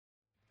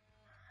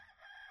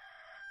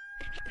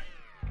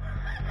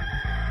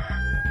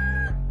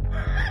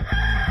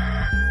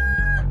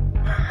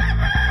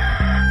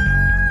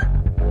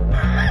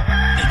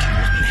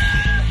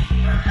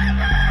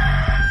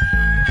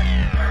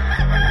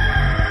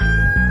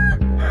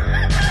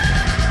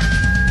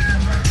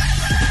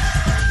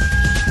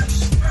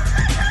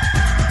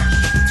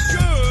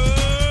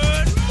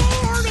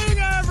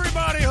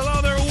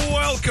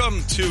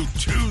to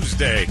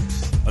Tuesday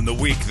on the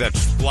week that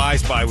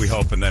flies by, we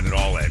hope, and then it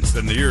all ends.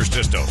 Then the year's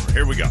just over.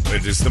 Here we go.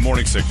 It is the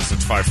Morning Sickness.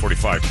 It's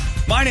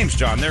 5:45. My name's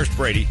John. There's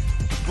Brady.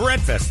 Brett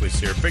Vesley's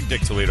here. Big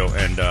Dick Toledo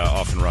and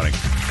off and running. We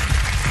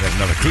have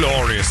another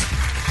glorious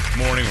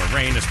morning where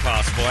rain is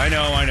possible. I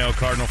know,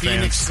 Cardinal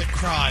Phoenix fans. that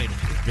cried.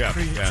 Yeah.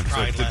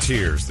 Cried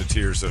The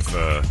tears of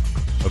a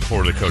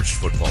poorly coached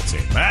football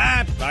team.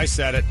 I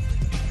said it.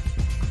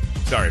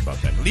 Sorry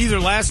about that. Either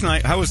last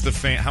night, how were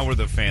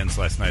the fans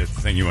last night at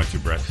the thing you went to,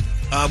 Brett?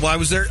 Well, I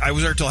was there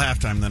till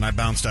halftime. Then I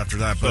bounced after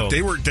that. But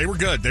they were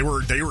good. They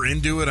were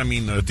into it. I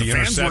mean, the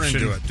fans were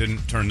into it.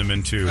 Didn't turn them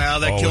into.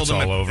 Well,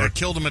 that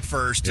killed them at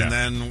first, yeah. and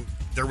then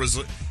there was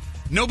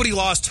nobody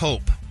lost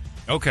hope.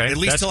 Okay, at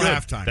least till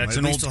halftime. That's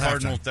an old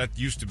Cardinal. That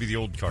used to be the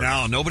old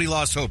Cardinal. No, nobody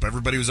lost hope.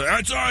 Everybody was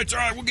like, it's all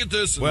right, we'll get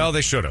this. Well,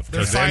 they should have,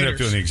 because they ended up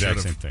doing the exact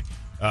same thing.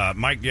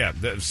 Mike,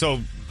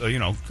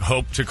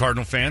 hope to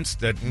Cardinal fans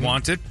that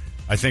want it.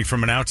 I think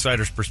from an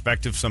outsider's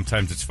perspective,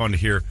 sometimes it's fun to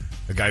hear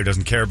a guy who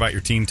doesn't care about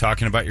your team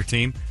talking about your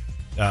team.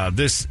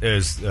 This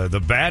is the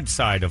bad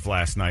side of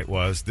last night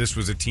this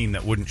was a team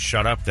that wouldn't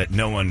shut up, that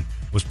no one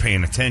was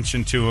paying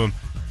attention to them,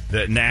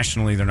 that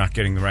nationally they're not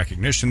getting the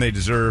recognition they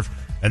deserve,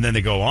 and then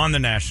they go on the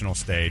national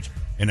stage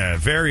in a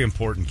very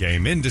important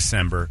game in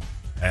December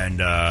and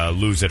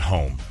lose at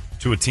home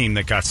to a team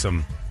that got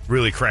some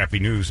really crappy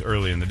news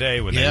early in the day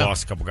when they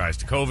lost a couple guys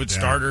to COVID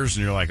starters,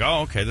 and you're like,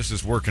 oh, okay, this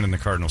is working in the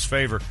Cardinals'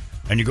 favor.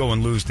 And you go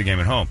and lose the game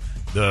at home.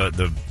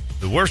 The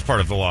worst part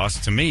of the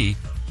loss, to me,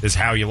 is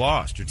how you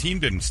lost. Your team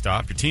didn't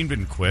stop. Your team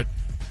didn't quit.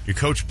 Your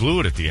coach blew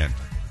it at the end.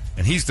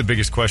 And he's the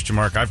biggest question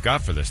mark I've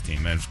got for this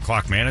team. And it's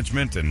clock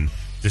management and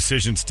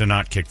decisions to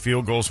not kick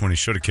field goals when he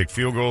should have kicked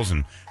field goals.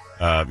 And,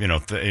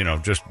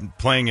 just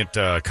playing it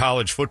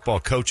college football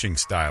coaching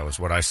style is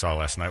what I saw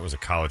last night, was a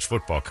college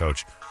football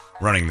coach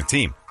running the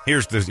team.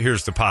 Here's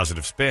the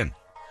positive spin.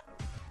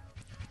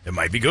 It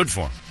might be good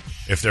for them.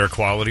 If they're a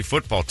quality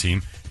football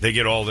team, they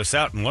get all this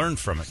out and learn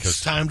from it.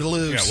 It's time to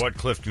lose. Yeah, what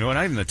Cliff,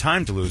 not even the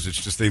time to lose.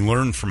 It's just they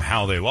learn from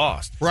how they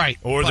lost. Right.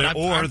 Or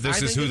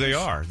this is who they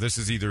are. This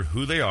is either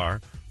who they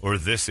are or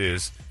this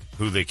is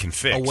who they can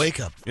fix. A wake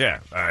up. Yeah.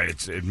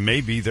 It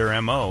may be their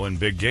MO in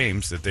big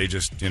games that they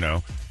just,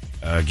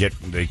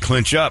 they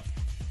clinch up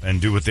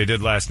and do what they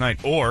did last night.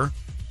 Or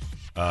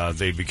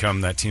they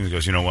become that team that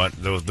goes, you know what,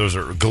 those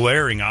are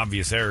glaring,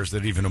 obvious errors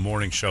that even a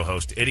morning show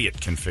host idiot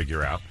can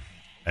figure out.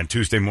 And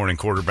Tuesday morning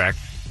quarterback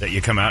that you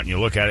come out and you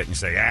look at it and you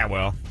say,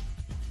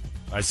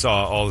 I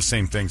saw all the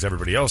same things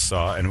everybody else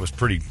saw, and it was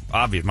pretty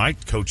obvious. My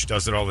coach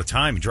does it all the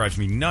time. He drives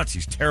me nuts.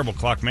 He's a terrible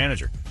clock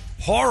manager.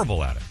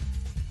 Horrible at it.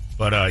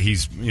 But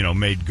he's,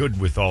 made good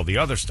with all the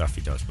other stuff he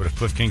does. But if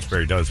Cliff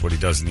Kingsbury does what he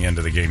does in the end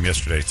of the game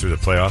yesterday through the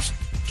playoffs,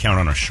 count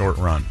on a short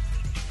run.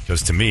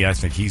 Because to me, I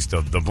think he's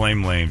the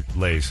blame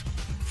lays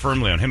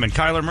firmly on him. And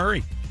Kyler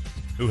Murray,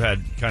 who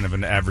had kind of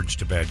an average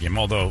to bad game,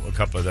 although a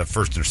couple of that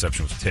first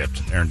interception was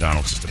tipped. Aaron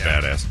Donald's just a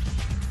badass.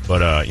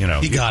 But,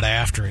 he got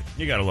after it.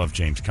 You got to love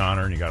James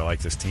Conner, and you got to like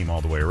this team all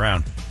the way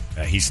around.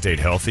 He stayed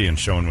healthy and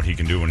showing what he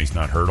can do when he's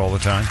not hurt all the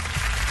time.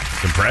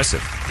 It's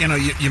impressive.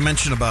 You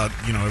mentioned about,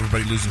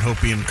 everybody losing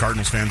hope being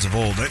Cardinals fans of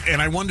old.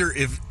 And I wonder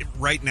if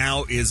right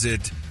now, is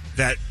it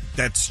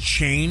that's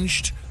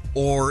changed,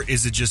 or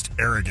is it just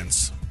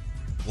arrogance?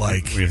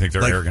 Like, what do you think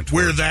they're arrogant?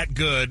 We're that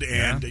good,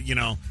 and,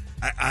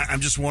 I'm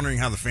just wondering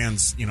how the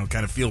fans,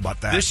 kind of feel about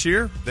that. This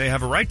year, they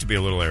have a right to be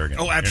a little arrogant.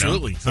 Oh,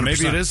 absolutely. So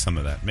maybe it is some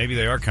of that. Maybe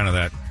they are kind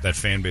of that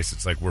fan base.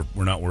 It's like,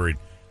 we're not worried.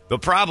 The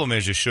problem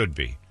is you should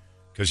be,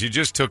 because you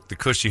just took the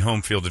cushy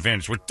home field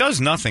advantage, which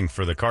does nothing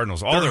for the Cardinals.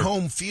 Their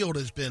home field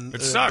has been,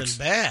 it sucks.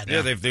 Been bad.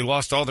 Yeah, they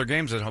lost all their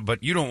games at home,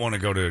 but you don't want to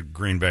go to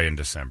Green Bay in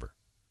December.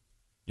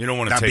 You don't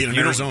want to take an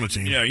Arizona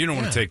team. Yeah, you don't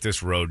want to take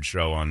this road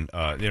show on.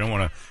 You don't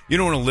want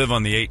to live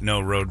on the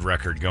 8-0 road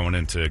record going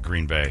into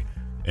Green Bay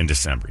in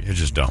December. You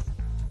just don't.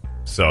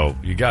 So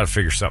you got to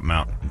figure something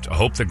out. I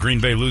hope that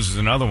Green Bay loses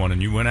another one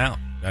and you win out.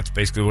 That's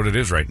basically what it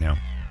is right now,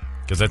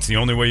 because that's the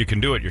only way you can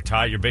do it. You're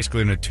tied. You're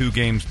basically in a 2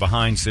 games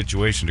behind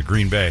situation to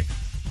Green Bay,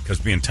 because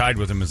being tied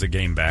with them is a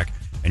game back,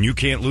 and you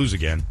can't lose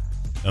again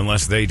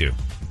unless they do,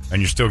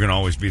 and you're still going to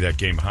always be that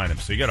game behind them.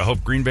 So you got to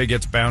hope Green Bay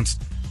gets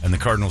bounced and the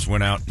Cardinals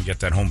win out and get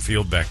that home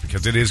field back,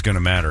 because it is going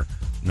to matter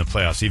in the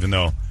playoffs. Even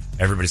though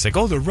everybody's like,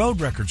 "Oh, the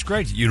road record's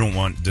great," you don't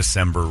want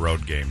December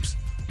road games.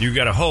 You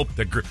got to hope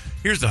that.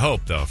 Here's the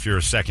hope, though: if you're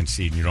a second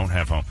seed and you don't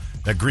have home,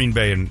 that Green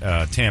Bay and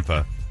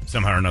Tampa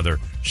somehow or another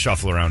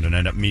shuffle around and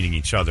end up meeting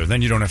each other.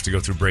 Then you don't have to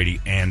go through Brady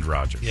and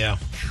Rodgers. Yeah,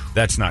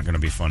 that's not going to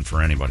be fun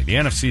for anybody. The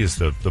NFC is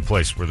the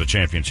place where the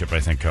championship,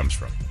 I think, comes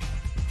from.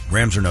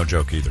 Rams are no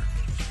joke either.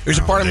 There's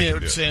a part of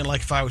me saying,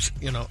 like, if I was,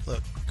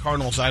 the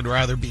Cardinals, I'd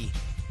rather be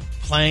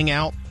playing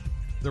out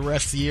the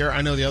rest of the year.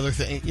 I know the other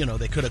thing,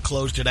 they could have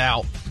closed it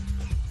out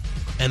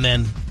and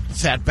then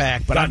sat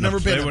back, but I've never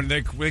been.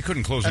 They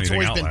couldn't close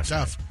anything out last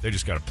tough. night. They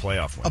just got a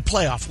playoff win. A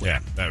playoff win. Yeah,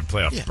 that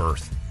playoff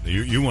berth.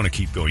 You want to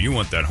keep going. You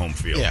want that home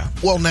field. Yeah.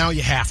 Well, now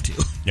you have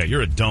to. Yeah,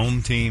 you're a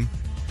dome team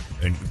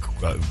and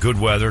good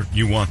weather.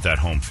 You want that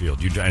home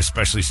field. You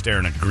especially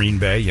staring at Green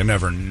Bay. You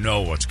never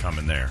know what's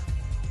coming there.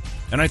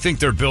 And I think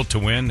they're built to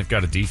win. They've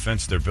got a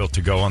defense. They're built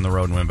to go on the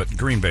road and win. But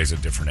Green Bay's a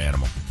different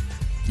animal.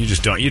 You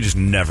just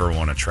never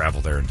want to travel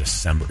there in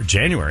December.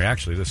 January,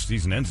 actually. This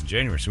season ends in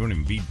January, so it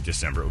wouldn't even be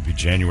December. It would be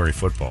January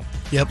football.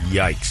 Yep.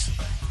 Yikes.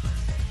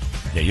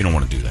 Yeah, you don't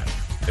want to do that.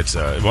 It's,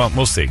 well,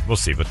 we'll see. We'll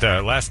see. But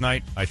last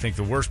night, I think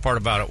the worst part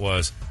about it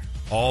was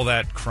all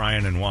that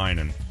crying and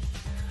whining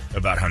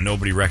about how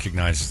nobody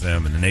recognizes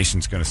them and the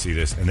nation's going to see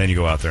this, and then you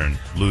go out there and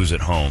lose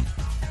at home.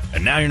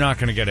 And now you're not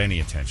going to get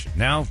any attention.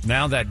 Now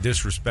that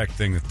disrespect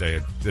thing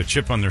that the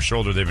chip on their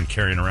shoulder they've been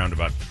carrying around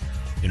about,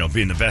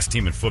 being the best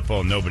team in football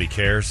and nobody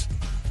cares.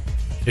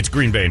 It's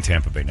Green Bay and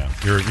Tampa Bay now.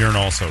 You're an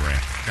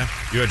also-ran. Yeah.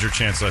 You had your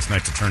chance last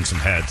night to turn some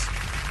heads.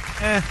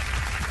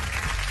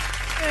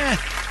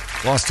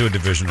 Lost to a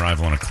division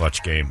rival in a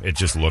clutch game. It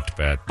just looked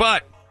bad.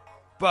 But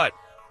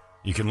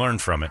you can learn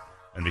from it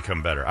and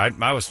become better. I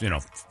was,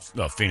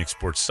 Phoenix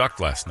sports sucked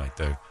last night.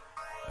 The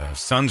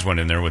Suns went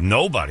in there with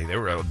nobody. They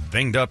were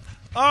banged up.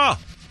 Oh,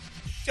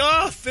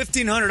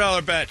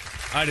 $1,500 bet.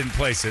 I didn't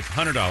place it.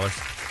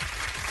 $100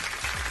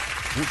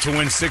 to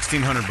win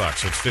 $1,600.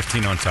 So it's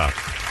 15 on top.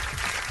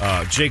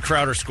 Jay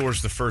Crowder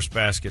scores the first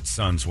basket.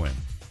 Suns win.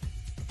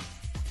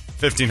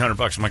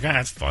 $1,500. I'm like,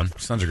 that's fun.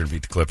 Suns are going to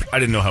beat the Clippers. I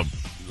didn't know how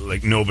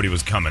nobody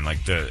was coming.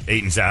 The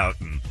Ayton's out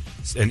and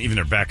even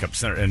their backup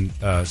center. And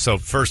so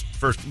first,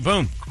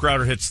 boom,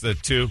 Crowder hits the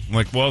 2. I'm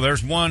like, well,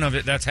 there's one of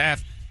it. That's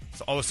half.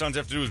 So all the Suns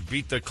have to do is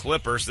beat the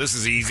Clippers. This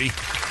is easy.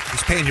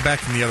 He's paying you back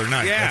from the other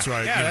night. Yeah, that's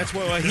why. That's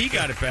why he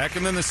got it back.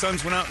 And then the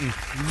Suns went out and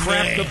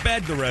crapped the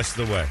bed the rest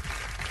of the way.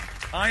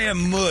 I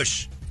am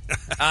mush.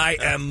 I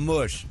am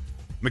mush.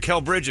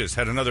 Mikal Bridges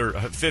had another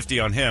 50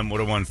 on him.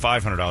 Would have won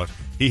 $500.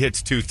 He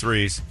hits 2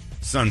 threes.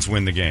 Suns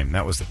win the game.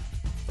 That was it.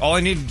 All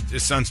I needed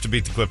is Suns to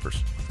beat the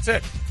Clippers. That's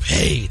it.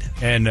 Paid.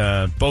 And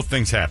both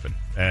things happened.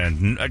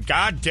 And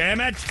God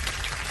damn it,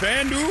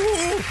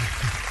 FanDuel.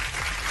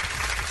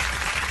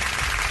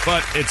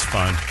 But it's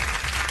fun.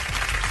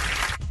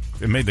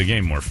 It made the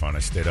game more fun. I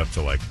stayed up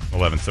till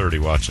 11:30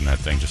 watching that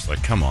thing, just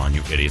come on,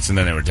 you idiots. And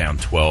then they were down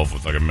 12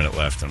 with a minute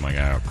left. And I'm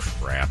like, oh,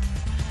 crap.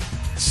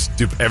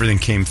 Stupid. Everything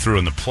came through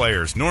in the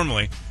players.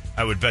 Normally,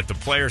 I would bet the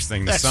players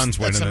thing, the Suns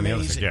win, and then the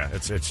other thing. Yeah,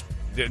 it's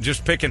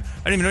just picking.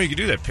 I didn't even know you could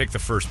do that. Pick the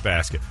first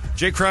basket.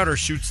 Jay Crowder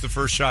shoots the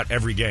first shot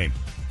every game.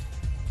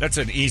 That's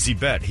an easy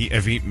bet.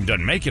 If he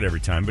doesn't make it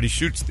every time, but he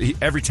shoots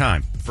every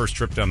time. First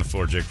trip down the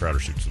floor, Jay Crowder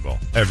shoots the ball.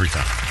 Every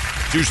time.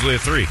 It's usually a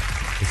 3.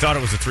 He thought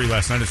it was a 3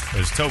 last night.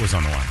 His toe was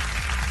on the line.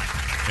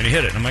 And he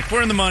hit it. And I'm like,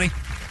 we're in the money.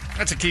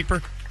 That's a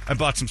keeper. I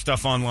bought some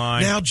stuff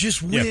online. Now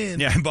just win.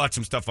 Yeah, I bought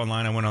some stuff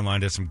online. I went online,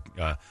 did some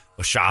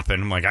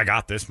shopping. I'm like, I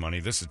got this money.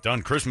 This is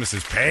done. Christmas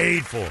is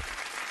paid for.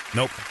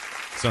 Nope.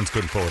 Suns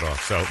couldn't pull it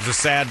off. So it was a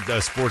sad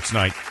sports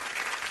night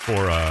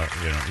for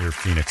your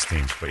Phoenix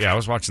teams. But yeah, I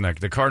was watching that.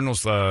 The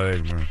Cardinals,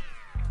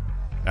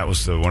 that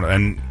was the one.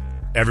 And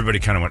everybody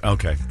kind of went,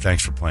 okay,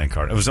 thanks for playing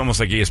Cardinals. It was almost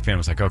like ESPN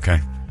was like, okay,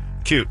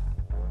 cute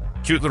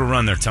little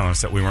run there telling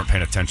us that we weren't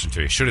paying attention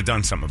to you. Should have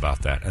done something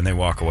about that. And they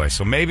walk away.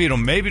 So maybe it'll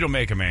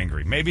make them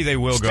angry. Maybe they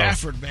will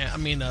Stafford, man. I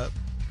mean,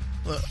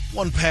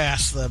 one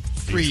pass, the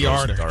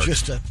 3-yarder,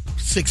 just a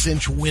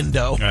 6-inch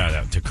window.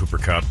 To Cooper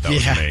Kupp. That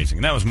was amazing.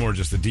 And that was more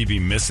just the DB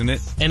missing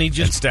it. And he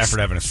just Stafford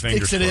having his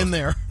fingers sticks it in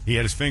there. He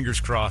had his fingers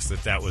crossed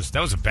that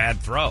was a bad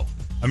throw.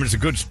 I mean, it's a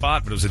good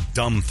spot, but it was a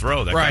dumb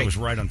throw. That guy was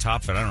right on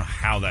top of it. I don't know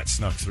how that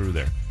snuck through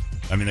there.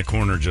 I mean, the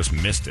corner just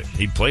missed it.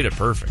 He played it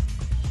perfect.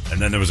 And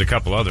then there was a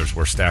couple others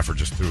where Stafford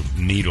just threw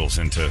needles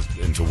into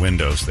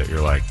windows that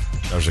you're like,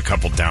 there's a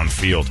couple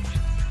downfield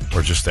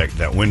where just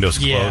that window's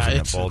closed and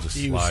that ball just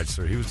slides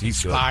through. He's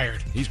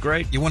inspired. He's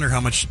great. You wonder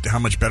how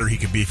much better he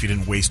could be if he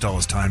didn't waste all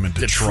his time in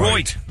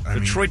Detroit.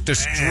 Detroit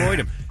destroyed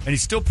him. And he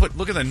still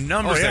look at the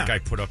numbers that guy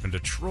put up in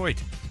Detroit.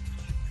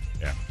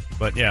 Yeah.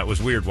 But yeah, it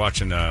was weird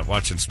watching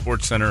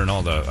SportsCenter and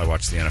I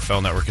watched the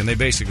NFL Network, and they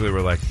basically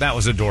were like, that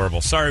was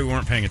adorable. Sorry we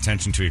weren't paying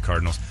attention to you,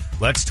 Cardinals.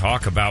 Let's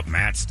talk about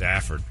Matt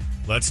Stafford.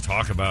 Let's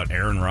talk about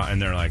Aaron Rodgers.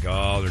 And they're like,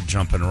 oh, they're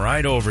jumping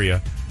right over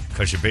you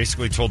because you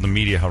basically told the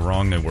media how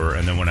wrong they were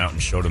and then went out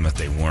and showed them that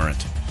they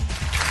weren't.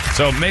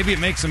 So maybe it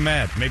makes them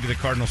mad. Maybe the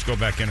Cardinals go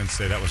back in and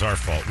say that was our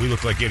fault. We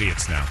look like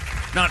idiots now.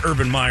 Not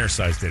Urban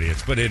Meyer-sized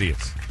idiots, but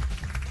idiots.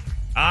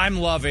 I'm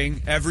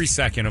loving every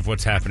second of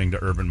what's happening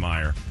to Urban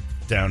Meyer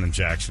down in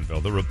Jacksonville.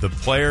 The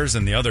players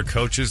and the other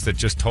coaches that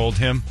just told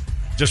him,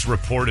 just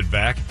reported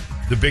back,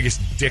 the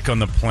biggest dick on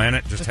the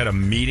planet just had a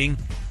meeting.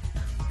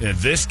 And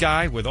this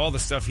guy, with all the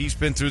stuff he's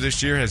been through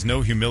this year, has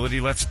no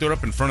humility left, stood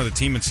up in front of the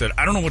team and said,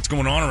 I don't know what's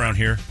going on around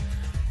here.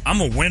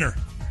 I'm a winner.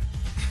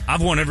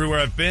 I've won everywhere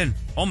I've been.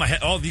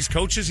 All these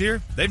coaches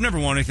here, they've never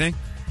won anything.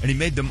 And he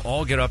made them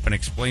all get up and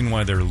explain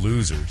why they're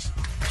losers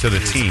to the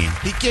team.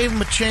 He gave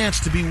them a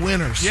chance to be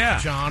winners,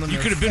 John. And you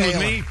could have been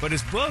with me. But in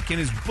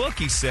his book,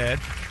 he said,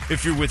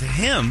 if you're with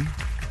him,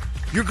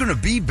 you're going to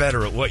be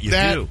better at what you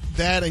do.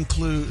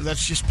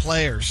 That's just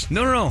players.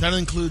 No. That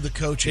include the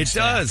coaching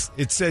staff. Does.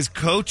 It says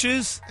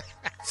coaches,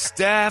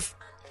 staff,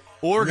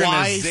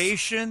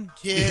 organization.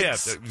 Wife,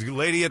 kids. Yeah, the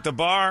lady at the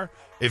bar.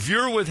 If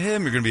you're with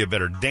him, you're going to be a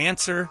better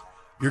dancer.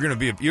 You're going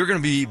to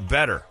be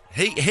better.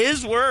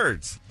 His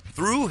words.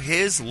 Through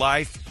his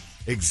life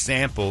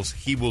examples,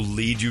 he will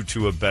lead you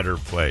to a better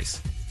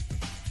place.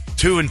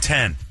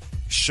 2-10.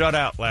 Shut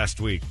out last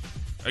week.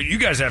 You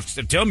guys have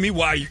to tell me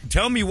why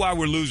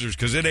we're losers,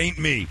 because it ain't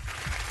me.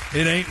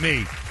 It ain't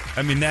me.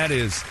 I mean, that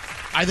is.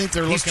 I think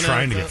they're he's looking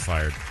trying at to get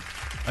fired.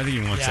 I think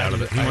he wants out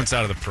of it. He wants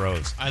out of the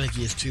pros. I think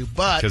he is too,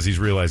 but because he's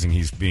realizing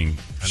he's being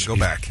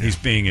He's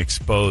being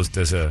exposed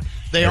as a.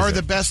 They are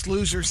the best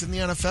losers in the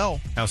NFL.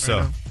 How so?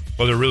 Right,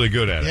 well, they're really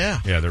good at it. Yeah.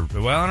 I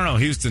don't know.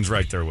 Houston's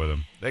right there with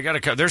them. They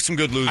got to. There's some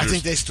good losers. I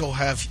think they still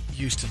have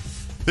Houston.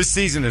 This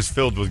season is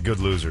filled with good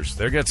losers.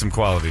 They got some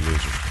quality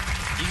losers.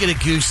 You get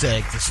a goose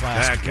egg this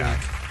last week.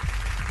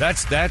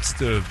 That's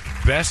the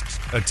best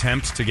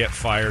attempt to get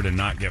fired and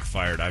not get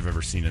fired I've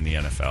ever seen in the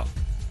NFL.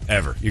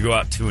 Ever. You go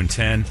out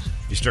 2-10.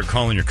 You start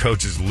calling your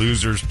coaches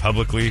losers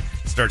publicly.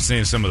 Start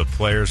saying some of the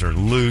players are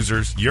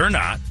losers. You're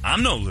not.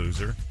 I'm no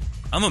loser.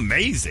 I'm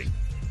amazing.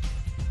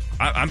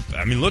 I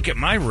mean, look at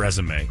my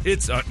resume.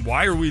 It's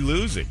why are we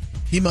losing?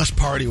 He must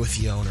party with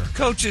the owner.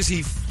 Coaches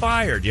he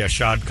fired. Yeah,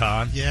 Shad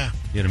Khan. Yeah.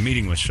 He had a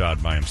meeting with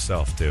Shad by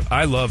himself, too.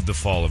 I love the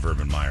fall of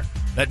Urban Meyer.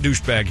 That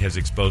douchebag has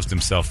exposed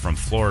himself from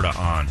Florida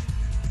on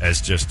as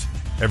just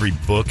every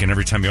book and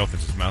every time he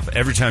opens his mouth.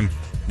 Every time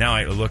now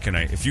I look and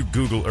if you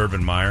Google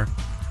Urban Meyer,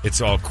 it's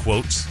all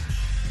quotes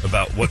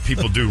about what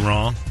people do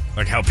wrong,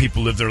 like how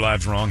people live their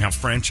lives wrong, how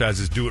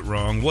franchises do it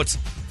wrong.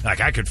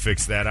 I could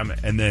fix that.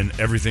 And then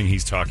everything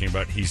he's talking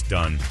about, he's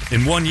done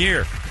in 1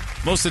 year.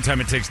 Most of the time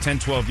it takes 10,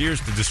 12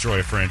 years to destroy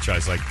a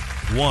franchise like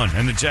one.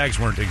 And the Jags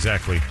weren't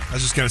exactly I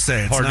was just going to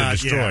say, it's hard not,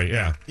 to destroy.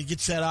 Yeah. He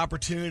gets that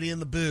opportunity in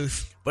the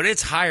booth. But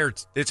it's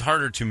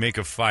harder to make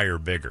a fire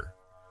bigger.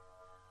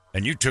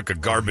 And you took a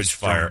garbage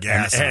fire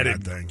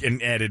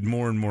and added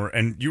more and more.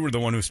 And you were the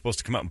one who was supposed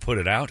to come out and put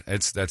it out.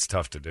 That's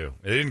tough to do.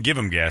 They didn't give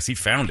him gas. He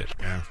found it.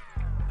 Yeah.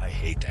 I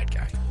hate that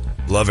guy.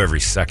 Love every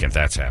second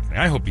that's happening.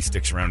 I hope he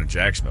sticks around in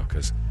Jacksonville,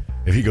 because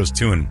if he goes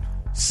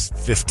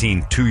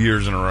 2-15 2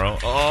 years in a row,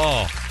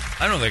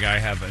 I don't think I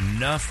have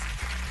enough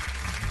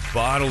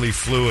bodily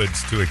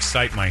fluids to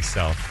excite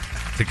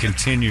myself to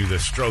continue the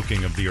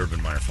stroking of the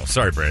Urban Meyer fall.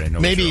 Sorry, Brad. I know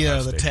maybe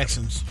the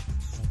Texans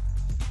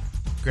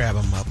grab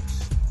him up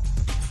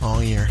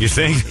all year. You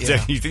think?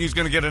 Yeah. You think he's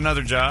going to get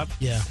another job?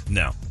 Yeah.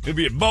 No. He'll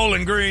be at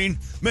Bowling Green,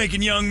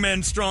 making young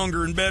men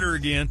stronger and better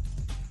again.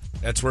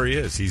 That's where he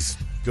is. He's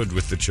good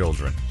with the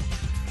children,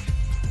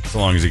 so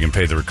long as he can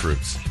pay the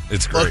recruits.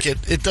 It's great.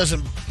 Look,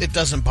 it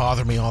doesn't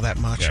bother me all that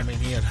much. Yeah. I mean,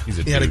 he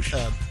had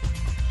a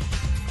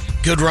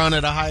good run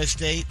at Ohio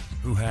State.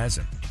 Who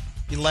hasn't?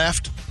 He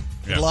left.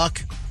 Good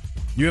luck.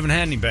 You haven't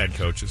had any bad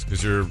coaches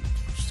because your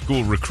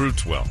school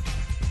recruits well.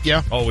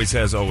 Yeah. Always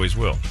has, always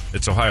will.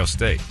 It's Ohio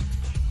State.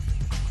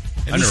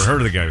 I never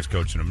heard of the guy who's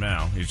coaching him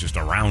now. He's just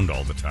around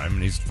all the time,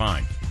 and he's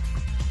fine.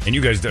 And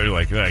you guys are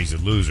like, he's a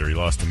loser. He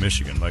lost to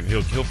Michigan. Like,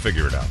 he'll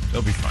figure it out.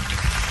 They'll be fine.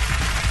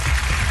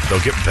 They'll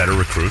get better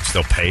recruits.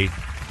 They'll pay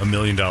 $1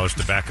 million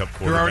to back up quarterbacks.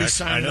 They're already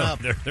signing up.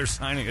 They're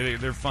signing.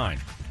 They're fine.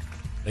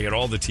 They get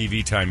all the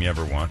TV time you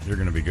ever want. You're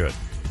going to be good.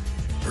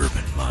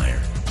 Urban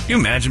Meyer. Can you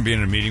imagine being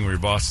in a meeting where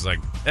your boss is like,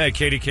 hey,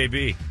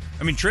 KDKB.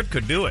 I mean, Tripp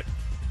could do it.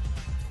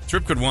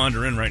 Tripp could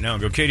wander in right now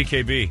and go,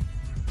 KDKB,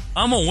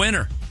 I'm a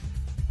winner.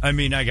 I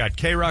mean, I got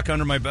K-Rock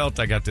under my belt.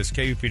 I got this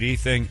KUPD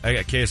thing. I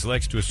got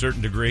KSLX to a certain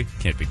degree.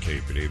 Can't be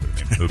KUPD, but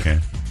I mean, who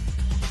can?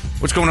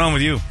 What's going on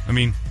with you? I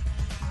mean,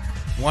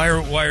 why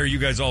are you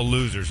guys all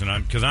losers? And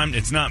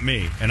it's not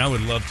me. And I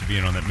would love to be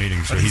in on that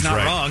meeting. So he's not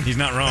right. Wrong. He's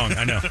not wrong.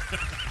 I know.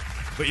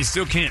 But you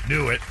still can't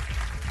do it.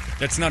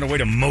 That's not a way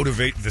to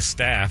motivate the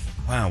staff.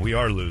 Wow, we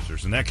are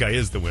losers, and that guy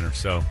is the winner.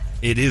 So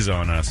it is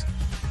on us.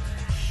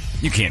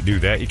 You can't do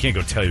that. You can't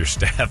go tell your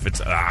staff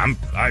it's I'm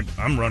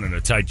running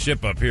a tight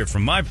ship up here.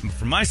 From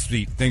my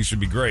seat, things should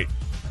be great.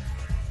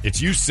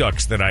 It's you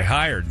sucks that I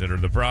hired that are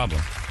the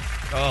problem.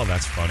 Oh,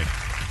 that's funny.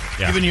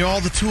 Yeah. Giving you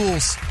all the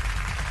tools.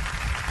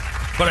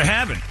 But I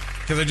haven't,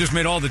 because I just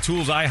made all the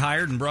tools I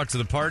hired and brought to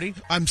the party.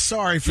 I'm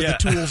sorry for the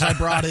tools I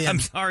brought in.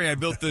 I'm sorry I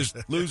built this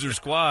loser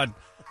squad.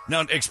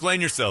 Now, explain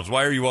yourselves.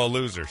 Why are you all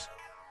losers?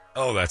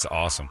 Oh, that's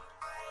awesome.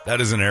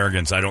 That is an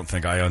arrogance I don't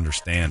think I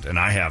understand, and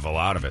I have a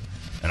lot of it.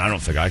 And I don't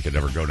think I could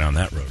ever go down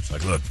that road. It's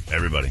like, look,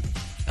 everybody,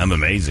 I'm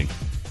amazing.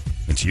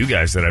 It's you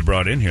guys that I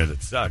brought in here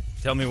that suck.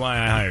 Tell me why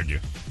I hired you.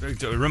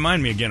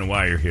 Remind me again of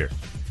why you're here.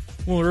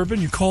 Well,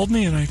 Urban, you called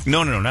me and I...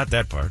 No, not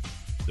that part.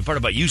 The part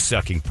about you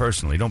sucking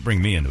personally. Don't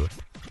bring me into it.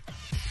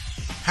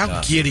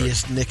 How giddy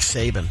is Nick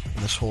Saban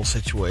in this whole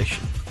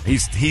situation?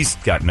 He's a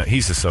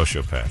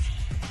sociopath.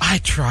 I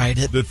tried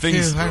it. The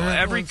things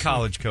every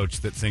college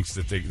coach that thinks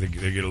that they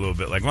get a little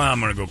bit like, well,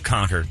 I'm going to go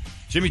conquer.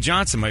 Jimmy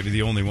Johnson might be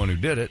the only one who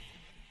did it.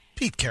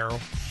 Pete Carroll.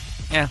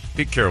 Yeah,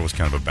 Pete Carroll was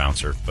kind of a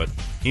bouncer, but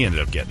he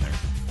ended up getting there.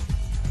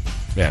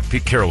 Yeah,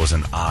 Pete Carroll was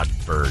an odd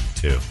bird,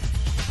 too.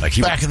 Like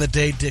back in the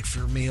day, Dick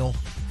Vermeil.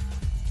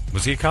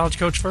 Was he a college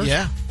coach first?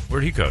 Yeah.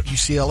 Where'd he coach?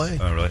 UCLA.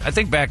 Oh, really? I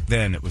think back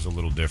then it was a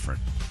little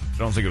different. I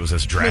don't think it was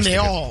as drastic.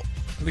 I mean, I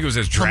think it was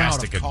as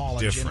drastic a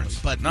difference.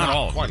 But not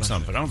all, quite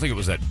some. But I don't think it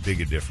was that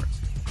big a difference.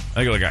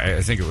 I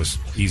think it was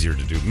easier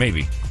to do,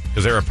 maybe.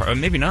 Because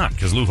maybe not,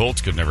 because Lou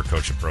Holtz could never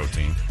coach a pro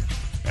team.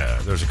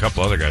 There's a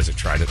couple other guys that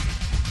tried it.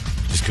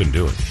 Just couldn't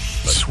do it.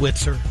 But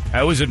Switzer.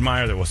 I always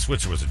admire that. Well,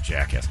 Switzer was a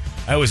jackass.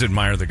 I always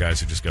admire the guys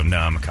who just go, no,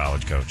 I'm a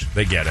college coach.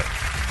 They get it.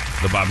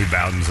 The Bobby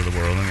Bowdens of the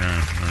world.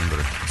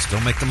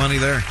 Still make the money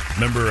there.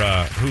 Remember,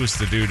 who was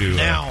the dude who...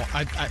 Now,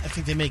 I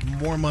think they make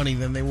more money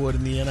than they would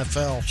in the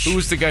NFL. Who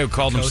was the guy who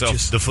called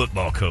himself the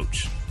football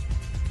coach?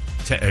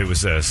 It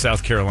was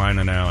South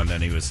Carolina now, and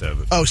then he was...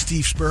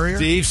 Steve Spurrier?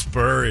 Steve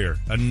Spurrier.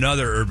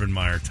 Another Urban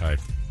Meyer type.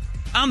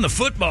 I'm the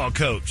football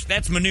coach.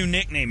 That's my new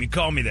nickname. You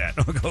call me that.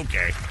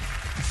 Okay.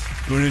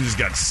 Goonan just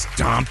got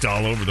stomped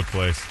all over the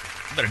place.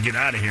 Better get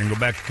out of here and go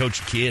back to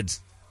coach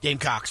kids.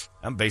 Gamecocks.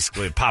 I'm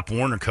basically a Pop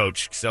Warner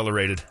coach,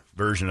 accelerated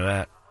version of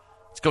that.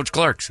 It's Coach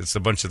Clark's. It's a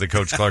bunch of the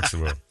Coach Clark's of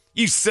the world.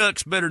 You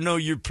sucks better know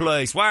your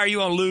place. Why are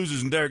you all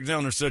losers and Derek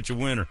Zellner's such a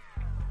winner?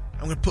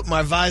 I'm going to put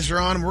my visor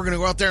on and we're going to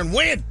go out there and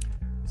win.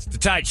 It's the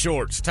tight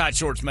shorts. Tight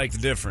shorts make the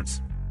difference.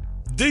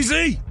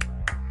 DZ,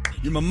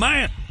 you're my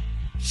man.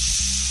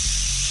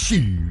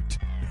 Shoot.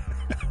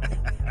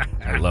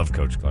 I love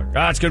Coach Clark.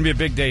 It's going to be a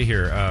big day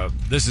here.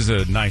 This is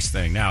a nice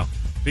thing. Now,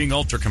 being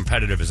ultra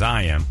competitive as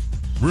I am,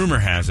 rumor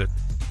has it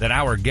that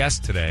our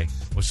guest today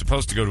was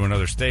supposed to go to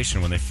another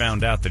station. When they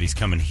found out that he's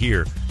coming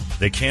here,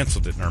 they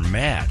canceled it and are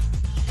mad.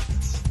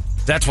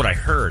 That's what I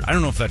heard. I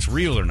don't know if that's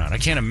real or not. I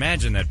can't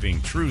imagine that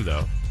being true,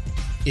 though.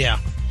 Yeah.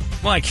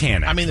 Well, I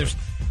can. I mean,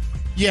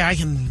 I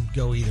can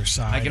go either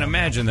side. I can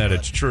imagine that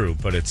it's true,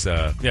 but it's,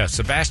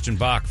 Sebastian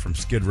Bach from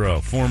Skid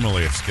Row,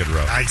 formerly of Skid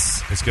Row.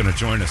 Nice. Is going to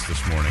join us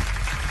this morning.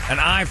 And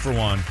I, for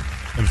one,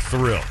 am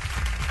thrilled.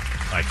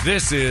 Like,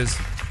 this is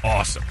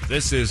awesome.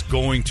 This is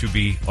going to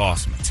be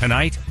awesome.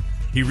 Tonight,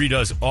 he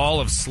redoes all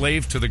of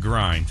Slave to the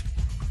Grind.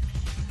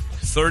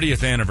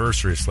 30th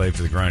anniversary of Slave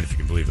to the Grind, if you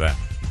can believe that.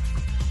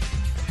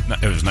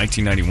 It was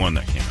 1991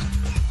 that came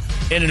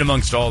out. In and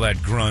amongst all that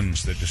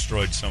grunge that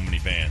destroyed so many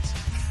bands.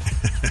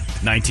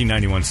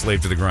 1991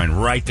 Slave to the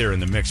Grind, right there in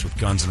the mix with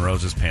Guns N'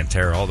 Roses,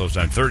 Pantera, all those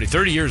times.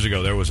 30 years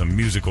ago, there was a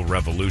musical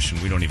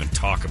revolution we don't even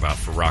talk about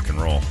for rock and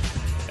roll.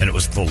 And it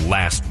was the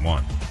last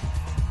one.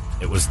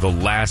 It was the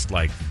last,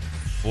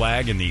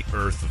 flag in the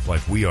earth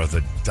of, we are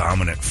the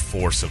dominant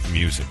force of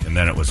music. And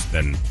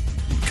then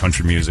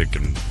country music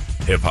and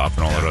hip-hop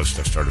and all that other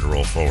stuff started to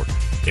roll forward.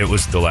 It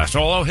was the last.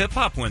 Although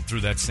hip-hop went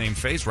through that same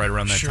phase right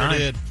around that time.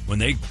 Did. When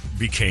they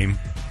became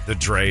the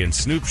Dre and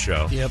Snoop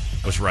show. Yep.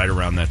 Was right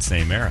around that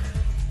same era.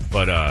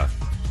 But,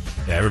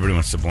 everybody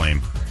wants to blame,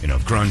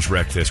 grunge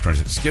wrecked this,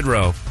 grunge. Skid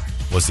Row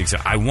was the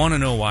exact. I want to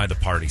know why the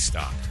party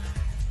stopped.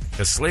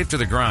 Because Slave to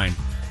the Grind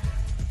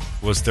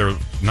was their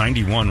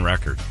 91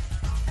 record.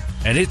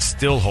 And it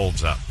still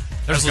holds up.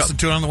 I was listening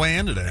to it on the way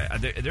in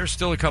today. There's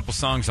still a couple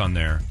songs on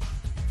there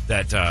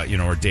that,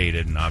 are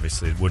dated, and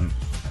obviously it wouldn't.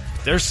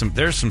 There's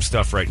some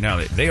stuff right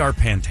now. They are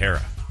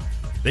Pantera.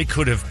 They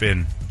could have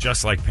been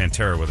just like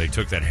Pantera, where they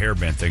took that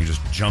hairband thing and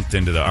just jumped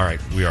into all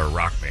right, we are a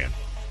rock band.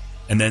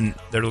 And then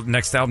their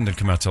next album didn't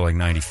come out till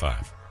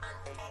 95,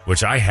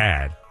 which I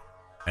had.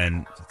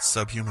 And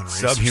Subhuman Race.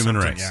 Subhuman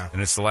Race. Yeah.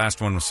 And it's the last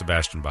one with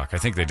Sebastian Bach. I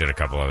think they did a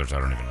couple others I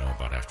don't even know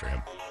about after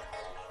him.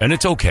 And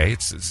it's okay.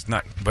 It's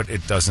not, but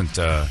it doesn't,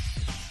 I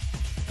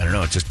don't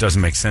know, it just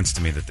doesn't make sense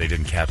to me that they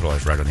didn't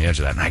capitalize right on the edge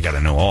of that. And I got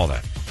to know all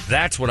that.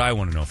 That's what I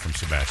want to know from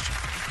Sebastian.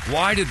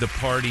 Why did the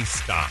party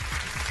stop?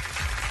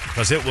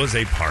 Because it was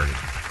a party.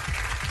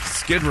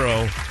 Skid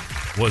Row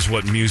was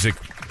what music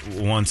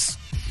once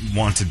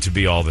wanted to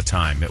be all the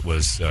time. It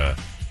was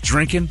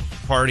drinking,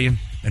 partying,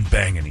 and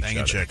banging each other.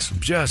 Banging chicks.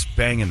 Just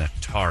banging the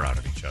tar out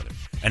of each other.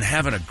 And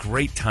having a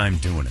great time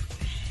doing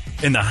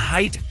it. In the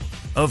height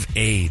of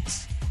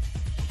AIDS.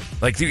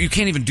 You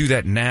can't even do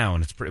that now,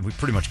 and we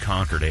pretty much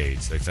conquered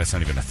AIDS. That's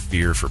not even a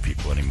fear for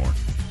people anymore.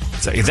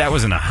 That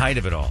was in the height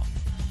of it all.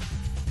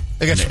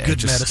 They got some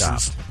good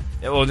medicines. Stopped.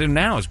 Well,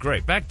 now it's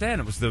great. Back then,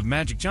 it was the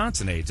Magic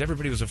Johnson AIDS.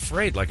 Everybody was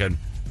afraid.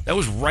 That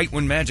was right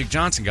when Magic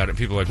Johnson got it.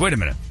 People were like, wait a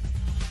minute.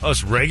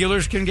 Us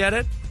regulars can get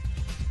it?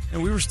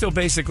 And we were still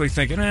basically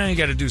thinking, you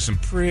got to do some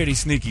pretty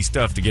sneaky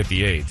stuff to get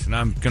the AIDS. And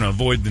I'm going to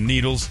avoid the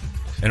needles,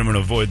 and I'm going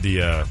to avoid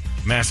the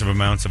massive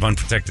amounts of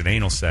unprotected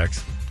anal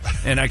sex.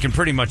 And I can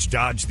pretty much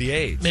dodge the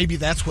AIDS. Maybe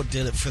that's what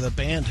did it for the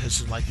band.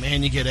 It's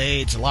you get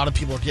AIDS. A lot of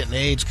people are getting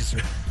AIDS because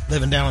they're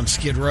living down on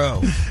Skid Row.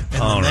 And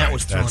then that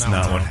was thrown out. That's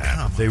not what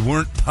happened. They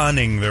weren't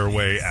punning their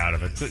way out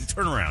of it.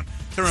 Turn around.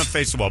 Turn around,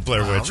 face the wall,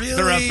 Blair Witch. Really?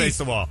 Turn around, face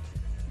the wall.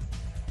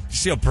 You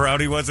see how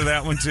proud he was of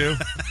that one, too?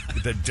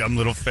 With that dumb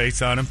little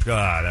face on him?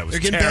 God, that was They're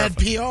getting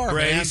terrifying. bad PR,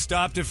 Brady, man.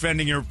 stop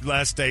defending your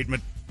last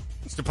statement.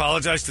 Just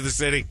apologize to the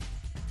city.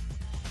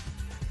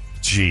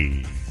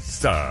 Jesus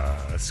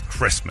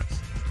Christmas.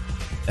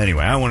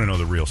 Anyway, I want to know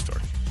the real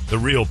story. The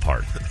real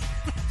part.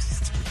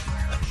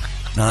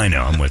 I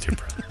know, I'm with you,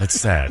 bro. It's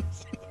sad.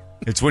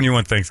 It's when you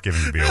want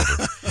Thanksgiving to be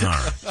over. All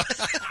right.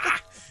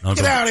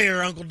 Get out of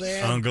here, Uncle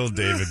Dan. Uncle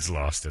David's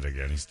lost it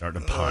again. He's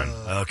starting to pun.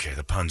 Okay,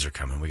 the puns are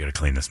coming. We got to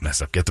clean this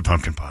mess up. Get the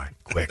pumpkin pie.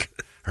 Quick.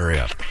 Hurry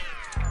up.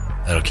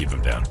 That'll keep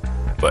him down.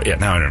 But yeah,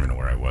 now I don't even know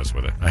where I was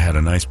with it. I had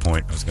a nice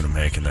point I was going to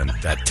make, and then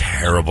that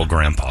terrible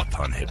grandpa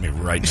pun hit me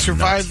right in the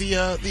survived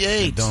nuts. the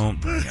AIDS.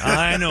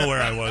 I know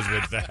where I was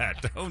with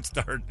that.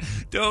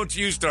 Don't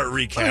you start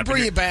recapping. Let me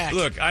bring it back.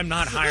 Look, I'm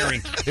not hiring.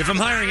 If I'm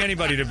hiring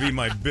anybody to be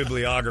my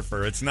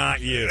bibliographer, it's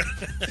not you.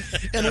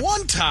 And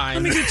one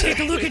time, let me go take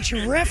a look at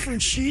your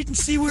reference sheet and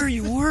see where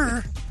you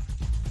were.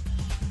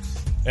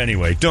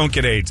 Anyway, don't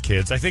get AIDS,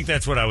 kids. I think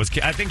that's where I was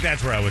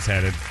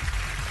headed.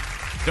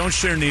 Don't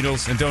share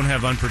needles and don't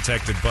have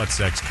unprotected butt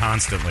sex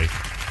constantly,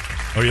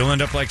 or you'll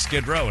end up like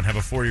Skid Row and have a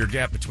 4-year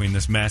gap between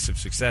this massive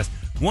success.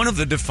 One of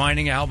the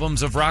defining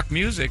albums of rock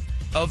music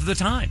of the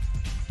time.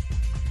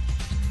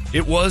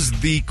 It was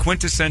the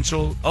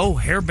quintessential,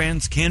 hair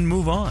bands can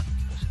move on.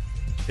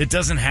 It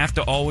doesn't have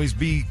to always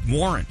be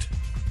Warrant.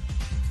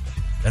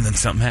 And then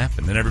something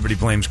happened, and everybody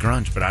blames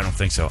grunge, but I don't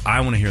think so.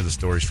 I want to hear the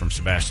stories from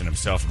Sebastian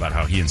himself about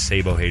how he and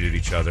Sabo hated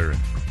each other. And,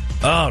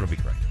 it'll be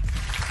great.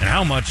 And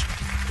how much,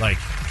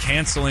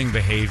 canceling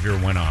behavior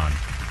went on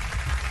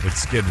with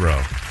Skid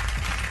Row.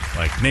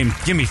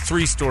 Give me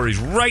 3 stories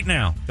right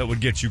now that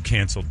would get you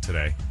canceled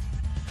today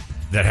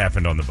that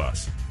happened on the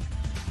bus.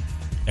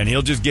 And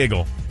he'll just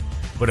giggle,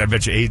 but I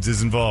bet you AIDS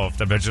is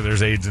involved. I bet you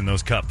there's AIDS in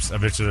those cups. I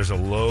bet you there's a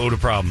load of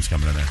problems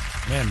coming in there.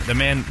 Man, the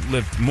man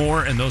lived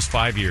more in those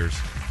 5 years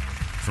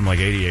from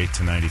 88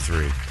 to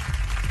 93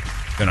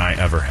 than I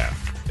ever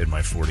have in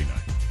my 49.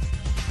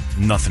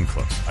 Nothing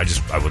close.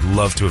 I would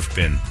love to have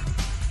been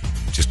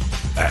just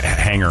a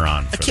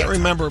hanger-on. I can't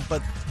remember,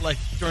 but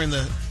during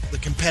the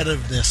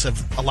competitiveness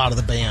of a lot of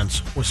the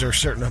bands, was there a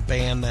certain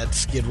band that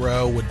Skid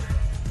Row would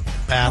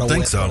battle with? I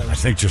think so. I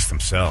think just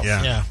themselves.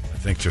 Yeah. I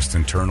think just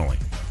internally.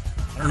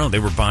 I don't know. They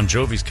were Bon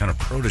Jovi's kind of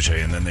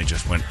protege, and then they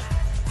just went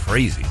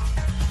crazy.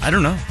 I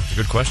don't know. It's a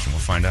good question.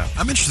 We'll find out.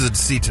 I'm interested to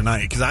see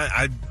tonight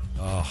because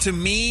to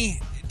me,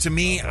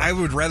 I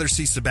would rather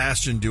see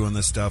Sebastian doing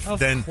this stuff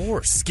than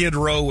Skid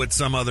Row with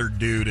some other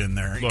dude in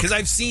there. Because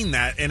I've seen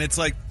that, and it's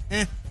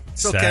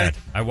it's sad. Okay.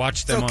 I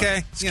watched them. It's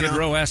okay. Skid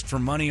Row asked for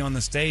money on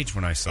the stage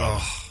when I saw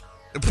them.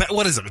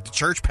 What is it? The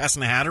church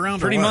passing the hat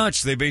around? Pretty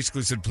much. They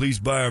basically said, please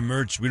buy our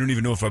merch. We don't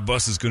even know if our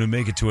bus is going to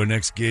make it to our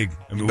next gig.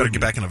 You better get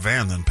back in a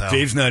van then, pal.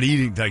 Dave's not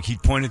eating. He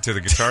pointed to the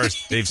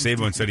guitarist, Dave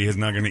Sabo, and said he is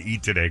not going to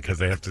eat today because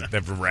they have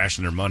to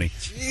ration their money.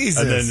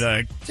 Jesus. And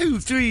then 2,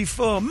 3,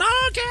 4,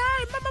 monkey.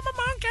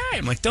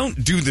 I'm like,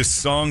 don't do the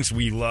songs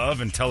we love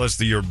and tell us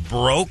that you're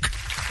broke.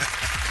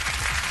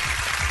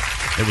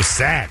 It was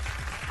sad.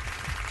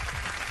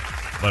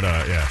 But,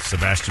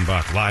 Sebastian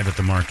Bach live at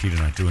the Marquee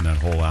tonight doing that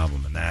whole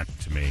album. And that,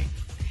 to me,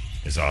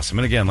 is awesome.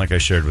 And again, like I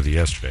shared with you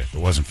yesterday, if it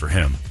wasn't for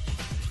him,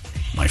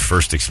 my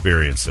first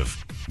experience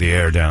of the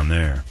air down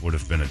there would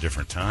have been a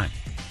different time.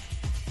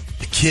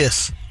 The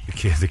kiss.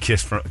 The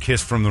kiss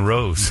from the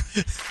rose.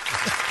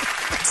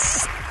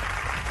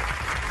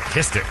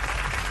 Kissed it.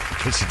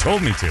 Because she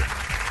told me to.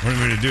 What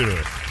am I going to do to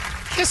it?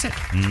 Kiss it.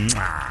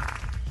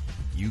 Mwah.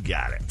 You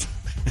got it.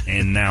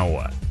 And now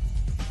what?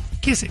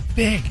 Kiss it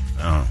big.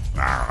 Oh.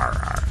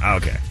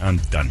 Okay, I'm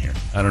done here.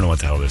 I don't know what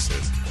the hell this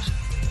is.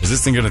 Is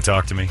this thing going to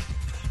talk to me?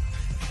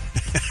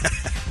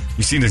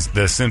 You seen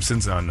the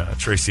Simpsons on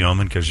Tracy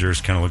Ullman? Because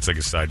yours kind of looks like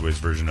a sideways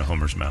version of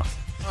Homer's mouth.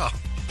 Oh.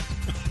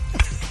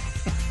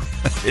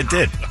 It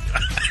did.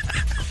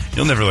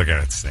 You'll never look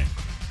at it the same.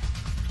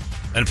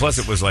 And plus,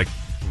 it was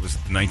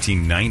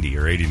 1990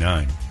 or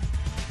 89.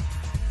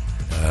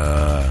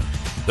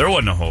 There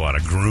wasn't a whole lot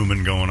of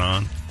grooming going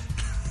on.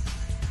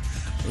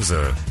 It was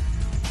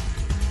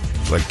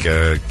like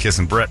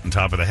kissing Brett on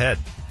top of the head.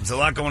 There's a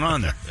lot going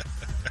on there.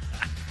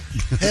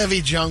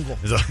 Heavy jungle.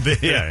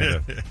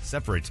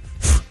 Separates.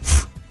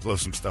 Blow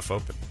some stuff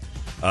open.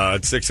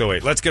 It's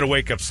 6:08. Let's get a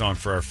wake-up song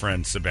for our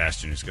friend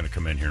Sebastian, who's going to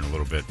come in here in a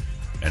little bit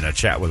and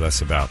chat with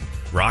us about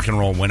rock and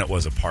roll when it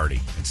was a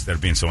party, instead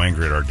of being so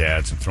angry at our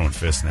dads and throwing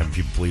fists and having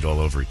people bleed all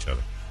over each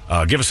other.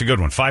 Give us a good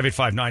one,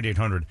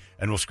 585-9800,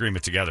 and we'll scream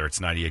it together.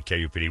 It's 98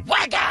 KUPD.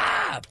 Wake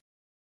up!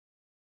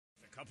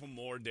 A couple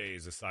more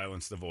days to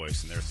silence the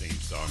voice in their theme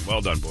song.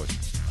 Well done, boys.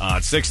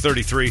 It's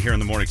 6:33 here in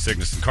the Morning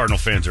Sickness, and Cardinal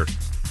fans are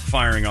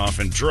firing off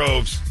in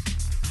droves.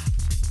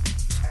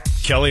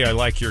 Kelly, I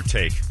like your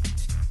take.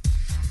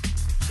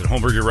 Said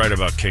Holmberg, you're right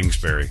about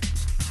Kingsbury.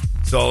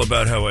 It's all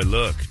about how I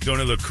look. Don't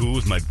I look cool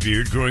with my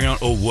beard growing out?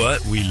 Oh,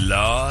 what? We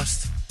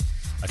lost?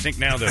 I think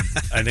now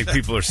that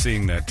people are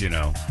seeing that,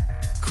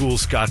 cool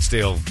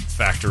Scottsdale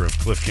factor of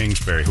Cliff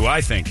Kingsbury, who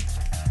I think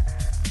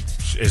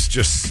is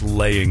just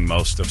slaying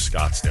most of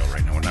Scottsdale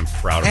right now, and I'm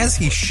proud of him. As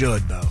he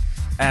should, though.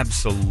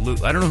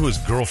 Absolutely. I don't know who his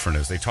girlfriend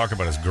is. They talk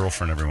about his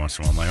girlfriend every once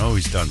in a while. I'm like, oh,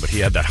 he's done. But he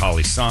had that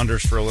Holly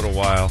Saunders for a little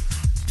while.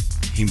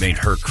 He made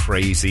her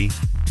crazy.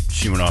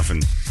 She went off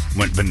and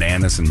went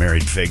bananas and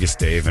married Vegas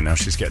Dave, and now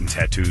she's getting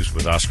tattoos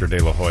with Oscar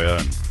De La Hoya,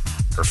 and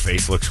her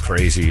face looks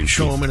crazy. And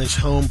show him in his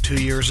home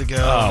 2 years ago.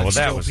 Oh, well,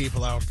 that was...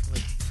 people out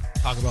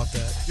talk about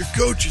that. Your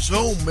coach is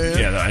home, man.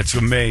 Yeah, it's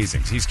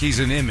amazing. He's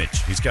an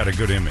image. He's got a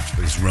good image,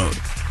 but he's growing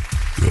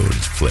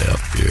his flare up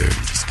here and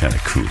just kind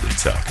of coolly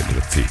talking to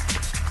the people.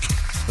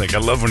 I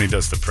love when he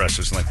does the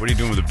pressers. What are you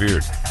doing with the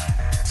beard?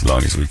 As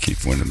long as we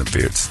keep winning, the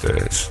beard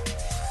stays.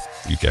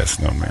 You guys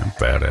know me, I'm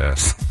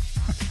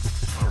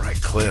badass. All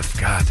right, Cliff.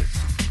 God,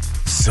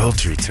 the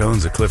sultry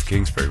tones of Cliff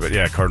Kingsbury. But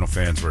yeah, Cardinal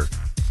fans were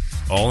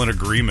all in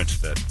agreement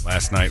that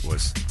last night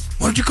was,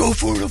 why'd you go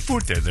for it on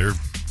fourth?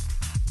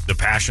 The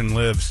passion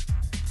lives.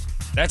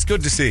 That's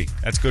good to see.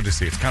 That's good to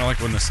see. It's kind of like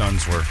when the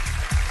Suns were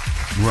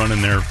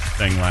running their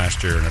thing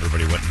last year and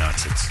everybody went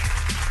nuts.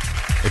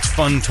 It's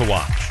fun to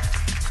watch,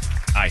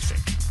 I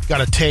think.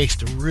 Got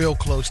a real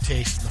close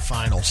taste in the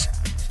finals.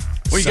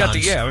 Well, you got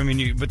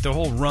but the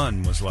whole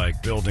run was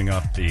like building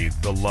up the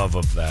love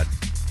of that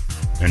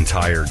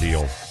entire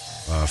deal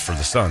for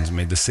the Suns.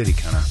 Made the city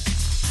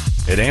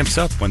it amps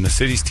up when the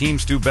city's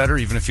teams do better,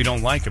 even if you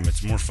don't like them.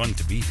 It's more fun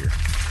to be here,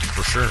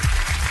 for sure.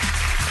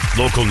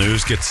 Local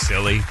news gets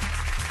silly,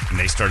 and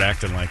they start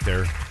acting like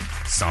they're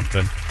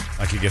something.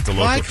 Like you get the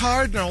local... My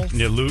Cardinals.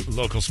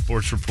 Local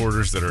sports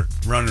reporters that are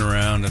running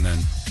around, and then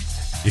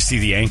you see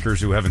the anchors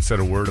who haven't said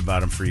a word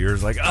about them for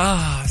years, like,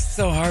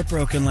 so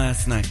heartbroken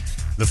last night.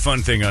 The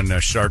fun thing on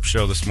the Sharp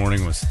Show this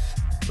morning was,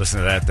 listen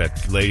to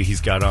that lady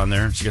he's got on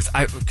there. She goes,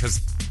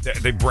 because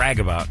they brag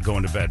about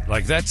going to bed.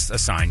 Like, that's a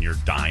sign you're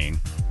dying.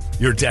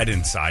 You're dead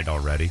inside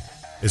already,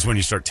 is when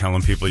you start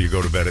telling people you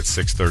go to bed at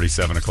 6:30,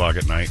 7 o'clock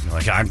at night.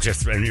 And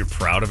and you're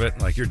proud of it.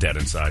 Like, you're dead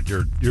inside.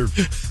 You're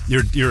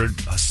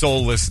a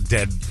soulless,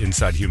 dead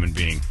inside human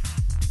being.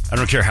 I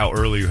don't care how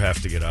early you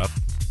have to get up.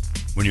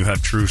 When you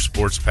have true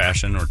sports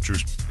passion or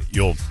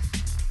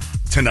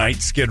tonight,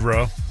 Skid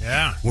Row.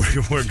 Yeah,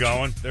 we're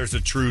going. There's a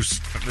true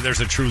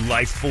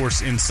life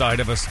force inside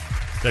of us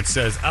that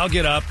says, "I'll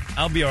get up.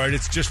 I'll be all right.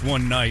 It's just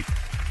one night."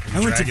 I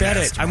went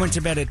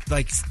to bed at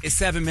like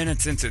 7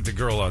 minutes into the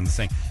girl on the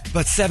thing,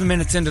 but 7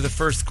 minutes into the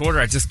first quarter,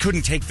 I just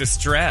couldn't take the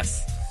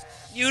stress.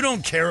 You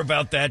don't care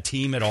about that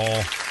team at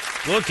all.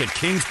 Look at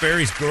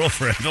Kingsbury's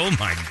girlfriend. Oh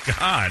my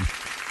God.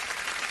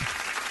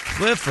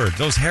 Clifford,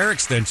 those hair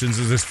extensions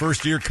is his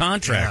first year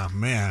contract. Yeah,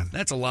 man.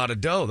 That's a lot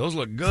of dough. Those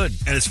look good.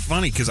 And it's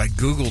funny because I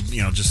Googled,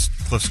 just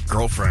Cliff's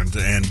girlfriend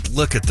and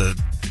look at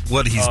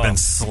what he's been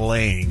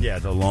slaying. Yeah,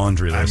 the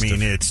laundry list. I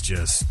mean, it's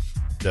just,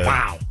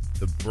 wow.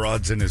 The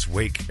broad's in his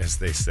wake, as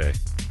they say.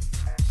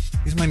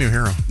 He's my new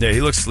hero. Yeah,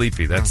 he looks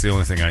sleepy. That's the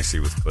only thing I see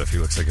with Cliff. He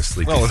looks like a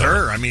sleepy Well, with fella.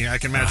 her, I mean, I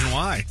can imagine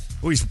why.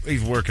 Well,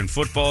 he's working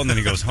football, and then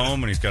he goes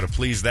home, and he's got to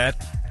please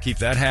keep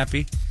that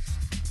happy.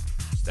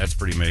 That's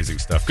pretty amazing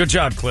stuff. Good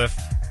job, Cliff.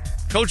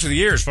 Coach of the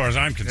year, as far as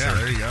I'm concerned.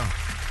 Yeah, there you go.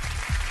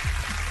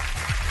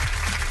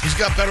 He's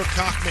got better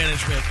clock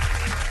management.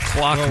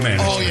 Clock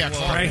management. Oh, yeah,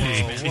 clock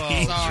management.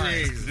 Whoa.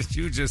 Sorry.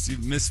 You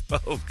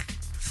misspoke.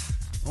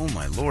 Oh,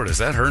 my Lord. Is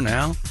that her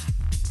now?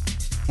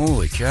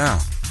 Holy cow.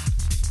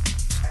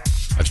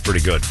 That's pretty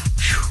good.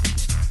 Whew.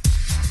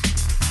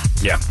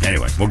 Yeah,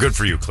 anyway. Well, good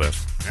for you,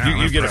 Cliff.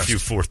 Yeah, you get a few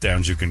fourth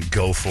downs, you can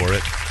go for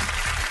it.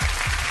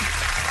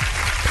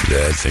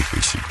 Yeah, I think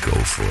we should go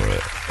for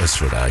it. That's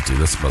what I do.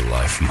 That's my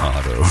life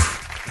motto.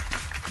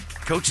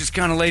 Coach is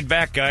kind of laid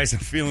back, guys. I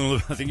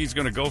think he's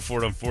going to go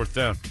for it on fourth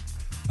down.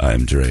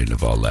 I'm drained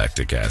of all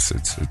lactic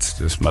acids. It's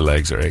just my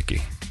legs are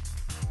achy.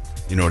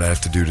 You know what I have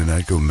to do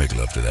tonight? Go make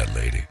love to that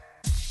lady.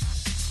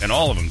 And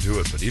all of them do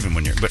it,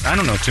 but I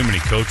don't know too many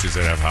coaches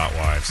that have hot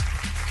wives.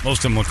 Most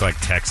of them look like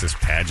Texas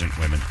pageant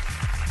women.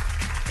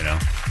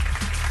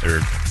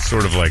 They're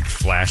sort of like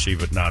flashy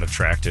but not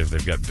attractive.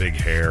 They've got big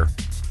hair.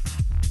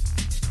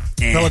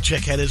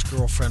 Belichick had his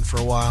girlfriend for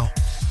a while.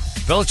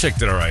 Belichick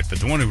did all right,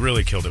 but the one who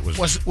really killed it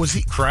was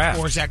he Kraft.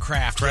 Or is that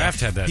Kraft? Kraft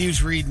had that. He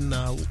was reading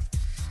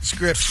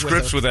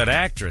scripts with that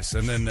actress,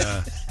 and then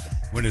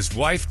when his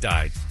wife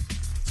died,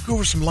 let's go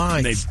over some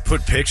lines. They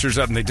put pictures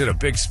up, and they did a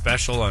big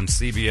special on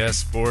CBS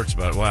Sports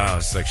about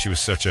it's like she was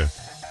such a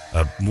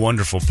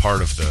wonderful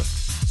part of the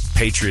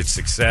Patriots'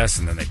 success,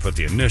 and then they put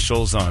the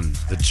initials on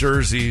the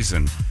jerseys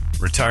and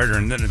retired her,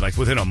 and then like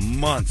within a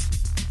month.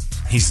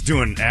 He's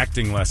doing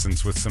acting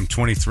lessons with some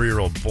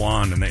 23-year-old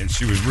blonde, and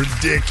she was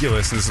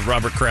ridiculous. This is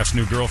Robert Kraft's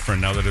new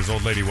girlfriend now that his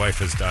old lady wife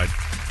has died.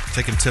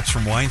 Taking tips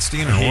from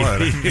Weinstein or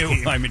what?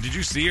 I mean, did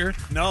you see her?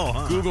 No,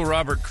 huh? Google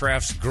Robert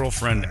Kraft's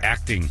girlfriend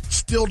acting.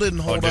 Still didn't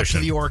hold audition.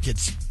 Up to the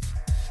Orchids.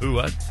 Who,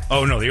 what?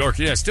 Oh, no, the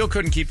Orchids. Yeah, still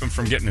couldn't keep him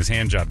from getting his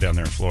hand job down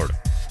there in Florida.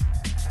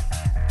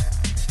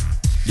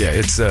 Yeah,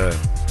 it's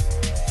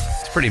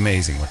pretty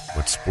amazing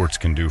what sports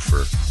can do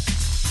for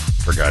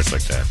guys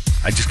like that.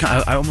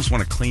 I almost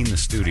want to clean the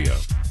studio,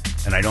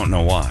 and I don't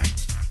know why.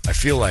 I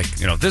feel like,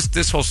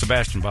 this whole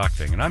Sebastian Bach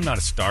thing, and I'm not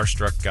a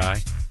starstruck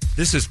guy.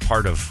 This is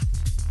part of,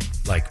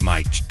 like,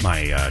 my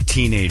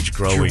teenage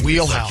growing. Your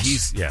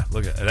wheelhouse. Like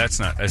look at that's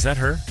not. Is that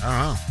her?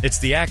 I don't know. It's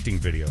the acting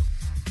video.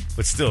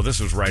 But still, this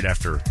was right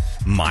after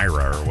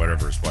Myra, or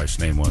whatever his wife's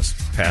name was,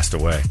 passed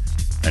away.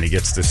 And he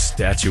gets this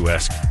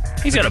statuesque.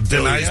 He's got a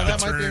billion.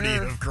 Nice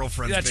paternity of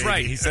girlfriend's That's baby.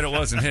 Right. He said it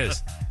wasn't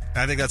his.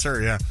 I think that's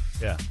her, yeah.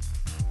 Yeah.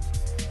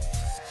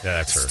 Yeah,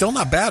 that's her. Still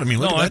not bad. I mean,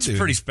 look at that that's dude.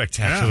 pretty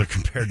spectacular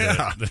compared to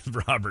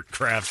the Robert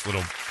Kraft's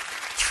little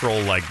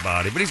troll-like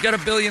body. But he's got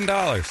 $1 billion.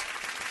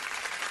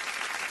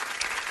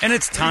 And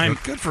it's time.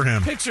 Good for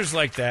him. Pictures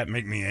like that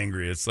make me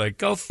angry. It's like,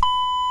 go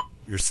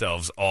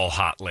yourselves, all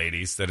hot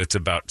ladies, that it's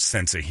about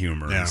sense of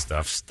humor and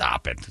stuff.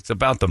 Stop it. It's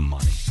about the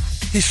money.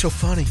 He's so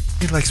funny.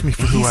 He likes me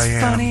for who I am.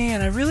 He's funny,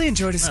 and I really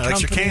enjoyed his company.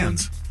 Likes your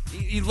cans.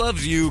 He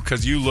loves you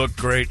because you look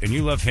great, and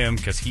you love him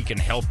because he can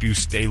help you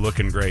stay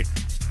looking great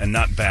and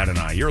not bat an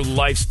eye. Your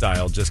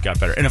lifestyle just got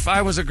better. And if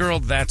I was a girl,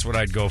 that's what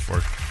I'd go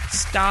for.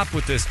 Stop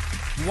with this.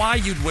 Why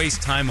you'd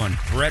waste time on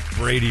Brett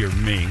Brady or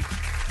me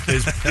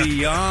is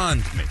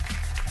beyond me.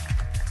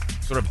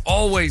 Sort of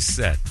always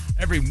said.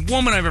 Every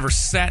woman I've ever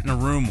sat in a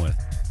room with,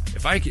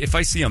 if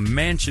I see a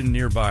mansion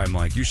nearby, I'm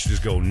like, you should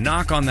just go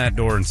knock on that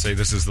door and say,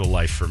 this is the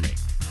life for me.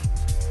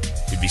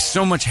 You'd be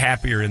so much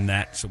happier in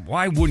that. So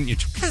why wouldn't you?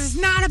 Because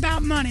it's not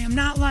about money. I'm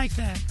not like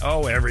that.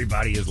 Oh,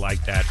 everybody is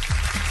like that.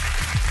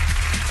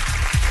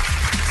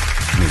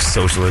 New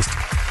socialist.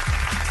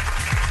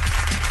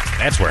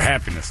 That's where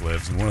happiness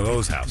lives, in one of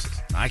those houses.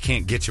 I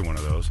can't get you one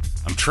of those.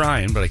 I'm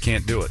trying, but I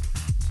can't do it.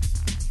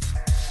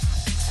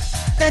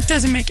 That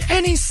doesn't make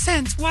any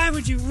sense. Why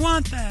would you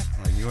want that?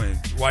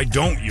 Why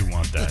don't you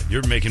want that?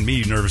 You're making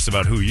me nervous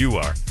about who you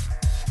are.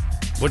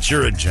 What's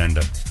your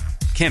agenda?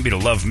 Can't be to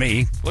love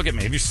me. Look at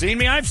me. Have you seen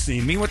me? I've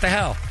seen me. What the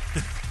hell?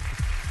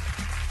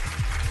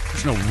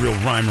 There's no real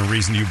rhyme or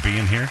reason you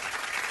being here.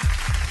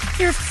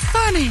 You're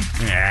funny.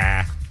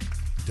 Yeah.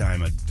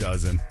 Dime a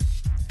dozen.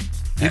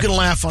 You can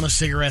laugh on a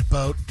cigarette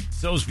boat.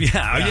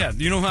 Yeah.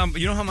 You know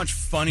how much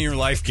funnier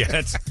life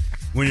gets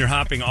when you're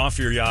hopping off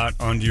your yacht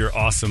onto your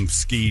awesome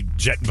ski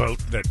jet boat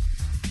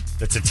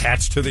that's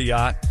attached to the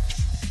yacht.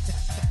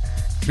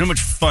 You know how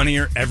much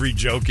funnier every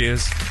joke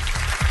is?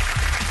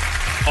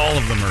 All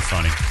of them are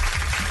funny.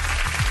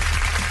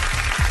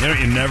 You know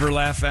what you never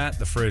laugh at?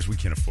 The phrase, we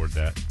can't afford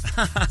that.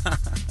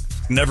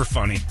 Never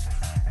funny.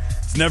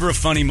 It's never a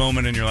funny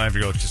moment in your life.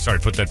 You go, sorry,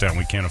 put that down.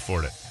 We can't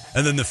afford it.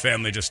 And then the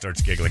family just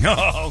starts giggling.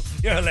 Oh,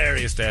 you're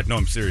hilarious, Dad. No,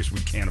 I'm serious. We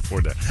can't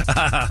afford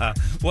that.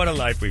 What a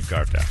life we've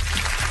carved out.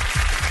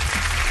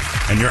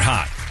 And you're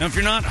hot. Now, if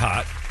you're not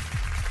hot,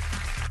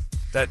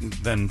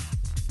 then,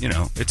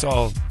 it's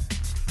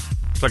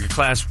like a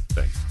class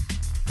thing.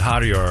 The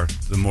hotter you are,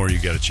 the more you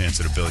get a chance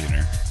at a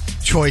billionaire.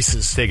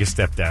 Choices. Take a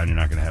step down, you're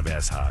not going to have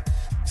as hot.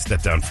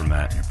 Step down from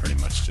that, and you're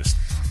pretty much just,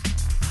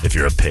 if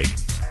you're a pig,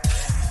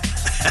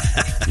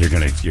 you're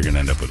gonna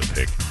end up with a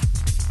pig.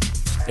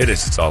 It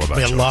is. It's all about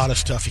a lot of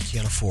stuff you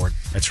can't afford.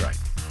 That's right.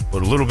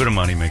 But a little bit of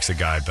money makes a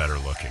guy better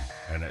looking,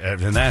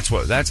 and that's.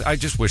 I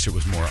just wish it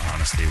was more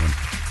honesty when,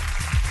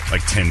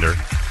 like Tinder.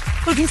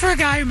 Looking for a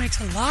guy who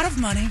makes a lot of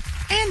money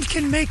and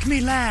can make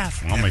me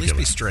laugh. At least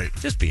be straight.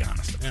 Just be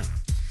honest. Yeah.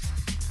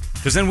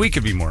 Because then we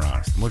could be more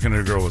honest. I'm looking at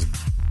a girl with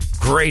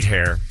great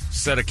hair,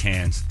 set of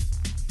cans,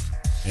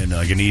 and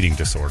like an eating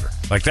disorder.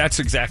 Like, that's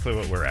exactly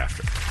what we're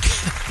after.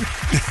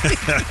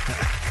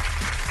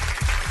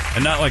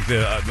 And not like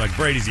like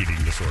Brady's eating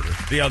disorder.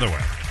 The other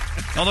way.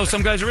 Although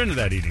some guys are into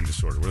that eating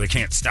disorder where they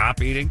can't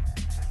stop eating.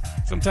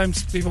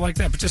 Sometimes people like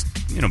that. But just,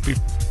 be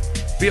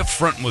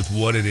upfront with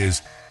what it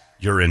is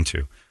you're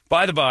into.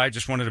 By the by,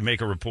 just wanted to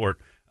make a report.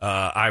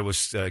 I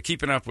was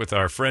keeping up with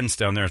our friends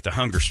down there at the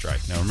hunger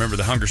strike. Now, remember,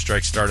 the hunger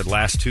strike started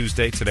last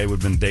Tuesday. Today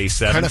would have been day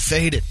 7. Kind of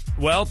faded.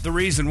 Well, the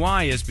reason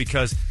why is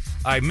because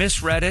I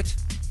misread it.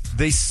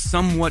 They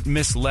somewhat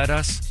misled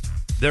us.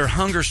 Their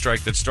hunger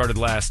strike that started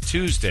last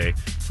Tuesday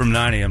from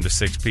 9 a.m. to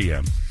 6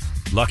 p.m.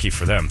 Lucky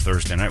for them,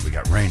 Thursday night we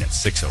got rain at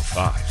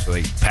 6:05. So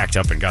they packed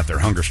up and got their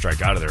hunger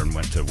strike out of there and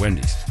went to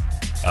Wendy's.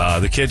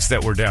 The kids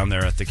that were down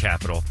there at the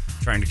Capitol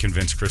trying to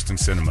convince Kristen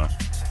Sinema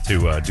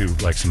to do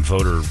like some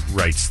voter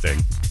rights thing,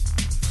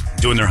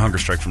 doing their hunger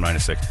strike from 9 to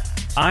 6.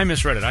 I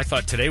misread it. I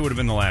thought today would have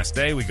been the last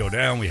day. We go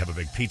down. We have a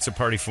big pizza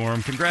party for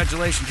them.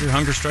 Congratulations, your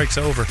hunger strike's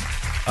over.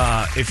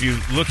 If you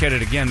look at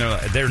it again,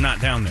 they're not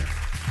down there.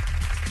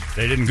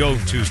 They didn't go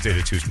Tuesday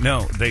to Tuesday.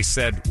 No, they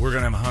said we're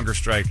going to have a hunger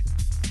strike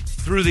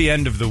through the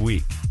end of the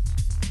week.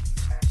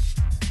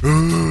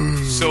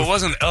 So it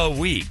wasn't a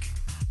week.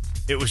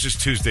 It was just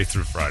Tuesday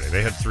through Friday.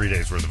 They had 3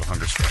 days worth of a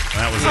hunger strike.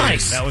 And that was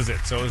nice. That was it.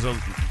 So it was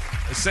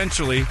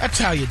essentially... That's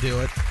how you do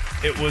it.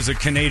 It was a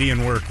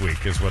Canadian work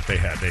week is what they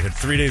had. They had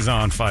 3 days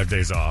on, 5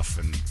 days off,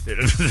 and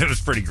it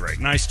was pretty great.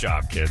 Nice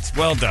job, kids.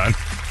 Well done.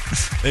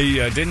 They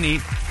didn't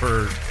eat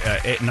for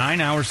 9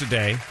 hours a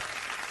day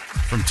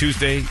from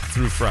Tuesday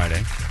through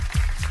Friday.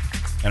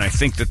 And I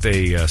think that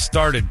they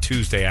started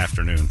Tuesday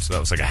afternoon, so that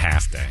was like a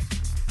half day.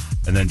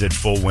 And then did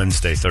full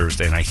Wednesday,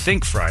 Thursday, and I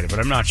think Friday, but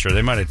I'm not sure.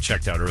 They might have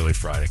checked out early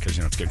Friday because,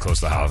 it's getting close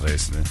to the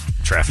holidays and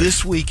the traffic.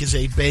 This week is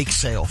a bake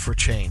sale for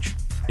change.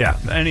 Yeah,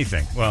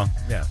 anything. Well,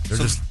 yeah, they're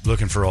just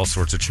looking for all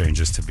sorts of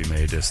changes to be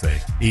made as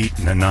they eat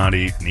and not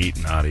eat and eat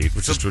and not eat,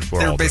 which is what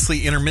we're all They're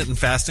basically intermittent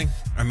fasting?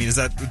 I mean,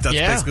 that's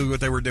basically what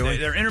they were doing?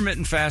 They're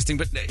intermittent fasting,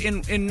 but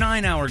in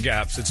 9-hour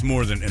gaps, it's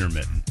more than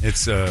intermittent.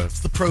 It's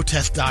the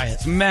protest diet.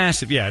 It's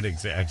massive. Yeah,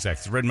 exactly.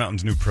 It's Red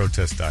Mountain's new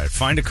protest diet.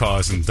 Find a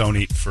cause and don't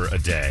eat for a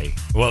day.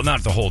 Well,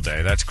 not the whole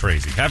day. That's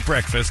crazy. Have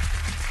breakfast,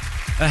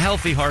 a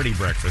healthy, hearty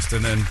breakfast,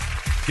 and then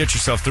get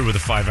yourself through with a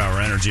 5-hour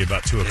energy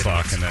about 2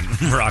 o'clock and then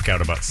rock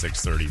out about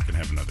 6:30. You can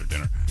have another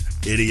dinner.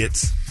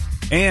 Idiots.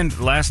 And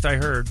last I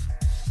heard,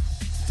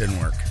 didn't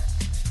work.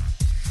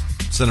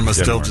 Cinema's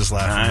still just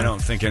laughing. I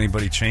don't think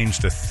anybody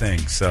changed a thing.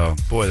 So,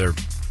 boy, their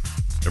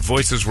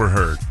voices were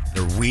heard.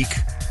 They're weak,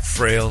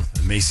 frail,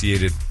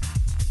 emaciated.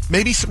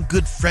 Maybe some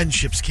good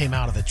friendships came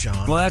out of it,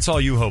 John. Well, that's all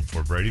you hope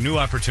for, Brady. New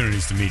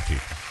opportunities to meet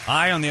people.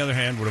 I, on the other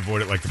hand, would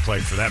avoid it like the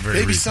plague for that very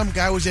Maybe reason. some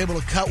guy was able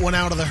to cut one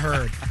out of the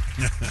herd.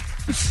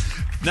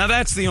 Now,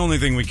 that's the only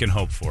thing we can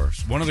hope for.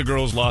 One of the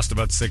girls lost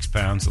about 6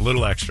 pounds, a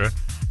little extra,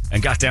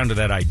 and got down to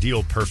that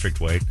ideal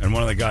perfect weight. And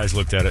one of the guys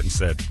looked at it and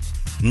said,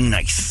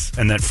 nice.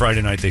 And that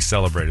Friday night they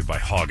celebrated by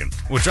hogging,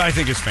 which I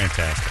think is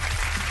fantastic.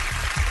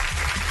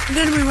 And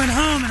then we went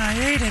home and I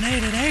ate and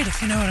ate and ate,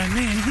 if you know what I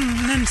mean.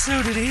 And then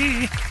so did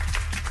he.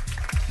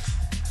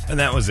 And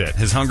that was it.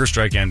 His hunger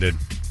strike ended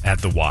at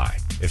the Y,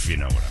 if you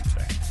know what I'm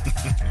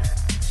saying.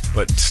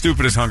 But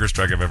stupidest hunger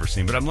strike I've ever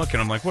seen. But I'm looking,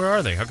 I'm like, where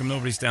are they? How come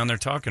nobody's down there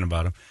talking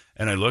about them?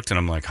 And I looked and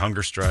I'm like,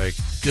 hunger strike.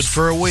 Good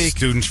for a week.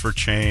 Students for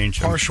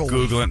Change. Partial I'm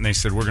Google week. it, and they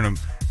said, we're going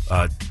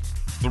to,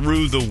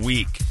 through the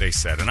week, they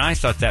said. And I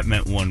thought that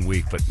meant 1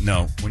 week. But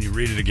no, when you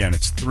read it again,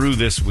 it's through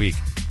this week,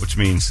 which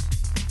means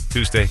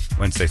Tuesday,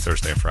 Wednesday,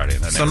 Thursday, and Friday.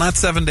 And So not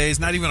 7 days,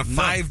 not even a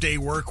 5-day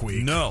work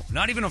week. No,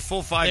 not even a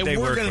full 5-day They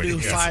work were week. going to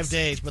do Yes. 5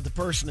 days, but the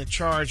person in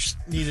charge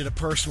needed a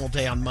personal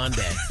day on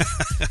Monday.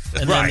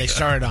 And then Right. they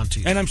started on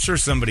Tuesday. And I'm sure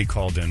somebody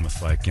called in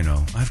with like,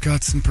 I've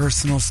got some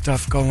personal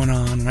stuff going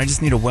on, and I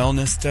just need a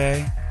wellness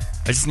day.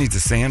 I just need the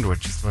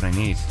sandwich. Is what I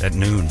need at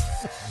noon.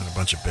 And a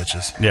bunch of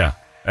bitches. Yeah.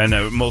 And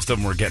most of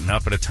them were getting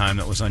up at a time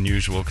that was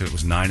unusual because it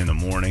was 9 a.m.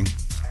 So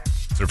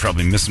they're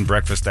probably missing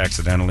breakfast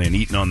accidentally and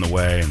eating on the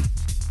way. And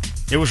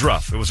it was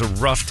rough. It was a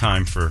rough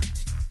time for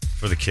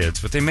the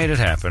kids, but they made it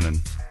happen,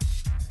 and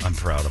I'm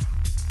proud of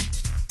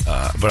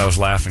them. But I was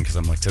laughing because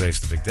I'm like, today's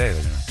the big day.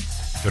 They're going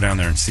to go down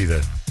there and see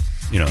the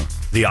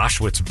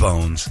Auschwitz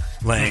bones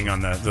laying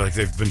on like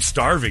they've been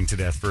starving to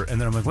death and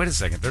then I'm like, wait a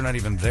second, they're not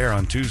even there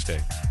on Tuesday.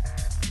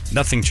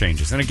 Nothing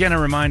changes. And again, I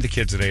remind the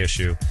kids at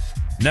ASU,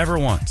 never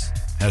once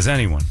has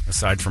anyone,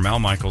 aside from Al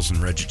Michaels and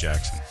Reggie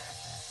Jackson,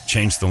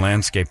 changed the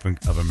landscape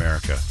of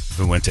America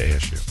who went to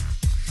ASU.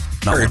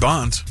 Not Barry one.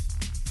 Bonds.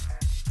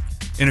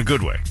 In a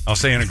good way. I'll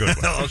say in a good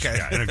way. Okay.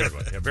 Yeah, in a good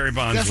way. Yeah, Barry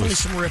Bonds Definitely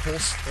some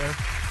ripples there.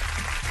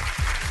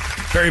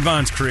 Barry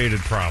Bonds created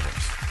problems.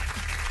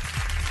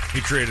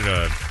 He created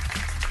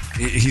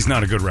he's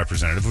not a good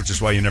representative, which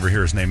is why you never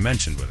hear his name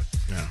mentioned with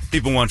it. Yeah.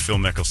 People want Phil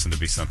Mickelson to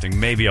be something.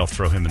 Maybe I'll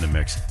throw him in the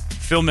mix.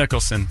 Phil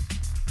Mickelson,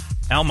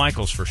 Al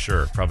Michaels for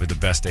sure, probably the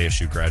best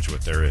ASU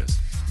graduate there is.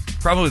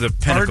 Probably the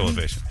pinnacle of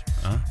ASU.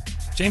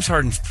 James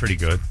Harden's pretty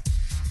good.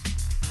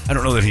 I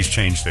don't know that he's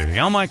changed anything.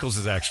 Al Michaels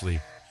is actually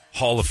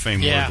Hall of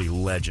Fame worthy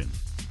legend.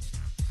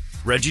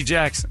 Reggie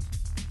Jackson,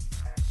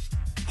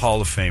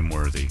 Hall of Fame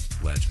worthy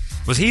legend.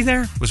 Was he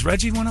there? Was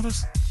Reggie one of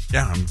us?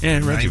 Yeah,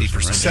 I'm Reggie was 90%.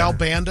 right. Sal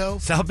Bando.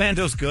 Sal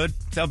Bando's good.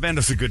 Sal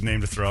Bando's a good name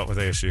to throw out with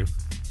ASU.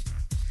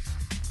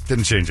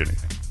 Didn't change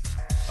anything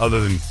other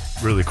than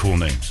really cool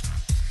names.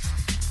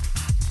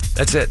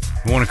 That's it.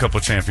 Won a couple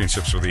of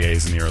championships with the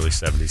A's in the early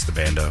 70s, the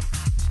Bando.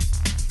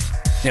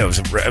 Yeah,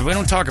 we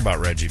don't talk about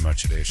Reggie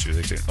much at ASU.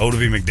 They say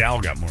Odie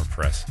McDowell got more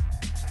press.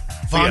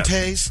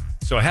 Vontaze.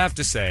 So I have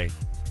to say,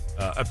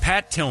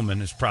 Pat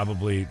Tillman is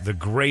probably the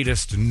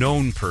greatest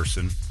known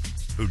person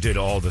who did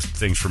all the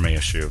things from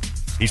ASU.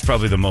 He's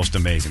probably the most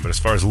amazing. But as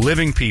far as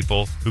living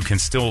people who can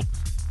still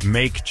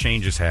make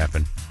changes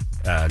happen,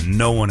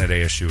 no one at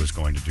ASU is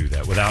going to do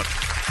that without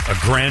a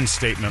grand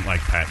statement like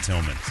Pat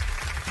Tillman's.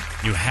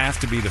 You have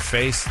to be the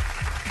face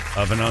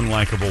of an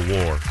unlikable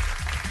war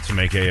to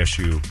make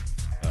ASU,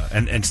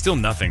 and still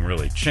nothing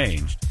really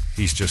changed.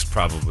 He's just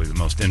probably the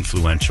most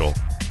influential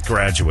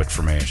graduate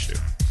from ASU.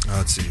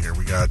 Let's see here.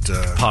 We got...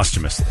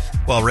 Posthumously.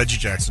 Well, Reggie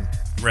Jackson.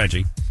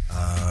 Reggie.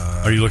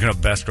 Are you looking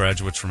up best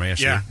graduates from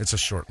ASU? Yeah. It's a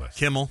short list.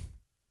 Kimmel.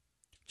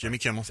 Jimmy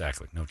Kimmel.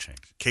 Exactly. No change.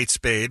 Kate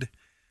Spade.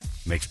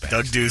 Makes bad.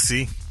 Doug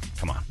Ducey.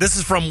 Come on. This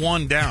is from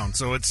one down,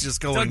 so it's just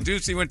going... Doug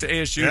Ducey went to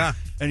ASU, Yeah.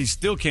 and he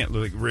still can't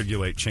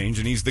regulate change,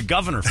 and he's the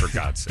governor, for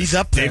God's sake. He's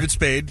up there. David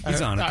Spade.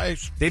 He's on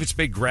it. David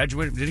Spade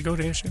graduated. Did he go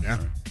to ASU? Yeah. All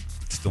right.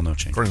 Still no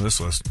change. According to this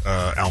list,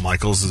 Al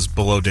Michaels is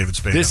below David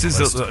Spade. This on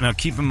the is list. now.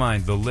 Keep in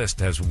mind the list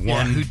has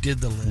one. who did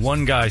the list?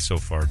 One guy so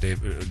far,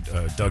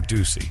 Doug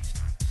Ducey,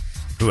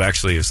 who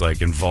actually is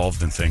like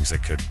involved in things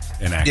that could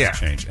enact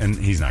change, and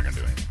he's not going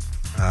to do anything.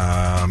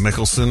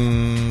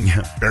 Mickelson.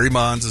 Yeah. Barry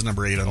Bonds is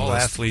number 8 on the All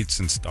list. athletes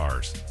and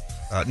stars.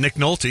 Nick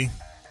Nolte.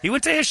 He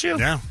went to ASU.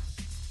 Yeah.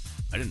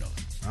 I didn't know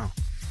that. Oh.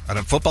 Had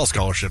a football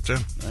scholarship, too.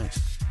 Nice.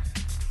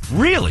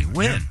 Really?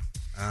 When?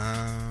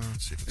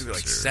 Let's see if it's Maybe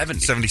like here. 70.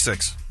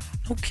 76.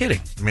 No kidding.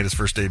 He made his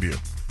first debut.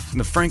 In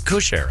the Frank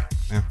Kush era.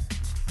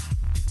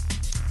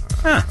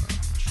 Yeah.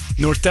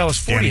 North Dallas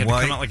 40 Danny had to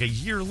White. come out like a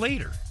year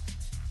later.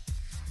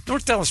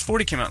 North Dallas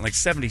 40 came out in like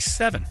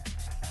 77.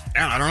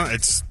 Yeah, I don't know.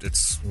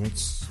 It's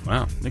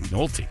Wow. Nick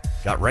Nolte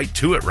got right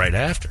to it right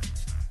after.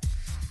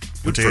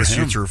 went to Good for ASU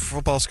him. through a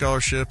football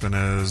scholarship and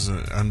as an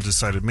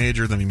undecided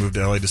major. Then he moved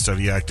to LA to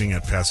study acting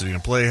at Pasadena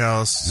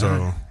Playhouse.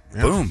 So,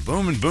 yeah. Boom,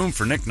 boom, and boom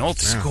for Nick Nolte.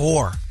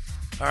 Score.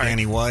 All right.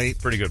 Danny White.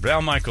 Pretty good. But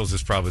Al Michaels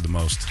is probably the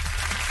most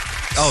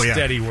Oh, yeah.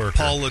 steady worker.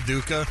 Paul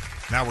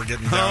LaDuca. Now we're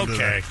getting down to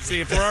Okay. See,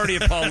 if we're already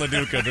at Paul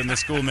LaDuca, then the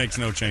school makes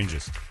no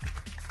changes.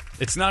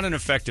 It's not an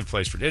effective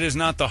place for it. It is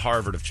not the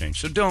Harvard of change.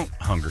 So don't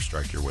hunger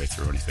strike your way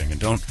through anything, and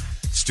don't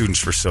Students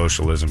for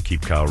Socialism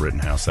keep Kyle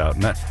Rittenhouse out.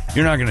 And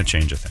you're not going to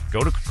change a thing.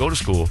 Go to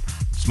school,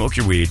 smoke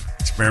your weed,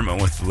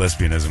 experiment with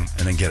lesbianism,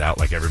 and then get out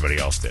like everybody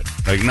else did.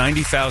 Like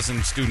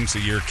 90,000 students a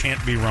year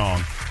can't be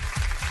wrong.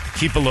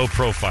 Keep a low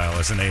profile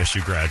as an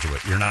ASU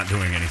graduate. You're not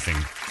doing anything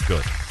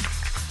good.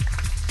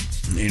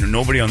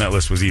 Nobody on that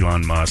list was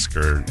Elon Musk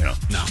or, No.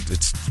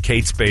 It's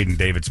Kate Spade and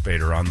David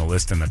Spade are on the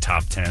list in the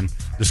top 10.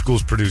 The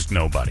school's produced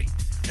nobody.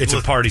 It's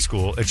a party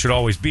school. It should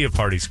always be a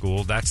party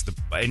school.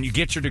 And you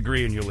get your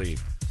degree and you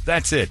leave.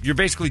 That's it. You're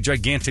basically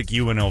gigantic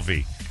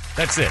UNLV.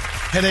 That's it.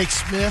 Headache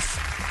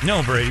Smith.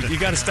 No, Brady, you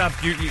got to stop.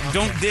 You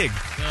don't dig.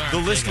 Right, the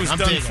list was done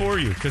digging. for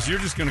you because you're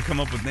just going to come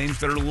up with names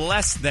that are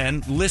less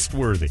than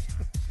list-worthy.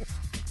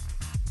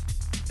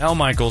 Al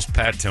Michaels,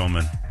 Pat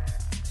Tillman,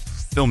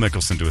 Phil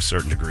Mickelson to a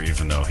certain degree,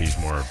 even though he's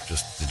more of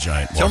just the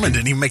giant. Tillman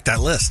didn't even make that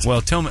list.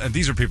 Well, Tillman.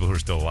 These are people who are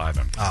still alive.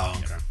 Okay.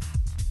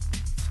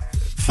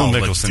 Phil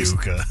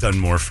Mickelson's done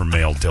more for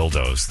male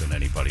dildos than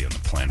anybody on the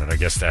planet. I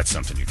guess that's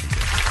something you can get.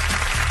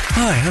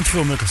 Hi, I'm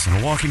Phil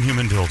Mickelson, a walking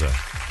human dildo.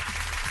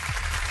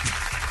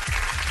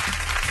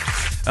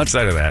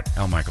 Outside of that,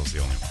 Al Michaels the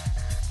only one.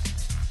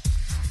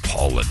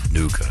 Paul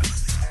Lanuka.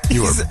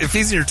 If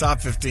he's in your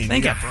top 15,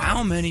 Think of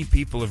how many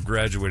people have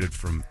graduated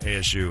from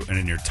ASU, and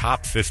in your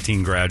top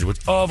 15 graduates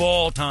of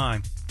all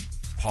time,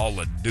 Paul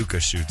Lanuka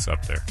shoots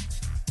up there.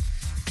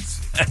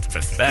 That's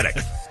pathetic.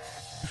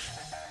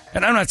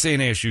 And I'm not saying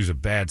ASU is a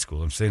bad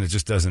school. I'm saying it's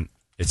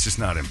just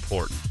not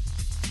important.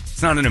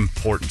 It's not an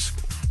important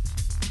school.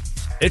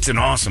 It's an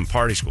awesome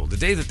party school. The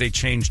day that they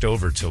changed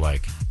over to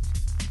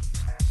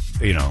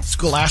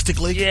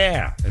Scholastically?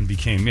 Yeah, and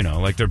became,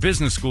 like their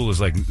business school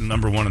is like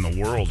number one in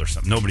the world or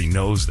something. Nobody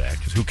knows that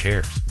because who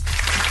cares?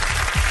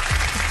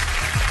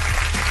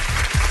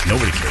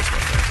 Nobody cares about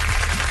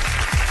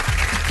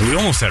that. And we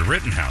almost had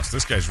Rittenhouse.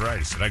 This guy's right.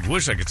 He said, I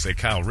wish I could say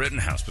Kyle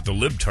Rittenhouse, but the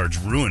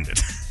libtards ruined it.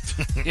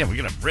 Yeah, we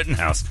can have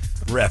Rittenhouse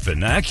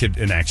repping. That kid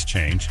enacts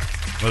change,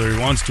 whether he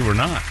wants to or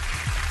not.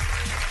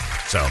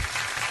 So,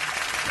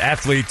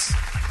 athletes,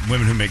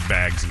 women who make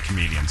bags, and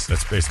comedians.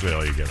 That's basically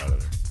all you get out of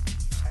there.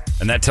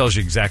 And that tells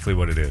you exactly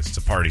what it is. It's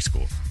a party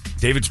school.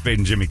 David Spade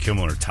and Jimmy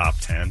Kimmel are top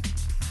 10.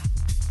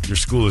 Your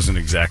school isn't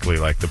exactly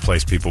like the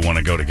place people want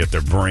to go to get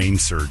their brain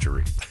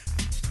surgery.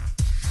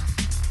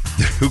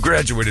 Who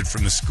graduated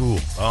from the school?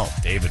 Oh,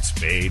 David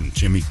Spade and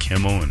Jimmy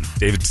Kimmel and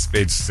David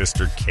Spade's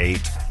sister,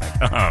 Kate.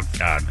 Oh,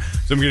 God.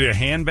 So I'm going to get a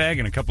handbag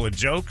and a couple of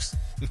jokes?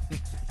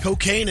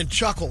 Cocaine and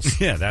chuckles.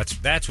 Yeah,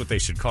 that's what they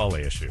should call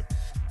ASU.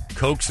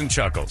 Cokes and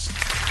chuckles.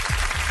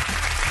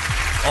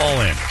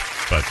 All in.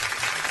 But...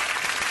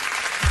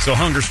 So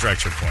hunger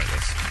strikes are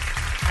pointless.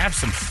 Have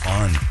some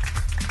fun.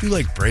 Do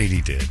like Brady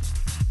did.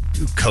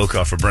 Do coke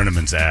off of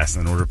Brenneman's ass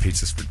and then order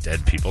pizzas for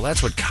dead people.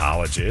 That's what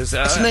college is.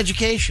 It's an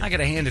education. I got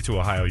to hand it to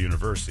Ohio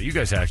University. You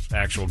guys have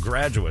actual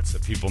graduates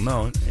that people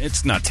know.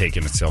 It's not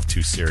taking itself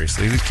too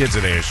seriously. These kids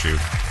at ASU,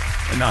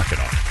 they knock it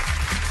off.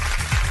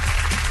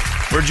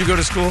 Where'd you go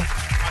to school?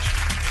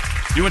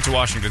 You went to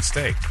Washington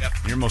State. Yep.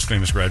 Your most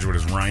famous graduate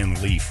is Ryan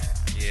Leaf.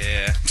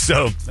 Yeah.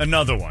 So,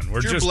 another one.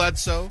 Drew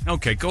Bledsoe.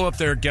 Okay, go up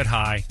there, get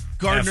high.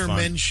 Gardner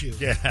Minshew.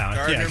 Yeah,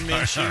 Gardner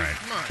Minshew. All right.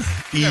 Come on.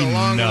 You got a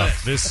long Enough.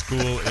 list. This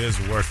school is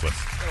worthless.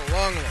 Got a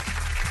long list.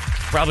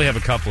 Probably have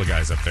a couple of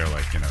guys up there,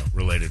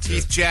 related to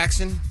Keith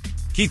Jackson.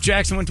 Keith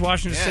Jackson went to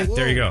Washington Yeah. State.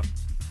 There you go.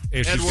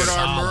 Edward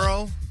R.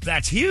 Murrow.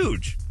 That's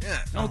huge.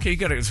 Yeah. Okay, you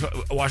got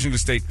Washington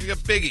State You got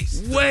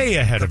biggies. way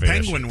ahead of The ASU.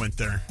 Penguin went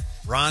there.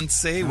 Ron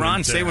Say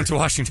Ron Say went to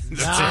Washington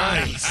State.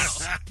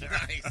 Nice.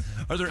 Nice.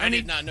 Are there I any?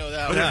 did not know that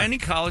Are one. there any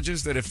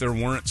colleges that, if there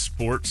weren't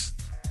sports,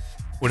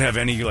 would have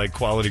any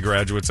quality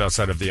graduates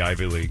outside of the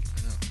Ivy League?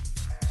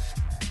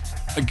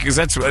 Because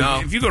that's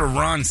if you go to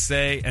Ron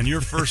Say and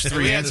your first We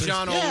three had answers,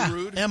 John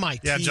Olerud. MIT.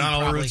 Yeah, John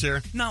probably. Olerud's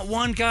here. not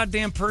one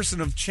goddamn person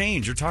of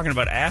change. You're talking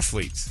about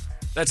athletes.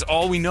 That's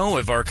all we know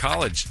of our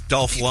college.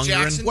 Dolph Keith Lundgren.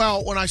 Jackson.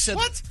 Well, when I said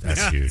What?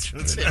 That's huge.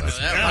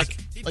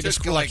 He like a took,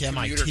 school like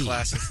computer MIT.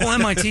 classes. Well,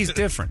 MIT's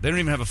different. They don't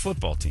even have a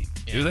football team,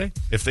 do they?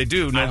 If they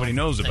do, nobody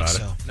knows think about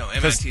so. it. No,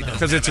 MIT doesn't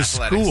Because it's have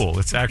a athletics. school.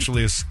 It's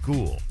actually a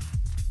school.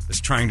 It's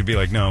trying to be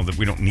like, no, that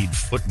we don't need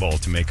football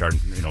to make our,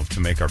 to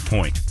make our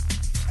point.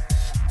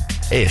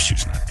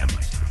 ASU's not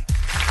MIT.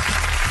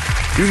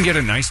 You can get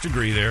a nice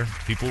degree there.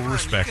 People will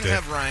respect you can it.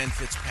 have Ryan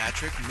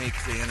Fitzpatrick make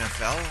the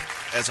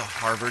NFL as a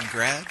Harvard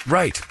grad.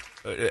 Right.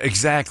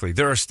 Exactly.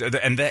 There are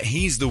and that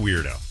he's the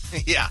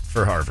weirdo Yeah.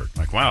 for Harvard.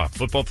 Like, wow, a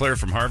football player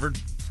from Harvard?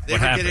 They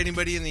What ever happened? get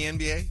anybody in the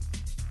NBA?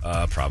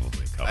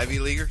 Probably a couple. Ivy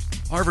Leaguers?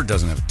 Harvard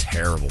doesn't have a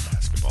terrible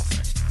basketball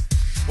thing.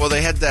 Well,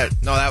 they had that.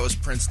 No, that was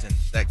Princeton.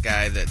 That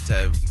guy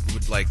that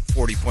would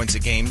 40 points a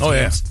game. Oh,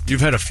 yeah. teams.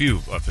 You've had a few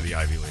up to the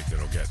Ivy League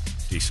that'll get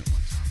decent ones.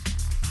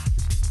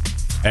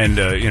 And,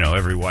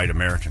 every white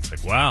American's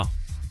like, wow,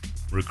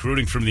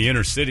 recruiting from the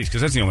inner cities,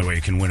 because that's the only way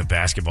you can win a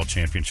basketball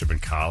championship in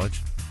college.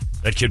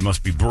 That kid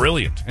must be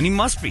brilliant, and he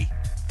must be,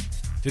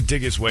 to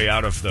dig his way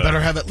out of the Better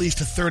have at least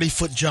a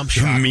 30-foot jump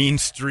shot. mean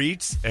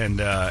streets and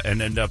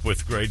end up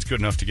with grades good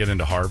enough to get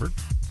into Harvard.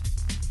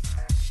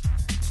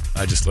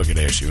 I just look at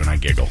ASU and I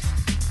giggle.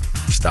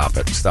 Stop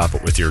it. Stop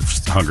it with your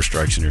hunger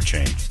strikes and your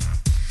change.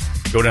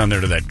 Go down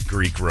there to that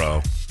Greek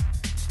row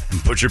and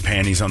put your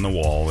panties on the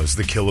wall as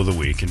the kill of the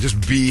week and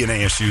just be an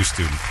ASU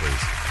student,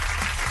 please.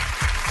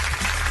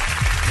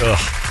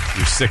 Ugh,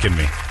 you sicken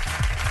me.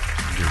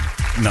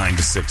 Your 9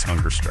 to 6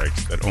 hunger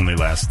strikes that only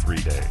last 3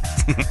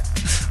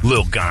 days.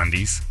 Little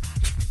Gandhis.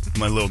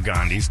 My little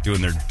Gandhis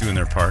doing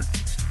their part.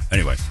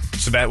 Anyway,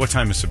 what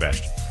time is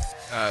Sebastian?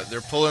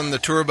 They're pulling the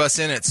tour bus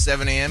in at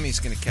 7 a.m. He's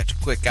going to catch a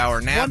quick hour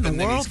nap. What in the and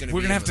then world? he's gonna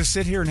We're going to have to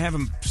sit here and have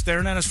him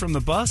staring at us from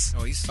the bus?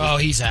 Oh,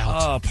 he's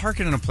out.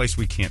 Parking in a place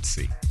we can't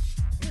see.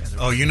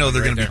 Oh, you know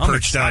they're going to be I'm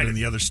perched out excited. in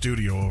the other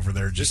studio over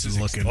there just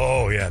looking.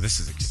 Oh, yeah, this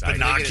is exciting.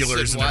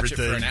 Binoculars and watch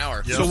everything. it for an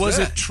hour. So was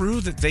it true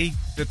that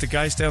the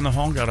guys down the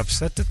hall got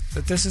upset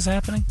that this is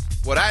happening?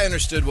 What I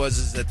understood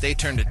is that they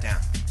turned it down.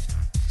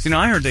 See, now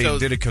I heard they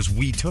did it because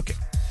we took it.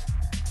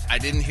 I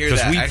didn't hear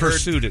that. Because we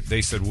pursued it.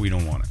 They said we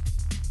don't want it.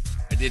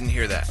 I didn't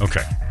hear that.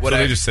 Okay.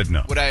 They just said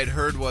no. What I had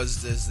heard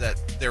is that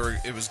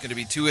it was going to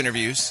be 2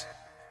 interviews.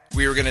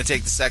 We were going to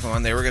take the second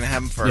one. They were going to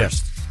have them first.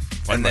 Yes.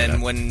 And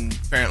then when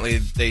apparently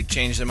they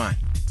changed their mind.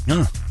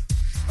 No.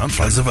 I'm fine.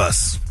 Because of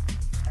us.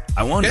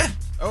 I want it. Yeah.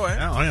 Oh,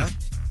 yeah. Oh, yeah.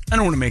 I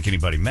don't want to make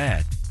anybody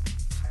mad.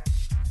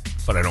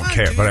 But I don't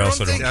care. Dude, But I you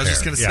also don't don't think- care. I was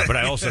just gonna say. But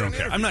I also don't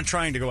care. I'm not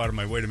trying to go out of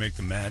my way to make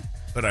them mad,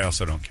 but I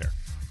also don't care.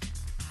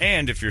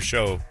 And if your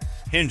show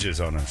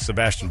hinges on a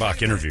Sebastian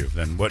Bach interview,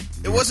 then what?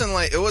 It wasn't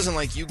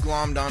like you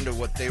glommed onto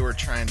what they were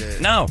trying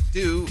to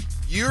do.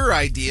 Your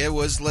idea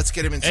was let's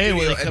get him in studio.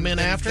 will they come in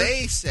after?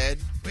 They said,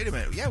 wait a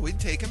minute, yeah, we'd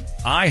take him.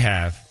 I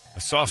have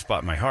a soft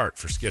spot in my heart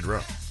for Skid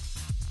Row.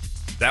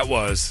 That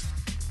was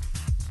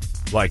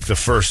like the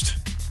first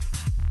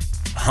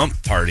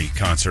Hump Party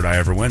concert I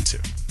ever went to.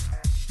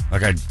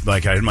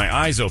 Like I had my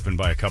eyes open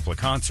by a couple of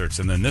concerts,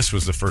 and then this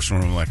was the first one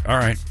where I'm like, all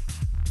right,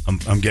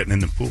 I'm getting in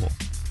the pool.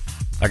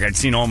 Like I'd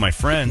seen all my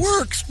friends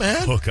Works,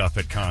 man. hook up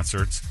at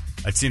concerts.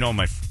 I'd seen all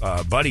my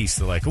buddies.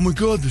 They're like, oh my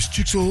God, this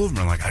chick's all over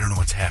me. I'm like, I don't know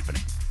what's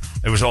happening.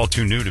 It was all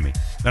too new to me.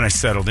 Then I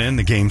settled in.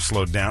 The game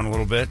slowed down a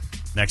little bit.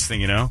 Next thing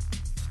you know,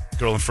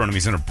 girl in front of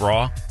me's in a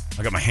bra.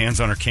 I got my hands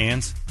on her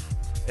cans,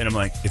 and I'm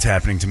like, it's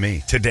happening to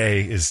me.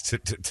 Today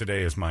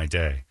is my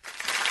day.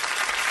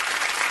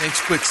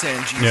 Thanks,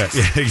 quicksand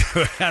Jesus.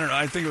 Yeah. I don't know.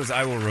 I think it was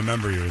I Will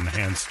Remember You in the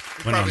hands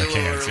went on Probably the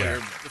a little cans. earlier,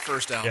 Yeah. the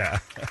first album. Yeah.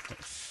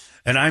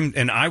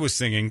 And I was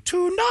singing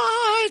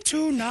tonight.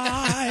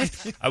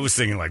 I was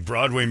singing like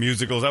Broadway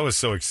musicals. I was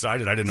so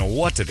excited. I didn't know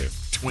what to do.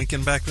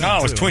 Twinking back then. No,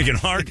 I was too. twinking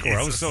hardcore.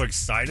 I was Jesus. so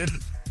excited.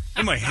 I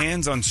had my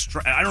hands on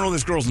I don't know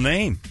this girl's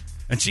name.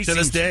 And she To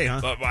this day,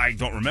 huh? I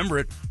don't remember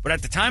it. But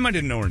at the time, I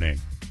didn't know her name.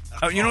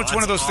 You know, it's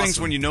one of those that's things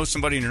awesome. when you know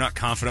somebody and you're not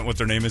confident what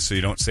their name is, so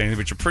you don't say anything,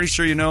 but you're pretty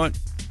sure you know it.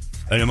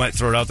 And you might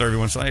throw it out there every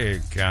once in a while. Hey,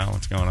 Cal,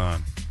 what's going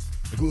on?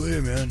 Like, well, hey,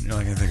 man. You're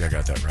like, I think I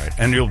got that right.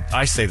 And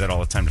I say that all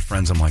the time to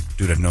friends. I'm like,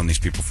 dude, I've known these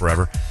people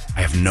forever.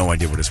 I have no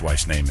idea what his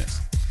wife's name is.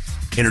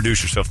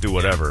 Introduce yourself, do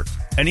whatever.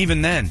 And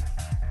even then,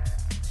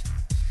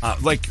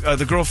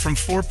 the girl from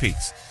Four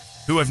Peaks,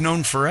 who I've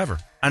known forever.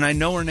 And I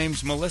know her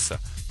name's Melissa.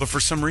 But for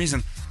some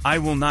reason, I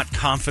will not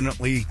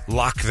confidently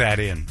lock that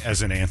in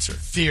as an answer.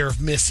 Fear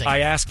of missing. I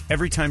ask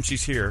every time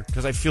she's here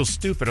because I feel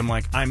stupid. I'm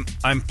like, I'm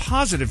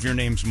positive your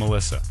name's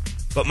Melissa,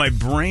 but my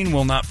brain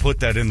will not put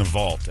that in the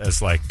vault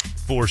as like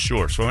for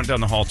sure. So I went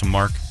down the hall to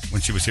Mark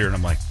when she was here, and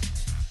I'm like,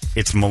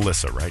 it's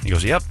Melissa, right? And he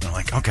goes, yep. And I'm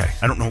like, okay.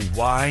 I don't know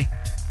why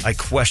I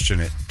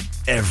question it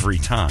every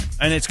time,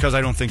 and it's because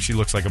I don't think she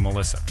looks like a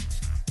Melissa.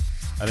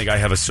 I think I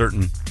have a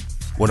certain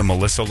what a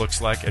Melissa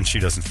looks like, and she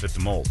doesn't fit the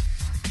mold.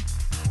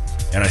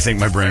 And I think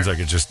my brain's like,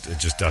 it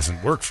just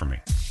doesn't work for me.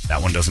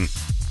 That one doesn't.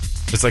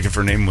 It's like if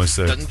her name was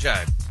Doesn't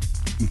jive.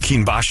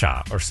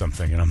 Kinbasha or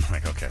something, and I'm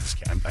like, okay,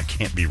 I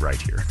can't be right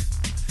here.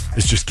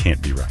 This just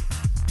can't be right.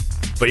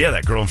 But yeah,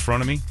 that girl in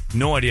front of me,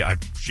 no idea.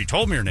 She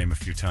told me her name a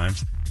few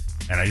times,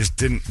 and I just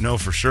didn't know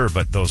for sure.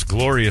 But those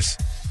glorious,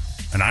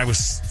 and I was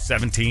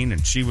 17,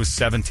 and she was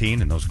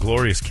 17, and those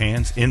glorious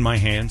cans in my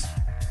hands.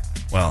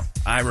 Well,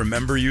 I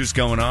remember yous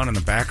going on in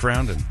the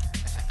background, and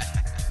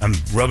I'm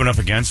rubbing up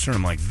against her, and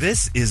I'm like,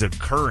 this is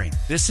occurring.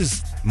 This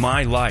is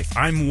my life.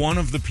 I'm one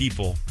of the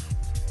people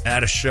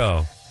at a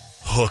show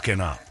hooking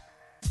up.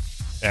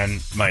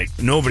 And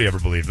nobody ever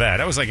believed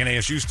that. I was like an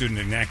ASU student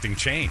enacting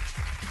change.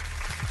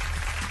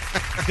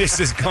 This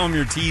is calm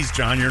your tease,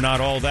 John. You're not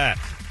all that.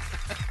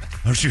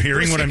 Aren't you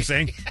hearing what I'm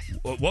saying?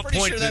 At what Pretty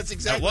point sure that's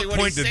exactly at what what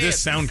point he's did this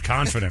saying. sound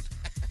confident?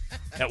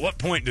 At what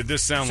point did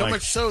this sound so like...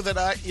 much so that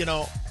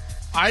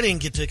I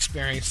didn't get to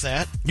experience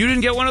that. You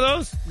didn't get one of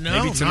those? No,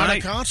 Maybe not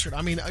tonight. a concert.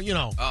 I mean,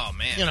 Oh,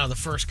 man. the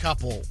first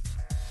couple,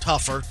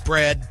 tougher,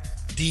 Bread,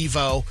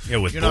 Devo. Yeah,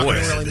 with you're not going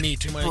boys. to really meet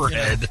too many.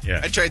 Bread.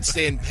 Yeah. I tried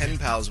staying pen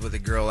pals with a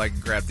girl I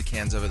grabbed the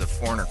cans of at the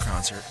Foreigner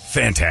concert.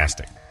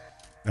 Fantastic.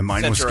 And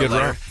mine was Sent her a Skid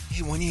Row. letter.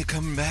 Hey, when are you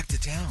coming back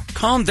to town?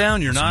 Calm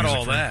down. You're not music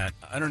all friend. that.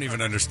 I don't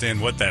even understand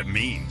what that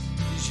means.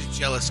 She's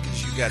jealous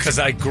because you got Because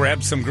I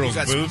grabbed some girl's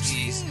got some boobs.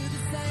 G's.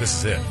 This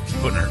is it.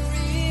 Putting her.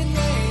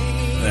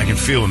 I can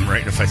feel them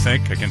right if I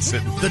think. I can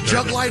sit. The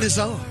jug light is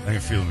on. I can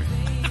feel me.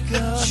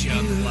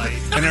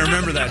 And I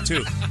remember that,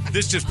 too.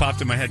 This just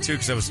popped in my head, too,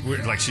 because I was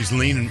weird, like she's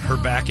leaning her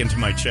back into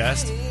my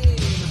chest.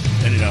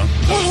 And,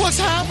 what's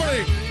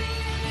happening?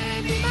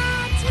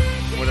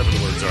 Whatever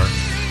the words are.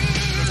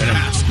 And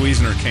I'm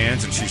squeezing her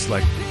cans, and she's,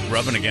 like,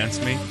 rubbing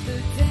against me.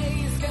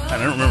 I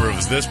don't remember if it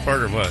was this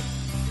part or what.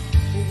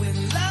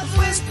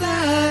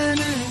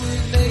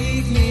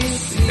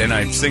 And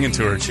I'm singing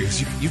to her, and she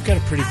goes, you've got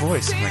a pretty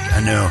voice. I'm like, I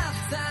know.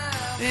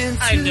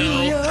 I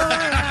know.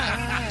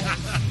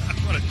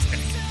 What a dick.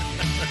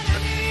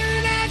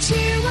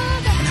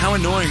 And how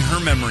annoying her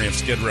memory of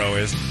Skid Row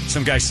is.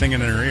 Some guy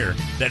singing in her ear.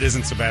 That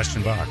isn't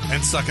Sebastian Bach.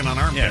 And sucking on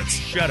armpits. Yeah,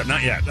 shut up.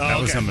 Not yet.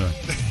 That was something.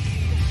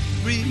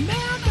 Remember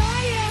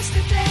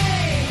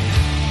yesterday,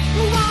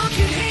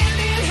 walking hand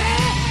in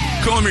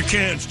hand. Calm your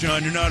cans,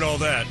 John. You're not all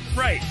that.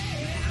 Right.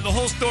 The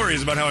whole story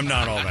is about how I'm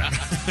not all that.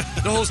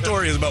 The whole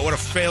story is about what a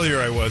failure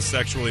I was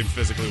sexually and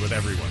physically with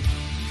everyone.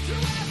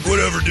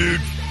 Whatever,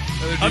 dude.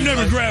 I've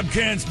never grabbed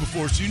cans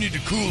before, so you need to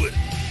cool it.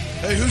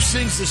 Hey, who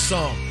sings this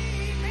song?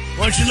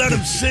 Why don't you let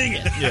him sing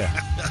it? Yeah.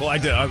 Well, I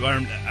did.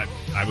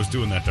 I was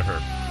doing that to her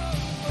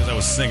because I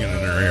was singing in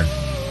her ear.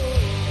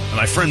 And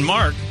my friend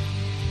Mark,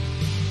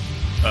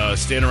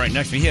 standing right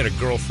next to me, he had a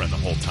girlfriend the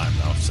whole time,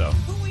 though, so.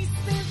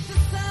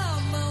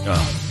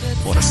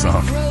 Oh, what a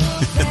song.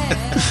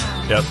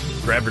 Yep.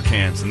 Grabbed her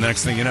cans. And the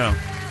next thing you know,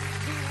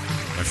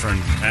 my friend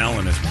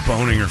Alan is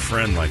boning her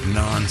friend like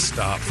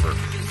nonstop for,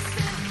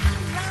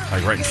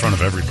 like, right in front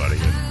of everybody.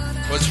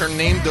 Was her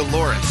name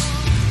Dolores?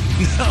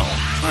 No,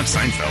 not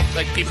Seinfeld.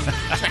 Like people.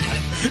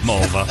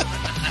 Mulva.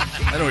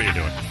 I know what you're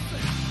doing.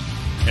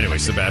 Anyway,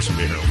 Sebastian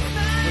Behrle.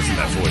 Listen to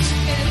that voice.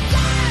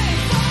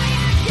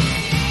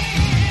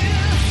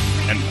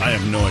 And I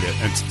have no idea.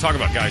 And to talk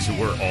about guys who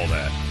were all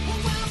that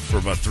for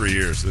about 3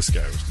 years, this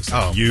guy was just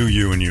like,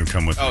 you, and you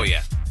come with me. Oh,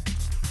 yeah.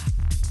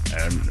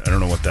 And I don't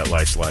know what that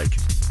life's like.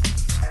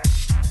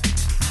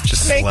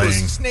 Just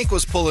Snake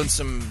was pulling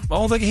some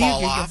ball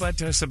off. But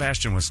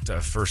Sebastian was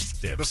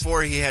first dibs.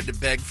 Before he had to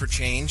beg for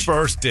change.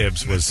 First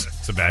dibs was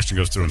Sebastian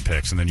goes through and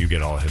picks, and then you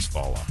get all his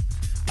fall off.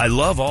 I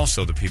love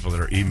also the people that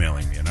are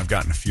emailing me, and I've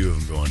gotten a few of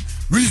them going,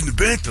 reason the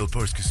band fell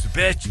apart is because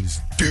Sebastian is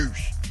a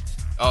douche.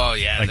 Oh,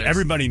 yeah. Like,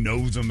 everybody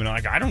knows him, and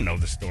I don't know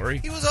the story.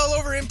 He was all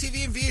over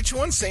MTV and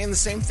VH1 saying the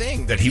same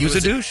thing. That he was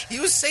a douche? He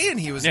was saying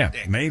he was a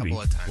dick maybe. a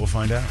couple of times. We'll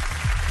find out.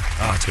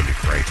 Oh, it's going to be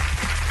great.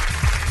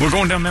 We're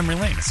going down memory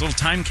lane. It's a little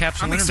time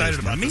capsule. I'm excited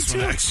about me this too.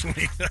 one,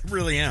 actually. I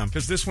really am.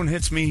 Because this one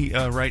hits me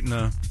right in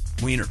the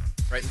wiener.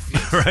 Right in the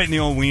field. Right in the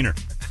old wiener.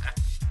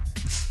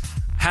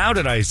 How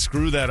did I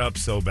screw that up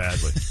so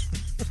badly?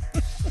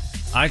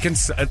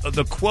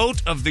 The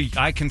quote of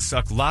I can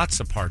suck lots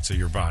of parts of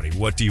your body.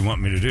 What do you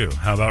want me to do?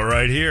 How about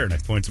right here? And I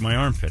point to my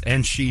armpit.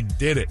 And she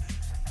did it.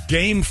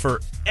 Game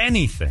for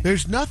anything.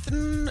 There's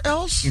nothing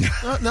else?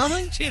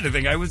 Nothing? She had to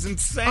think I was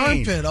insane.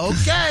 Armpit,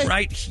 okay.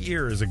 Right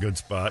here is a good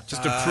spot.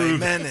 Just to prove.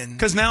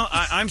 Because now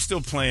I'm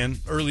still playing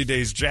early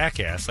days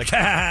Jackass. Like,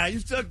 you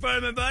suck part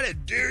of my body. I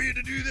dare you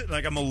to do that.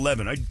 Like, I'm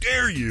 11. I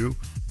dare you.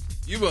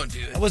 You won't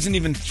do it. I wasn't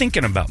even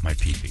thinking about my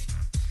pee-pee.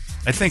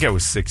 I think I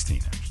was 16,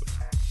 actually.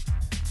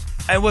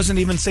 I wasn't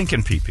even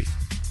thinking pee-pee.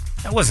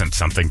 That wasn't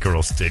something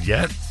girls did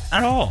yet.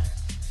 At all.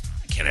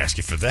 I can't ask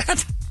you for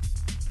that.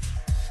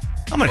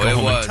 I'm going to go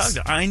home and tug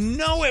it. I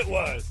know it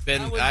was.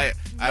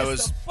 I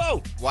was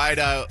wide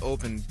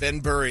open.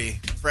 Ben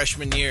Burry,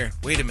 freshman year.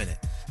 Wait a minute.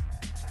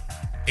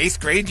 8th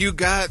grade you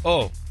got?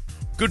 Oh,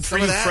 good for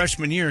you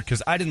freshman year,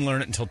 because I didn't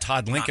learn it until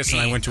Todd Linkus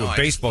and I went to a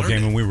baseball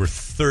game when we were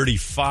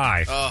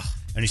 35.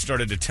 And he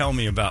started to tell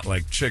me about,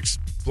 like, chicks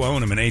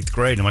blowing him in 8th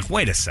grade. And I'm like,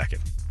 wait a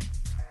second.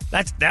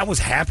 That was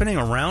happening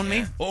around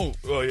me? Oh,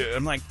 yeah.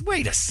 I'm like,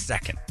 wait a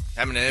second.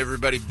 Happening to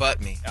everybody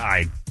but me.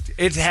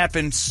 It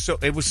happened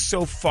it was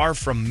so far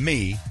from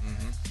me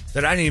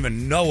that I didn't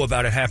even know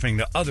about it happening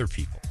to other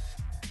people.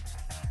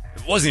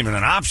 It wasn't even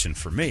an option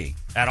for me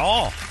at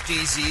all.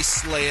 DZ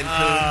slaying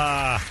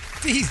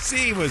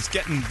DZ was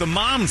getting the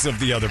moms of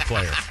the other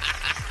players.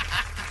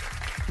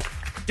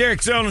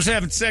 Derek Zellner's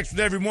having sex with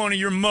every one of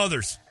your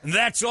mothers, and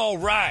that's all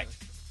right.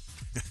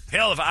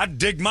 Hell, if I'd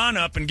dig mine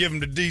up and give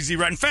them to DZ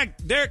right. In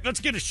fact, Derek, let's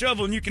get a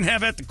shovel and you can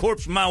have at the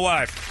corpse of my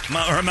wife.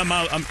 I'm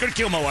going to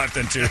kill my wife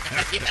then, too.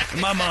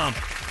 And my mom.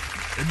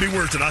 It'd be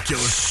worth it. I'll kill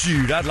her.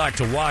 Shoot, I'd like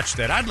to watch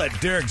that. I'd let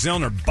Derek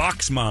Zellner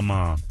box my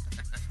mom.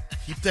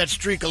 Keep that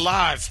streak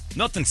alive.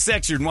 Nothing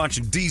sexier than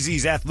watching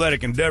DZ's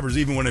athletic endeavors,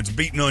 even when it's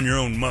beating on your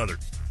own mother.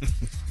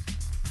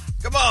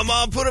 Come on,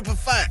 Mom, put up a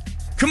fight.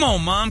 Come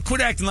on, Mom, quit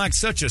acting like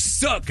such a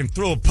suck and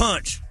throw a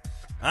punch.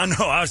 I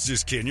know, I was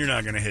just kidding. You're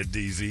not going to hit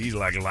DZ. He's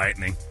like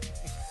lightning.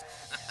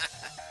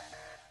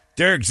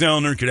 Derek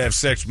Zellner could have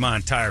sex with my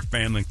entire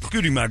family,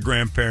 including my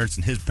grandparents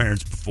and his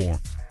parents before.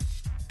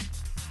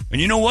 And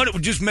you know what? It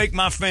would just make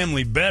my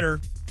family better.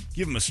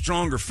 Give them a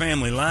stronger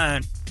family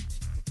line.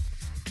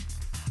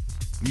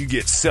 You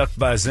get sucked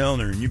by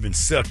Zellner, and you've been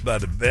sucked by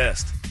the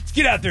best. Let's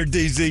get out there,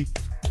 DZ.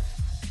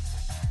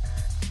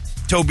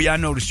 Toby, I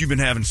noticed you've been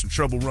having some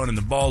trouble running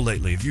the ball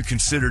lately. Have you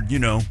considered,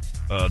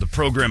 the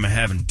program of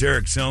having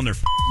Derek Zellner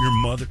your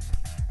mother?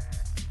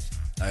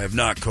 I have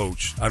not,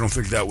 Coach. I don't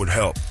think that would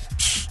help.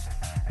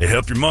 It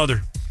helped your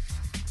mother.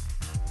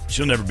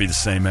 She'll never be the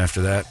same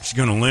after that. She's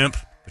going to limp,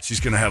 but she's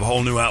going to have a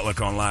whole new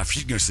outlook on life.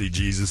 She's going to see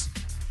Jesus.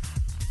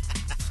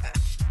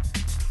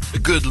 A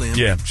good limp.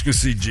 Yeah, she's going to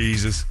see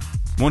Jesus.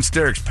 Once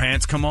Derek's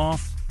pants come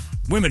off,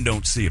 women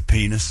don't see a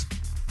penis.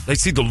 They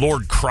see the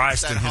Lord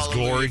Christ in his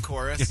glory.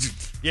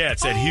 Chorus. Yeah,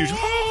 it's that huge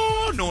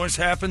noise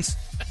happens.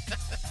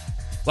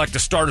 Like the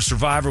start of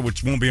Survivor,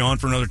 which won't be on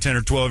for another 10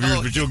 or 12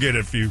 years, but you'll get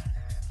a few.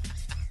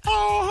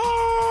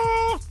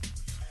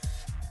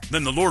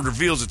 Then the Lord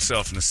reveals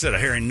itself in a set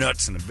of hairy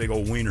nuts and a big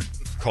old wiener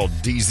called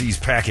DZ's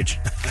Package.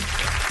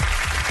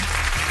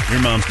 Your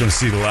mom's going to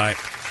see the light.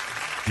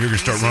 You're going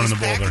to start running the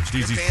ball there.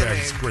 DZ's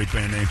Package, great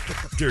band name.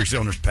 Derek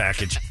Zellner's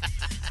Package.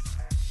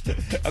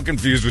 How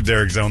confused would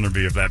Derek Zellner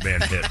be if that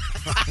band hit?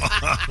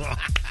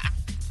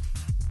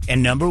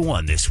 And number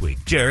 1 this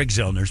week, Derek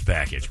Zellner's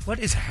Package. What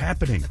is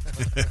happening?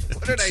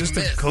 What did I miss?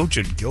 Assistant coach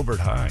at Gilbert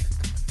High.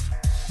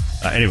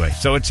 Anyway,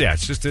 so it's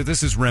just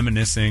this is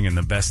reminiscing, and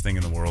the best thing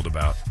in the world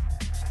about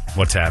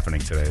what's happening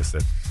today is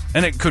that,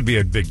 and it could be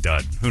a big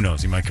dud. Who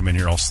knows? He might come in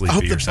here all sleepy I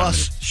hope or the something.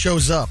 bus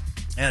shows up.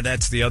 And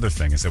that's the other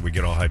thing, is that we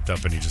get all hyped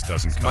up and he just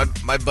doesn't come.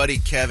 My buddy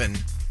Kevin,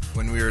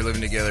 when we were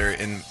living together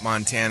in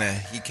Montana,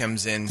 he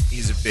comes in.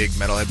 He's a big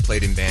metalhead,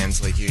 played in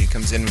bands like you. He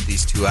comes in with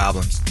these 2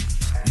 albums.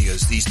 And he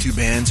goes, these 2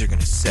 bands are going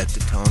to set the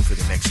tone for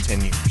the next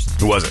 10 years.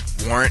 Who was it?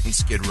 Warrant and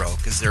Skid Row,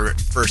 because their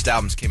first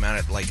albums came out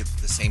at like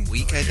the same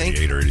week, I think.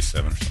 88 or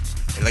 87 or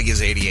something. Like it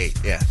was 88,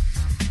 yeah.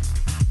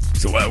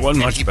 So it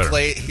wasn't much he better.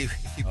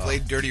 He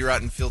played Dirty,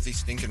 Rotten, Filthy,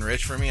 Stinking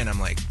Rich for me, and I'm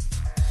like,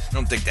 I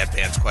don't think that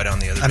band's quite on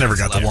the other. I never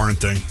got level. the Warrant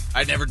thing.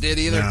 I never did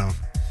either. No.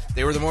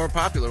 They were the more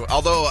popular.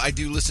 Although I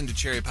do listen to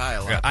Cherry Pie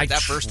a lot. I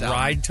that first tried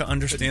album, to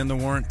understand the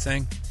Warrant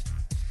thing.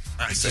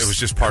 It was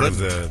just part of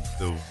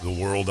the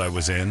world I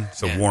was in,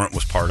 so Yeah. Warrant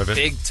was part of it.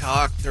 Big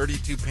Talk,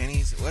 32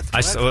 Pennies. What? I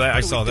What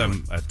saw are we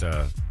them doing?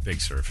 at Big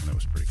Surf, and it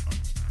was pretty fun.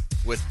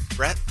 With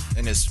Brett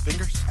and his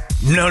fingers.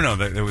 No,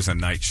 there was a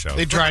night show.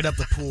 They dried up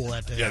the pool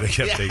that day. Yeah, they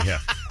kept.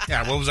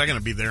 Yeah, what was I going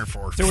to be there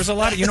for? There was a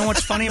lot of. You know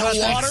what's funny about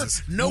that? water,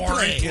 no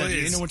play. Yeah,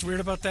 you know what's weird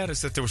about that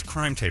is that there was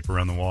crime tape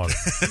around the water.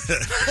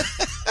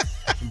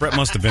 Brett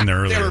must have been there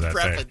earlier were that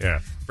prepping. day. Yeah,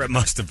 Brett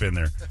must have been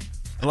there.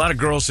 A lot of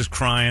girls just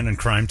crying and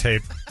crime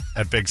tape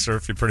at Big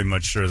Surf. You're pretty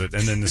much sure that.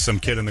 And then there's some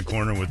kid in the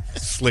corner with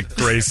slick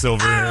gray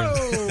silver hair.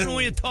 What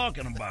are you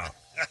talking about?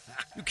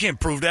 You can't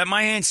prove that.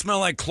 My hands smell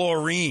like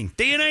chlorine.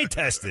 DNA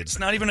tested. It's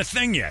not even a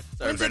thing yet.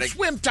 Sorry, When's Brett, it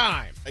swim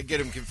time? I get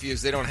them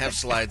confused. They don't have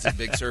slides at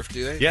Big Surf,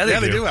 do they? Yeah, they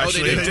do.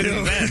 actually. Oh, They they do. do.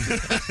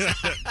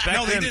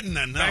 No, they didn't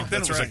then. No, back then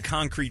that's it was right. a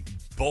concrete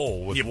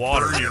bowl with You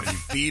water. burn your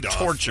feet off.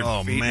 Tortured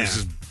Oh, feet. man.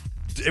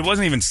 It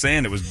wasn't even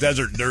sand. It was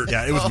desert dirt.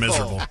 Yeah, it was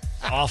miserable.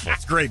 Awful.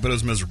 It's great, but it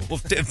was miserable.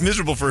 Well,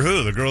 miserable for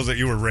who? The girls that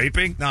you were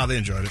raping? No, they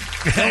enjoyed it.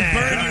 Don't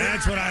burn you.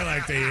 That's what I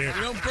like to hear.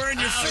 Don't burn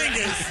your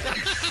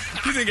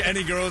fingers. You think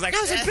any girl was like,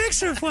 I was at Big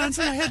Surf once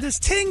and I had this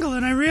tingle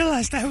and I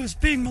realized I was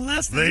being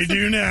molested. they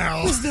do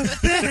now. It was the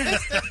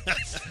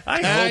best.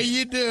 I How hope,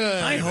 you doing?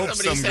 I hope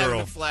Somebody's some having girl.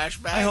 a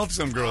flashback. I hope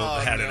some girl Oh,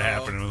 had it no.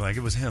 happen and was like,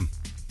 it was him.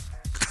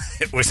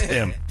 It was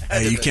him.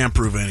 Hey, you can't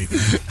prove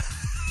anything.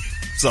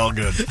 It's all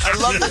good. I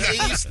love that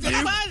they used to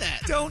buy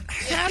that. Don't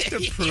have to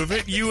prove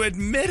it. You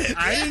admit it.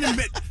 I didn't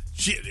admit.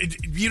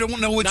 You don't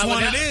know which Not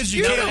one it without- is.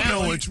 You You don't can't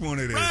know which one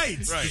it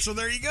is. Right. So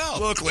there you go.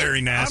 Look,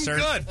 Larry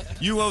Nassar. I'm good.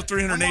 You owe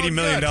 $380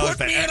 million Put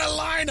to me in a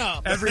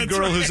lineup. every That's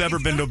girl who's right. ever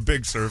been to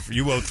Big Surf.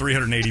 You owe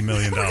 $380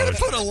 million. We're going to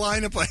put a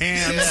lineup of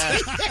hands.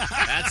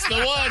 That's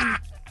the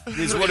one.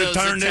 Is what it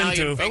turned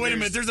into. Oh, wait a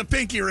minute. There's a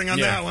pinky ring on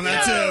Yeah. that one.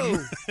 That's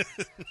him.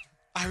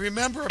 I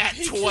remember a At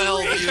pinky 12,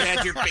 ring. you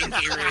had your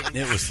pinky ring.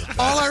 It was the best.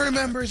 All I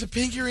remember is a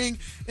pinky ring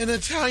and an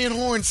Italian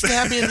horn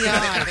stab me in the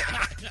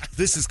eye.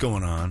 This is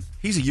going on.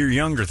 He's a year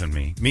younger than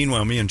me.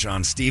 Meanwhile, me and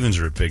John Stevens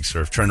are at Big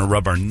Surf trying to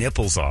rub our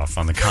nipples off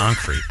on the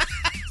concrete.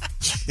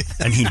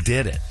 And he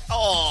did it.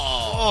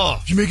 Oh.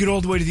 You make it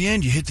all the way to the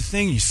end, you hit the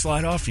thing, you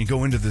slide off, and you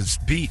go into this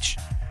beach.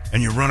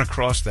 And you run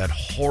across that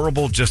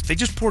horrible, they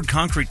just poured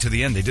concrete to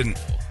the end. They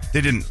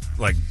didn't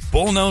like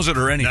bullnose it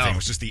or anything. No. It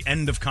was just the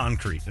end of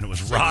concrete. And it was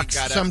So rocks. you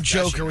got Some up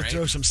joker gushing, would right?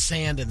 throw some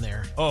sand in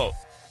there. Oh.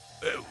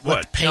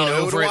 What? Paint No,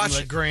 over it watch and the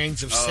it.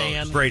 grains of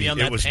sand would Brady, be on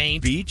it that was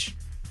paint. beach,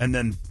 and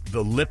then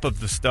the lip of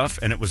the stuff,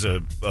 and it was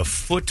a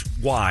foot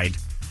wide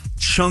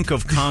chunk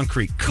of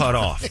concrete cut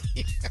off.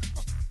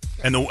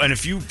 And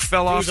if you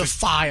fell off, was a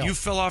file. You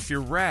fell off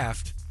your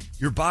raft,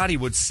 your body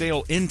would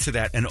sail into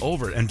that and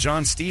over it. And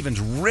John Stevens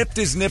ripped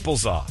his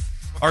nipples off.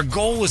 Our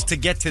goal was to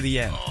get to the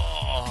end.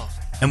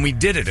 And we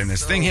did it, and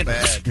this thing hit,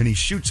 bad. and he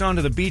shoots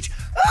onto the beach.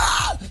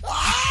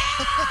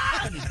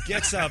 And he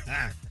gets up,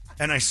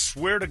 and I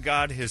swear to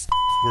God, his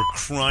were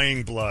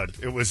crying blood.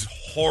 It was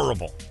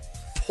horrible.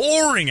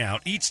 Pouring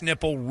out, each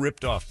nipple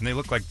ripped off, and they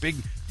look like big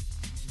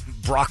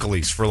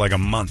broccolis for like a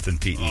month in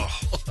PE.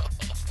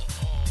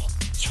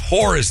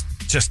 Tore his,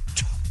 just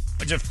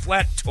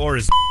flat tore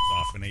his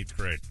off in 8th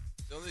grade.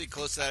 The only thing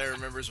close to that I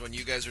remember is when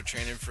you guys were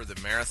training for the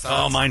marathon.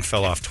 Oh, mine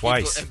fell off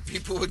twice. And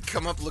people would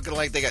come up looking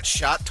like they got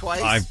shot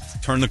twice. I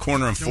turned the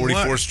corner on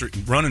 44th Street,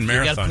 running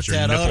marathons.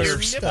 Your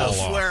nipples fall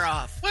off. Flare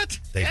off. What?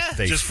 They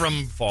just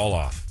from fall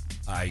off.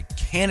 I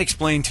can't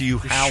explain to you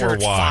Your how or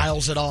shirt why.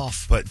 files it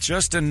off. But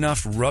just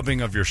enough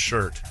rubbing of your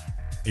shirt,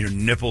 your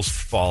nipples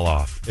fall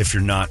off if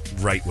you're not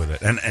right with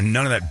it. And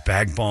none of that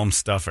bag balm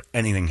stuff or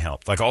anything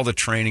helped. Like all the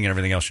training and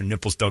everything else, your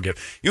nipples don't get...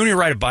 You only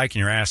ride a bike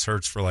and your ass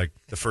hurts for like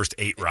the first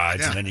 8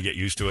 rides and then you get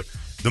used to it.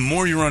 The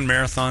more you run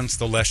marathons,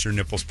 the less your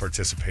nipples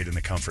participate in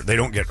the comfort. They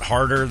don't get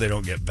harder. They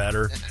don't get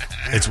better.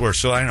 It's worse.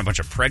 So I had a bunch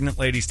of pregnant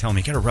ladies telling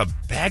me, you got to rub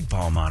bag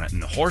balm on it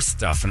and horse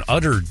stuff and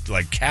udder,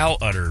 like cow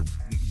udder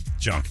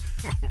junk.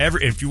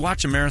 If you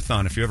watch a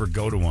marathon, if you ever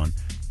go to one,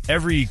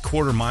 every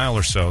quarter mile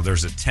or so,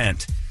 there's a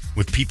tent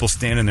with people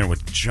standing there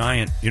with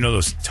giant,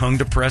 those tongue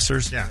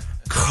depressors? Yeah.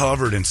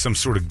 Covered in some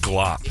sort of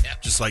glop. Yeah.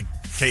 Just like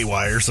KY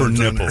or For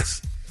something.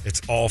 nipples.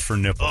 It's all for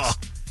nipples. Oh.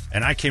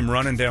 And I came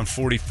running down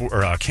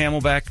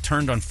Camelback,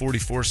 turned on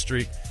 44th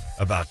Street,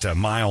 about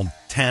mile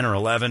 10 or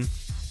 11,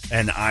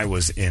 and I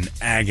was in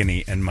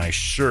agony, and my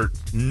shirt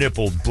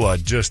nippled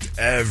blood just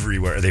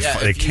everywhere.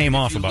 They came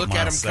off about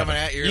mile 7.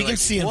 You can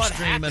see them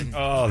streaming.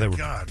 Oh, they were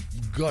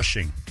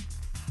gushing.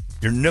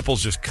 Your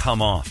nipples just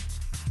come off.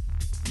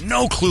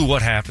 No clue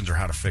what happens or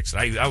how to fix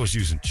it. I was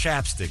using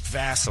chapstick,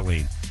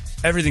 Vaseline.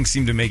 Everything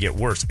seemed to make it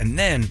worse. And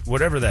then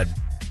whatever that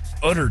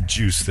udder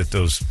juice that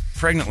those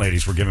pregnant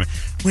ladies were giving me.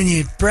 When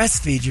you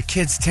breastfeed, your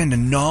kids tend to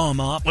gnaw them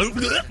up.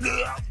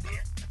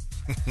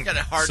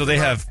 So they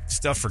have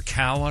stuff for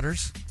cow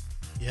udders.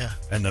 Yeah.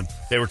 And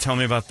they were telling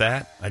me about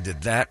that. I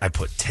did that. I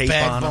put tape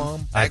on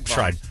them. I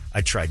tried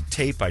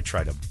tape. I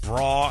tried a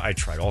bra. I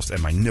tried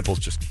and my nipples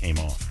just came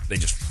off. They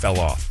just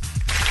fell off.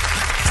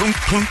 Boom,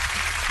 boom.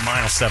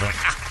 Mile 7.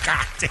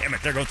 God damn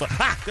it. There goes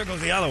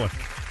the other one.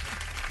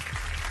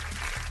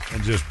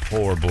 And just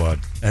pour blood.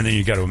 And then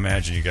you got to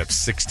imagine you got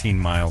 16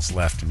 miles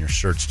left and your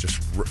shirt's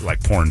just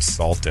like pouring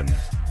salt in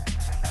there.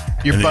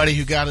 Your buddy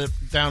who got it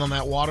down on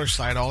that water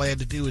side, all he had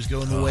to do was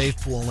go in the wave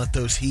pool and let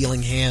those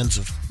healing hands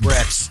of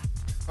Brett's.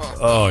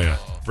 Oh, yeah.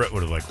 Brett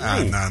would have like,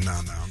 no.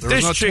 There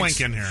was no twink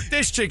in here.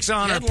 This chick's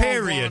on her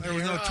period. There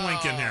was no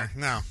twink in here.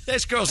 No.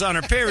 This girl's on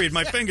her period.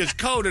 My finger's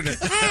coated in it.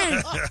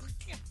 Hey,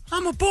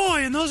 I'm a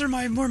boy, and those are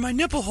where my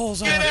nipple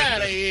holes are. Get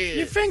out of here.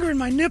 You're fingering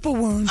my nipple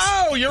wounds.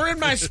 Oh, you're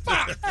in my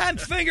spot. I'm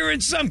fingering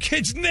some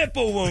kid's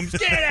nipple wounds.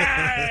 Get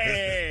out of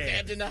here.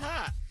 Hand in the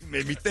hot.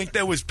 Made me think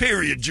that was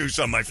period juice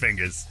on my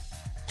fingers.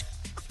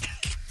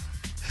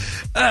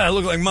 I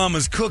look like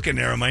Mama's cooking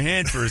there on my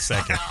hand for a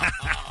second.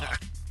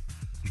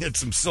 Had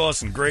some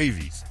sauce and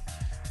gravies.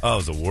 Oh, it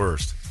was the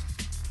worst.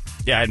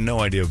 Yeah, I had no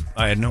idea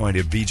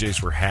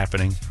BJs were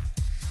happening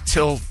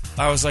till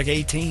I was like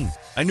 18.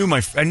 I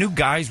knew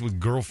guys with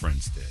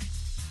girlfriends did.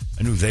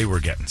 I knew they were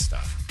getting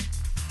stuff.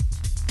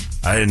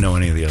 I didn't know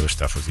any of the other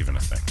stuff was even a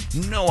thing.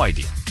 No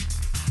idea.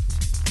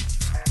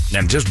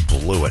 And just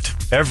blew it.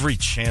 Every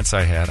chance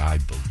I had, I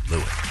blew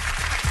it.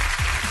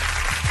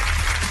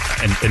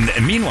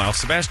 And meanwhile,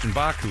 Sebastian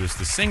Bach, who is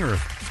the singer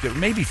of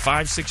maybe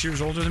 5-6 years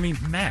older than me,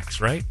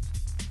 max, right?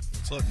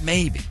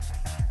 Maybe.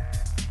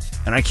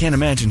 And I can't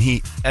imagine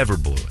he ever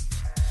blew it.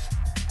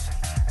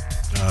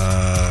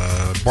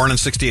 Born in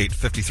 68,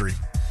 53.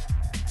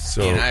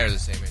 So he and I are the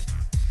same age.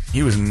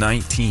 He was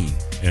 19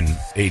 in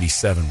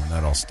 87 when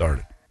that all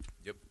started.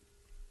 Yep.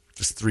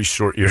 Just 3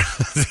 short years.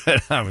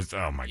 I was,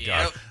 oh my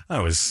God.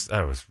 I'm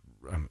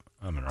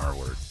an R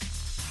word.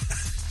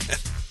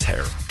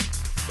 Terrible.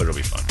 But it'll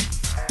be fun.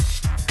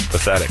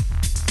 Pathetic.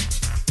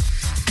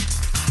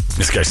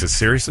 This guy says,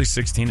 seriously,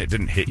 16, it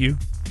didn't hit you?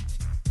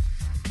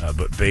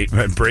 But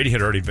Brady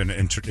had already been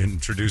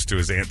introduced to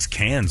his aunt's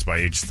cans by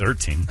age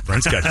 13.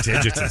 Brent's got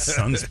digits and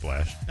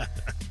Sunsplash.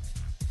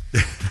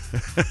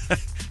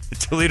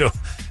 Toledo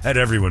had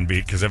everyone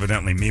beat because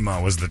evidently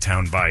Mima was the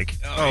town bike.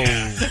 Oh,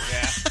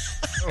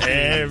 yeah.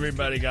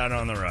 Everybody got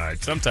on the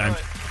ride. Sometimes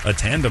a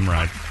tandem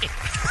ride.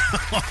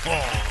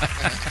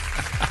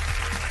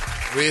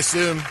 We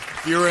assume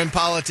if you were in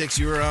politics,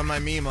 you were on my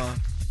Mima.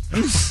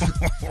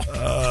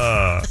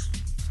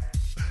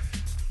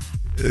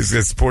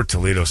 This poor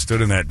Toledo stood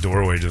in that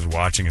doorway just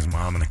watching his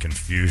mom in the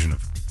confusion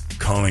of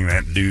calling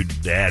that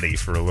dude daddy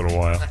for a little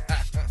while.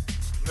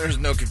 There's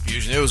no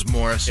confusion. It was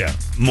Morris. Yeah,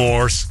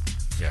 Morse.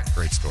 Yeah,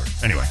 great story.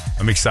 Anyway,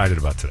 I'm excited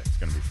about today. It's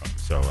going to be fun.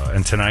 So,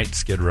 and tonight,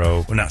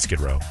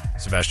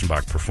 Sebastian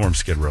Bach performs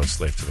Skid Row,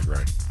 Slave to the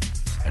Grind.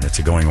 And it's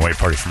a going-away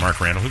party for Mark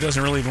Randall, who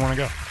doesn't really even want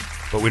to go.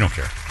 But we don't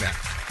care. Yeah.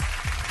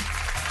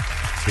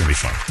 It's going to be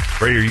fun.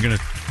 Brady, are you going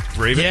to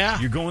brave it?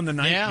 Yeah. You're going the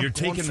night? Yeah, You're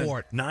taking going the for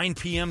it. 9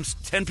 p.m.,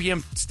 10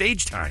 p.m.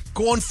 stage time.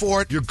 Going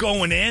for it. You're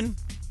going in?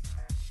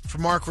 For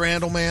Mark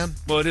Randall, man.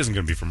 Well, it isn't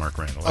going to be for Mark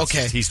Randall.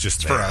 Okay. He's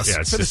just for there. us. Yeah,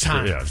 it's For the just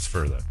time. It's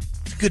for the...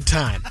 It's a good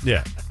time.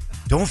 Yeah.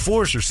 Don't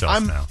force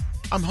yourself now.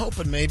 I'm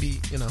hoping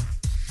maybe,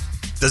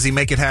 Does he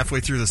make it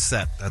halfway through the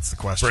set? That's the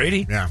question.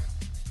 Brady? Yeah.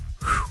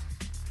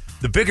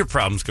 The bigger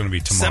problem is going to be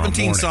tomorrow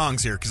 17 morning.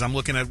 songs here because I'm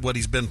looking at what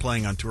he's been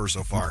playing on tour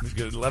so far.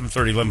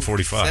 11:30,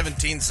 11:45.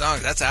 17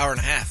 songs. That's an hour and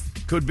a half.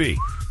 Could be.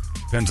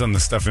 Depends on the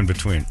stuff in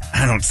between.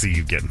 I don't see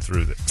you getting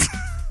through this.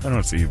 I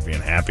don't see you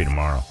being happy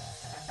tomorrow.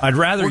 I'd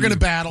rather We're going to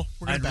battle.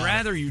 I'd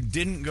rather you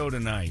didn't go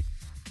tonight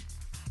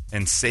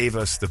and save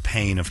us the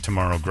pain of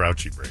tomorrow,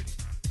 Grouchy Brady.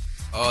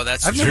 Oh,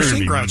 that's I've never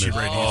seen Grouchy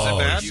Brady. Is that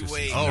bad? You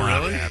wait. Oh,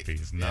 really? Happy.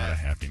 He's not a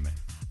happy man.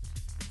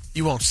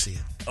 You won't see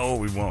it. Oh,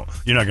 we won't.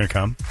 You're not going to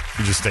come?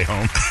 You just stay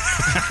home?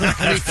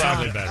 That's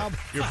probably better.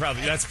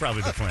 That's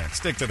probably the plan.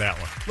 Stick to that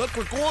one. Look,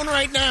 we're going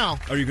right now.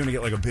 Are you going to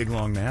get like a big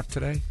long nap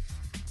today?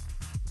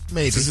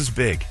 Maybe. This is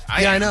big.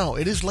 I know.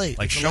 It is late.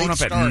 Like It's a showing late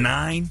up at start.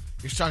 9?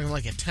 You're talking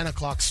like a 10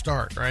 o'clock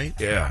start, right?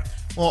 Yeah.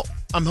 Well,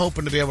 I'm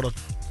hoping to be able to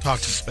talk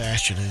to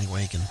Sebastian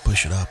anyway. He can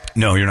push it up.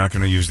 No, you're not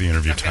going to use the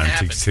interview time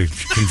to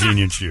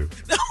convenience you.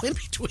 No, in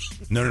between.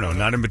 No,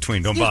 not in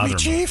between. Don't Excuse bother me, him.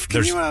 Chief.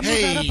 Can you move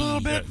that up a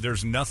little bit?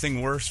 There's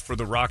nothing worse for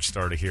the rock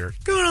star to hear.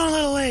 Going on a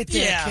little late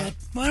there, Yeah. kid.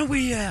 Why don't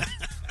we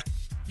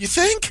You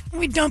think?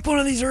 dump one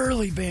of these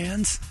early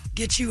bands,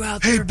 get you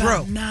out there Hey,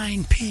 about bro.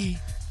 9 p.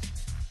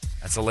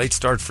 That's a late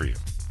start for you.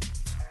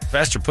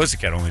 Faster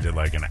Pussycat only did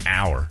like an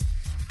hour.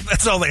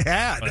 That's all they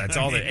had. That's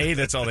all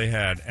they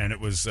had, and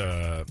it was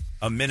a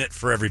minute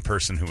for every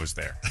person who was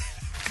there.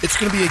 It's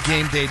going to be a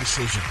game day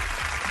decision.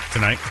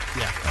 Tonight?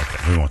 Yeah.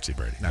 Okay, we won't see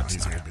Brady. No, he's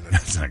not going to be there.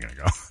 It's not going to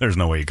go. There's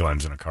no way he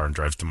climbs in a car and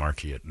drives to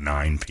Marquee at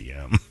 9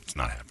 p.m. It's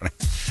not happening.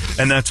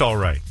 And that's all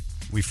right.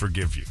 We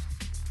forgive you.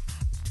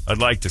 I'd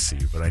like to see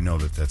you, but I know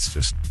that's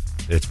just,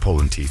 it's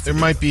pulling teeth. There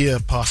might be a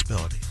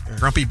possibility.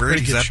 Grumpy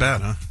Brady's Pretty that good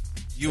bad, huh?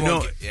 You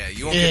won't get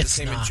the It's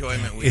same not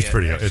enjoyment we It's get.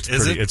 pretty. there.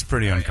 It's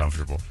pretty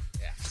uncomfortable.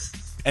 Yeah.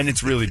 And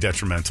it's really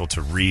detrimental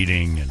to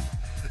reading and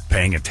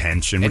paying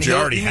attention, which he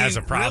already has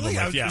a problem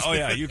with. Yeah. Oh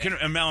yeah. You can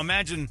now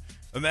imagine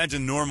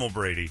normal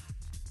Brady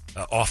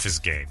off his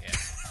game. Yeah.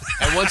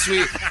 And once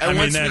we,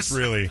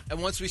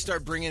 and once we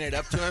start bringing it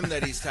up to him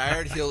that he's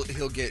tired, he'll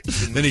get.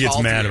 Then he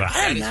gets mad about it.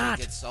 I am He'll not.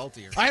 get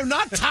saltier. I am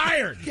not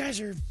tired. You guys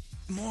are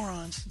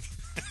morons.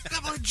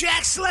 Couple of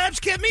jack slabs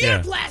kept me Yeah.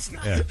 up last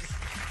night. Yeah.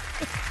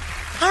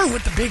 I don't know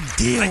what the big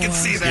deal I can was.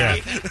 see that.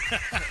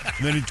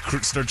 And then he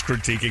starts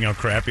critiquing how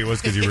crap he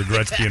was because he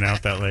regrets being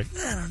out that late.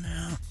 I don't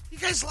know. You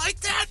guys like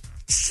that?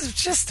 It's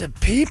just the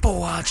people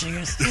watching.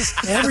 It's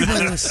just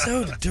everybody was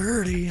so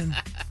dirty and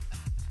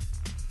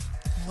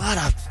a lot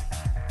of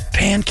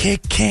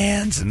pancake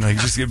cans. And like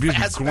just it'd be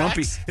Fast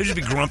grumpy. backs. It'd just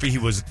be grumpy. He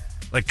was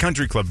like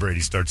Country Club Brady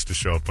starts to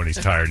show up when he's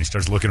tired and he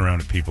starts looking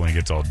around at people and he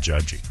gets all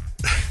judgy.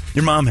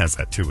 Your mom has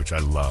that too, which I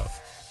love.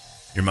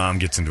 Your mom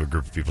gets into a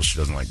group of people she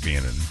doesn't like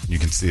being in. You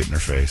can see it in her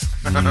face.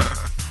 I don't know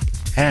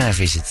if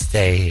you should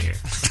stay here.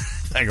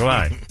 Like,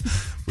 why?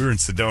 We were in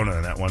Sedona,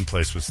 and that one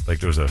place was like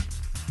there was a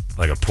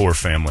poor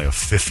family of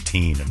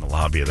 15 in the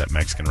lobby of that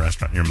Mexican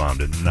restaurant. Your mom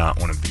did not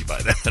want to be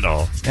by them at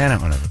all. I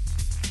don't want to.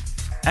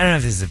 I don't know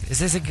if is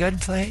this a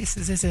good place?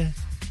 Is this a?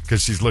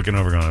 Because she's looking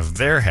over, going, if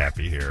they're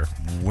happy here,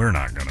 we're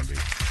not going to be.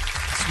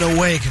 There's no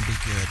way it can be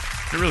good.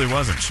 It really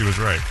wasn't. She was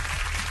right.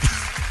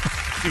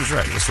 She was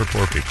right. It was for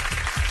poor people.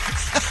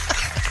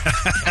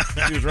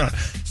 She was right.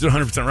 She's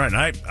 100% right. And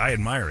I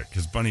admire it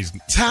because Bunny's.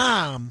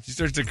 Tom. She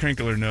starts to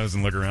crinkle her nose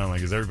and look around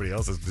like, is everybody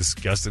else as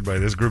disgusted by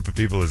this group of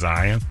people as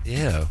I am?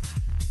 Ew.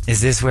 Is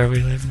this where we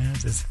live now?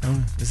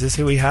 Is this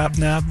who we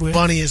hobnob with?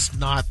 Bunny is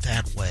not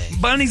that way.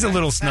 Bunny's a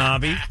little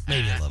snobby.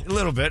 Maybe a little. A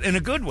little bit. In a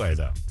good way,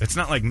 though. It's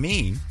not like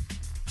mean.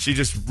 She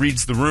just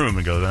reads the room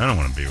and goes, I don't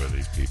want to be with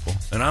these people.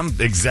 And I'm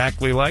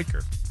exactly like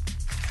her.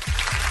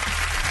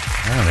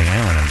 I don't think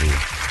I want to be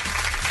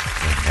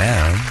with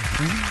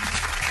them.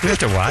 You have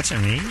to watch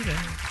them eat.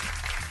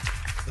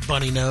 The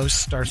bunny nose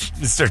starts.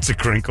 It starts to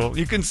crinkle.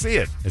 You can see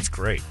it. It's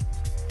great.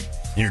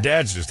 And your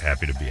dad's just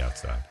happy to be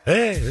outside.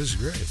 Hey, this is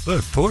great.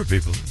 Look, poor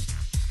people.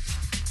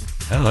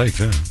 I like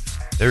them.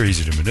 They're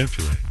easy to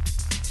manipulate.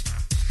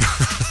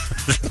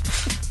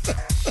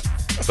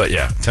 But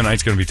yeah,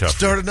 tonight's going to be tough.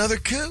 Start another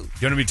coup.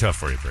 Going to be tough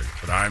for you, Brady.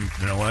 But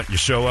you know what? You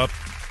show up,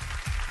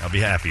 I'll be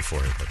happy for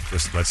you. But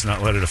just let's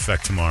not let it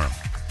affect tomorrow.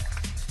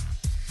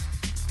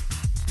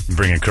 You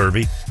bringing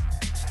Kirby?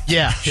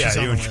 Yeah, Yeah, she's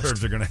on you the and list.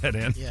 Curbs are going to head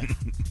in. Yeah.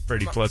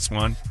 Brady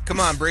 +1. Come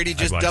on, Brady,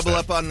 just watch double that.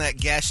 up on that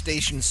gas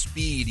station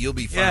speed. You'll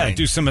be fine. Yeah,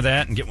 do some of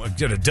that and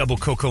get a double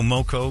Coco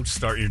Moco to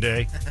start your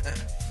day.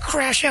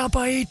 Crash out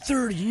by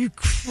 8:30. You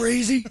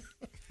crazy?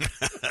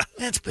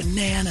 That's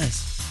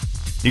bananas.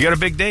 You got a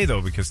big day,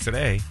 though, because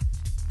today,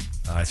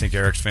 I think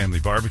Eric's family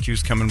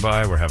barbecue's coming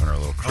by. We're having our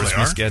little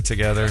Christmas are?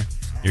 get-together.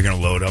 You're going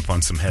to load up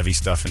on some heavy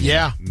stuff in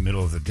Yeah. the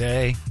middle of the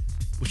day.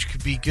 Which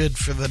could be good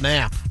for the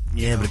nap.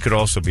 Yeah, but it could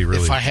also be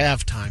really... If I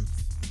have time.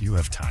 You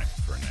have time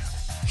for a nap.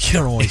 You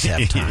don't always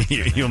have time.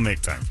 You'll make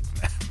time for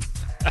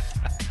a nap.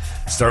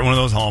 Start one of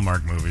those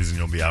Hallmark movies, and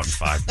you'll be out in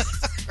 5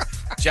 minutes.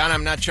 John,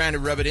 I'm not trying to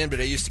rub it in, but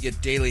I used to get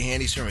daily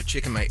handies from a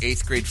chick in my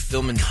 8th grade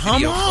film and Come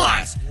video on.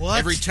 class. What?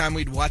 Every time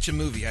we'd watch a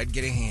movie, I'd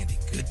get a handy.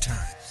 Good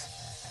times.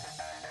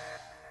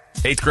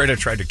 8th grade, I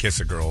tried to kiss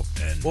a girl,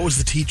 and What was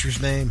the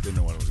teacher's name? didn't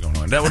know what was going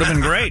on. That would have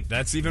been great.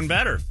 That's even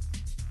better.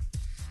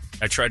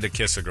 I tried to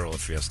kiss a girl at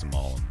Fiesta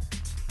Mall,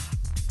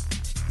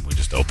 and we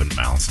just opened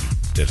mouths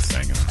and did a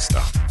thing and then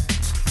stopped.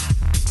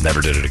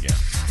 Never did it again.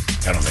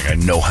 I don't think I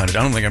know how to.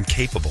 I don't think I'm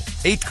capable.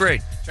 8th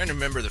grade. trying to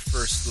remember the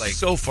first,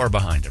 so far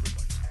behind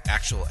everybody.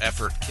 Actual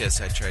effort kiss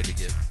I tried to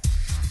give.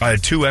 I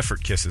had 2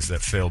 effort kisses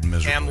that failed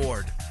miserably. Pam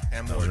Ward.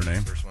 Pam That Ward was her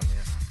name? the first one,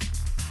 yeah.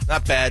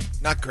 Not bad.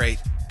 Not great.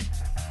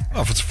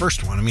 Well, if it's the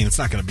first one, I mean, it's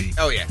not going to be.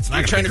 Oh, yeah. It's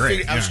not going to be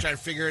great. I was trying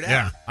to figure it out.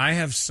 Yeah. I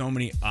have so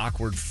many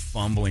awkward,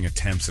 fumbling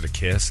attempts at a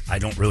kiss. I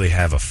don't really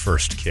have a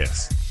first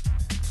kiss.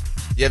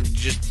 You have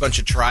just a bunch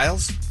of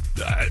trials?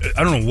 I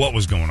don't know what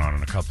was going on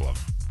in a couple of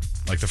them.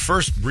 Like the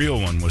first real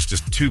one was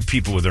just 2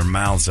 people with their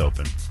mouths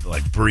open,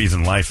 like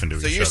breathing life into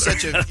each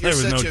other. There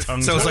was no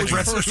tongue. So it was like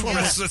first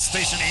one?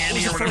 Station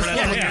Annie or whatever.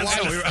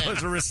 It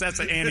was a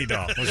Recessa Annie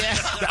doll.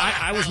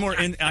 I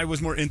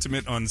was more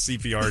intimate on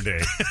CPR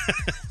day.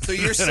 So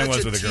you're such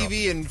a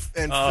TV and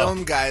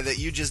film guy that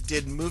you just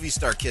did movie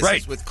star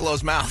kisses with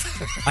closed mouth.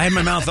 I had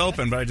my mouth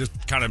open, but I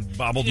just kind of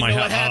bobbled my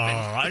head.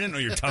 Oh, I didn't know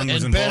your tongue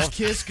was And involved. best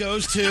kiss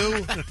goes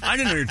to... I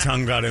didn't know your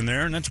tongue got in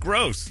there, and that's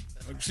gross.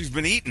 She's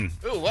been eating.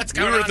 Ooh, what's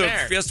We going were on at the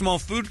there? Fiesta Mall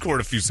food court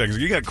a few seconds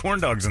ago. You got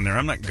corn dogs in there.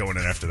 I'm not going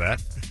in after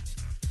that.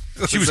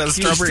 She was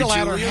still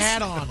had her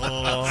hat on.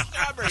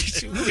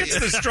 Who gets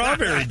the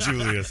strawberry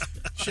Julius?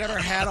 She had her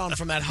hat on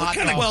from that hot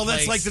dog Well,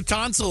 that's place. like the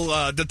tonsil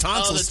stuff that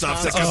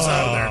tonsil. comes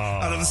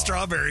out of the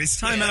strawberries.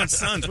 Time out,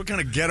 sons. What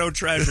kind of ghetto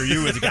trash are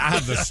you with? I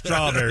have the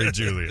strawberry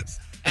Julius.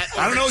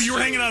 I don't know. You were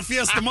hanging out at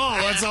Fiesta Mall.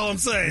 That's all I'm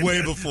saying.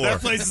 Way before. That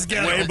place is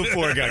ghetto. Way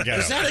before it got ghetto.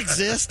 Does that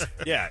exist?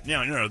 Yeah,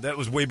 no, that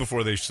was way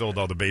before they sold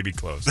all the baby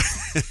clothes.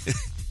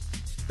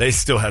 They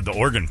still had the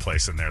organ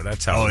place in there.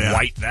 That's how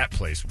white that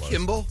place was.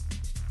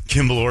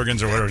 Kimball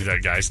organs or whatever.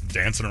 That guy's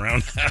dancing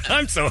around.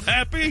 I'm so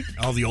happy.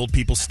 All the old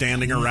people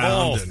standing around.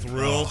 All and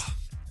thrilled.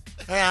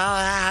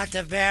 Well,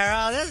 Dr.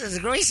 Barrow, this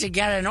is we should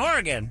get an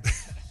organ.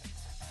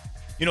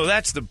 You know,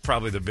 that's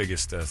probably the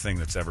biggest thing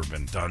that's ever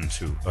been done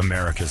to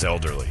America's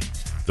elderly.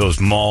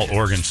 Those mall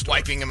organ stores.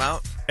 Wiping them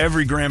out?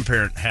 Every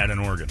grandparent had an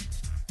organ.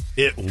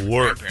 It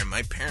worked.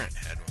 My parent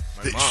had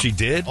one. My mom. She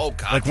did? Oh,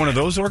 God. Like one of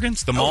those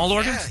organs? The mall yeah,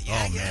 organs?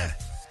 Yeah, oh, yeah. man.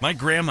 My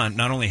grandma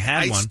not only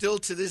had I one. still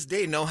to this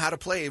day know how to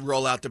play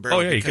Roll Out the Barrel.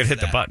 Oh, yeah, you could hit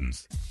the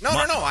buttons. No.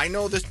 I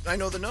know this. I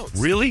know the notes.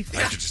 Really?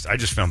 Yeah. I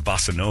just found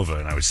Bossa Nova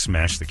and I would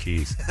smash the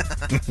keys.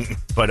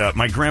 But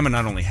my grandma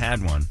not only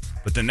had one,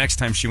 but the next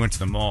time she went to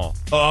the mall,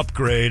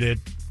 upgraded,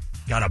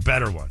 got a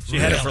better one. She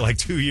had it for like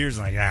 2 years.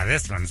 And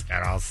this one's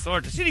got all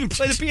sorts. She didn't even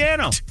play the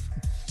piano.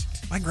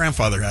 My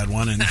grandfather had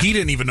one, and he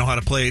didn't even know how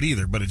to play it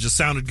either, but it just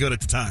sounded good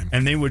at the time.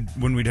 And they would,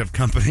 when we'd have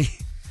company,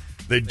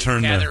 they'd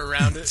turn gather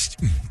around it.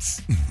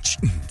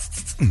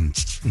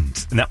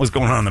 And that was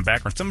going on in the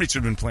background. Somebody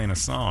should have been playing a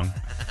song,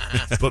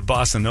 but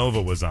Bossa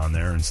Nova was on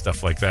there and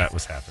stuff like that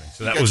was happening.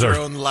 So that was our our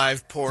own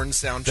live porn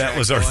soundtrack. That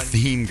was our going.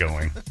 theme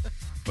going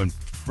when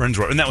friends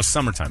were, and that was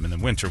summertime. In the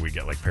winter, we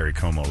get like Perry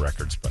Como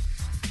records, but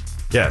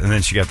yeah. And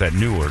then she got that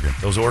new organ.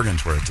 Those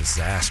organs were a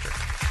disaster.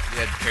 We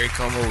had Perry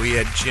Como. We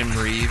had Jim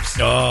Reeves.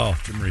 Oh,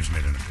 Jim Reeves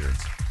made an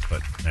appearance.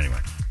 But anyway,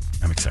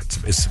 I'm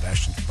excited. Is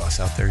Sebastian Bus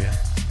out there yet?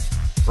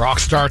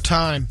 Rockstar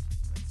time.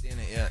 Not seeing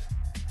it yet.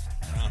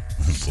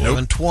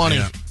 7:20.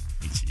 Yeah.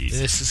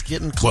 This is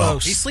getting Well,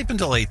 close. he's sleeping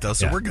till 8, though,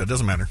 so Yeah. we're good.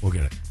 Doesn't matter. We'll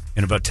get it.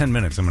 In about 10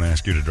 minutes, I'm going to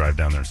ask you to drive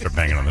down there and start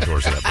banging on the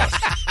doors of that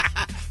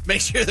bus.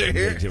 Make sure they're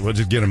here. We'll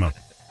just get them up.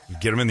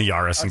 Get them in the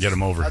Yaris and get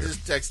them over I'll here.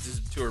 just text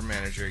his tour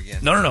manager again.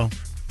 No.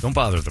 Don't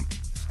bother them.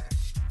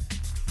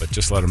 But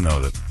just let them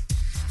know that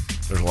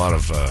there's a lot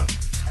of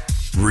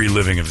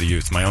reliving of the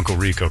youth. My Uncle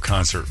Rico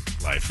concert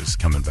life is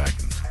coming back.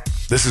 And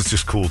this is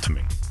just cool to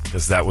me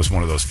because that was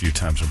one of those few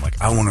times where I'm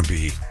like, I want to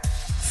be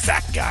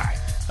that guy.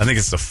 I think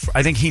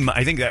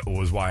that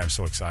was why I'm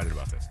so excited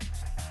about this.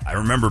 I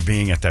remember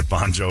being at that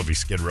Bon Jovi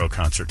Skid Row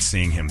concert,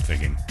 seeing him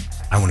thinking,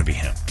 I want to be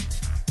him.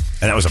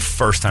 And that was the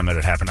first time that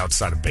had happened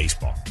outside of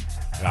baseball.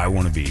 I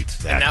want to be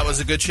that. And that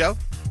was a good show?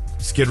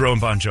 Skid Row and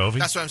Bon Jovi.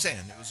 That's what I'm saying.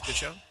 It was a good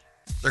show?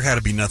 There had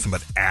to be nothing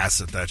but ass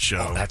at that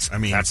show. Oh, that's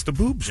the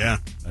boobs. Yeah.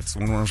 That's the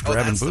one where I was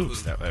grabbing that's the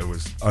boobs. boob. It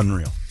was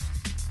unreal.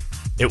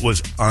 It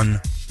was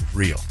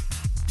unreal.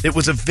 It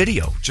was a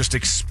video just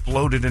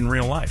exploded in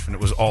real life, and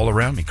it was all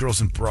around me. Girls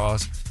in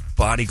bras,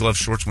 body glove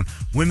shorts. When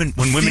women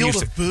used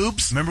to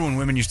boobs. Remember when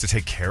women used to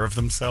take care of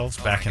themselves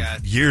back my in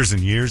God. years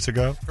and years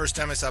ago? First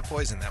time I saw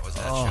Poison, that was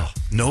that Oh,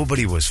 show.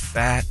 nobody was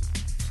fat.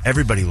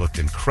 Everybody looked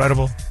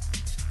incredible.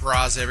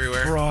 Bras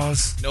everywhere.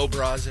 Bras, No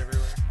bras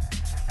everywhere.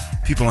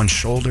 people on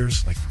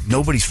shoulders. Like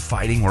nobody's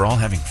fighting. We're all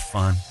having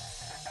fun.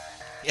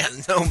 Yeah,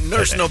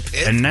 there's no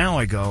pit. And now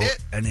I go, Pit.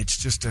 and it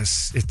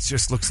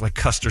just looks like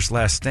Custer's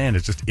Last Stand.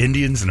 It's just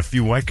Indians and a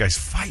few white guys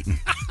fighting.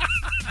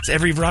 It's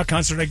every rock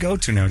concert I go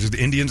to now. Just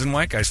Indians and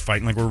white guys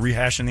fighting like we're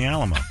rehashing the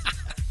Alamo.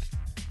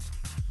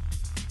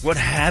 What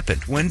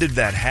happened? When did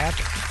that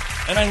happen?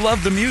 And I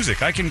love the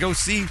music. I can go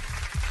see,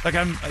 like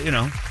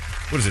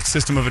what is it?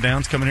 System of a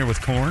Down's coming here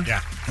with Korn.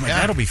 Yeah. I'm like,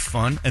 that'll be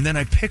fun. And then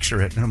I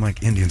picture it, and I'm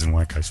like, Indians and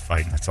white guys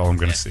fighting. That's all I'm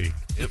going to see.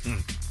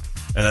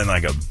 And then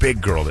like a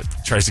big girl that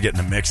tries to get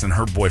in the mix, and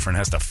her boyfriend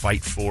has to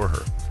fight for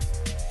her.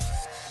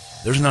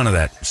 There's none of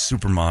that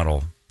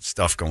supermodel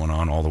stuff going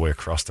on all the way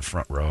across the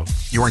front row.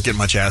 You weren't getting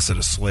much ass at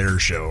a Slayer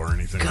show or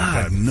anything like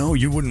God, that. no,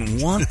 you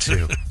wouldn't want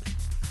to.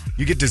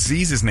 You get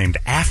diseases named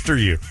after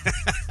you.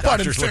 But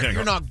Doctors looking at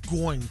you're you. not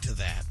going to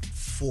that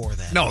for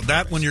that. No,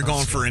 that when you're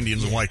going for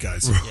Indians and white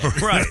guys.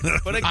 Right.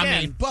 But again, I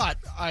mean, but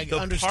I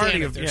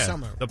understand if there's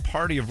some. the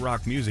party of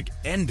rock music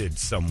ended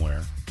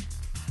somewhere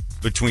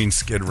between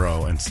Skid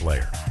Row and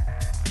Slayer.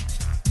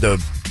 The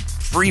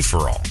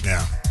free-for-all.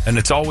 Yeah. And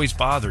it's always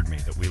bothered me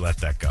that we let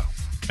that go.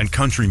 And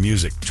country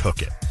music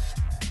took it.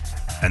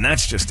 And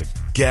that's just a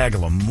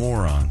gaggle of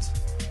morons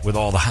with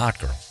all the hot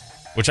girls,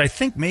 which I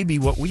think may be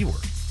what we were.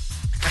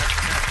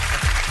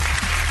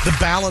 The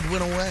ballad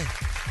went away.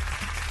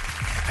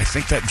 I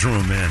think that drew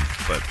them in,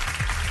 but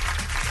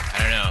I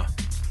don't know.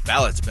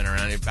 Ballad's been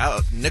around.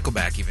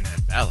 Nickelback even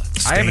had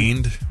ballads.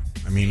 Stained.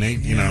 I mean, they,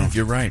 you know,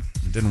 you're right.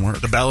 It didn't work.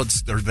 the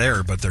ballads are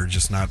there, but they're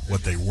just not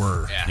what they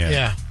were.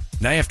 Yeah.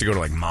 Now you have to go to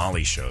like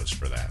Molly shows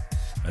for that.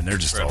 And they're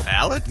just For a all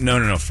ballad?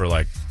 No, for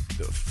like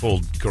the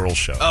full girl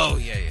show. Oh,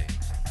 yeah.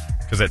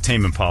 Because that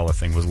Tame Impala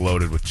thing was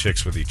loaded with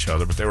chicks with each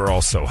other, but they were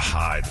all so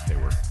high that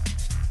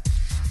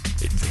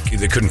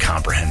they couldn't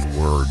comprehend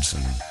words,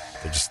 and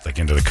they're just like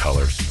into the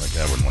colors. Like,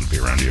 I wouldn't want to be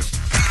around you.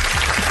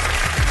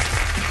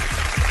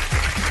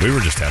 We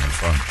were just having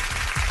fun.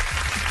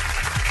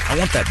 I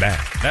want that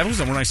back. That was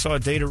when I saw A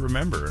Day to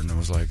Remember, and it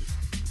was like,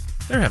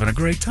 they're having a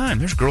great time.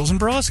 There's girls in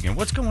bras again.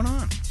 What's going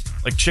on?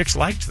 Like, chicks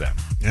liked them.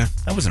 Yeah.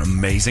 That was an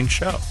amazing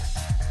show.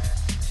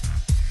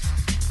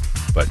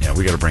 But, yeah,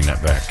 we got to bring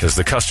that back, because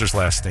the Custer's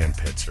Last Stand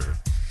pits are...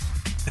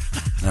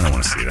 I don't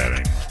want to see that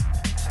anymore.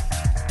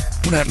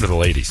 What happened to the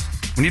ladies?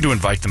 We need to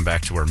invite them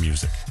back to our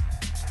music.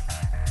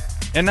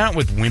 And not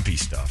with wimpy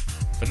stuff,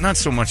 but not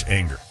so much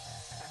anger.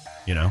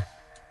 You know?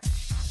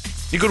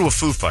 You go to a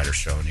Foo Fighters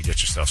show and you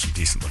get yourself some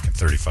decent-looking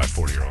 35,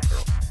 40-year-old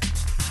girls.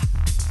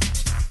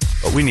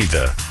 But we need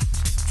to...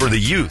 For the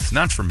youth,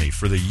 not for me,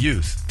 for the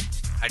youth.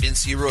 I didn't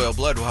see Royal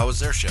Blood. How was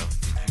their show?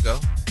 Did you go?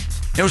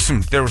 There was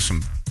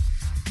some...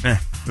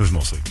 it was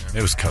mostly...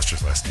 It was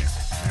Custer's Last Stand.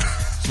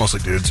 It's mostly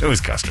dudes. It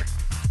was Custer.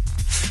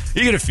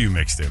 You get a few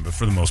mixed in, but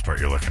for the most part,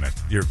 you're looking at...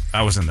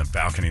 I was in the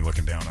balcony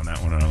looking down on that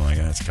one, and I'm like,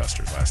 that's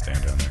Custer's Last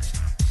Stand down there.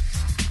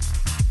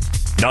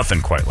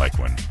 Nothing quite like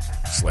when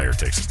Slayer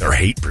takes us. Their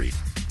Hatebreed.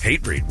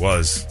 Hatebreed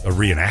was a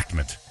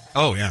reenactment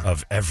Oh, yeah.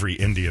 of every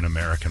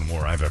Indian-American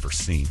war I've ever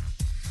seen.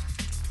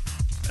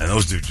 And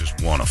those dudes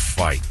just want to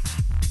fight.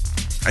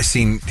 I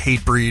seen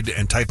Hatebreed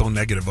and Typo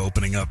Negative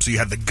opening up. So you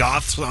had the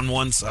goths on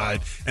one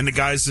side and the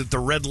guys at the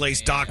red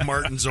lace Doc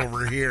Martens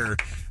over here.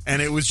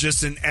 And it was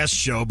just an S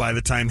show by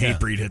the time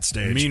Hatebreed hit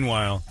stage.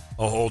 Meanwhile,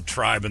 a whole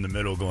tribe in the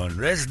middle going,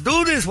 let's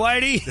do this,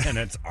 Whitey! And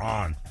it's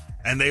on.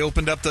 And they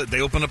opened up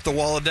the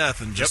wall of death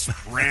and just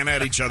ran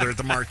at each other at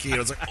the marquee. I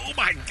was like, oh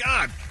my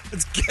God,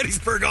 it's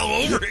Gettysburg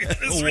all over again.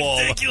 It's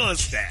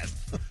ridiculous.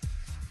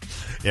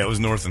 Yeah, it was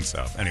north and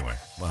south. Anyway,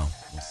 well,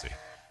 we'll see.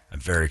 I'm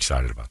very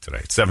excited about today.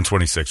 It's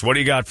 7:26. What do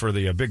you got for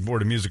the big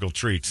board of musical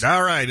treats?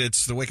 All right,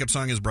 it's the Wake Up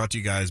Song is brought to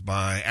you guys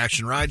by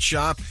Action Ride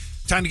Shop.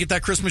 Time to get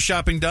that Christmas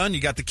shopping done.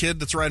 You got the kid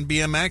that's riding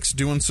BMX,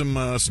 doing some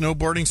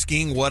snowboarding,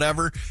 skiing,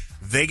 whatever.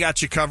 They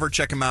got you covered.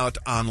 Check them out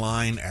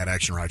online at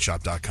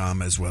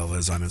actionrideshop.com as well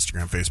as on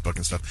Instagram, Facebook,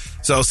 and stuff.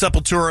 So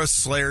Sepultura,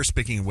 Slayer,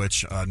 speaking of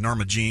which,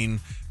 Norma Jean,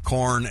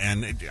 Korn,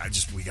 and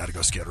we got to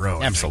go Skid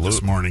Row. Absolutely.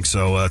 This morning.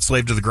 So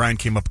Slave to the Grind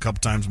came up a couple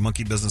times.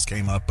 Monkey Business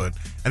came up, but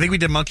I think we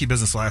did Monkey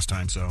Business last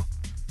time, so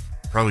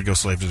probably go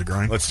Slave to the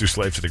Grind. Let's do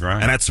Slave to the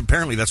Grind. And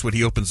apparently that's what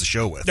he opens the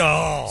show with.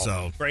 Oh,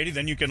 so Brady,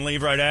 then you can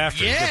leave right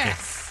after.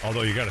 Yes.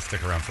 Although you got to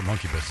stick around for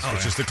Monkey Business,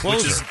 which is the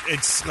closer.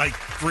 It's like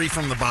three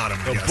from the bottom.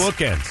 The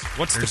bookends.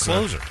 What's Here's the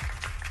closer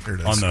Here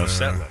it is. on the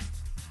set list?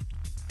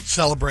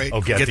 Celebrate.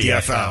 Oh, get the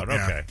F out.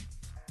 yeah. Okay.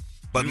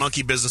 But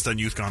Monkey Business, then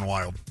Youth Gone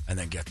Wild. And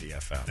then get the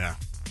F out. Yeah.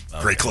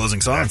 Okay. Great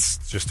closing song.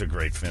 That's just a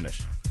great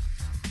finish.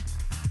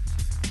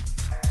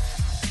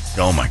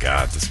 Oh, my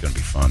God. This is going to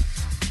be fun.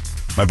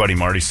 My buddy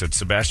Marty said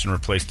Sebastian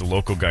replaced a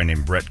local guy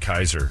named Brett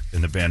Kaiser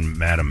in the band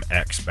Madam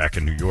X back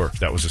in New York.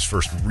 That was his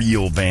first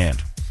real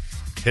band.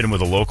 Hit him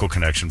with a local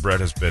connection. Brett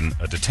has been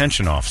a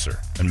detention officer,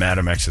 and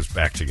Madam X is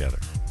back together.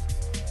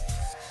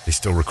 They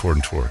still record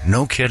and tour.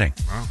 No kidding.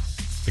 Wow.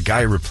 The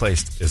guy he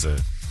replaced is a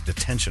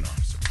detention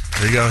officer.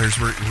 There you go. Here's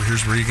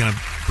where you're going to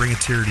bring a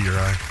tear to your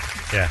eye.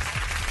 Yeah.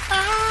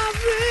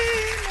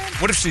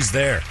 What if she's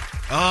there?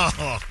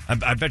 Oh.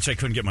 I bet you I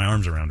couldn't get my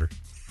arms around her.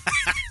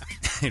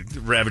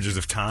 Ravages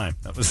of Time.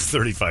 That was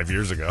 35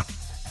 years ago.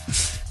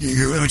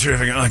 You're women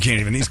trafficking. Oh, I can't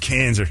even. These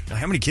cans are...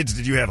 How many kids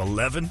did you have?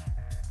 11?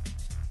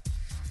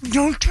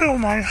 Don't tell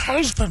my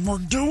husband we're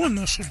doing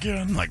this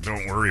again. Like,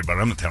 don't worry about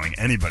it. I'm not telling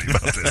anybody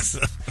about this.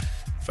 In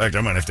fact,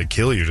 I might have to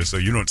kill you just so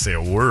you don't say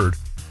a word.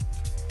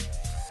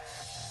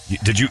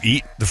 Did you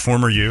eat the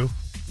former you?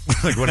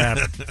 Like, what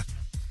happened?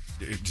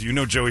 Do you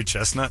know Joey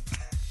Chestnut?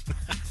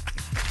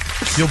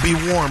 You'll be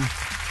warm.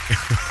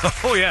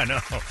 Oh, yeah, no.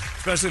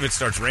 Especially if it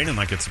starts raining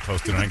like it's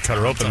supposed to, and I cut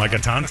her open like a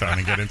tauntaun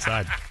and get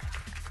inside.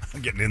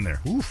 I'm getting in there.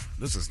 Oof,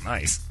 this is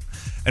nice.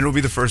 And it'll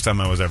be the first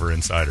time I was ever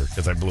inside her,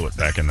 because I blew it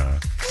back in 88.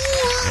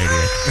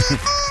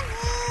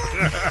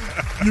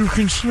 You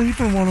can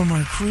sleep in one of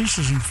my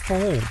creases and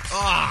folds.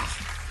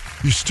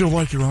 You still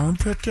like your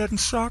armpit getting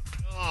sucked?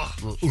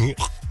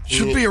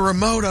 Should be a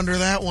remote under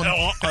that one.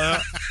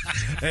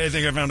 Hey, I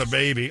think I found a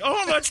baby.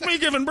 Oh, that's me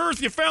giving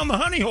birth. You found the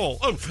honey hole.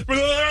 Oh,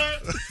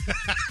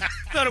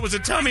 thought it was a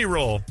tummy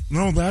roll.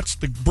 No, that's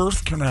the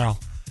birth canal.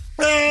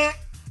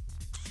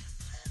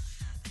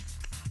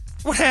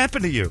 What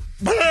happened to you?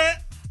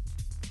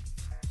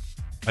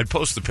 I'd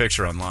post the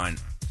picture online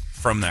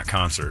from that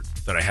concert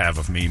that I have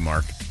of me,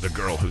 Mark, the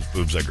girl whose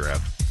boobs I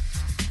grabbed.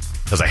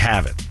 Because I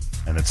have it.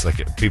 And it's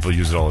like people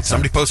use it all the time.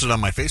 Somebody posted it on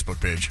my Facebook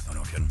page. Oh,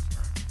 no kidding.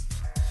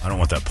 I don't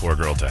want that poor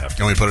girl to have to.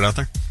 Can we put it out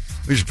there?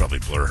 We should probably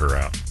blur her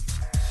out.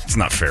 It's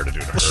not fair to do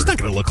to her. Well, she's not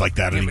going to look like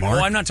that anymore.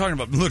 Oh, I'm not talking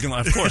about looking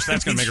like. Of course,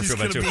 that's going to make her feel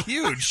bad too. She's gonna be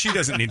huge. She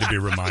doesn't need to be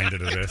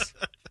reminded of this.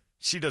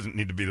 She doesn't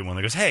need to be the one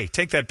that goes, "Hey,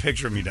 take that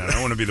picture of me down." I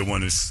don't want to be the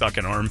one who's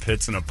sucking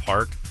armpits in a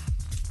park.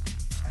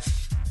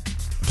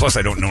 Plus,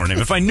 I don't know her name.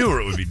 If I knew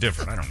her, it would be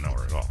different. I don't know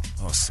her at all.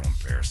 Oh, it's so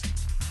embarrassing.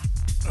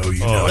 Oh, you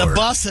know The her.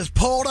 bus has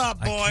pulled up,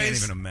 boys. I can't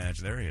even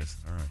imagine. There he is.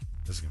 All right,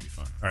 this is gonna be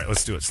fun. All right,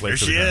 let's do it. Slave There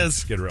to the she gun. is.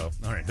 Skid Row.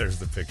 All right, there's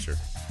the picture.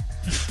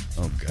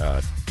 Oh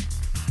God.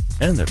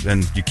 And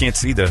then you can't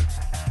see the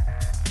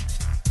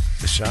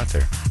shot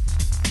there.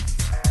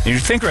 And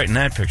you'd think right in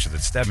that picture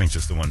that Stebbings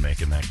is the one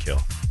making that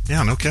kill.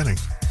 Yeah, no kidding.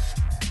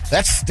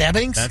 That's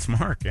Stebbings? That's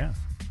Mark, yeah.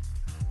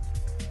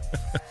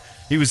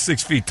 He was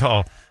 6 feet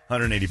tall,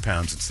 180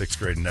 pounds in sixth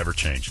grade, and never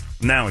changed.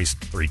 Now he's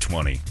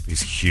 320.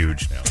 He's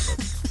huge now.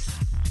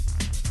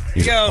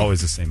 He's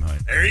always the same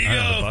height. There you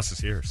go. The bus is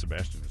here.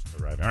 Sebastian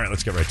is arriving. All right,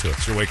 let's get right to it.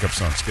 It's your wake-up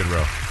song, Skid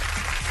Row.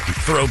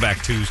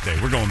 Throwback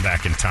Tuesday. We're going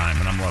back in time,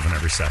 and I'm loving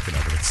every second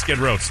of it. It's Skid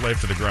Row, Slave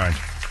to the Grind.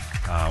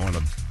 One of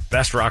the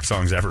best rock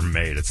songs ever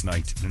made. It's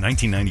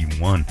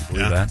 1991.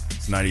 Believe that?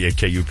 It's 98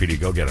 KUPD.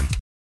 Go get him.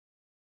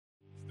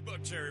 The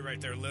Buck Cherry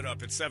right there lit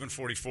up. It's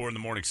 7:44 in the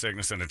morning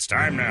sickness, and it's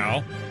time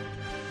now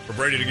for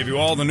Brady to give you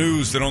all the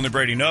news that only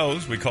Brady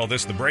knows. We call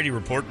this the Brady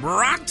Report,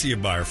 brought to you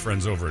by our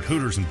friends over at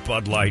Hooters and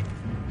Bud Light.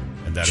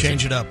 And that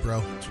Change it up,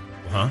 bro.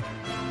 Huh?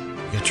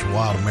 Get your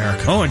Wild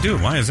America. Oh, I do.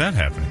 Why is that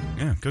happening?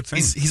 Yeah, good thing.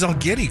 He's all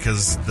giddy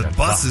because the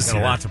bus is got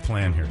here. a lot to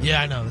plan here.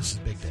 Yeah, I know. This is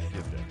a big day.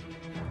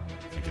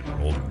 Thinking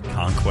of old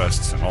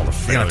conquests and all the You're going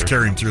to have failures. to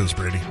carry him through this,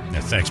 Brady.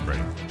 Yeah, thanks,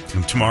 Brady.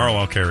 And tomorrow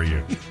I'll carry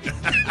you.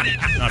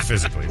 Not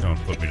physically. Don't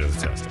put me to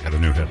the test. I got a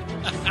new hip.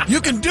 You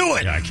can do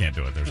it. Yeah, I can't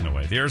do it. There's no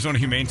way. The Arizona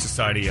Humane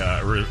Society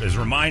is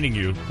reminding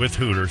you with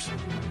Hooters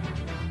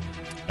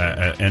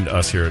and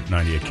us here at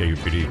 98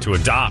 KUPD to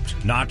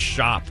adopt, not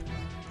shop.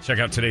 Check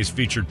out today's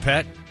featured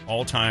pet,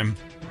 all-time,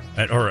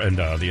 the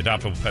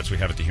adoptable pets we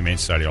have at the Humane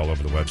Society all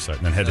over the website.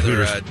 And then head to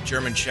Hooters.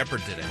 German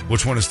Shepherd today.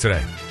 Which one is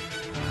today?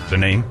 The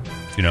name?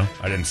 You know,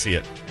 I didn't see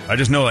it. I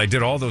just know I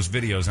did all those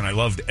videos, and I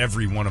loved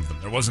every one of them.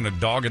 There wasn't a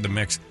dog in the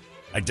mix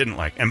I didn't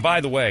like. And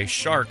by the way,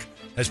 Shark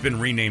has been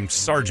renamed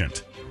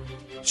Sergeant.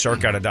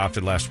 Shark got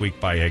adopted last week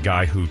by a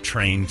guy who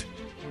trained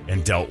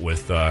and dealt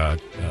with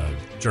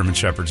German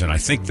Shepherds and I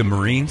think the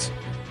Marines,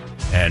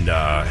 and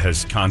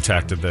has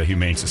contacted the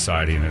Humane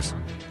Society and has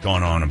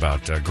gone on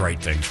about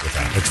great things with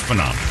that. It's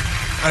phenomenal.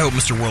 I hope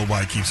Mr.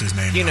 Worldwide keeps his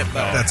name. Peanut though.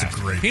 butter. That's a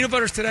great. Peanut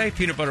Butter's today.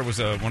 Peanut Butter was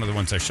one of the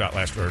ones I shot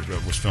was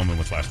filming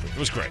with last week. It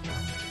was great.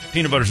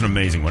 Peanut Butter's an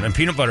amazing one. And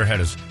Peanut Butter had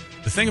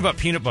the thing about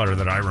Peanut Butter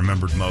that I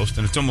remembered most,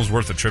 and it's almost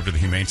worth a trip to the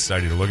Humane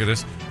Society to look at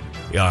this.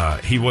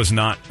 He was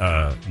not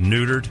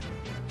neutered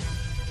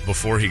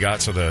before he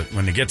got, so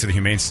when they get to the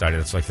Humane Society,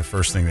 that's like the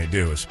first thing they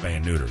do is spay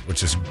and neuter,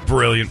 which is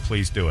brilliant.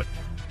 Please do it.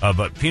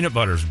 But Peanut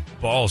Butter's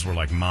balls were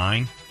like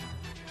mine.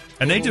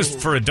 And they just,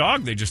 for a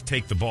dog, they just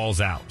take the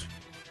balls out.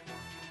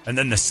 And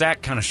then the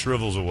sack kind of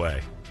shrivels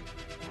away.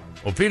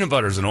 Well, Peanut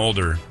Butter's an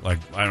older, I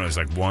don't know, he's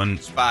like one.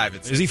 It's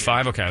 5. Is he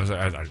 5? Okay. I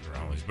don't know.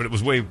 But it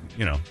was way,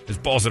 his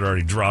balls had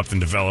already dropped and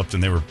developed,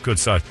 and they were good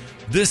size.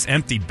 This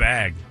empty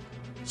bag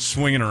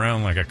swinging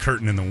around like a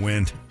curtain in the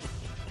wind.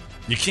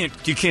 You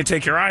can't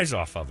take your eyes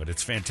off of it.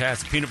 It's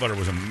fantastic. Peanut Butter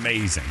was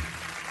amazing.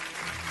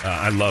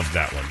 I loved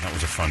that one. That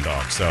was a fun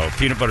dog. So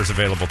Peanut Butter's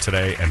available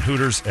today, and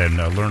Hooters and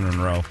Lerner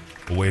and Rowe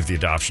will waive the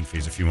adoption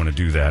fees if you want to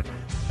do that.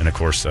 And of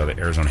course, the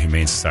Arizona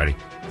Humane Society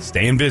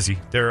staying busy.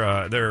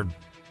 They're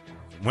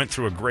went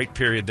through a great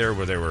period there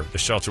where the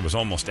shelter was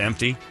almost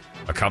empty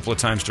a couple of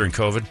times during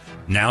COVID.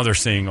 Now they're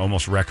seeing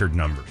almost record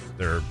numbers.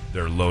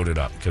 They're loaded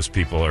up because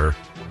people are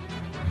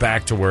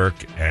back to work,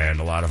 and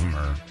a lot of them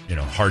are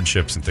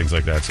hardships and things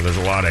like that. So there's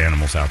a lot of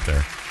animals out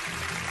there.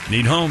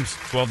 Need homes.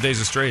 12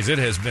 Days of Strays. It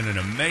has been an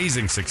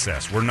amazing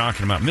success. We're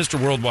knocking them out.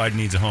 Mr. Worldwide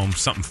needs a home.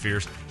 Something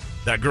fierce.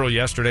 That girl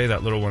yesterday,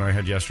 that little one I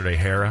had yesterday,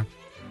 Hera,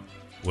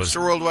 was...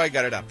 Mr. Worldwide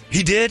got it up.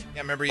 He did?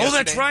 Yeah, remember yesterday? Oh,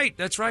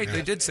 that's right. Yeah.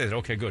 They did say that.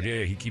 Okay, good.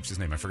 Yeah, he keeps his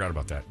name. I forgot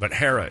about that. But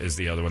Hera is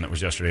the other one that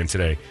was yesterday. And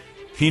today,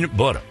 Peanut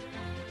Butter.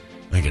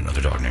 I get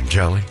another dog named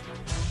Jelly.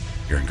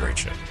 You're in great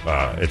shape.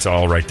 It's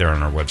all right there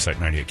on our website,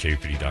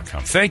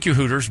 98kupd.com. Thank you,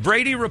 Hooters.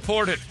 Brady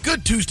reported.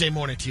 Good Tuesday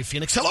morning to you,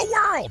 Phoenix. Hello,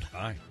 world.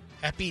 Hi.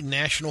 Happy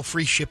National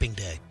Free Shipping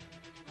Day.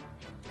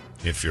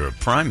 If you're a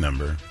Prime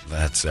member,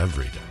 that's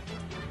every day.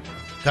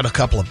 Got a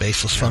couple of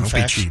baseless fun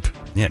facts. Don't be cheap.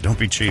 Yeah, don't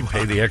be cheap.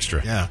 Pay the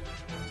extra. Yeah.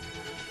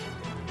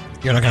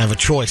 You're not going to have a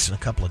choice in a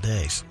couple of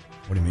days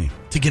What do you mean?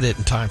 to get it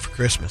in time for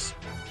Christmas.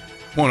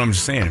 Well, I'm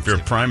just saying, if you're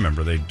a Prime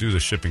member, they do the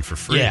shipping for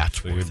free. Yeah,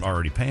 it's so you're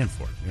already paying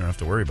for it. You don't have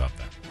to worry about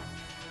that.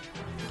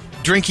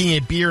 Drinking a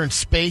beer in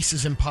space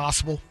is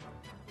impossible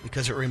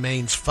because it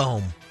remains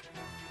foam.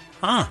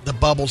 Huh. The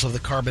bubbles of the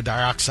carbon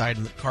dioxide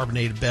in the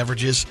carbonated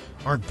beverages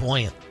aren't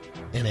buoyant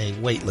in a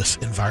weightless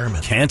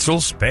environment.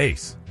 Cancel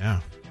space. Yeah.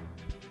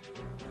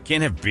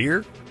 Can't have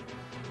beer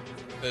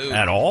Boo.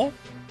 at all?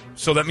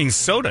 So that means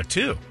soda,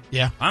 too.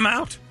 Yeah. I'm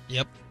out.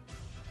 Yep.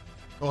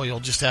 Oh, you'll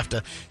just have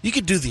to... You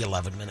could do the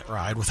 11-minute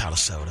ride without a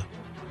soda.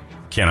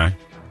 Can I?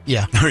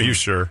 Yeah. Are you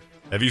sure?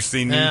 Have you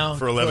seen me No,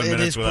 for 11 it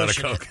minutes is without a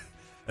pushing Coke?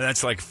 And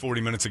that's like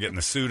 40 minutes of getting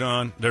the suit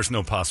on. There's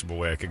no possible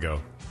way I could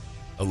go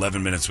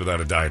 11 minutes without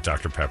a Diet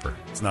Dr. Pepper.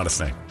 It's not a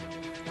thing.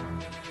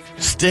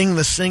 Sting,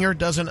 the singer,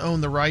 doesn't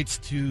own the rights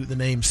to the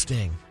name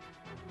Sting.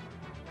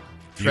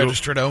 You-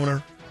 Registered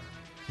owner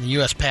in the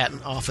U.S.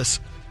 Patent Office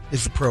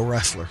is the pro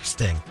wrestler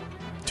Sting.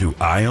 Do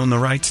I own the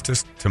rights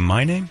to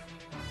my name?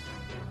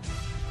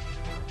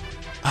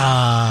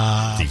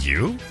 Do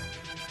you?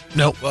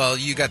 Nope. Well,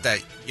 you got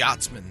that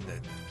yachtsman that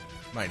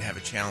might have a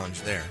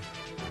challenge there.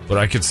 But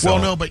I could sell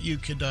Well, no, but you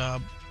could... Yeah,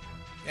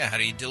 how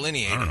do you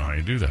delineate I don't it? know how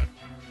you do that.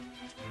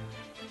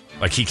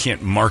 Like, he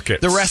can't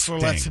market the wrestler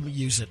Sting. lets him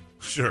use it,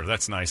 Sure,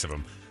 that's nice of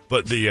him.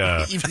 But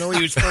the... even though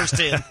he was first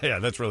in. yeah,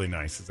 that's really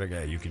nice. It's like,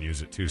 yeah, you can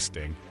use it too,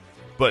 Sting.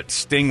 But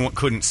Sting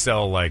couldn't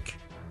sell, like,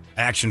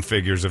 action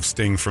figures of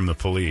Sting from the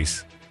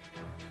Police.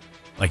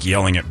 Like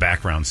yelling at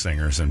background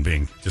singers and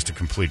being just a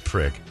complete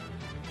prick.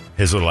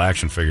 His little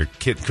action figure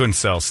couldn't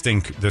sell.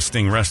 Sting, the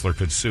Sting wrestler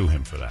could sue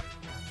him for that.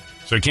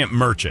 So he can't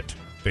merch it,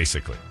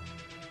 basically.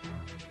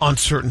 On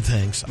certain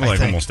things, Well, I like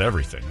think. almost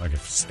everything. Like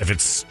if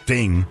it's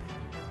Sting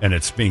and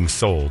it's being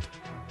sold,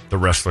 the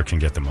wrestler can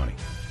get the money.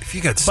 If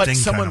you got But Sting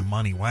someone- kind of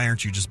money, why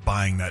aren't you just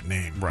buying that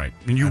name? Right.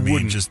 And you I mean,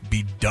 wouldn't just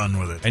be done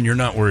with it. And you're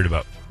not worried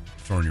about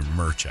throwing your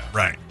merch out.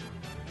 Right.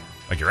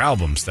 Like your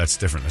albums, that's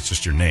different. That's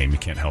just your name. You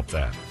can't help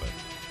that. But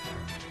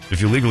if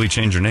you legally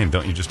change your name,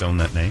 don't you just own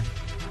that name?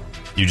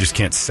 You just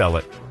can't sell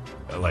it,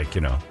 like,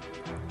 you know,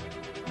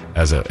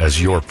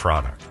 as your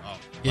product.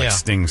 Yeah. Like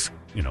Sting's,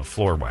 you know,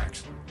 floor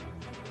wax.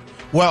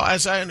 Well,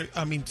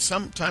 I mean,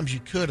 sometimes you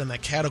could in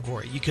that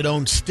category. You could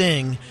own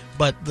Sting,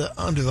 but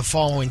under the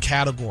following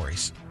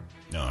categories.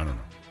 No, I don't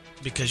know.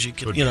 Because you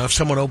could, Could you be. know, if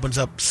someone opens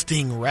up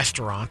Sting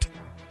Restaurant.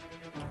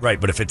 Right,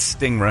 but if it's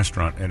Sting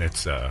Restaurant and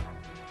it's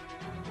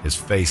his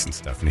face and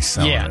stuff, and he's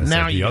selling Yeah, it, it's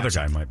now like you the got other guy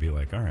something. might be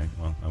like, all right,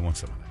 well, I want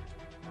some of that.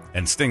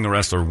 And Sting the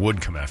wrestler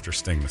would come after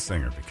Sting the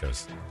singer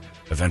because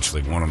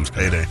eventually one of them's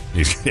going Payday.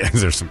 to... Yeah,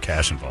 there's some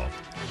cash involved.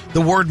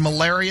 The word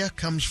malaria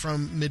comes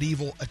from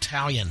medieval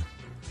Italian,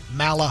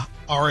 mala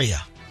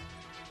aria.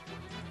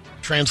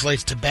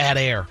 Translates to bad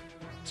air.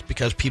 It's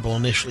because people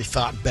initially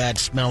thought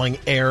bad-smelling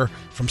air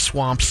from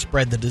swamps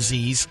spread the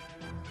disease.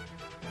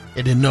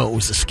 They didn't know it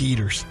was the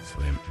skeeters. So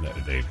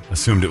they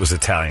assumed it was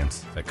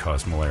Italians that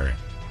caused malaria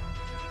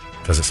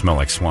because it smelled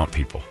like swamp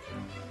people.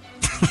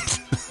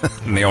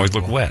 And they always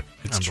look wet.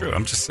 It's true.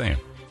 I'm just saying.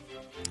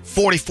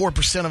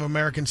 44% of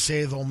Americans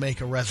say they'll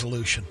make a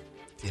resolution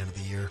at the end of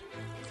the year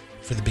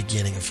for the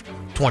beginning of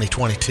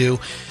 2022.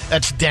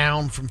 That's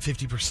down from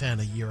 50%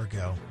 a year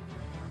ago.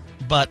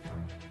 But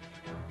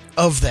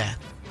of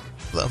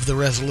the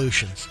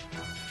resolutions,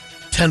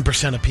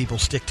 10% of people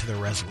stick to their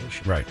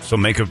resolution. Right. So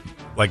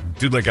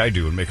do like I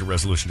do and make a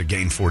resolution to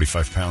gain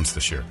 45 pounds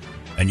this year.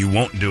 And you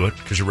won't do it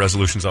because your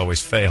resolutions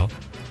always fail.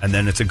 And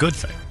then it's a good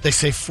thing. They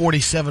say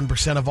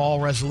 47% of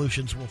all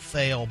resolutions will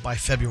fail by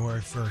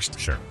February 1st.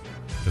 Sure.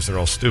 Because they're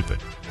all stupid.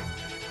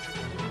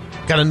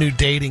 Got a new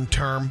dating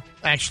term.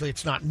 Actually,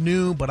 it's not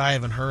new, but I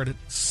haven't heard it.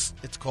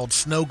 It's called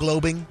snow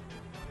globing.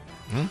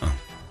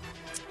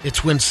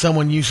 It's when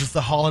someone uses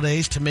the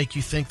holidays to make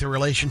you think the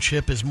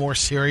relationship is more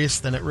serious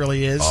than it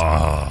really is.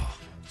 Oh.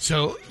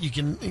 So you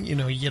can, you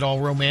get all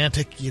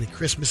romantic, you get a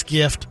Christmas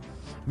gift,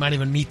 you might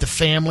even meet the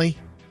family.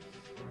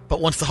 But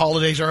once the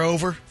holidays are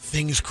over,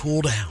 things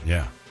cool down.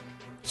 Yeah.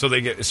 So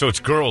it's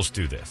girls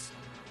do this.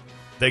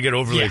 They get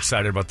overly Yeah.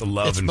 excited about the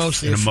love It's and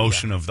mostly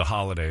emotion of the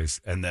holidays,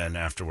 and then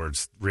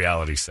afterwards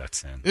reality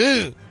sets in.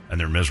 Ew. And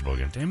they're miserable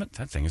again. Damn it,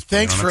 that thing is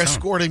playing Thanks on for its own.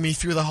 escorting me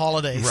through the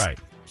holidays. Right.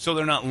 So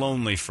they're not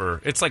lonely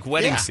it's like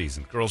wedding Yeah.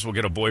 season. Girls will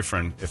get a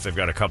boyfriend if they've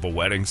got a couple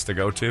weddings to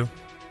go to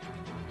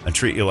and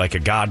treat you like a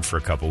god for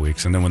a couple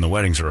weeks. And then when the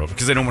weddings are over,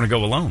 because they don't want to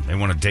go alone. They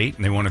want to date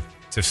and they want it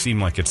to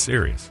seem like it's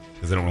serious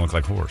because they don't want to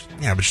look like whores.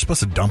 Yeah, but you're supposed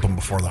to dump them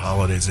before the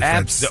holidays.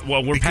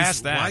 Well, we're because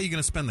past that. Why are you going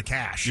to spend the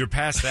cash? You're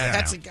past that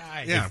That's now. a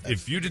guy. Yeah.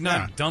 If you did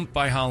not dump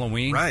by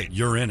Halloween, Right.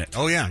 you're in it.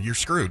 Oh, yeah, you're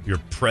screwed. Your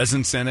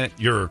presence in it.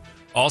 You're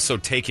also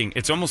taking,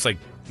 it's almost like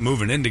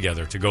moving in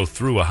together to go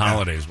through a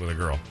holidays with a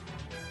girl.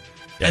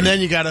 Yeah, And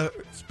then you got to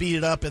speed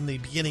it up in the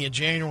beginning of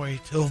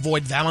January to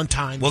avoid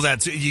Valentine's. Well,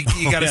 that's you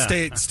got to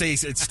Yeah.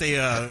 stay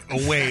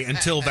away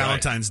until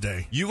Valentine's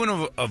Day. you want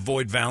to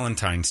avoid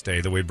Valentine's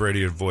Day the way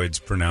Brady avoids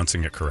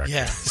pronouncing it correctly.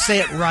 yeah, say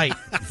it right.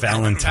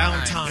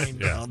 Valentine. Valentine.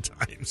 Yeah.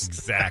 Valentine's.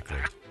 Exactly.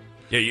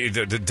 Yeah,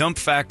 the dump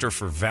factor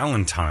for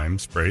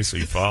Valentine's, Brady, so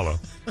you follow,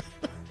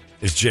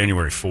 is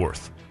January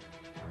 4th.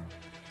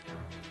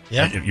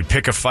 Yeah. And you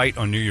pick a fight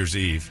on New Year's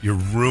Eve, you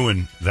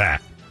ruin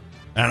that.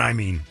 And I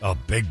mean, a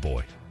big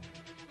boy.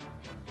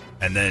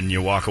 And then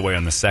you walk away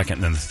on the second,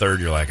 and then the third,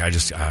 you're like,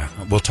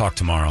 we'll talk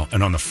tomorrow.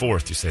 And on the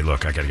fourth, you say,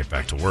 look, I got to get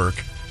back to work.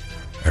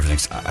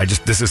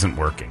 This isn't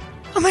working.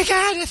 Oh my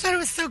God, I thought it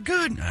was so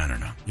good. I don't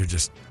know. You're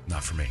just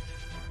not for me.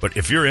 But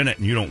if you're in it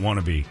and you don't want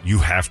to be, you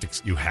have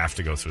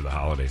to go through the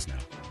holidays now.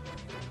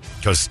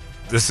 Because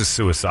this is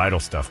suicidal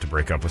stuff to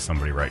break up with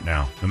somebody right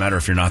now. No matter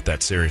if you're not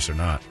that serious or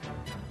not.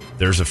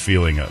 There's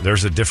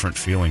a different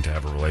feeling to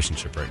have a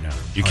relationship right now.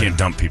 You can't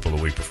dump people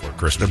the week before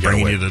Christmas. They're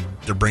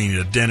bringing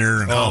you to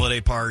dinner and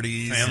holiday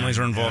parties. Families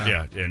are involved,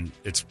 yeah. And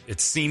it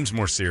seems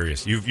more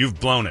serious. You've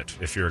blown it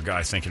if you're a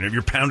guy thinking, if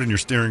you're pounding your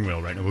steering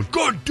wheel right now, going,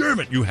 God damn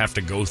it, you have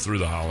to go through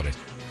the holidays.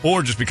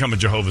 Or just become a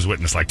Jehovah's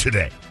Witness like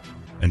today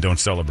and don't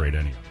celebrate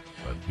any of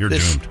it. But you're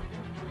doomed.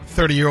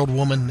 30-year-old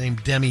woman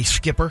named Demi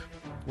Skipper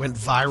went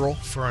viral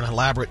for an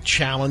elaborate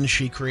challenge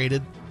she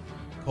created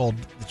called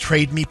the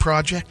Trade Me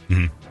Project.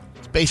 Mm-hmm.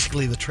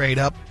 Basically the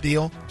trade-up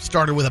deal.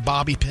 Started with a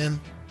bobby pin.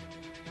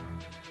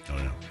 Oh,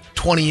 yeah.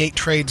 28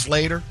 trades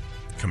later.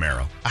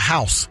 Camaro. A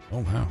house. Oh,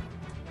 wow.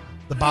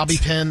 The bobby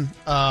pin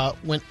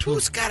went to...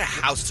 Who's got a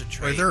house to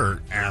trade? There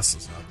are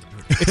asses out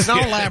there. It's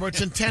not elaborate.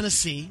 It's in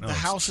Tennessee. No, the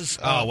house is...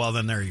 oh, well,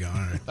 then there you go. All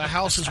right. The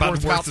house is About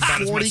worth about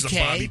as much as a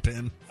bobby 40K.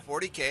 pin.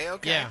 40K,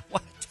 okay. Yeah.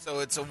 What?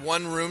 So it's a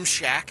one-room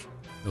shack?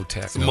 No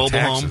tax. a mobile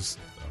taxes.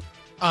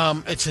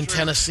 It's in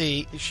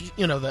Tennessee.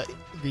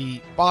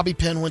 The bobby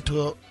pin went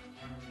to a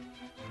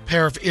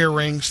pair of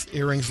earrings.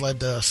 Earrings led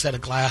to a set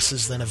of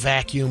glasses, then a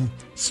vacuum,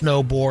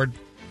 snowboard.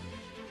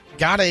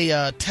 Got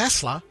a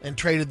Tesla and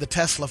traded the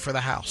Tesla for the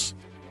house.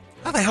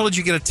 How the hell did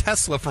you get a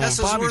Tesla from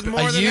Tesla's a bobby worth pin?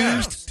 more A than used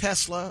house.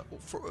 Tesla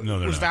No,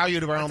 they're was not.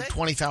 valued around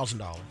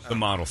 $20,000. The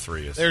Model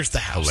 3 is There's the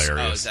house.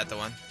 hilarious. Oh, is that the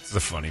one? It's the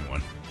funny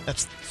one.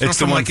 That's It's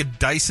the from one- like a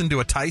Dyson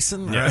to a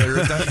Tyson? Yeah. Or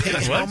a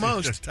What?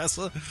 Almost.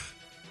 Tesla?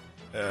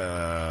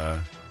 The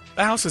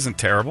house isn't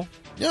terrible.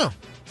 yeah.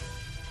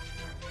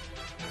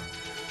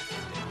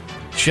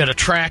 She had a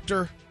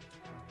tractor.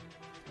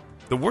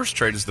 The worst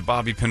trade is the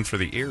bobby pin for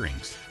the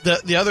earrings.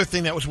 The other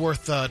thing that was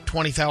worth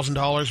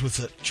 $20,000 was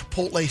a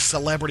Chipotle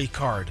celebrity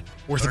card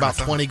worth about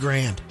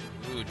 $20,000.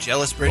 Ooh,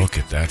 jealous Brit. Look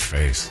at that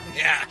face.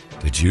 Yeah.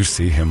 Did you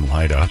see him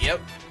light up?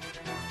 Yep.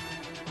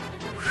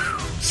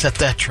 Set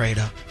that trade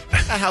up.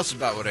 A house is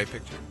about what I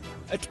pictured.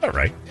 That's all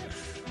right.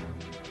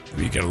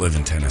 You got to live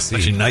in Tennessee.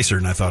 Actually, nicer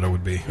than I thought it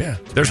would be. Yeah.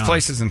 There's Yeah.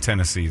 places in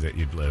Tennessee that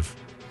you'd live,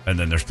 and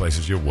then there's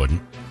places you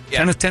wouldn't.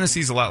 Yeah.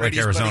 Tennessee's a lot Brady's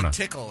like Arizona. buddy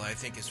Tickle, I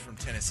think, is from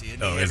Tennessee.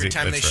 Isn't Oh, he? is Every he?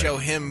 time That's they show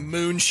right. him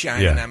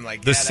moonshine, Yeah. I'm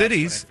like, the yeah, that's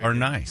cities what I are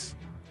figured. nice.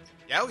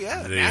 Oh,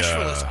 yeah. The,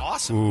 Nashville is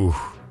awesome. Ooh.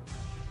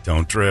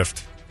 Don't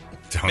drift.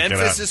 Don't get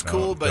Memphis out. is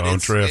cool, No, but don't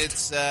it's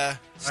drift. I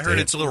heard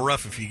it's a little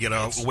rough if you get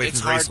away it's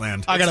from hard.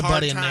 Graceland. I got It's a buddy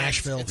hard in times.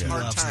 Nashville. It's who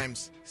hard loves it.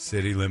 times.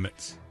 City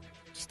limits.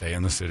 Stay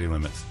on the city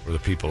limits where the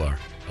people are.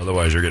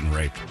 Otherwise, you're getting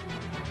raped.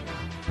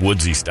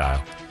 Woodsy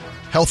style.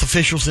 Health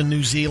officials in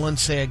New Zealand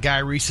say a guy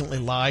recently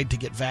lied to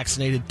get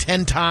vaccinated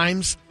 10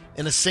 times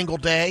in a single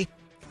day.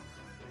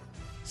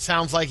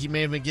 Sounds like he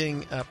may have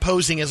been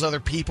posing as other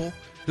people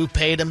who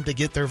paid him to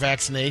get their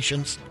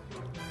vaccinations.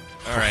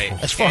 All right.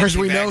 As far as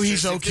we know, Anti-vaxxers,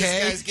 he's if okay.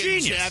 This guy's getting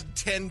Genius. jabbed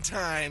 10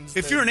 times.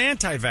 If then, you're an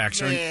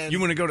anti-vaxxer and man, you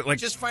want to go to, like,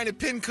 just find a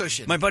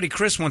pincushion. my buddy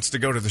Chris wants to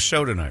go to the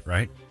show tonight,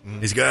 right?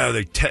 He's got,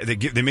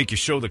 they make you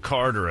show the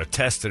card or a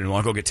test and you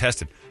want to go get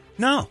tested.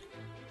 No.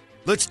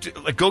 Let's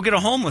go get a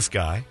homeless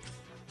guy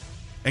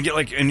and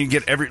you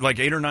get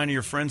 8 or 9 of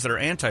your friends that are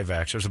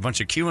anti-vaxxers, a bunch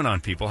of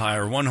QAnon people,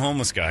 hire one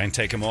homeless guy and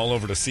take him all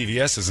over to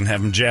CVS's and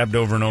have him jabbed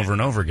over and over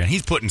and over again.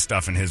 He's putting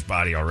stuff in his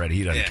body already.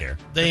 He doesn't care.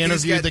 They If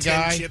he's interviewed got the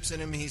 10 guy. chips in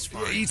him, he's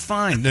fine. He's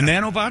fine. The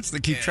nanobots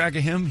that keep track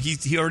of him,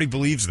 he already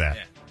believes that.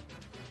 Yeah.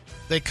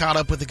 They caught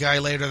up with the guy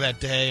later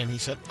that day, and he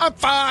said, I'm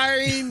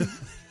fine.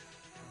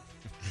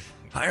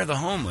 Hire the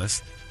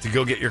homeless to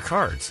go get your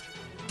cards.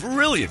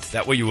 Brilliant.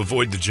 That way you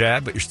avoid the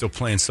jab, but you're still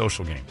playing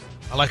social games.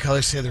 I like how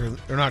they say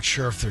they're not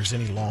sure if there's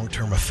any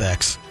long-term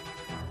effects.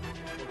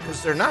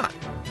 Because they're not.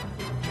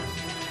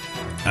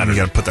 And you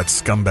got to put that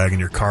scumbag in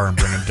your car and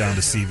bring him down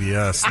to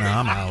CVS. No,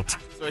 I'm out.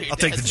 what your I'll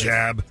take dad the says.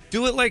 jab.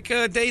 Do it like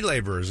day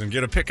laborers and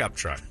get a pickup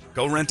truck.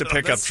 Go rent a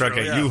pickup that's truck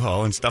true, at yeah.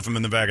 U-Haul and stuff them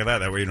in the back of that.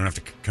 That way you don't have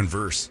to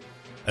converse.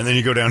 And then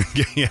you go down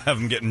and you have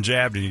them getting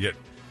jabbed and you get,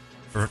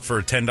 for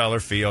a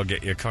 $10 fee, I'll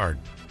get you a card.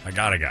 I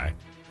got a guy.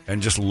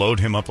 And just load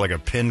him up like a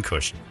pin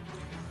cushion.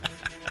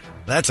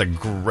 That's a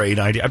great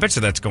idea. I bet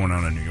you that's going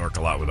on in New York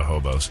a lot with the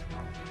hobos.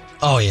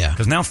 Oh, yeah.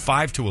 Because now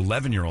 5 to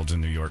 11-year-olds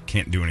in New York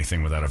can't do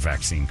anything without a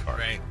vaccine card.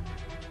 Right.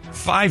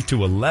 5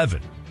 to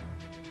 11.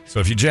 So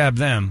if you jab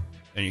them,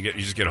 and you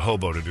just get a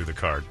hobo to do the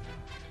card.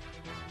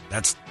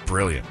 That's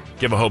brilliant.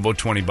 Give a hobo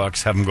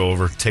 $20, have him go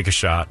over, take a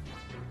shot,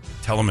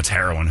 tell him it's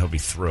heroin. He'll be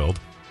thrilled.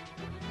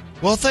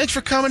 Well, thanks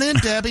for coming in,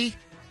 Debbie.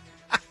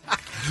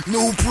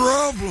 No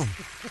problem.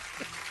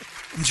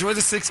 Enjoy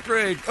the 6th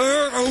grade.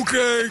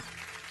 Okay.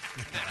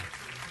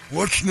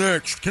 What's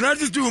next? Can I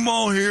just do them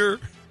all here?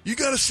 You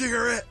got a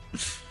cigarette?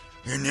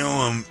 You know,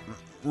 I'm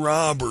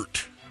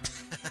Robert.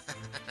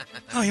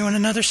 Oh, you want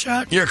another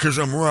shot? Yeah, because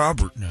I'm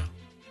Robert now.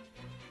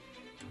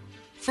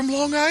 from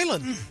Long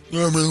Island. I'm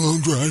in a long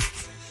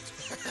drive.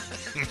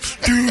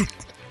 Dude,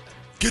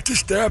 get to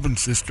stabbing,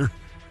 sister.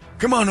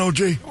 Come on,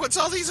 OJ. What's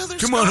all these other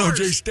Come on, scars?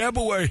 OJ, stab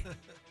away.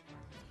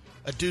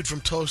 A dude from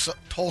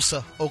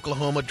Tulsa,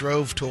 Oklahoma,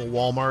 drove to a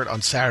Walmart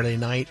on Saturday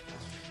night,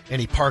 and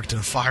he parked in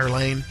a fire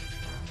lane.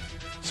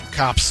 Some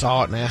cops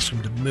saw it and asked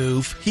him to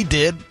move. He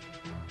did,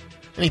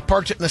 and he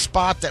parked it in a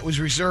spot that was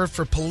reserved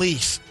for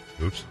police.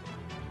 Oops.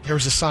 There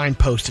was a sign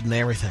posted and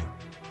everything.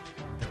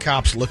 The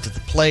cops looked at the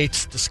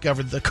plates,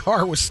 discovered the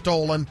car was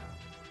stolen.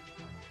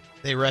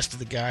 They arrested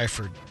the guy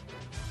for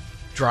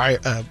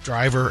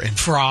driver and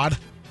fraud,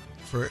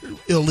 for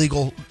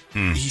illegal.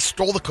 He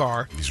stole the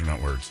car. These are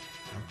not words.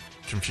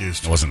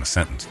 Confused. It wasn't a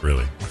sentence,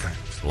 really. Okay.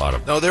 It's a lot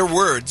of... No, they're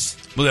words.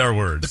 Well, there are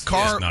words. The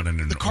car, Yes, not in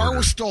an the car order.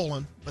 was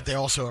stolen, but they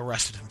also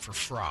arrested him for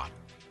fraud.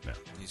 Yeah.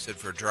 You said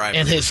for a driver.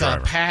 And his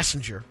driver.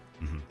 passenger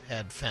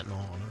had fentanyl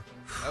on her.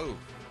 Oh.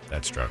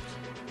 That's drugs.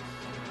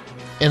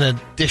 In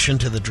addition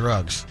to the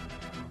drugs,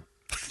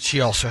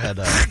 she also had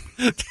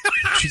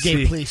she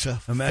gave police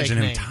a Imagine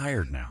fake him name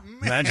tired now.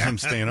 Imagine him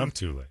staying up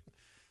too late.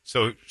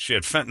 So she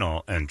had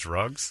fentanyl and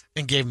drugs.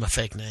 and gave him a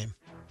fake name.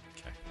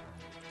 Okay.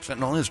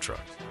 Fentanyl is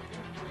drugs.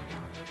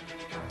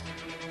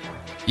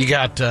 You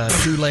got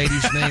two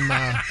ladies named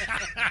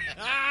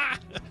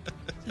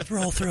Let's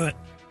roll through it.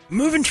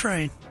 Moving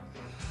train.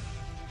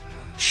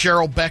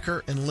 Cheryl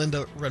Becker and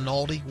Linda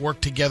Rinaldi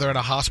worked together at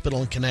a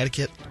hospital in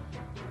Connecticut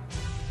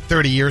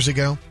 30 years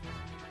ago.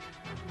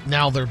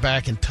 Now they're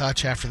back in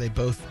touch after they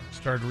both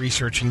started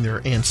researching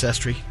their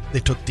ancestry. They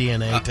took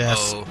DNA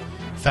tests,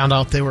 found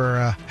out they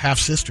were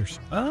half-sisters.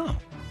 Oh.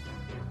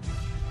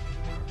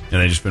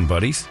 And they just been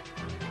buddies?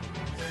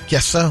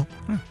 Guess so.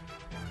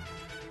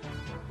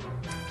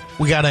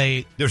 We got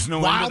a There's no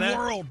Wild end to that?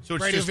 World So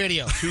it's radio just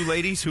video. two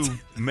ladies who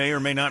may or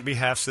may not be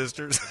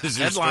half-sisters? Is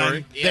your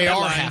story? They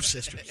are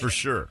half-sisters. For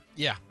sure.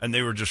 Yeah. And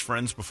they were just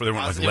friends before they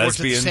weren't like They worked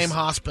at the lesbians? same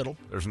hospital.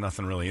 There's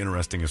nothing really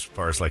interesting as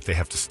far as like they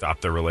have to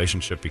stop their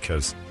relationship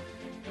because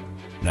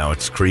now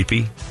it's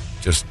creepy.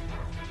 Just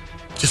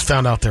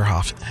found out they're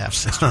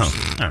half-sisters.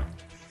 oh.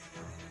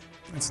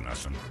 That's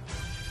nothing.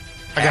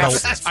 I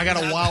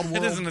got a Wild It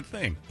World isn't a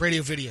thing.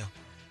 radio video.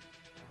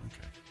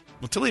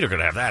 Well, Toledo could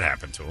have that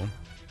happen to him.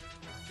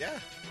 Yeah.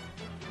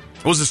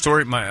 What was the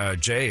story my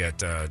Jay at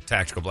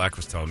Tactical Black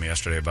was telling me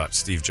yesterday about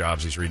Steve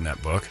Jobs? He's reading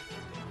that book.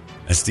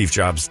 And Steve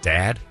Jobs'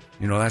 dad,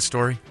 you know that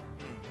story?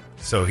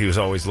 So he was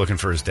always looking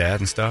for his dad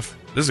and stuff.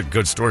 This is a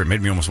good story. It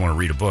made me almost want to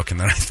read a book, and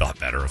then I thought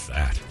better of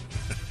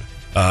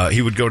that.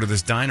 He would go to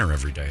this diner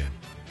every day and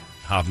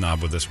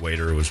hobnob with this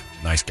waiter who was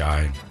a nice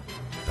guy. And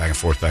back and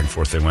forth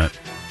they went.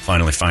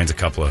 Finally finds a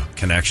couple of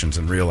connections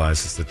and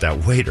realizes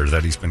that waiter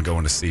that he's been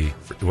going to see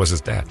was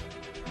his dad.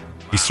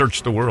 He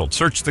searched the world,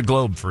 searched the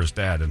globe for his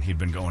dad, and he'd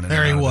been going in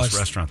There he and out of was. this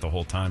restaurant the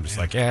whole time. Just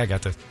like, yeah, I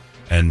got this.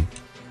 And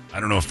I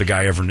don't know if the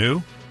guy ever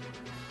knew,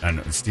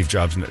 and Steve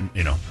Jobs,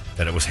 you know,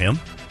 that it was him.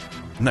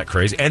 Isn't that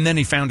crazy? And then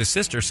he found his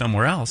sister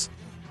somewhere else.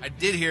 I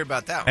did hear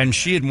about that one. And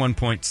she at one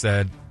point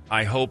said,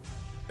 I hope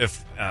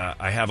if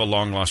I have a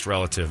long-lost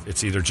relative,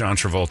 it's either John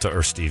Travolta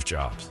or Steve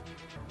Jobs.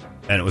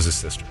 And it was his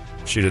sister.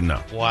 She didn't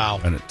know.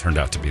 Wow. And it turned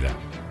out to be that.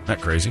 Isn't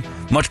that crazy?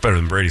 Much better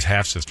than Brady's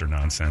half-sister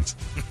nonsense.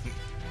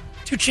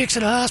 Two chicks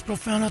at a hospital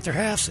found out they're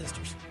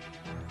half-sisters.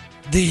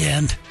 The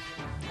end.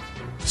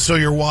 So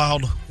your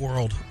Wild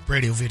World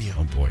radio video.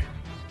 Oh, boy.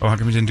 Oh, how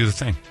come you didn't do the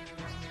thing?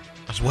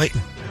 I was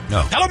waiting.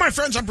 No. Hello, my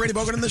friends. I'm Brady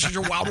Bogan, and this is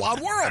your Wild Wild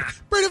World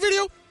radio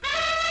video.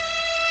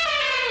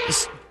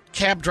 This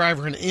cab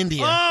driver in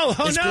India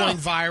is going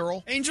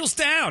viral Angels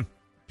down.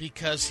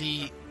 because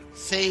he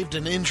saved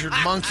an injured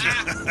monkey.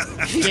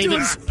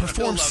 David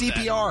performed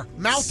CPR,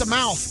 mouth to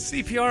mouth.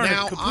 CPR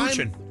Now, and a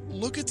capuchin.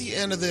 look at the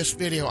end of this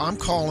video. I'm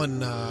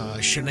calling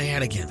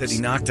shenanigans. That he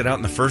knocked it out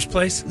in the first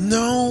place?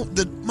 No,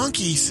 the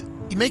monkeys.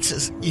 He makes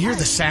this. You hear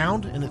the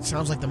sound, and it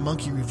sounds like the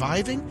monkey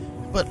reviving,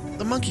 but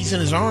the monkey's in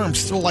his arms,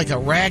 still like a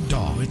rag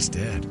doll. It's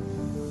dead.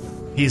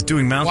 He is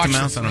doing Watch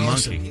mouth-to-mouth the on a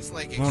throes. monkey. He's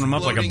like blowing him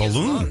up like a exploding his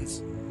balloon.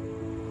 lungs.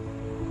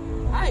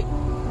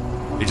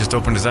 He just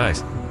opened his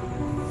eyes.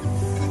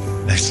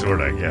 That's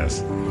sort of, I guess.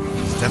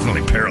 He's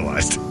definitely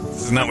paralyzed.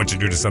 This is not what you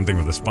do to something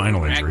with a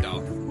spinal injury.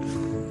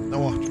 Now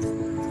watch.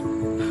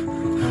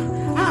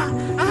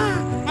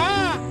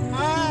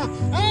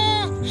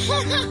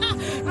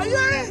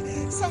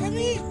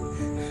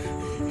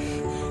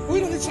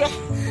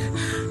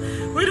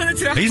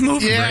 He's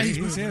moving, Yeah, Brady. he's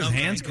He's moving. his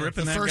hands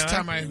gripping The that first guy.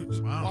 time I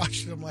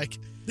watched it, I'm like,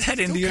 That still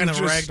Indian kind of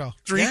just ragdoll.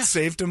 street Yeah.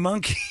 saved a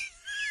monkey.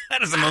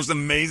 That is the most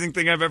amazing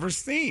thing I've ever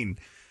seen.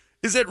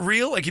 Is that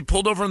real? Like he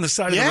pulled over on the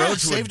side of the road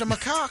saved a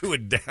macaque. to a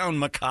down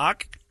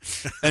macaque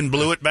and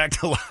blew it back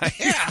to life.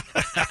 Yeah.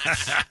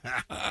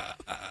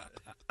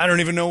 I don't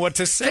even know what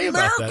to say A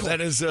about that. miracle.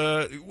 That is,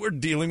 we're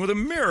dealing with a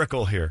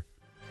miracle here.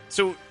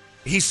 So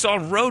he saw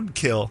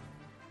roadkill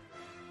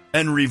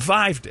and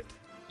revived it.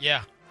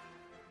 Yeah.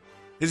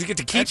 Does he get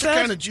to keep That's the that?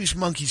 kind of juice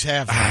monkeys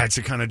have. It's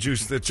the kind of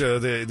juice that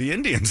the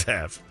Indians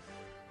have.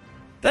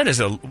 That is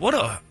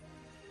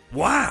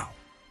wow.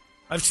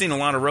 I've seen a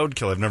lot of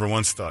roadkill. I've never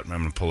once thought, I'm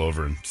going to pull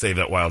over and save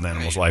that wild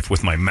animal's life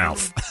with my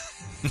mouth.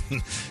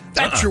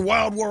 That's your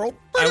wild world.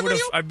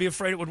 I'd be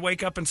afraid it would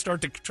wake up and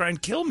start to try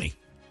and kill me.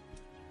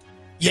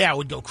 Yeah, it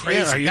would go crazy.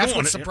 Yeah, you That's don't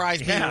what wanna-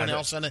 surprised me yeah, when that-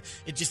 all of a sudden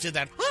it just did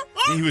that.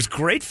 He was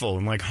grateful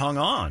and like hung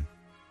on.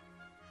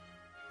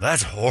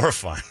 That's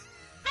horrifying.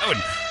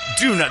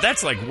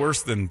 That's like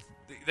worse than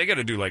they got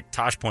to do like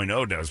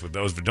Tosh.0 does with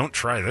those, but don't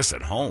try this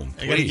at home.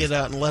 I got to please. get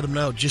out and let them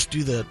know. Just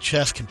do the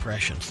chest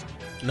compressions.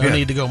 No Yeah,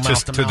 need to go mouth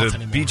just to to mouth the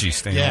anymore. Bee Gees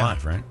staying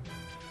alive, right?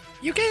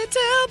 You can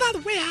tell by the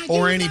way I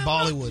Or use any my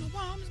Bollywood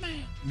arms,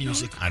 man.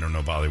 music. I don't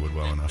know Bollywood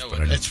well enough, but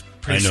I know It's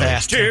pretty I know.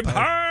 fast Jib tempo.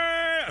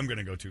 high! I'm going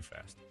to go too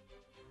fast.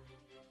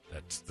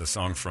 That's the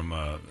song from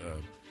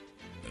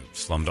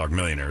Slumdog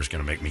Millionaire is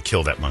going to make me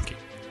kill that monkey.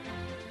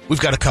 We've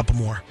got a couple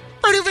more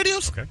radio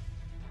videos. Okay.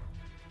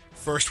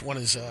 First one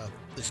is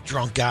this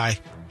drunk guy,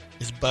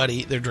 his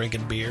buddy. They're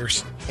drinking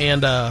beers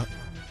and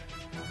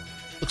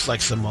looks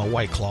like some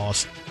White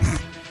Claws.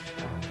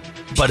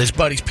 But his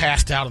buddy's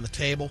passed out on the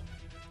table,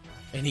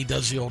 and he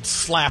does the old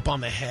slap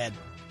on the head.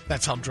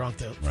 That's how drunk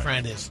the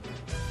friend is.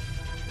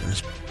 And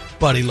his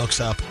buddy looks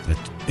up. That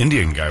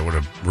Indian guy would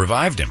have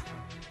revived him.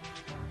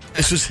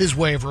 This was his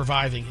way of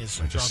reviving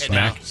his I just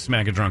drunk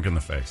smack a drunk in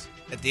the face.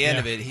 At the end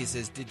of it, he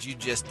says, "Did you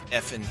just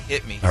effing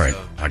hit me?" All right,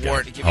 So, I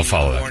got it. giving I'll you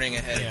follow a that. warning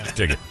ahead. Yeah.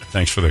 Dig it.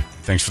 Thanks for the I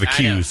know.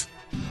 cues.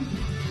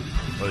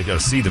 Well, you got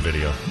to see the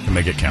video to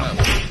make it count.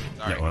 Sorry.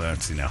 Yeah, well,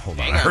 that's now. Hold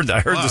on. Hang I on. heard the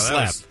Wow, that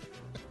slap. was-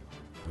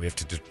 We have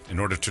to, in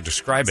order to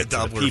describe it to the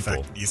Doppler people.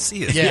 effect. You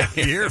see it. Yeah.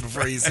 You hear it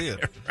before you see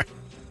it. All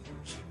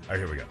right,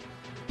 here we go.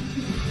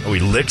 Oh, he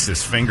licks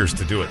his fingers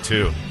to do it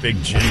too.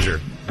 Big ginger.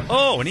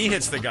 Oh, and he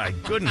hits the guy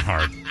good and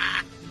hard.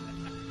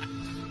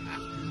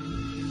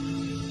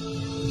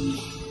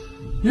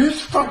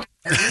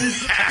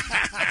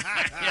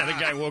 Yeah, the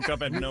guy woke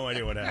up and had no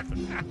idea what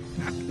happened.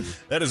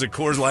 That is a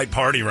Coors Light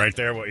party right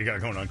there. What you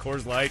got going on?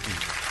 Coors Light and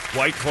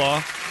White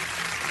Claw.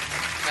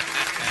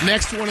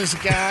 Next one is a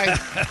guy.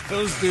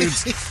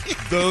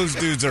 Those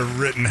dudes are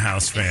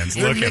Rittenhouse fans.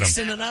 They're Look at them.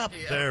 mixing it up.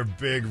 They're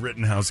big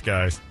Rittenhouse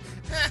guys.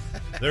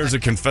 There's a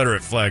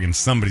Confederate flag in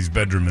somebody's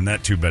bedroom in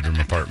that 2-bedroom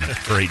apartment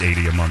for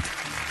 $880 a month.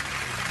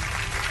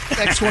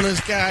 Next one is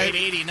a guy.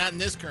 880, not in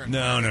this current.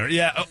 No.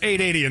 Yeah,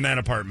 $880 in that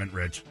apartment,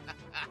 Rich.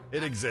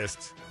 It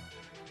exists.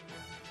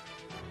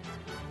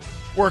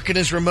 Working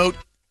his remote.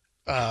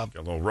 A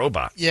little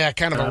robot. Yeah,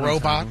 kind of a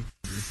robot.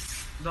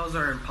 Those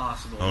are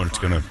impossible. Oh, and it's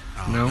going to...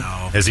 No.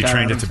 Has he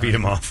trained it to beat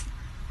him off?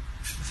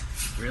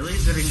 Really?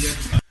 Didn't get.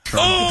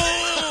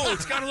 Oh!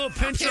 It's got a little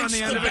pincher on the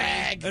Pinch end the of it.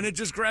 bag. And it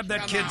just grabbed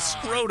that kid's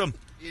scrotum.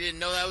 You didn't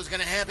know that was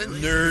going to happen?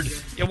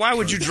 Nerd. Yeah, why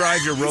would you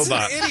drive your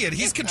robot? He's an idiot.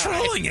 He's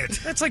controlling it.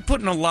 That's like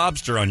putting a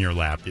lobster on your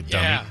lap, you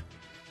dummy. Yeah.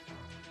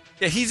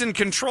 Yeah, he's in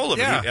control of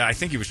it. Yeah. I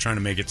think he was trying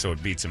to make it so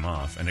it beats him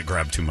off, and it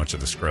grabbed too much of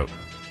the scrot.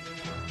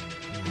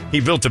 He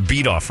built a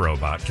beat-off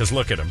robot, because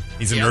look at him.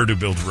 He's a nerd who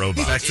builds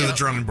robots. Back to the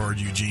drumming board,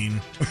 Eugene.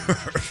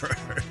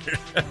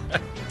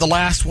 The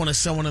last one is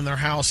someone in their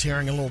house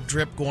hearing a little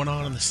drip going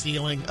on in the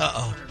ceiling.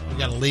 Uh-oh. We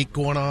got a leak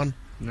going on.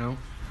 No.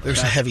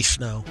 There's a heavy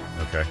snow.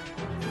 Okay.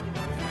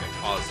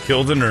 Pause.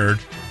 Kill the nerd.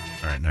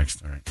 All right,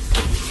 next. All right.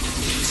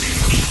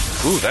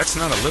 Ooh, that's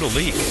not a little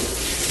leak.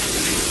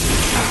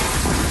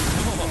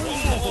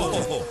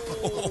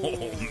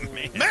 Oh,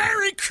 man.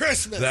 Merry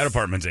Christmas! That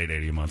apartment's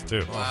 $880 a month,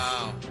 too.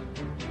 Wow.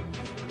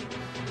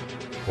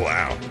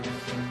 Wow.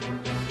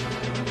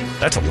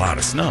 That's a lot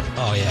of snow.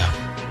 Oh, yeah.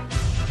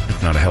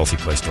 It's not a healthy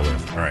place to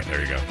live. All right,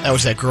 there you go. That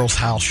was that girl's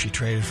house she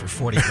traded for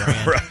 40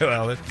 grand. Right,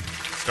 well, it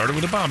started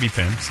with a bobby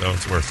pin, so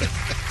it's worth it.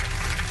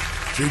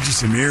 Trade you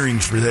some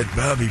earrings for that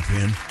bobby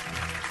pin.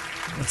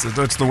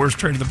 That's the worst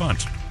trade of the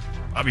bunch.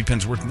 Bobby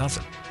pin's worth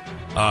nothing.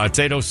 It's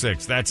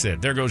 8:06. That's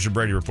it. There goes your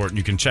Brady Report. And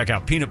you can check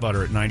out Peanut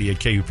Butter at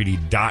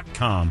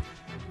 98kupd.com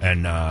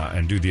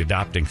and do the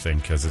adopting thing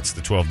because it's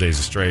the 12 Days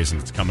of Strays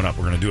and it's coming up.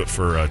 We're going to do it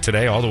for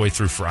today all the way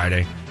through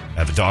Friday.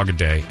 Have a dog a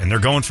day. And they're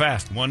going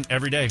fast. One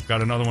every day.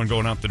 Got another one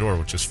going out the door,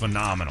 which is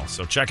phenomenal.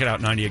 So check it out,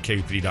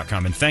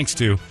 98kupd.com. And thanks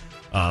to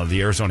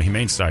the Arizona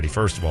Humane Society,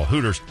 first of all,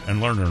 Hooters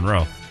and Lerner and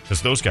Rowe,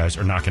 because those guys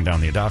are knocking down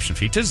the adoption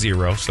fee to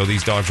zero. So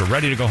these dogs are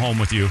ready to go home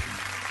with you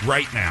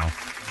right now.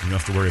 You don't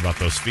have to worry about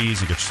those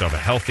fees. You get yourself a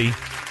healthy,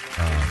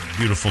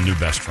 beautiful new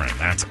best friend.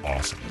 That's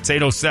awesome. It's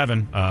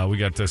 8:07. We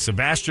got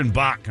Sebastian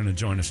Bach going to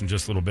join us in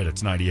just a little bit.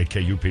 It's 98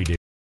 KUPD.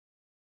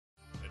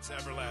 It's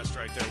Everlast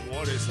right there.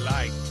 What is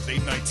light? It's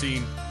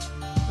 8:19.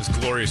 This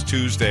glorious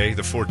Tuesday,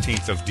 the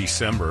 14th of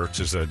December, which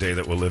is a day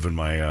that will live in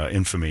my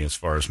infamy as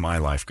far as my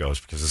life goes,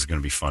 because this is going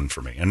to be fun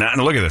for me. And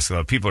look at this.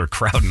 People are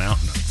crowding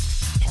out in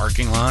the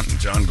parking lot, and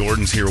John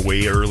Gordon's here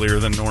way earlier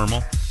than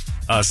normal.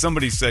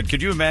 Somebody said,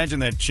 could you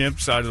imagine that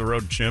chimp, side of the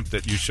road chimp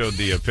that you showed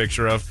the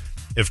picture of,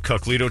 if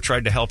Cuclito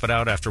tried to help it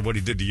out after what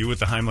he did to you with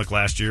the Heimlich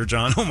last year,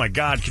 John? Oh, my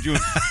God. Could you,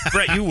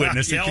 Brett, you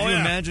witnessed it. Yeah, Could you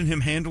yeah. imagine him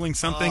handling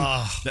something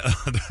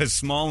as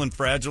small and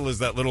fragile as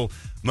that little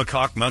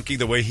macaque monkey,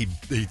 the way he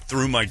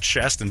threw my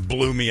chest and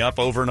blew me up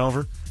over and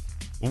over?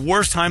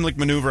 Worst Heimlich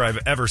maneuver I've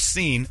ever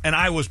seen, and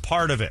I was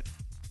part of it.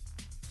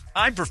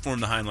 I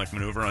performed the Heimlich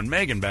maneuver on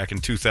Megan back in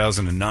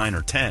 2009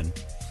 or 10.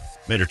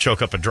 Made her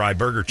choke up a dry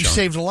burger chunk. You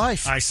saved a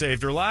life. I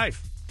saved her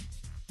life.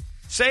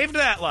 Saved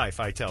that life,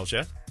 I tells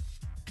you.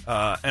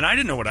 And I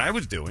didn't know what I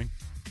was doing,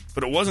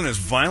 but it wasn't as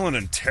violent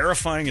and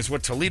terrifying as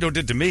what Toledo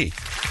did to me.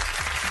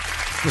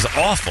 It was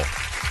awful.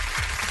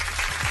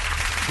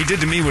 He did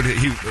to me what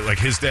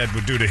his dad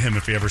would do to him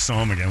if he ever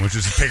saw him again, which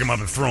is pick him up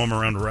and throw him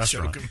around a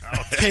restaurant.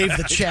 Cave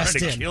the chest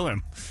to in. Kill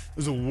him. It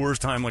was the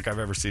worst time I've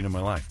ever seen in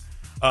my life.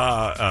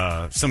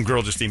 Some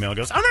girl just emailed,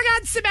 goes, "Oh my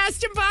God,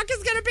 Sebastian Bach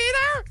is going to be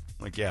there?"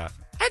 I'm like, yeah.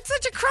 I had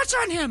such a crush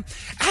on him.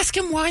 Ask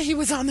him why he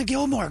was on the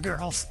Gilmore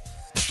Girls.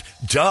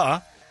 Duh.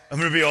 I'm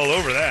going to be all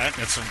over that.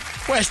 That's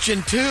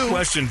Question 2.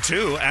 Question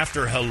 2.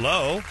 After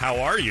hello, how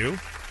are you?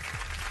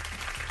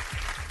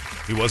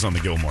 He was on the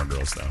Gilmore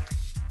Girls, though.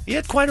 He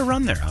had quite a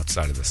run there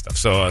outside of this stuff.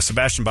 So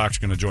Sebastian Bach's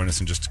going to join us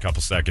in just a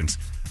couple seconds.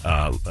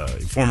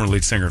 Former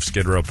lead singer of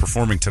Skid Row,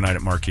 performing tonight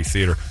at Marquee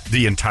Theater,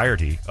 the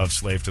entirety of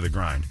Slave to the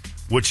Grind,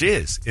 which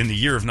is, in the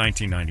year of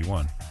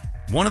 1991,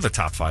 one of the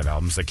top 5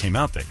 albums that came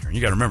out that year. And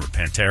you got to remember,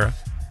 Pantera,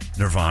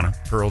 Nirvana,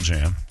 Pearl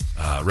Jam,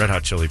 Red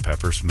Hot Chili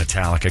Peppers,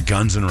 Metallica,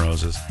 Guns N'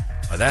 Roses.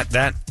 That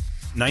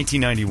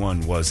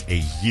 1991 was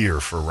a year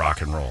for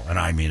rock and roll, and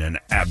I mean an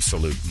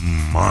absolute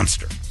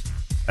monster.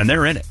 And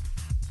they're in it.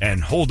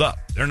 And hold up,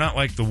 they're not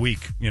like the weak,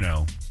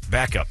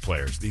 backup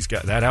players. These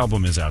guys, that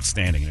album is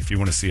outstanding. And if you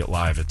want to see it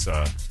live, it's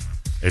a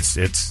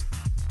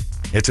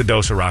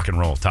dose of rock and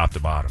roll, top to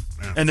bottom.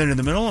 Yeah. And then in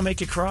the middle, I'll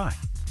make you cry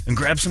and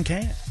grab some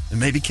can and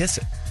maybe kiss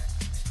it,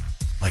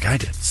 like I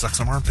did. Suck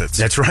some armpits.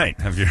 That's right.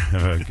 That's a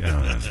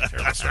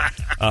terrible story.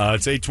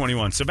 It's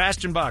 8:21.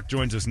 Sebastian Bach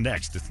joins us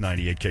next. It's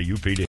 98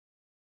 KUPD.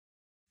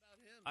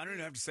 I don't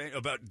even have to say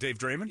about Dave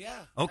Draymond? Yeah.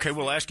 Okay,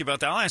 we'll ask you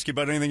about that. I'll ask you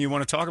about anything you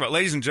want to talk about.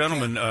 Ladies and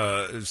gentlemen,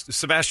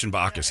 Sebastian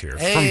Bach is here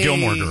from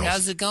Gilmore Girls.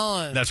 How's it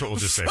going? That's what we'll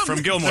just say.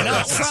 From Gilmore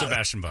Girls, that's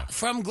Sebastian Bach.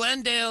 From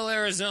Glendale,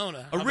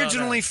 Arizona.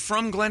 Originally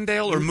from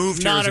Glendale or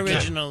moved here Not as a kid?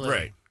 originally.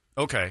 Right.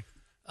 Okay.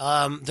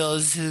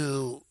 Those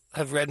who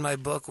have read my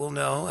book will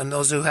know, and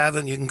those who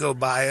haven't, you can go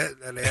buy it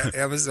at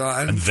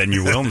Amazon. And then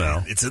you will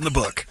know. It's in the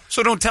book.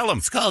 So don't tell them.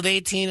 It's called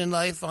 18 in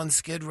Life on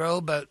Skid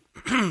Row, but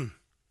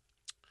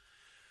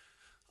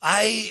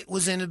I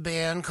was in a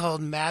band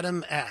called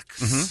Madam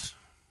X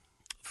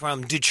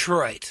from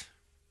Detroit,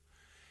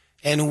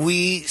 and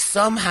we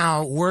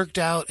somehow worked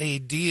out a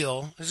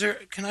deal.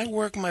 Can I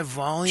work my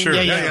volume? Sure.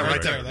 Yeah,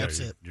 right there. That's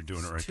it. You're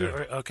doing it right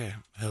there. Okay.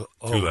 Too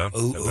loud.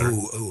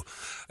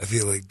 I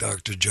feel like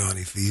Dr.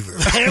 Johnny Fever.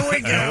 There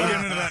we go. We'll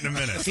get into that in a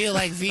minute. I feel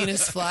like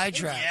Venus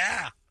flytrap.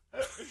 Yeah.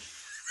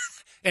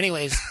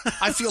 Anyways,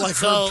 I feel like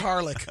Herb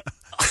Tarlick.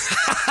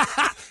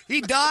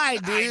 he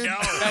died, dude.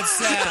 That's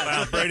sad.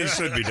 Well, Brady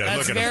should be dead.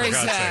 That's Look at very him, for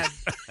sad.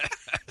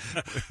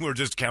 God's sake. We're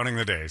just counting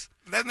the days.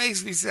 That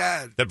makes me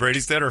sad. That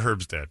Brady's dead or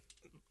Herb's dead?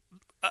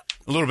 A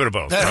little bit of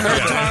both. Herb Yeah.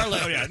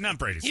 Tarlick. Oh, yeah, not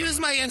Brady's. He was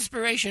my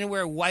inspiration to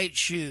wear white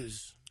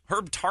shoes.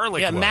 Herb Tarlick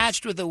Yeah, was.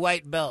 matched with a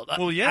white belt.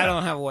 Well, yeah. I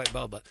don't have a white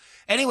belt, but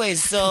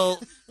anyways, so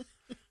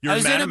You're I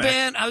was in a Madam X.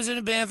 band. I was in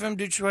a band from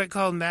Detroit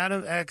called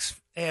Madam X,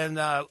 and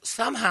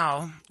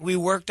somehow we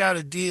worked out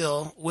a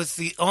deal with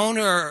the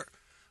owner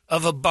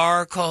of a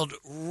bar called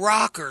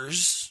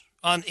Rockers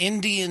on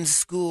Indian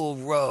School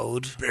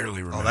Road.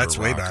 Barely remember. Oh, that's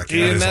way Rockers. back. Do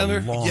you That is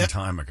remember? a long Yeah.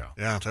 time ago.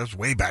 Yeah, that was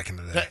way back in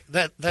the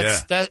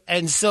day.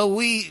 And so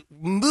we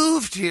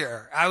moved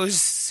here. I was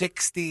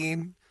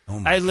 16. Oh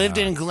my I lived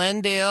God. in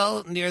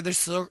Glendale near the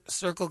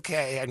Circle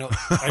K. I know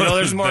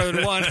there's more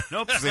than one.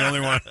 Nope, it's the only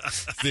one.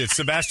 It's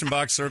Sebastian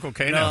Bach's Circle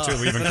K now, too.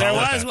 We even But call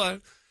there it was that.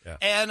 one. Yeah.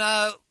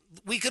 And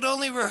we could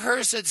only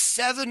rehearse at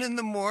 7 in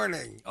the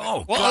morning.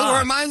 Oh, well, God. it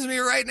reminds me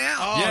right now.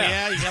 Oh,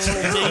 yeah. You got a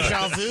little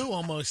deja vu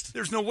almost.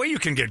 There's no way you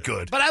can get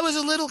good. But I was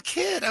a little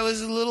kid. I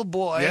was a little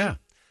boy. Yeah.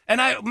 And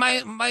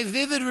my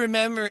vivid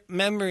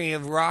memory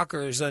of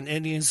Rockers on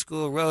Indian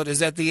School Road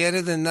is at the end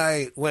of the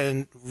night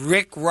when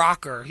Rick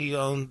Rocker, he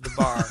owned the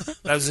bar.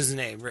 That was his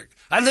name, Rick.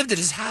 I lived at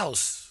his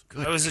house.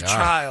 I was a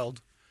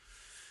child.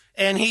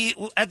 And he,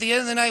 at the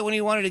end of the night when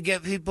he wanted to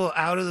get people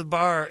out of the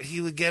bar,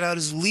 he would get out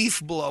his leaf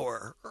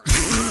blower.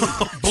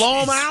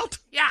 Blow them out?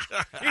 Yeah.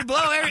 He'd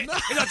blow every... He'd go,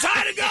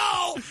 time to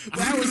go!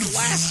 That was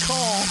last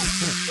call.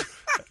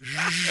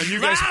 And you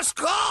guys, Last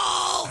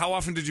call! how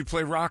often did you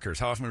play Rockers?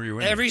 How often were you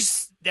in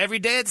Every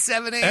day at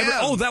 7 a.m.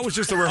 Oh, that was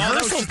just a Oh, that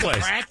was rehearsal just the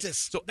place. practice.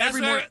 So That's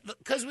every morning.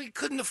 because we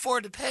couldn't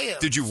afford to pay him.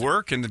 Did you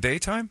work in the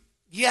daytime?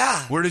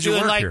 Yeah. Where did you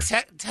doing work like here?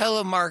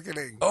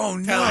 telemarketing. Oh,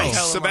 no.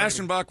 Telemarketing.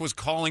 Sebastian Bach was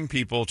calling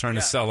people, trying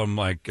to sell them,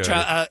 like...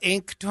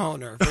 Ink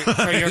toner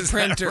for your Is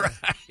that printer. right?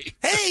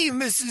 Hey,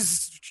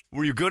 Mrs.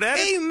 Were you good at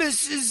it? Hey,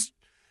 Mrs.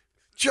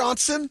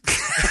 Johnson.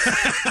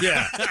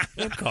 Yeah.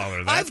 We'll call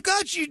her that. I've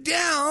got you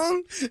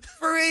down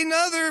for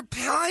another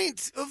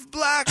pint of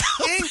black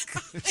ink.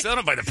 Sell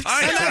it by the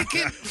pint. And I I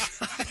can,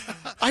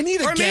 I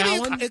need a or maybe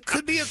gallon. it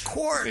could be a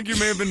quart. think you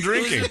may have been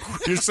drinking.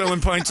 You're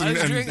selling pints I and,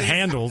 was and drinking.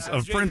 handles I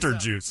was of drinking printer some.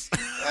 juice.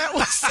 That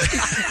was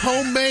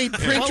homemade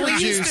printer Well,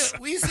 juice.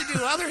 we used to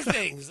do other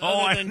things. Oh, other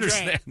I than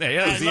understand. drink.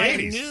 Yeah, it was At the like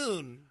 80s.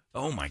 noon.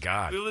 Oh, my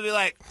God. We would be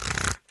like,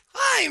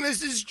 hi,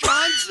 Mrs.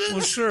 Johnson.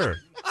 Well, sure.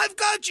 I've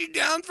got you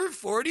down for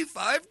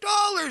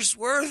 $45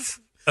 worth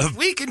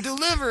we can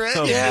deliver it.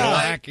 Of Yeah.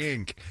 Black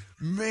Ink.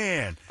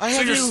 Man.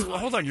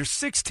 Hold on, you're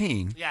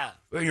 16. Yeah.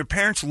 Well, your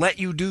parents let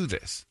you do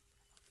this.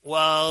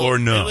 Well, Or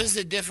no? it was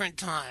a different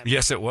time.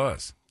 Yes, it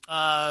was.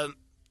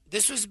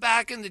 This was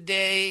back in the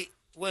day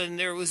when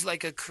there was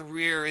like a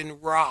career in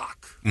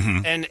rock,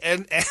 and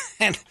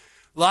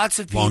lots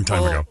of people. Long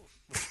time ago.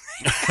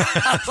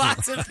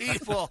 Lots of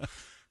people,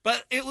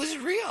 but it was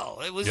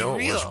real. It was real.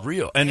 It was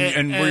real. And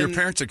were your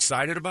parents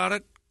excited about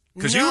it?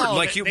 Because No, you were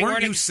like, they weren't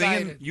weren't you singing?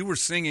 excited. You were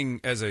singing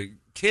as a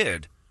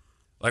kid,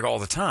 like all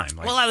the time.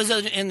 Like, Well, I was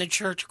in the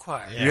church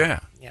choir. yeah.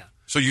 Yeah.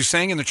 So you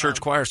sang in the church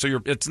choir.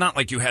 So it's not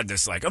like you had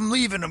this like, I'm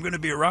leaving, I'm going to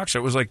be a rock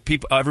star. It was like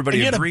everybody And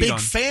you had a agreed big on.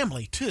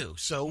 family too.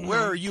 So where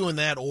are you in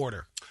that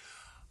order?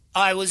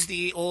 I was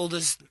the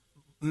oldest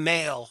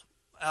male,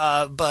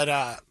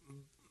 but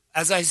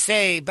as I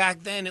say, back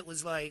then it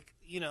was like,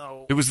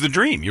 It was the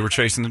dream. You were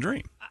chasing the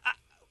dream.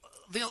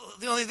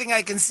 the only thing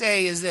I can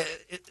say is that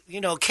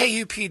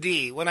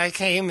KUPD. When I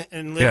came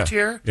and lived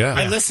here, Yeah.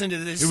 I listened to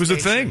this. It was a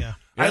station. thing. Yeah.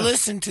 I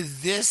listened to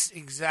this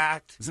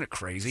exact Isn't it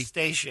crazy?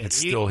 station. It's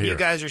still here. You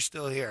guys are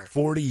still here.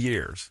 40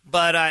 years.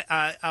 But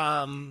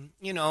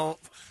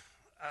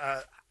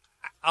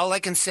all I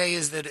can say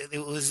is that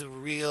it was a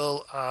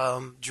real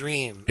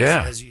dream.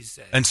 Yeah. as you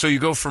say. And so you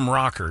go from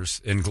Rockers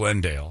in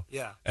Glendale.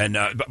 Yeah. And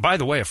by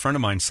the way, a friend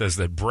of mine says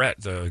that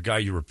Brett, the guy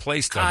you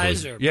replaced,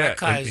 Kaiser, Brett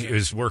Kaiser. he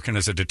is working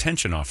as a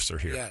detention officer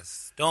here.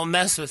 Yes. Don't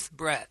mess with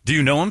Brett. Do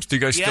you know him? Do you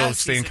guys still Yes,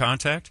 stay in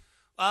contact?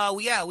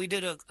 Yeah, we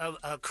did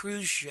a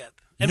cruise ship.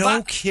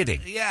 No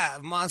kidding. Yeah,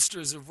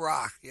 Monsters of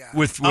Rock. Yeah.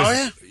 With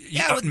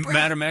Yeah, with Brett.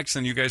 Madam X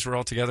and you guys were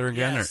all together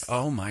again? Yes.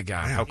 Oh, my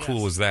God. How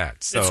cool was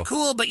that? So, It's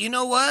cool, but you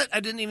know what? I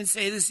didn't even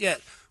say this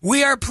yet.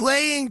 We are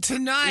playing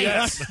tonight.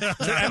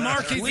 At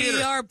Marquee We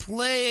Theater. are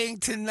playing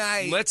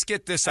tonight. Let's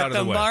get this out at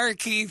of the way.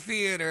 Marquee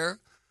Theater.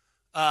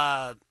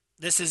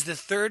 This is the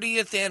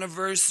 30th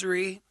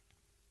anniversary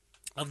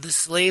of the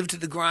Slave to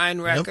the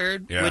Grind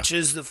record, Yeah. which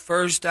is the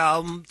first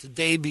album to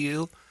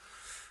debut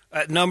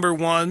at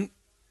 #1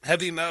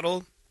 heavy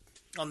metal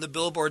on the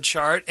Billboard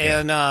chart.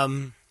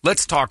 And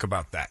Let's talk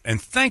about that.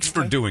 And thanks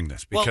for doing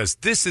this because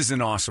this is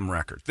an awesome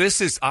record.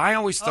 I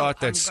always thought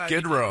that I'm glad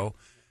Skid you Row,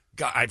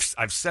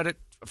 I've said it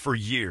for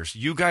years,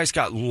 you guys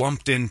got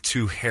lumped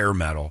into hair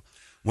metal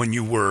when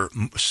you were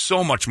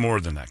so much more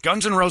than that.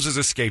 Guns N' Roses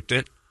escaped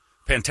it.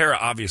 Pantera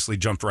obviously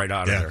jumped right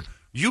out of there.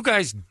 You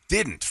guys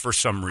didn't for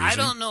some reason. I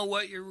don't know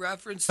what you're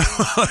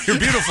referencing. Your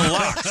beautiful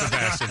locks,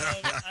 Sebastian.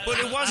 But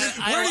it wasn't.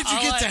 Where did you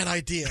get that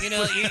idea?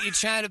 You're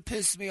trying to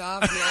piss me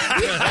off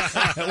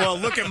there. Well,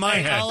 look at my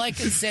head. All I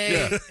can say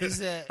is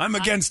that I'm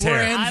against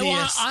hair.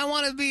 I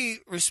want to be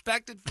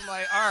respected for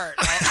my art.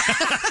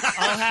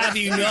 I'll have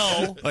you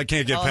know. I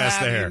can't get I'll past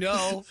have the hair. You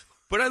know.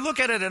 But I look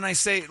at it and I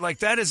say, like,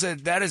 that is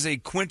a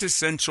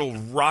quintessential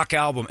rock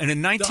album. And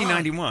in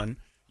 1991,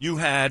 you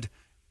had.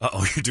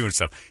 You're doing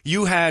stuff.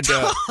 You had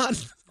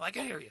I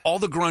can hear you. all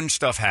the grunge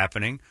stuff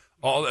happening.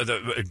 All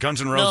the Guns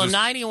N' Roses. No,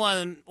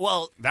 91.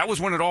 Well, that was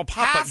when it all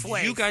popped up.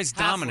 halfway, You guys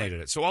dominated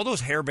it. So all those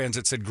hair bands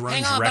that said grunge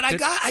hang on, wrecked but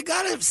it. I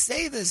gotta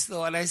say this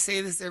though, and I say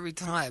this every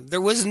time.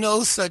 There was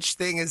no such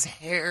thing as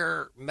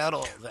hair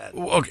metal then.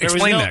 Well, okay,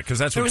 explain that, 'cause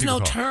that's what people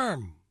there was call no it.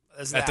 term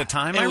as At the that.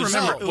 time, It I was-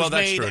 remember. no, it Well, was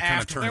that's made true. It kind of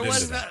after. turned There into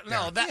was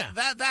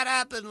that. that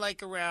happened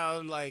like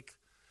around like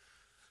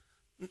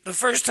the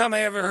first time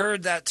I ever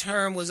heard that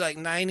term was like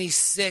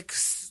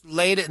 96.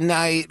 Late at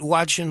night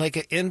watching like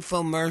an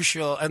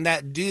infomercial and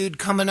that dude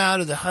coming out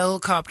of the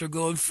helicopter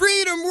going,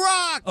 "Freedom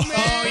rock,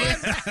 man!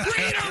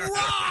 Freedom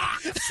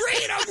rock!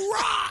 Freedom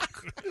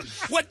rock!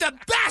 With the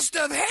best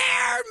of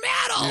hair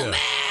metal,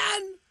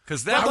 man!"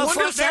 Because that But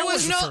was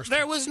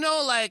there was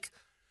no like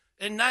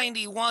in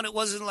 91. It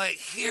wasn't like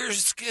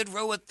here's Skid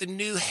Row with the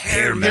new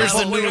hair Here's metal.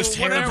 the newest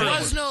hair There metal.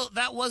 was no.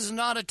 That was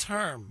not a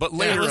term. But It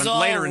later, was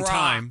all in rock.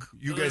 time,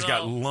 you It guys was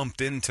got all-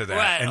 lumped into that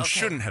Right, and okay.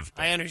 shouldn't have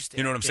been. I understand.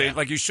 You know what I'm saying? Yeah.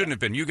 Like, you shouldn't have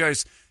been. You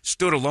guys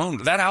stood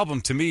alone. That album,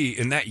 to me,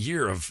 in that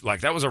year of,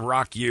 like, that was a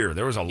rock year.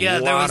 There was a Yeah,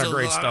 there lot was of a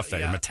great lot, stuff there.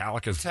 yeah.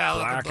 Metallica's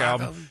Metallica, Black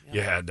album. yeah.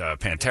 You had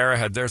Pantera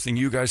had their thing.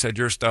 You guys had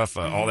your stuff.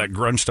 All that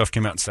grunge stuff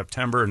came out in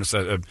September. And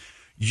so,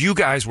 you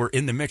guys were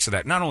in the mix of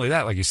that. Not only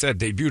that, like you said,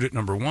 debuted at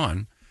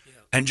 #1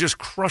 and just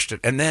crushed it.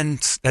 And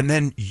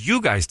then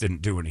you guys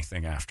didn't do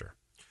anything after.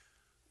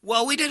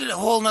 Well, we did a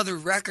whole nother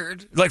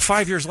record. Like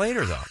 5 years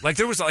later, though. Like,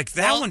 there was like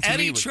that Well, one to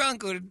Eddie me was.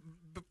 Trunk would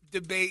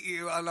debate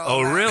you on all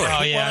Oh, that. really? Oh, yeah,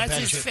 I Well, that's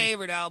bet his you.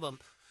 favorite album.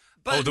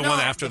 But The no, one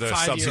after the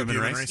 5 year Subhuman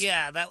Human Race? Race?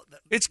 Yeah,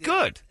 It's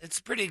good. It's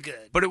pretty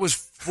good. But it was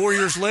 4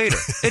 years later.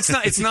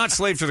 It's not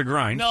Slave to the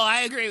Grind. No,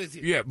 I agree with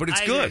you. Yeah, but it's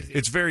I agree good. with you.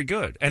 It's very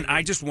good. And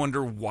I just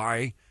wonder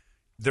why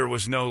there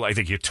was no. I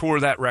think you tore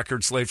that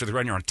record, Slave to the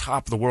Grind. You're on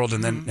top of the world,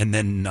 and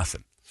then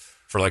nothing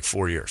for like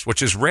 4 years,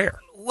 which is rare.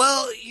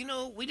 Well,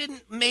 we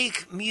didn't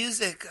make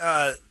music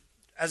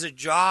as a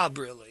job,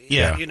 really.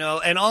 Yeah.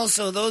 And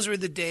also those were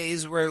the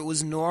days where it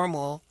was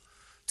normal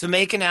to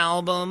make an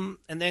album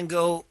and then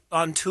go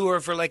on tour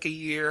for like a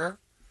year.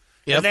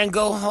 Yep. And then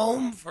go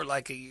home for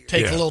like a year.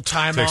 Take a little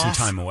time Take off. some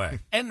time away.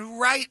 And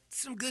write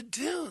some good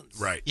tunes.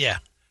 Right. Yeah.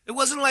 It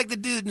wasn't like the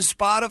dude in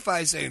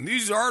Spotify saying,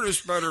 these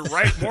artists better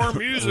write more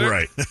music.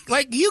 Right.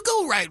 Like, you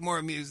go write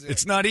more music.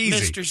 It's not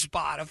easy. Mr.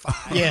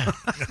 Spotify. Yeah.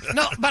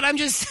 No, but I'm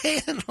just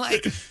saying,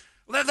 like,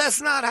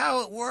 that's not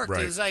how it worked.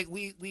 Right. It was like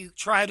we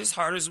tried as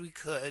hard as we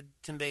could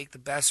to make the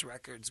best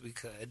records we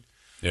could.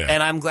 Yeah.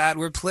 And I'm glad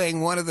we're playing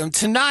one of them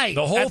tonight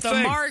The whole at the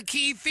thing.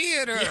 Marquee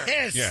Theater.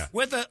 Yes. Yeah.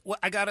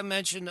 I got to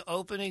mention the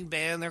opening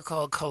band. They're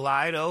called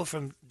Kaleido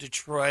from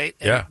Detroit.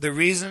 And Yeah. the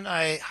reason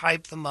I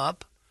hype them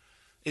up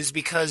is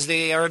because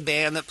they are a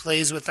band that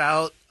plays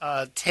without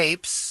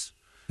tapes.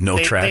 No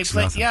They tracks,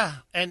 play, nothing. Yeah,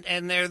 and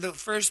they're the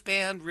first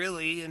band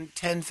really in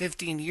 10,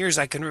 15 years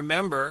I can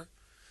remember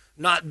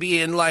not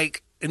being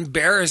like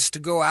embarrassed to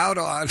go out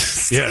on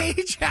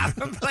stage.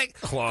 Like,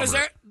 because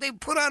they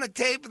put on a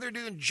tape and they're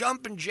doing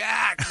jumping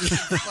jacks.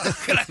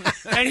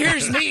 And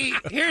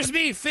here's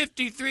me,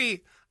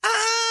 53.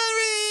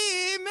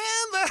 I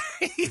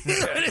remember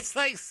you. And it's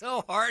like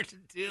so hard to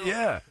do.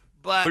 Yeah.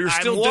 But you're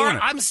still doing it.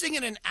 I'm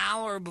singing an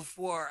hour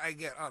before I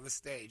get on the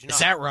stage. Is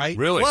that right?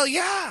 Really? Well,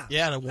 yeah.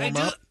 Yeah, to warm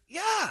up.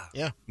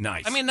 Yeah.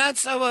 Nice. I mean,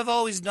 that's how I've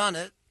always done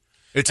it.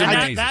 it's And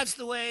amazing. that's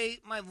the way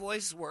my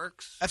voice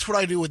works. That's what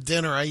I do with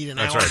dinner. I eat an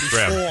That's hour right, before.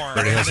 Brad.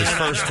 Brady has his and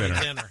then first I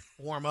eat dinner.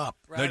 Warm up.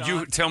 Right now, you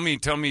on. tell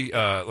me,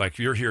 like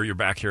you're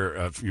back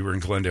here. You were in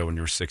Glendale when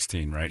you were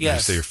 16, right? Yes.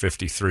 You say you're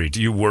 53.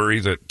 Do you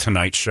worry that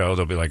tonight's show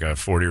there'll be like a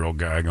 40-year-old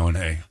guy going,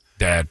 "Hey,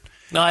 Dad"?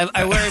 No, I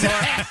worry more.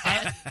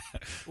 I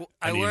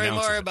And he worry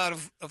announces more it. about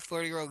a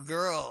 40-year-old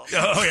girl.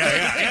 Oh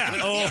yeah.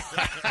 Oh.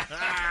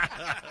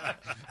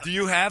 Do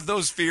you have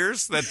those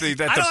fears that the I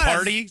don't have-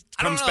 party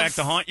I don't comes know back if-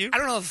 to haunt you? I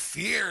don't know if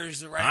fear is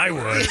the right I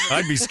word. would.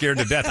 I'd be scared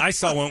to death. I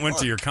went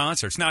to your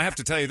concerts. Now I have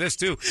to tell you this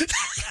too.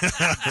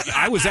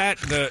 I was at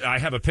I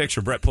have a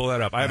picture. Brett, pull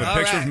that up. I have a All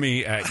picture right. of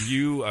me at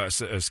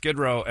Skid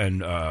Row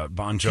and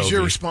Bon Jovi. 'Cause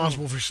you're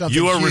responsible for something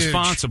You are huge.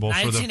 responsible for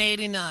the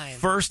 1989.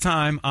 first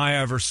time I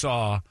ever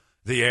saw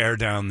the air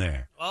down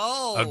there.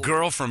 Oh. A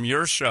girl from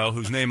your show,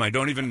 whose name I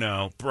don't even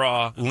know,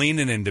 bra,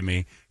 leaning into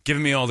me,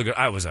 giving me all the good.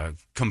 I was a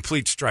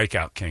complete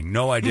strikeout king.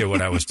 No idea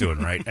what I was doing,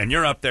 right? And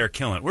you're up there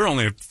killing it. We're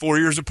only 4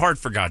 years apart,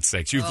 for God's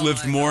sakes. You've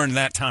lived more in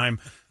that time.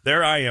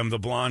 There I am, the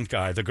blonde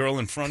guy. The girl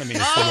in front of me is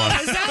the one.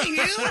 Is that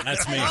you?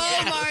 That's me.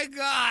 Oh, my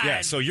God.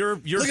 Yeah, so you're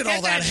Look at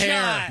all that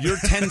hair. shot. You're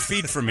 10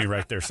 feet from me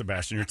right there,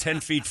 Sebastian. You're 10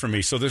 feet from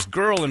me. So this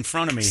girl in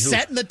front of me who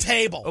Setting the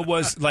table.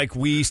 was like,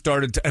 we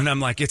started to, and I'm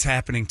like, it's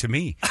happening to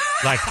me.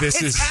 Like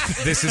this is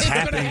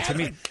happening to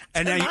me.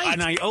 And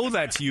I owe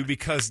that to you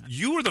because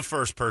you were the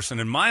first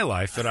person in my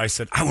life that I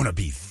said, I want to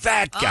be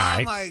that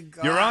guy. Oh, my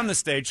God. You're on the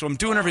stage, so I'm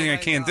doing everything I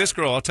my can. God. This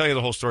girl, I'll tell you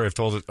the whole story. I've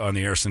told it on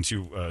the air since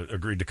you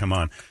agreed to come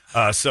on.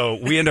 So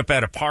we end up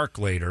at a park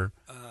later,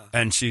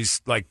 and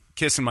she's like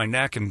kissing my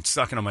neck and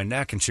sucking on my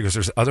neck, and she goes,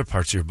 there's other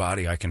parts of your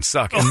body I can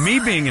suck. And me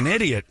being an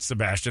idiot,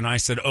 Sebastian, I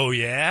said, oh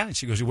yeah? And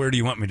she goes, where do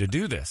you want me to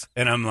do this?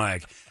 And I'm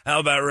like, how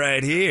about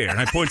right here? And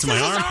I point to my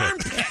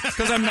armpit.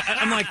 Because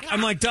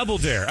I'm like Double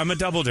Dare. I'm a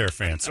Double Dare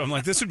fan. So I'm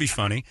like, this would be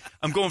funny.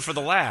 I'm going for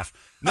the laugh.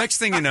 Next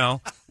thing you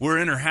know, we're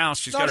in her house.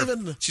 She's got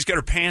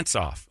her pants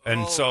off.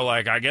 And so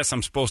like I guess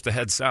I'm supposed to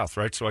head south,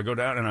 right? So I go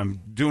down and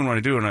I'm doing what I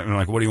do, and I'm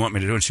like, what do you want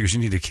me to do? And she goes, you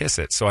need to kiss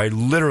it. So I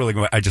literally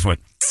just went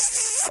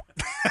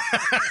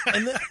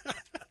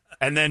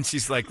and then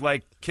she's like,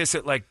 kiss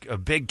it like a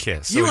big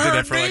kiss. So You we did that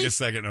heard for like me? a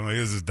second. I'm like,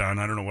 this is done.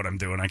 I don't know what I'm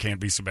doing. I can't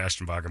be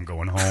Sebastian Bach. I'm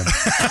going home.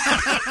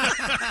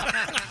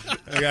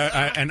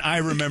 And I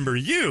remember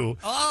you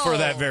for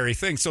that very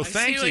thing. So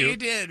thank see you. what you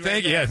did right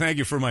thank you. there. Yeah, thank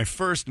you for my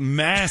first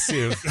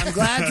massive. I'm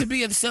glad to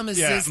be of some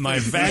assistance. my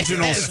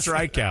vaginal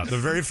strikeout. The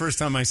very first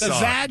time I The saw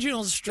it.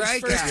 vaginal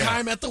strikeout. First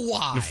time at the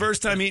Y. The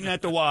first time eating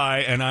at the Y,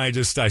 and I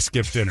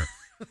skipped dinner.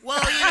 Well,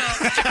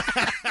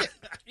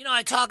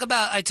 I talk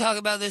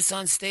about this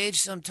on stage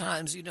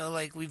sometimes.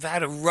 Like we've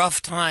had a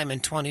rough time in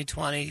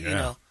 2020. You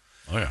know,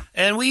 Oh yeah.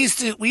 and we used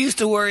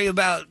to worry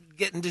about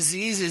getting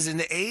diseases in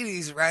the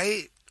 80s,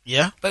 right?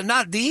 Yeah. But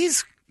not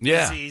these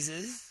Yeah.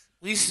 diseases.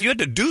 You had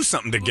to do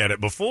something to get it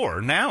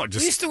before. Now it We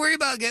just used to worry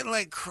about getting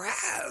like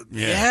crabs.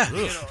 Yeah. You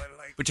know, and,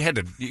 like, But you had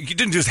to. You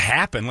didn't just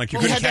happen. Like you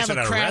Well, we couldn't had to catch have it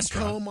a at a crab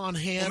restaurant. comb on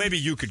hand. Well, maybe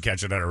you could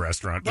catch it at a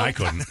restaurant. I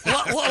couldn't.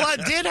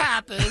 what did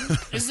happen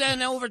is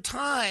then over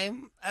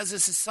time, as a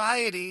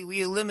society,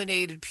 we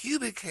eliminated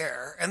pubic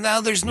hair, and now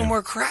there's no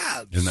more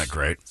crabs. Isn't that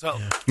great? So,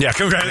 Yeah,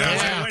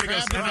 congratulations. Yeah, Way to go,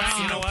 crab Stephen.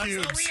 vaginal You know what?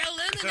 pubes. so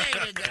we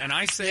eliminated that. And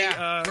I say,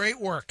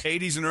 Great work.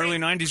 80s and early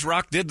 90s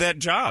rock did that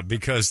job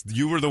because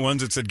you were the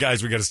ones that said,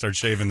 guys, we got to start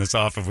shaving this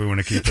off if we want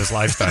to keep this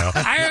lifestyle.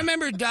 I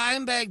remember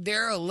Dimebag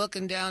Darrell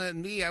looking down at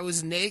me. I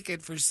was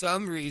naked for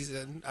some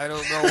reason. I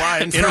don't know why.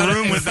 In a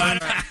room with them.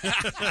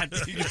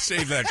 You can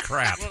save that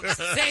crap.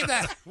 Say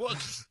that.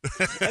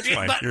 That's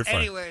fine. But You're fine.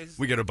 anyways.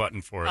 We get a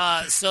button for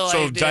it. So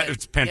I did.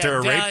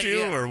 Pantera Yeah, raped you,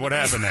 yeah. or what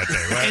happened that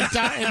day?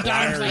 What- And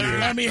Don's like,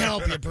 let me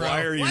help you, bro.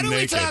 Why are you Why don't we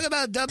naked? talk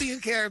about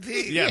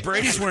WKRP? Yeah,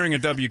 Brady's wearing a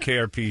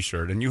WKRP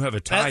shirt, and you have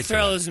a tie. That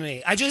thrills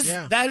me.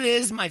 Yeah. That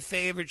is my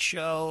favorite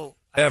show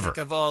Ever. think,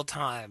 of all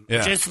time.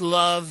 Yeah. Just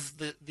love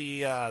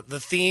the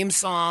theme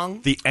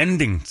song. The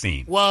ending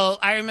theme. Well,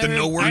 I remember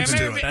no words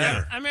to it.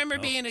 I remember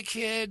being a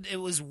kid. It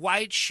was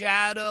White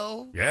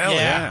Shadow.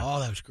 Yeah. Oh,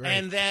 that was great.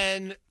 And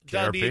then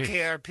KRP.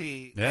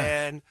 WKRP. Yeah.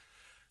 And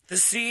the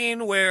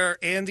scene where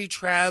Andy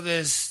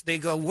Travis, they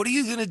go, "What are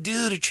you going to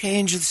do to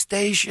change the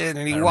station?"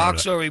 And he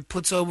walks over, he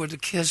puts over the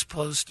Kiss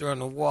poster on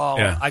the wall.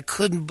 Yeah. I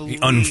couldn't believe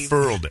He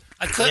unfurled it.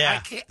 I could. Yeah. I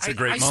can't. It's a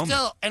great moment.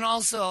 Still, and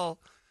also,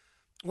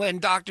 when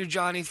Dr.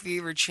 Johnny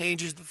Fever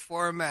changes the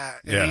format,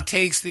 and Yeah.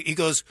 he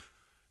goes,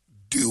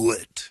 "Do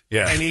it."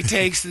 Yeah. And he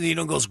takes the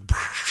needle and goes.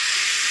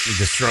 He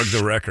just shrugged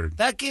the record.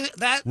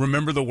 That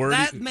Remember the word?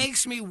 that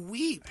makes me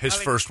weep. His I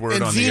mean, first word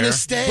and on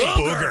Venus the air? Day.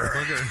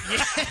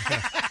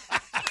 Booger.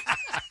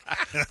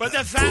 But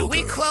the fact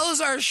we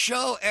close our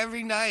show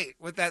every night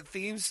with that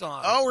theme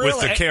song. Oh, really?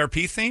 With the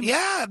KRP theme?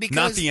 Yeah, because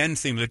Not the end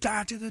theme. The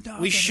da to the da.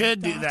 we to the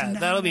should do da, that. da,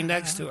 That'll be da,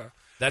 next da. to her.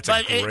 That's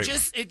but a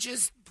great it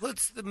just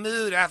puts the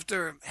mood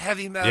after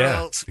heavy metal.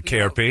 Yeah, it's the you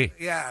know, KRP.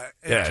 yeah,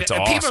 Yeah, it's and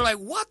people awesome. are like,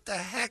 "What the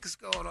heck's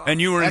going on?" And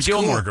you were That's in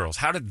Gilmore cool. Girls.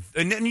 How did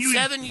and then you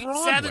seven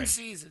Broadway.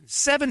 seasons.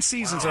 7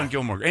 seasons on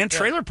Gilmore and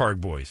Trailer Park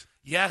Boys.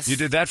 Yes, You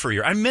did that for a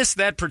year. I missed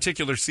that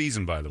particular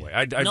season, by the way.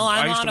 I No, I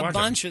I'm used on to a watch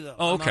bunch it. of them.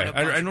 Oh, I'm okay. on a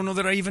bunch. I don't know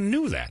that I even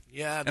knew that.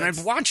 Yeah, and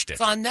I've watched it.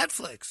 It's on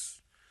Netflix.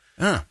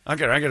 I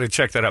got to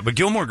check that out. But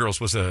Gilmore Girls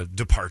was a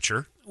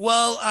departure.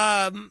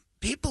 Well,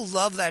 people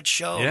love that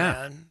show, Yeah.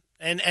 man.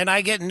 And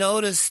I get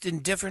noticed in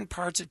different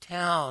parts of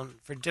town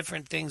for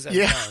different things I've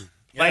Yeah. done.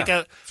 Yeah. Like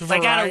at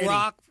variety.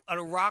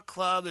 a rock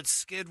club at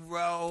Skid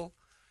Row,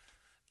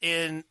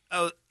 in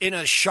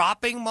a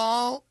shopping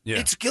mall. Yeah.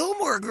 It's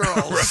Gilmore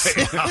Girls.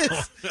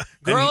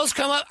 Girls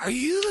come up. Are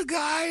you the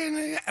guy?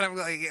 And I'm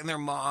like, and their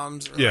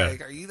moms are Yeah.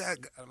 like, are you that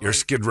guy? I'm You're a like,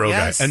 Skid Row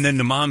yes. guy. And then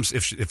the moms,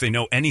 if they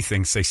know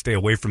anything, say, stay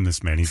away from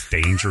this man. He's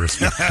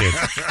dangerous with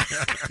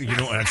kids. You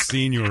know, I've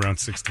seen you around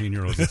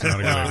 16-year-olds. It's not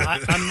a good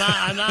idea. I'm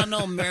not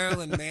no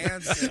Marilyn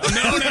Manson.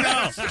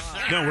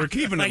 No, we're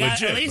keeping it Like,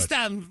 legit. at least but-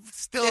 I'm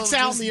still It's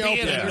out in just the being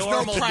open. a There's no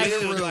normal private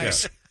dude. rooms. Like, Yeah.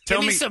 give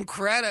Tell me me- some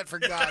credit, for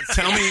God's sake.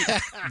 Tell me,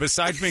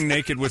 besides being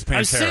naked with Pantera,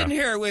 I'm sitting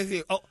here with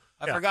you. Oh,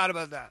 I forgot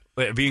about that.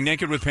 being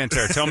naked with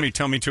Pantera, tell me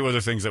 2 other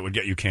things that would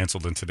get you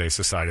canceled in today's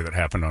society that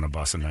happened on a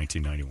bus in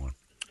 1991.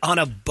 On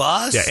a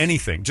bus? Yeah,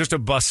 anything. Just a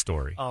bus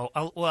story. Oh,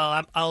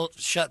 I'll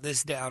shut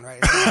this down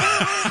right now.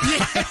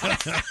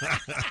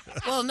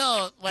 Well,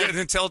 no. Like, Yeah,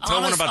 then tell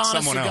one about honest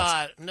someone to else.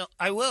 God, no,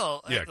 I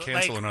will. Yeah,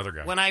 cancel another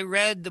guy. When I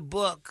read the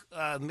book,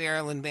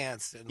 Marilyn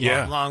Manson,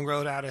 Yeah. Long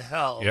Road Out of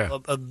Hell, Yeah.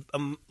 a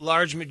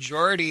large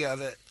majority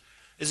of it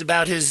is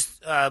about his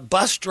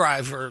bus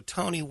driver,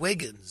 Tony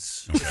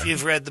Wiggins, if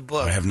you've read the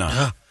book. I have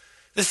not.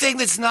 The thing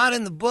that's not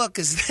in the book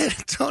is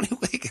that Tony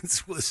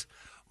Wiggins was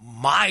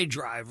my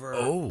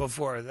driver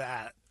before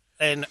that.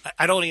 And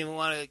I don't even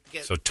want to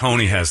get... So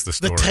Tony has the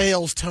The story.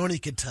 tales Tony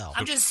could tell.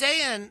 I'm just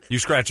saying... You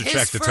scratch a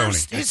check to Tony.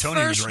 His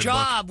Tony was first writing a book.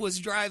 job was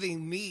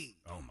driving me.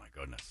 Oh, my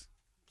goodness.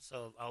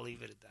 So I'll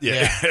leave it at that.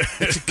 Yeah.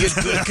 It's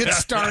a good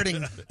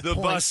starting The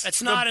point. bus.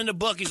 That's not in the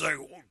book. He's like,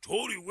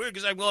 Tony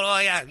Wiggins. I'm going, oh,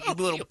 yeah, you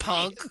little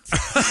punk.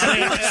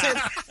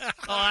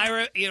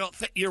 I mean,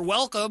 you're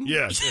welcome.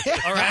 Yes.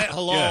 All right,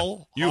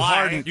 hello. Yeah.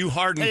 Hi. You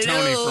hardened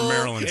Tony Hello. for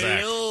Maryland's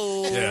act.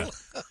 Hello. Yeah.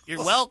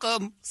 You're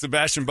welcome.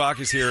 Sebastian Bach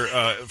is here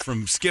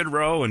from Skid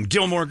Row and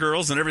Gilmore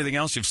Girls and everything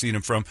else you've seen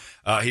him from.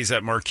 He's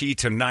at Marquee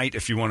tonight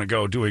if you want to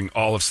go, doing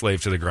all of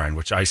Slave to the Grind,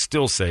 which I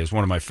still say is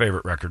one of my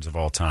favorite records of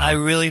all time. I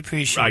really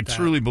appreciate I that.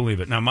 truly believe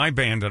it. Now, my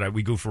band that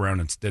we goof around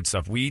and did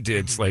stuff, we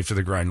did Slave to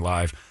the Grind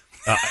live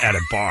at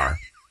a bar.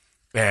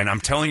 And I'm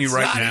telling you It's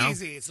right not now,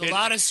 easy. It's a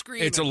lot of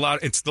screaming. It's a lot.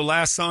 It's the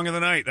last song of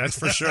the night, that's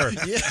for sure.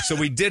 So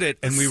we did it,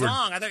 and we were.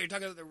 Song. I thought you were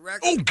talking about the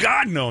record. Oh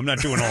God, no! I'm not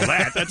doing all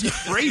that.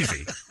 That's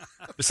crazy.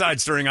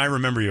 Besides, during I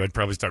Remember You, I'd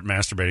probably start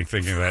masturbating,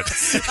 thinking of that,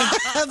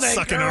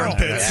 sucking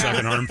armpits,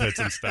 sucking armpits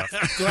and stuff.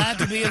 Glad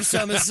to be of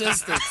some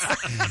assistance.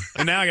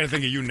 And now I got to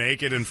think of you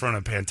naked in front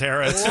of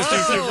Pantera. It's just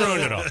you've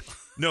ruined it all.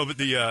 No, but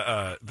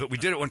but we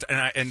did it one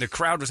time, and the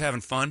crowd was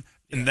having fun,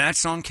 and that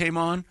song came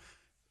on,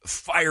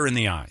 fire in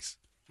the eyes.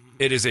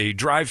 It is a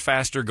drive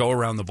faster, go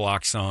around the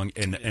block song,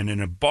 and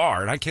in a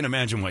bar, and I can't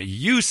imagine what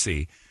you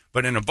see,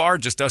 but in a bar,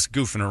 just us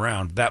goofing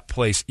around, that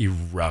place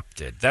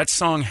erupted. That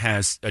song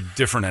has a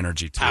different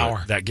energy to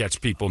it that gets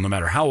people, no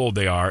matter how old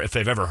they are, if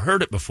they've ever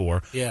heard it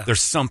before,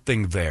 there's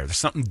something there. There's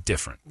something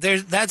different.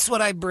 That's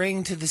what I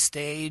bring to the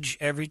stage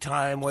every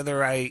time,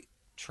 whether I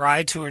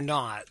try to or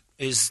not,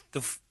 is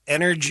the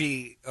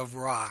energy of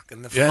rock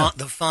and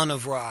the fun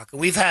of rock.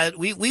 We've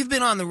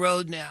been on the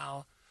road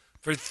now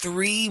for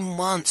 3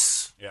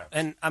 months,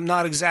 and I'm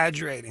not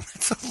exaggerating.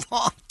 It's a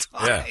long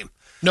time. Yeah.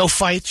 No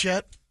fights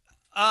yet?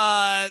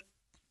 Didn't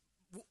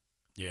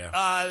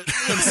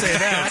say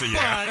that. That's a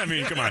yeah. I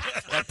mean, come on.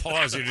 That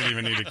pause, you didn't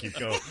even need to keep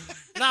going.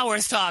 Not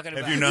worth talking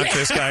about. Have you knocked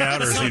this guy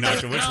out, or is he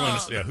knocked him? Which No.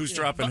 one's? Yeah, who's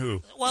dropping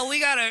who? Well, we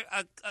got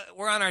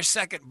we're on our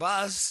second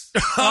bus.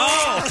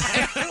 Oh,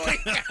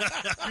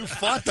 You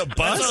fought the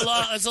bus?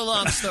 It's a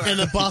long story. And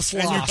the bus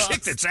And you lost.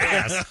 kicked its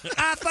ass.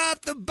 I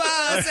fought the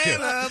bus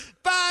and the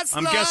bus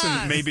I'm lost.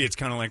 guessing maybe it's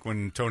kind of like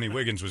when Tony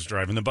Wiggins was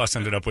driving. The bus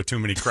ended up with too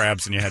many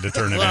crabs and you had to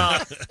turn it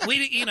Well, in.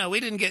 we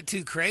didn't get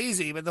too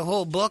crazy, but the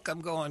whole book,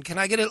 I'm going, can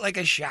I get it like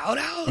a shout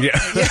out? Yeah.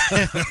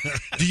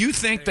 Do you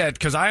think that,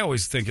 because I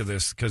always think of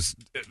this, because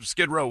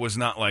Skid Row was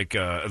not like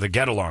the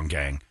Get Along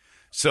Gang.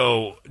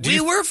 So We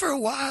were for a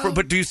while.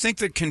 But do you think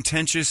that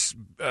contentious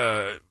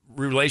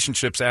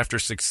relationships after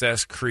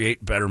success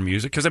create better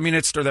music? Because I mean,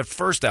 it's that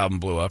first album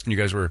blew up, and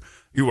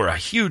you were a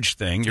huge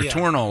thing. You're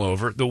touring all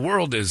over. The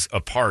world is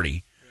a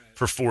party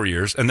for 4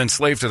 years, and then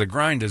Slave to the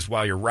Grind is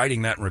while you're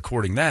writing that and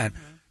recording that,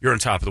 you're on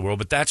top of the world.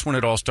 But that's when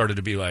it all started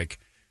to be like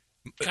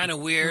kind of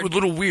weird, a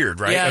little weird,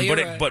 right?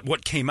 Yeah, But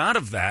what came out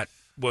of that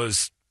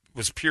was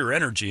pure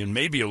energy and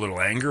maybe a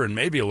little anger and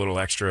maybe a little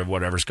extra of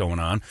whatever's going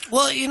on.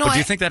 Well, but do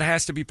you think that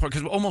has to be part?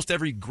 Because almost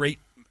every great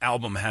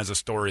album has a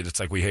story that's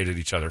like, we hated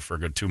each other for a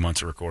good 2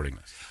 months of recording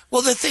this.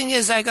 Well, the thing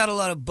is, I got a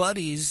lot of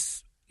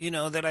buddies,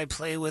 that I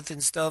play with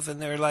and stuff, and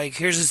they're like,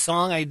 here's a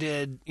song I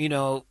did,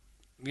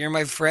 you're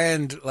my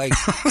friend, like,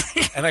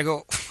 and I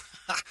go,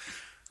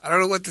 I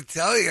don't know what to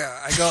tell you.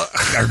 I go,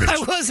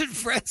 I wasn't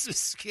friends with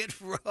Skid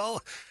Row,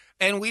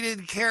 and we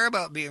didn't care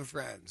about being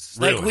friends.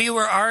 Really? Like, we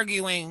were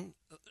arguing.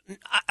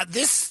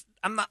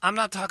 I'm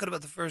not talking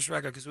about the first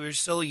record because we were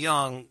so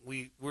young.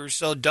 We were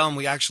so dumb.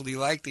 We actually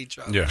liked each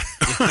other. Yeah.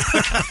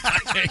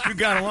 You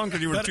got along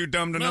because you were too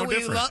dumb to know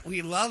different.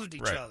 We loved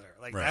each other.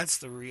 Like, right. That's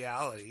the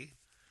reality.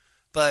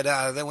 But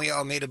then we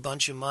all made a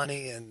bunch of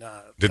money and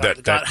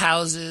got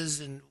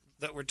houses and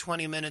that were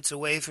 20 minutes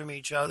away from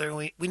each other.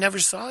 We never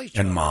saw each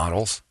other. And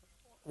models.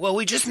 Well,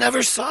 we just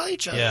never saw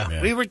each other.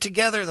 Yeah. We were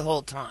together the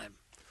whole time.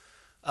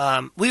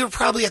 We were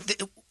probably at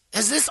the...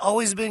 Has this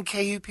always been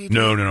KUPD?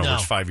 No.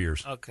 It's 5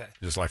 years. Okay.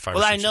 Just like 5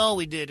 Well, or I 6 know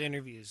we did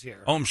interviews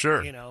here. Oh, I'm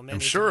sure. many I'm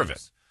sure of it.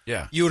 times.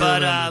 Yeah. You would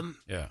remember.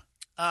 Yeah.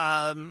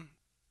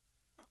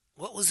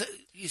 What was it?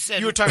 You said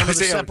You were talking about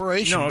the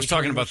separation. No, I was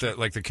talking between-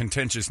 about the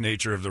contentious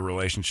nature of the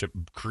relationship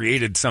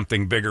created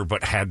something bigger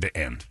but had to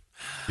end.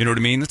 You know what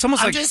I mean? It's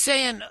almost I'm like just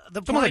saying the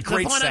almost point. like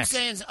great the point I'm sex.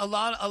 saying is a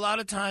lot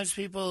of times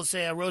people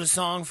say I wrote a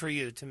song for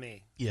you to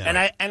me.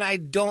 Yeah. And I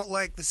don't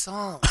like the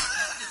song.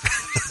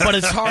 But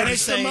it's hard And to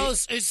it's say.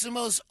 the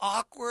most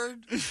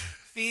awkward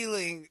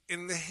feeling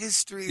in the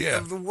history Yeah.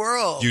 of the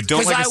world. You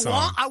don't 'Cause like a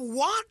song. I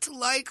want to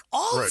like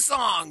all Right.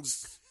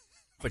 songs.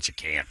 but you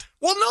can't.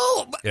 Well,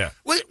 no. But Yeah.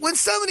 When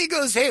somebody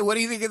goes, "Hey, what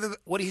do you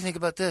think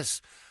about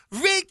this?"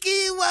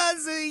 Ricky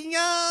was a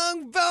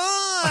young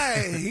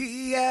boy.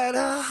 He had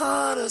a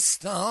heart of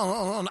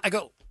stone. I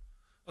go,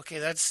 okay,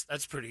 that's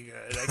pretty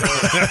good. I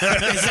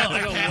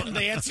go,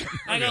 the answer.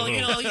 I go,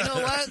 you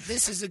know what?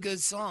 This is a good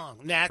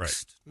song.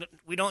 Next,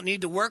 we don't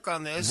need to work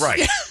on this.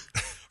 Right.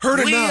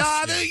 Heard We enough.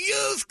 are the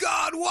youth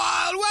gone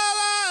wild.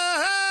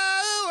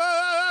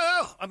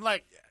 Whoa. I'm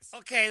like,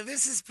 okay,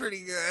 this is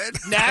pretty good.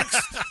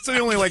 Next. So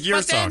you only like your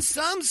But then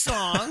song.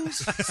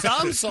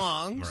 some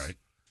songs, Right.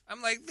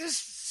 I'm like,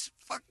 this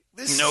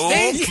No,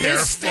 stinks. careful.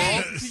 This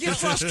stinks. You get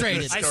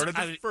frustrated. Started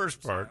the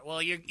first part.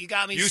 Well, you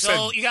got me You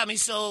so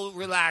said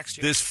relaxed.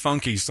 Here. This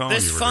funky song.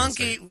 This you were gonna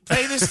funky, say.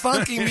 play this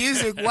funky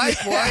music,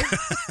 white boy.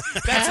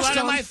 That's one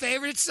of my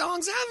favorite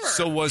songs ever.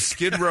 So was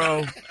Skid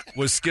Row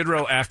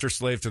after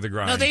Slave to the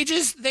Grind? No,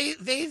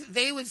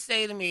 they would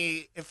say to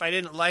me if I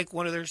didn't like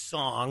one of their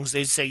songs,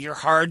 they'd say you're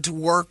hard to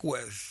work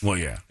with. Well,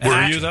 yeah. And Were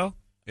I- you though?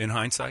 In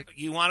hindsight,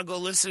 You want to go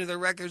listen to the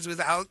records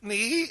without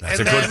me? That's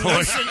and a good then point.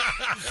 Listen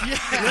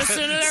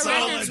to the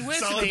records with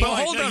solid me. point.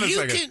 But hold No, on a you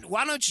second.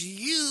 Why don't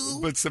you,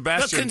 But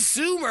Sebastian- the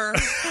consumer, go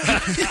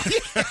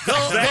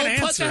That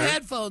put the answer-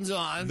 headphones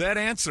on? that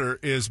answer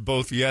is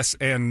both yes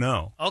and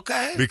no.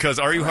 Okay. Because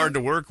are you hard to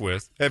work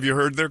with? Have you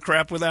heard their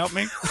crap without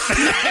me?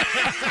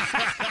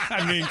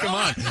 I mean, come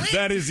on.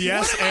 That is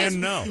yes and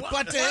no.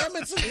 But to him,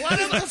 it's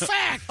one of the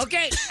facts.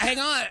 Okay, hang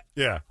on.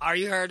 Yeah. Are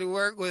you hard to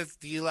work with?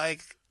 Do you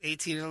like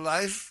 18 in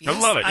Life? I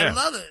love it, I yeah.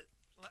 love it.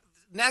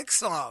 Next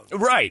song.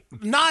 Right.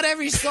 Not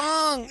every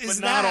song is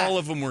But not that. all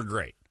of them were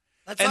great.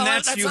 That's And all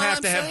that's you all have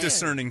I'm to have saying.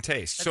 discerning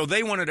taste. So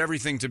they wanted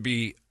everything to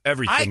be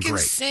everything I can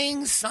great.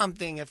 sing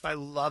something if I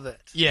love it.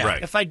 Yeah.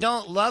 Right. If I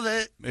don't love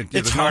it, It's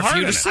It's no hard for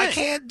you in to it. sing. I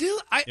can't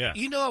do it. Yeah.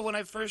 You know, when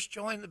I first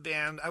joined the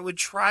band, I would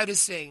try to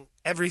sing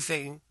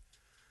everything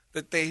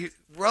that they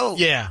wrote.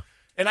 Yeah.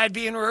 And I'd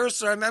be in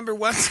rehearsal. I remember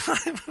one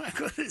time when I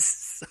go to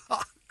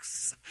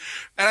Socks,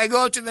 and I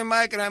go up to the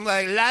mic, and I'm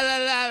like, la, la,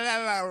 la, la,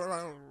 la, la,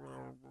 la.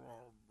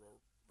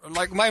 And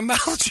like, my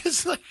mouth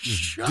just like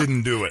shut.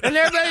 Didn't do it. And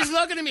everybody's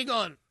looking at me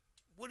going,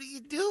 what are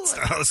you doing?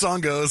 How the song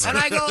goes. And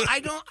I go,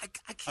 I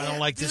can't. don't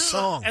like do this it.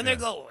 song. And they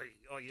go,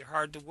 oh, you're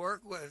hard to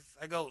work with.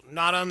 I go,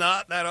 not on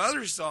that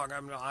other song.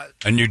 I'm not.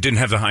 And you didn't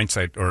have the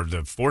hindsight or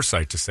the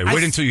foresight to say,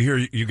 wait until you hear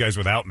you guys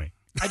without me.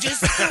 I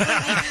just.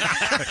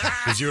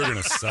 Because you were going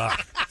to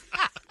suck.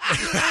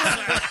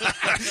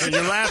 And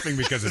you're laughing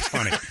because it's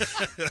funny.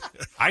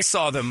 I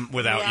saw them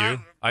without you.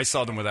 I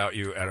saw them without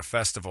you at a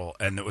festival,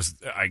 and it was.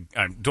 I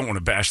don't want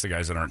to bash the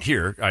guys that aren't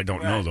here. I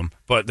don't know them,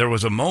 but there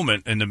was a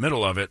moment in the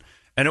middle of it,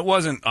 And it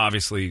wasn't,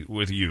 obviously,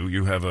 with you.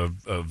 You have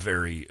a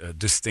very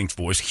distinct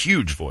voice,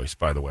 huge voice,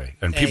 by the way.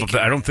 And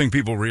I don't think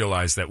people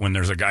realize that when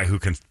there's a guy who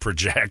can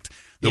project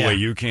the way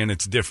you can,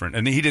 it's different.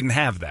 And he didn't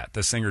have that.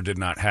 The singer did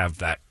not have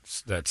that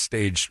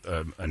stage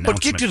announcement.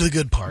 But get to the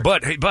good part.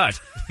 But at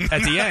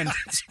the end,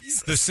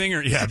 the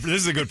singer, this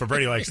is a good part.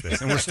 Brady likes this.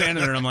 And we're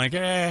standing there, and I'm like,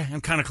 I'm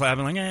kind of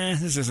clapping, like,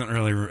 this isn't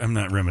really, I'm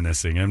not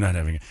reminiscing. I'm not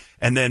having it.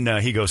 And then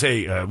he goes,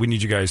 hey, we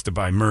need you guys to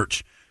buy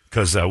merch.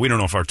 Because we don't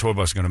know if our tour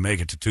bus is going to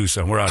make it to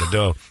Tucson. We're out of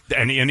dough.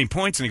 And he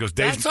points and he goes,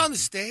 Dave. That's on the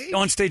stage?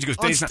 On stage. He goes,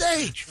 Dave's not.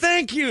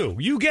 Thank you.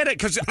 You get it.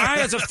 Because I,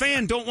 as a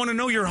fan, don't want to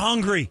know you're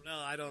hungry. No,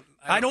 I don't.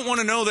 I don't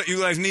want to know that you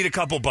guys need a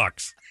couple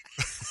bucks.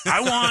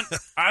 I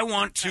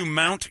want to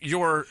mount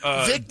your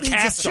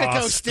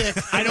cast-offs. Stick.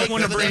 I don't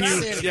want to bring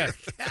you. Yeah,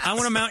 I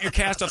want to mount your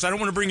cast-offs. I don't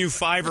want to bring you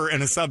 $5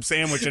 and a sub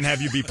sandwich and have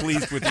you be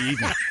pleased with the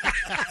evening.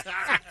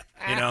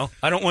 You know,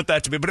 I don't want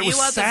that to be. But it was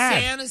sad. You want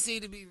the fantasy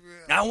to be real.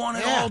 I want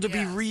it all to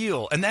be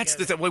real, and that's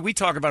the way we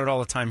talk about it all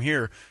the time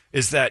here.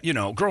 Is that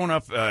growing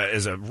up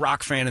as a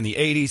rock fan in the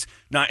 '80s,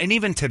 and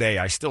even today,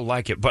 I still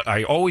like it. But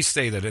I always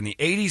say that in the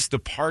 '80s, the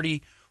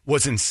party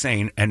was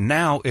insane, and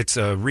now it's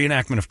a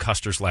reenactment of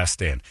Custer's Last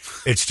Stand.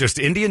 It's just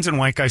Indians and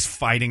white guys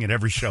fighting at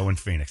every show in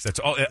Phoenix. That's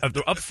all.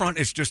 Up front,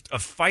 it's just a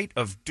fight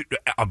of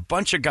a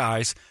bunch of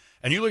guys.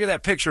 And you look at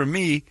that picture of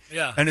me,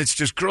 and it's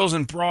just girls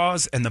in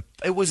bras, and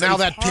it was now a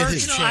that party. pit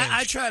has changed.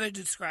 I try to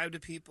describe to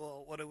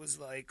people what it was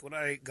like when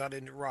I got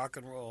into rock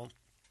and roll.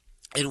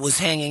 It was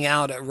hanging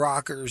out at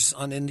Rockers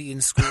on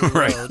Indian School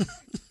Road.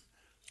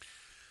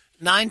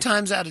 9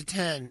 times out of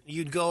 10,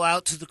 you'd go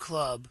out to the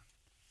club,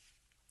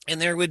 and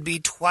there would be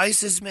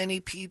twice as many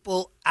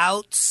people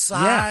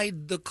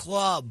outside the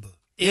club,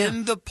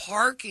 in the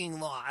parking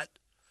lot,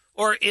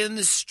 or in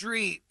the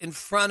street in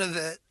front of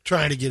it.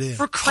 Trying to get in.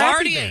 For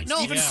partying.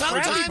 No, even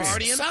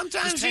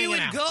sometimes you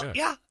would go.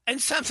 Yeah. And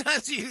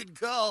sometimes you would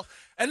go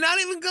and not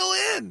even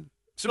go in.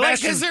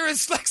 Sebastian, because there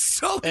was like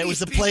so many It was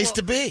the people. place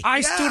to be.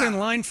 I stood in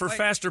line for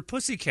Faster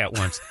Pussycat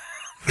once.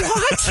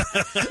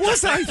 What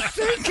was I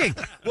thinking?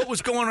 What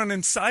was going on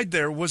inside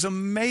there was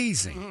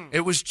amazing.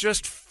 It was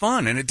just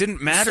fun, and it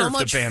didn't matter if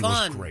the band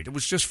was great. It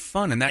was just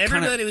fun, and that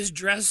everybody was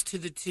dressed to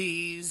the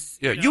T's.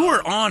 Yeah, you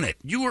were on it.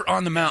 You were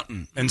on the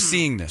mountain and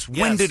seeing this.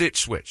 When did it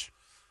switch?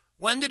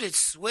 When did it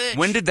switch?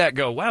 When did that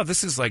go? Wow,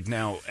 this is like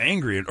now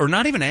angry, or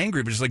not even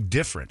angry, but just like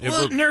different.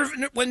 Well,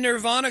 when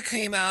Nirvana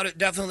came out, it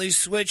definitely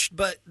switched,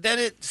 but then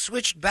it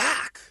switched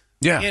back.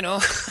 Yeah, it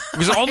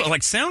was all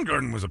like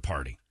Soundgarden was a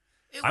party.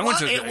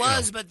 It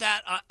was, but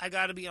that I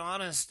got to be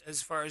honest.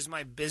 As far as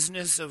my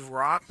business of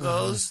rock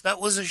goes, that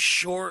was a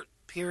short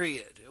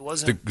period. It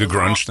wasn't the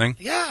grunge thing.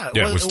 Yeah,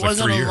 it was like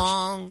wasn't 3 a years.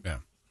 long. Yeah,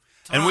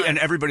 and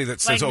everybody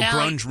that says, Like now,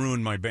 grunge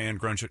ruined my band,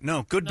 grunge.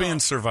 No, good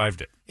bands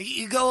survived it.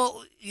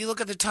 You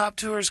look at the top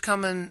tours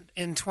coming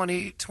in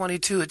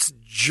 2022. It's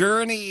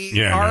Journey,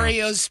 Yeah,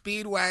 REO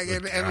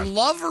Speedwagon, and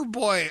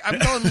Loverboy. I'm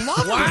going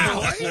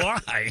Loverboy.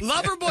 Why?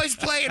 Loverboy's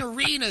playing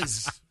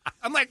arenas.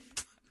 I'm like,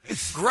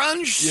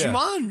 grunge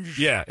smunge.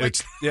 Yeah,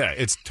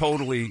 it's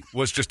totally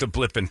was just a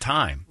blip in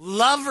time.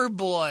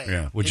 Loverboy.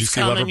 Yeah, would you is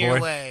see coming your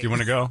Loverboy? way. Do you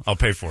want to go? I'll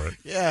pay for it.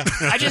 Yeah.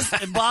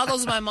 It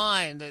boggles my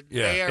mind that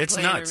they are it's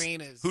playing nuts.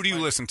 arenas. Who do you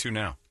listen to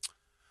now?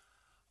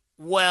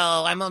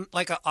 Well, I'm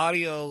like an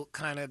audio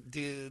kind of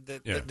dude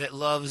that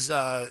loves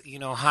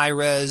high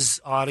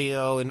res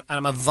audio, and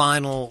I'm a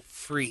vinyl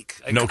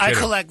freak. I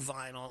collect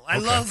vinyl. I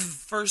love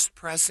first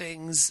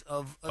pressings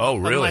of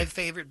my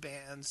favorite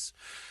bands.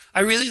 I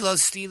really love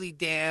Steely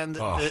Dan,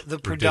 the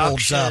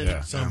production.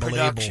 It's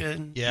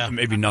unbelievable. Yeah.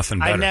 Maybe nothing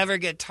better. I never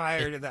get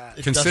tired of that.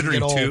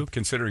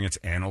 Considering it's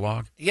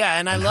analog. Yeah,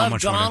 and I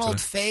love Donald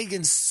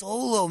Fagen's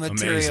solo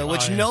material,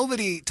 which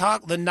nobody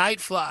talked. The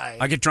Nightfly.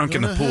 I get drunk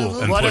in the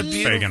pool and put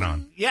Fagen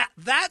on. Yeah,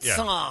 that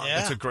song.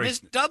 That's a great. Miss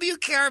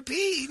WKRP,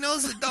 he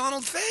knows that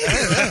Donald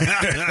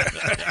Fagen.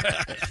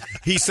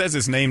 He says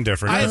his name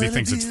different because he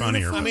thinks it's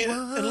funnier. I mean,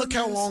 and look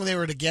how long they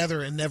were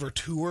together and never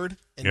toured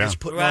and just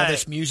putting all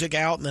this music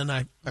out. And then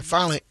I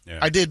finally,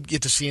 I did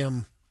get to see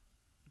him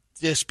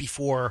just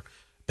before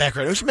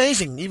background. It was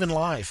amazing, even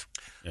live.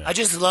 Yeah.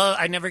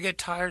 I never get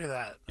tired of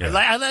that. Yeah.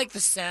 I like the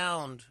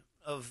sound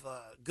of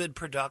good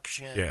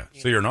production. Yeah,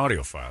 so you're an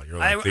audiophile. You're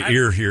like, the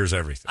ear hears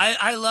everything.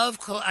 I love,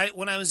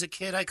 when I was a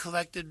kid, I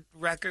collected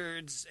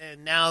records,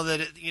 and now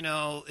that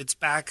it's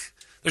back,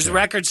 there's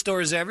record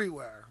stores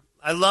everywhere.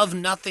 I love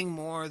nothing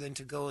more than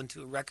to go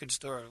into a record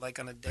store like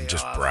on a day and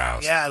just off.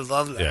 browse. Yeah, I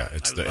love that. Yeah,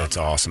 it's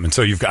awesome. And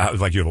so you've got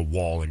you have a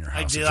wall in your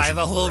house. I do. I have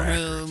a whole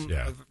room.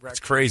 Yeah, of records. It's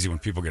crazy when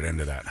people get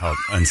into that. How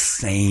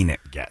insane it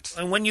gets.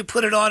 And when you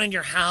put it on in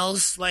your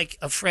house, like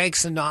a Frank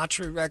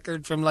Sinatra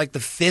record from like the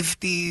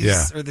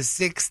 50s or the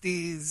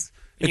 60s,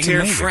 and you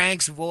hear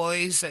Frank's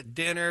voice at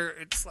dinner,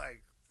 it's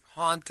like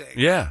haunting.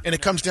 Yeah. And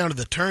it comes down to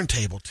the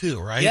turntable too,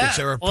 right? Yeah. Is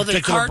there a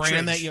particular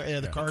brand that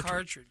the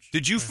cartridge.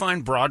 Did you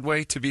find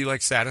Broadway to be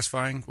like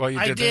satisfying while you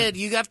did that? I did.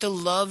 You have to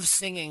love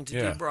singing to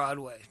do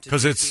Broadway.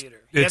 Because it's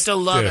theater. You have to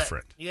love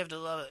different. You have to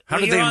love it. How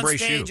did they embrace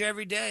you? You're on stage you?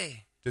 every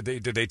day.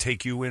 Did they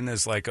take you in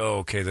as like, oh,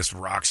 okay, this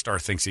rock star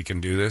thinks he can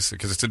do this?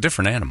 Because it's a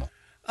different animal.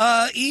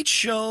 Each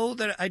show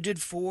that I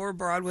did 4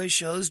 Broadway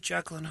shows: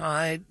 Jekyll and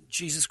Hyde,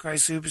 Jesus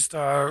Christ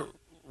Superstar,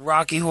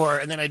 Rocky Horror,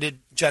 and then I did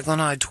Jekyll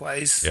and Hyde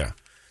twice. Yeah.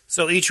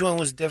 So each one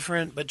was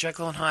different, but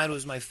Jekyll and Hyde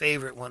was my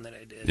favorite one that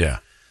I did. Yeah.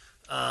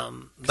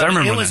 But I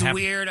remember it was when that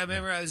weird. I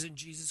remember I was in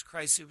Jesus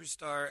Christ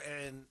Superstar,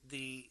 and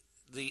the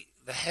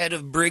head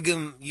of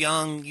Brigham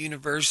Young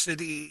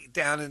University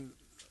down in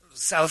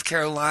South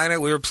Carolina,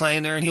 we were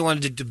playing there, and he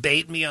wanted to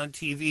debate me on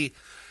TV.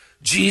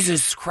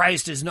 Jesus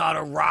Christ is not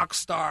a rock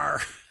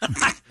star.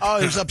 Oh,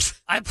 he was upset.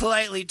 I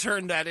politely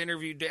turned that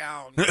interview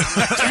down. You should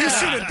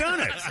have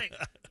done it.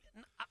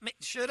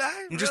 Should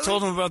I? You just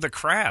told him about the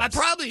crabs. I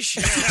probably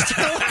should.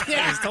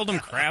 Yeah, just told him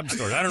crab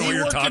stories. I don't know what He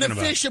you're worked talking in a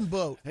about. fishing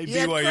boat. Hey, He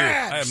had BYU. I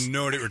crabs. have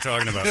no idea what you're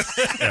talking about.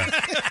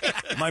 Yeah.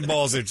 My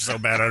balls itch so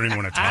bad I don't even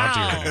want to talk to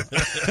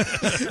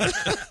you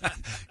right now.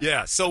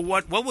 Yeah. So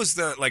what was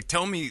the, like,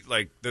 tell me,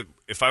 like,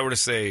 if I were to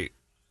say,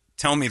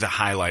 tell me the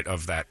highlight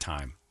of that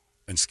time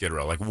in Skid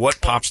Row. Like,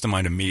 what pops to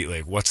mind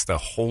immediately? Like, what's the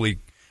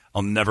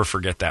I'll never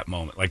forget that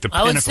moment. Like, the I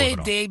pinnacle would say of it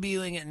all.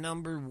 debuting at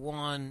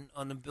 #1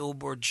 on the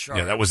Billboard chart.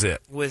 Yeah, that was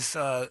it. With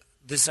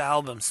this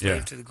album, Slave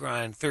Yeah. to the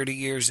Grind, 30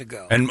 years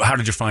ago. And how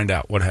did you find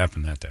out? What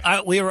happened that day?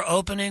 We were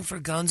opening for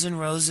Guns N'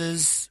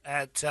 Roses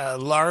at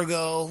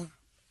Largo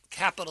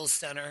Capitol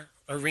Center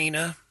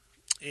Arena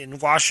in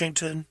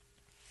Washington.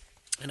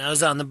 And I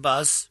was on the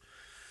bus.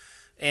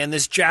 And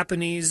this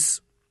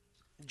Japanese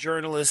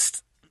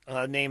journalist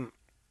named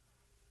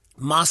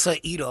Masa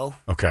Ito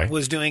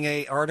was doing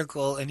an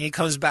article. And he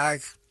comes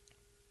back.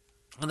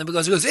 And then he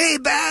goes, "Hey,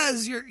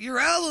 Baz, your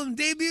album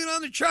debuted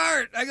on the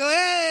chart." I go,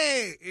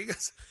 "Hey." He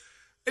goes,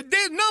 "It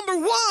did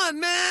 #1,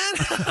 man."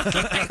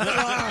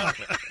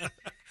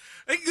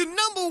 I go,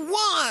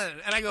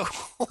 #1. And I go,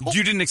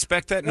 You didn't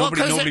expect that?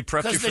 Nobody prepped you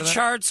for that? Because the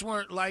charts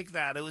weren't like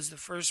that. It was the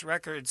first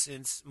record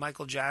since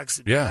Michael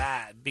Jackson Yeah.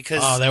 Bad.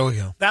 Because there we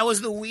go. that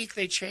was the week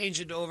they changed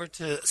it over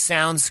to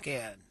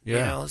SoundScan. Yeah.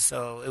 You know,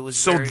 so it was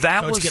So very,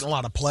 that So was it's getting a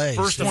lot of plays.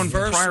 first The one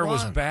first prior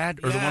was one. bad,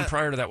 or the Yeah. one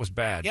prior to that was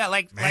bad? yeah,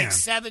 like Man.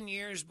 7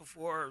 years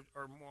before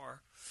or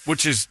more.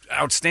 Which is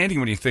outstanding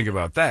when you think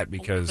about that,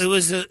 because It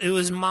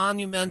was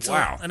monumental.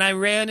 Wow. And I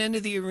ran into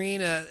the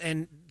arena,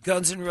 and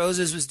Guns N'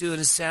 Roses was doing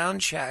a sound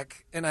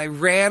check, and I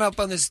ran up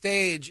on the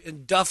stage,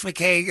 and Duff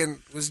McKagan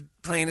was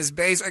playing his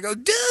bass. I go,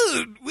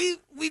 "Dude, we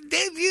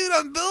debuted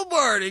on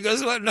Billboard." He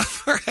goes, "What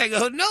number?" I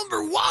go,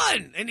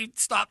 "#1." And he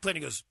stopped playing.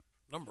 He goes,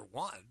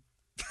 "#1?"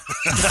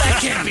 That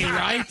can't be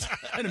right.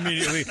 and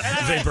immediately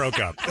they broke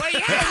up. Well,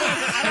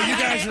 yeah.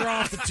 You guys are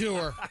off the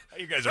tour.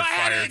 You guys So are I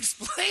had to fired.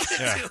 explain it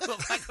Yeah. to him.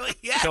 I go,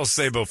 "Yes." Tell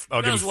Sabo,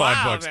 I'll He give him goes,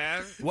 $5. "Wow,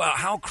 man." Wow,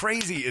 how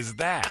crazy is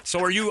that? So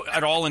are you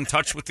at all in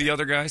touch with the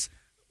other guys?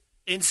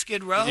 In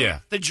Skid Row? Yeah.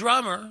 The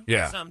drummer,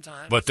 Yeah.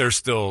 sometimes. But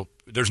there's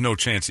no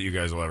chance that you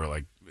guys will ever,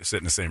 like, sit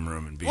in the same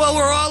room and be. Well,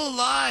 we're all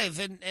alive,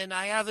 and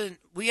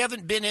we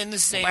haven't been in the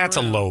same That's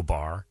a room. low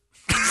bar.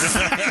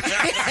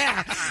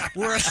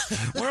 We're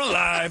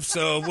alive,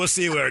 so we'll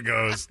see where it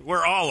goes.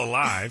 We're all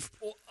alive.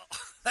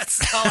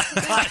 That's all I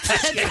got.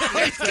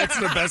 That's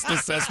the best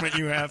assessment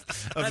you have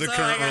of the That's all I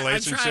current got. I'm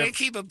trying to relationship.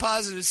 keep a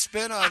positive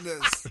spin on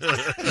this.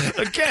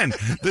 Again,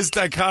 this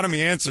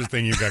dichotomy answer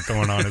thing you got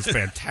going on is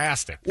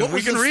fantastic.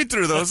 We can read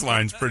through those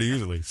lines pretty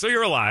easily. So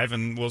you're alive,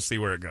 and we'll see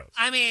where it goes.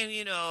 I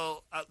mean,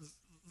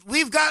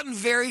 we've gotten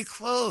very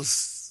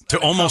close. To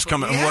almost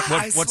come. Yeah, And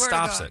I what swear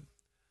stops to it? God.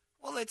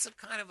 Well, it's a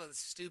kind of a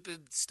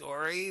stupid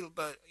story,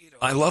 but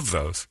I love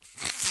those.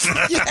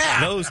 Yeah.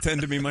 Those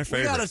tend to be my We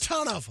favorite. got a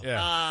ton of them.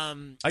 Yeah.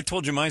 I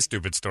told you my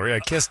stupid story. I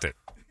kissed it.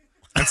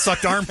 And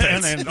sucked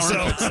armpits. and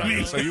armpit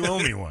sucking, so you owe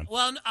me one.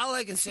 Well, all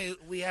I can say,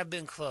 we have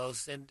been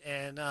close, and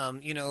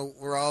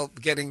we're all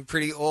getting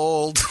pretty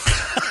old.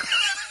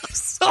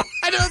 So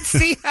I don't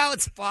see how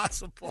it's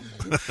possible.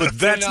 But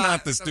that's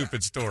not the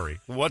stupid story.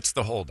 What's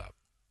the holdup?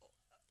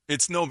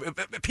 It's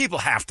people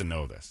have to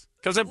know this.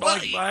 Because I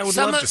would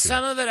love to see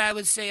some of it, I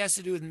would say, has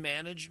to do with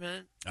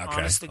management. Okay,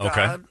 Honest to okay.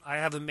 God, I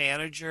have a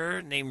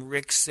manager named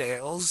Rick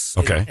Sales.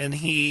 Okay. and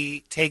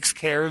he takes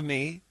care of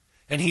me,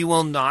 and he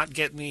will not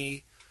get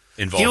me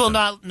involved. He will in.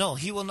 not. No,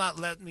 he will not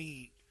let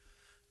me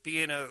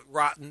be in a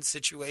rotten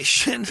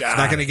situation. Not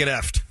going to get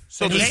effed.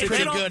 So they, he's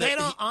pretty don't. good They at-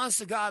 don't. Honest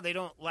to God, they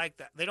don't like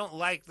that. They don't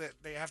like that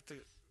they have to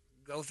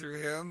go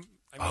through him.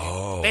 I mean,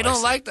 Oh, they I don't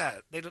see. like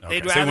that. They'd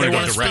Okay. rather So they wanna go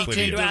want directly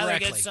to you. They'd rather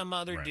Directly. get some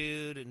other Right.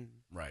 dude and.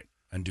 Right.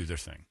 And do their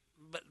thing.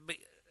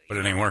 But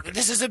it ain't working.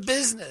 This is a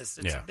business.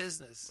 It's Yeah. a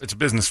business. It's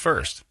business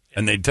first.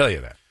 And they'd tell you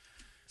that.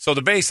 So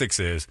the basics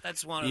is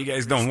That's one of you the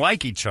guys don't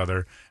like each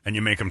other, and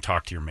you make them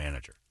talk to your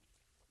manager.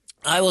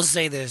 I will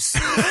say this.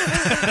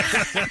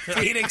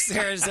 Phoenix,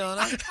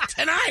 Arizona.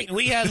 Tonight.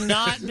 We have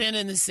not been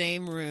in the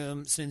same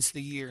room since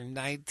the year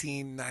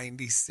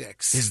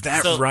 1996. Is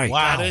that So right?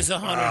 Wow. That is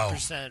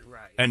 100%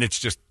 right. And it's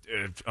just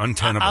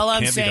untenable. All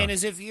I'm Can't be saying done.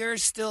 is if you're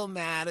still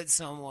mad at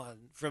someone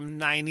from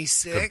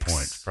 96. Good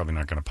point. It's probably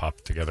not going to pop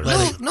together.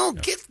 No,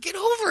 get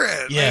over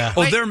it. Yeah.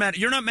 Oh, they're mad.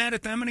 You're not mad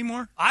at them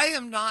anymore? I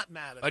am not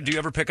mad at them. Do you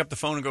ever pick up the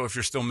phone and go, if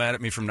you're still mad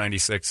at me from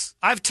 96?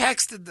 I've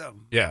texted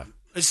them. Yeah.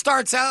 It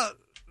starts out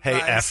Hey,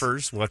 nice.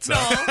 effers, what's No.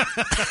 up?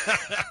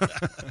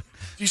 Do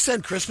you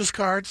send Christmas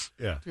cards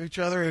Yeah. to each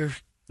other?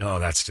 No,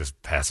 that's just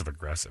passive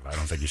aggressive. I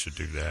don't think you should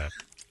do that.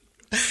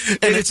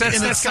 And That's gotta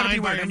be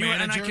signed by weird. your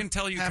And I manager? can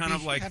tell you Happy- kind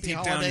of like happy deep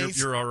holidays. down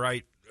you're all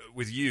right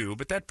with you,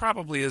 but that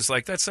probably is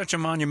like that's such a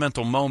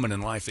monumental moment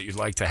in life that you'd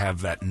like to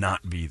have that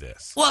not be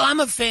this. Well, I'm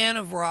a fan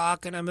of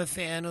rock, and I'm a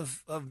fan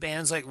of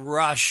bands like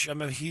Rush.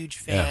 I'm a huge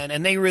fan.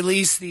 And they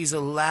release these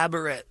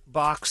elaborate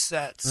box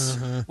sets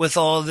with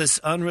all this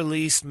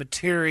unreleased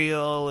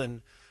material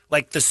and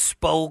like the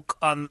spoke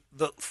on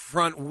the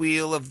front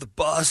wheel of the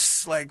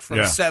bus, like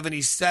from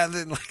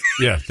 77. Like,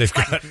 Yeah, they've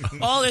got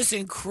all this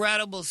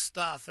incredible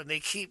stuff, and they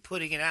keep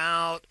putting it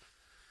out.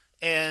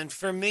 And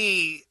for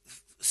me,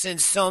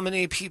 since so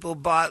many people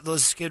bought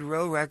those Skid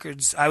Row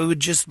records, I would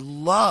just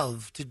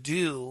love to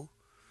do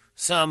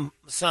some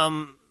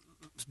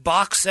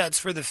box sets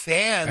for the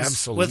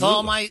fans with all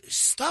Absolutely. my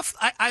stuff.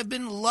 I've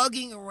been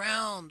lugging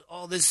around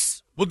all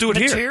this We'll do it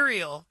here.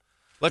 material.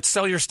 Let's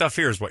sell your stuff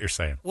here is what you're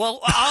saying. Well,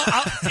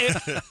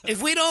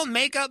 if we don't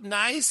make up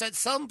nice at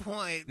some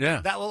point,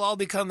 that will all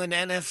become an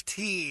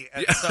NFT.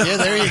 Yeah,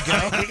 there you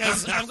go.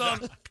 Because I'm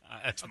going.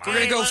 We're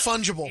gonna go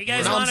fungible. You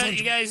guys We're want it?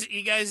 non-fungible.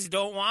 You guys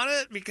don't want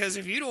it because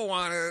if you don't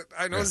want it,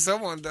 I know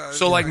someone does.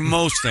 So like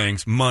most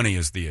things, money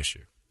is the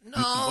issue.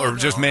 no, Or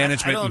just no,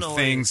 management I and don't know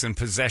things and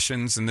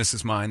possessions and this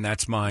is mine,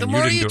 that's mine. The you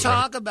more didn't you do it right.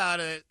 talk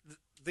about it,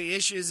 the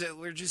issue is that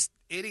we're just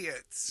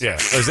idiots. Yeah.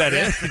 Is that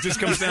it? It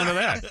just comes down to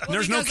that. Well,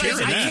 There's no because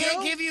cure in I that.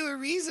 can't give you a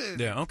reason.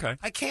 Yeah, okay.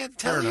 I can't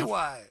tell you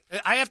why.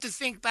 I have to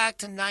think back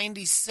to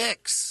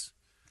 '96.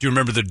 Do you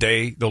remember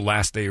the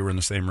last day you were in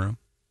the same room?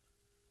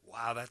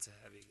 Wow, that's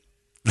heavy.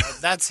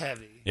 That's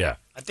heavy. Yeah.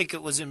 I think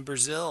it was in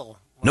Brazil.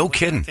 No I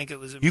kidding. think it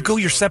was in You go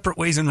your Brazil. separate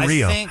ways in I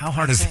Rio. think- How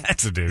hard I is think- that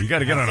to do? You got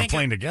to get on a think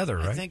plane it- together,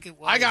 I right? think it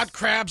was. I got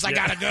crabs. I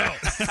gotta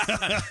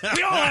go.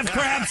 We all have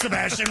crabs,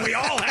 Sebastian. We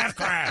all have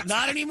crabs.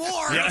 Not anymore.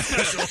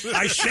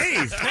 I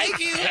shaved. Thank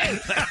you.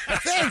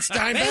 Thanks,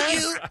 Dimebag. Thank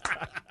you.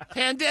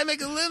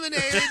 Pandemic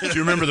eliminated. Do you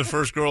remember the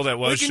first girl that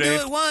We was can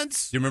shaved? do it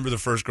once. Do you remember the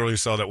first girl you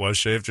saw that was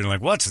shaved? And you're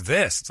like, what's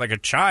this? It's like a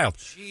child.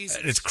 Jesus.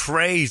 It's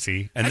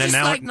crazy. And I then just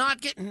now, like not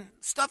getting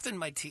stuff in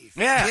my teeth.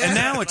 yeah, and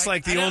now it's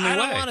like the only I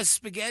don't way. want a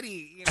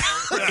spaghetti. You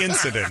know.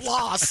 Incident.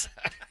 Floss.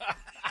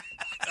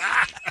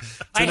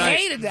 I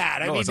hated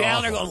that. I'd No, be it's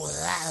down there awful.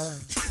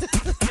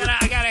 going, and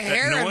I got a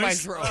hair in my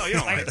noise? throat. Oh, you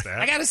don't like that.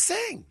 I got to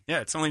sing. Yeah,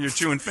 it's only you're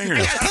chewing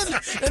fingernails.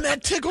 And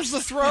that tickles the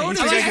throat. I and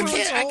can't,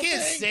 ruins the I whole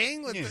can't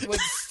thing. sing with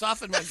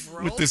stuff in my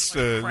throat. With this,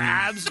 like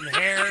crabs and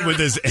hair. With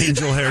this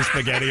angel hair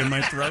spaghetti in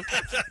my throat.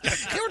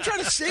 You ever try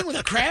to sing with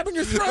a crab in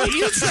your throat?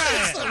 You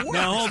try it.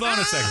 Now, hold on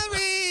a second.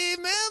 I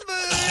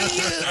remember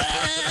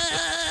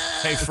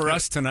you. Hey, for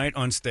us tonight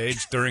on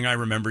stage during I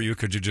Remember You,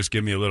 could you just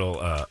give me a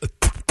little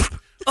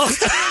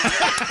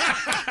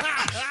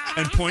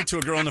and point to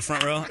a girl in the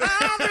front row?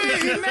 I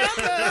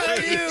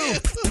remember you.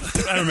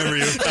 I remember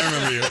you. I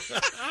remember you.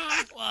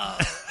 Well,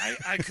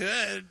 I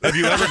could. Have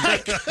you ever?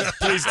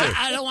 Please do.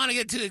 I don't want to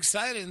get too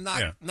excited and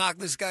Yeah. knock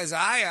this guy's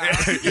eye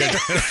out. Yeah.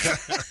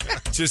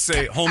 Just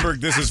say, Holmberg,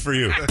 this is for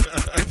you.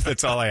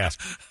 That's all I ask.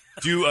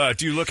 Do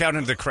you look out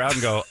into the crowd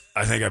and go,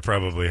 I think I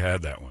probably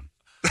had that one?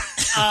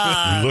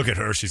 You look at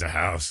her, she's a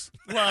house.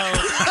 Well,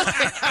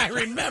 I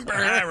remember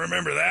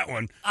that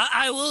one.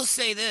 I will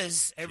say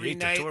this: ate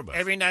the tour bus.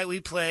 every night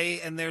we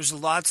play, and there's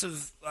lots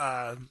of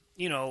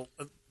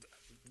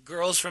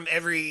girls from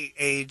every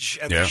age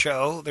at Yeah. the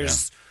show.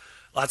 There's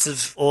lots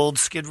of old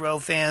Skid Row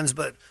fans,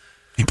 but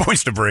He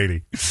points to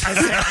Brady.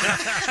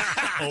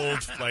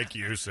 Old like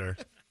you, sir.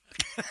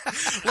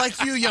 Like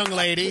you, young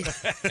lady.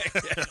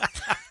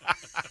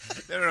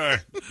 There are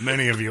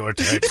many of your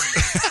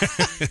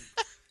types.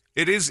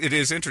 It is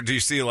interesting. Do you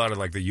see a lot of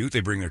like the youth? They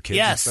bring their kids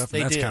and Yes, stuff. they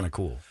And that's do. kind of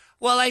cool.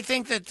 well, I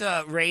think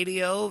that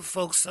radio,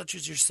 folks such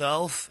as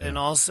yourself, and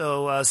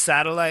also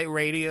satellite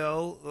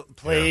radio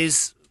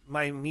plays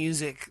my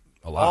music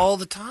lot. all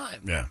the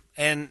time. Yeah.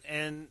 and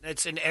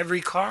it's in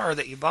every car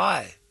that you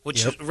buy.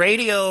 Which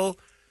radio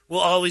will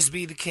always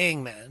be the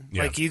king, man.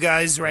 Yeah. Like you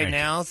guys right Thank you.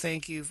 now.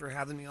 Thank you for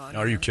having me on.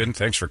 Are you here. kidding?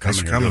 Thanks for coming.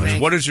 for here. coming,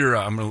 man. What is your?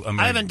 I'm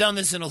I haven't done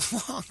this in a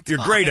long time. You're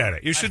great at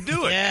it. You should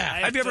do it. Yeah.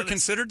 Have you ever done it.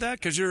 considered that?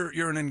 Because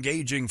you're an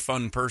engaging,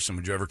 fun person.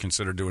 Would you ever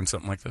consider doing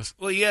something like this?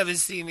 Well, you haven't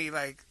seen me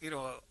like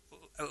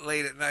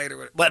late at night or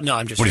what? But no,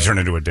 I'm just. Would you kidding. turn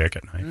into a dick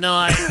at night? No,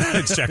 I.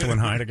 It's Jekyll and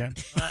Hyde again.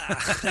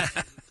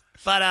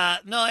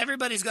 But no,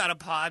 everybody's got a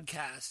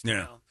podcast. You Yeah.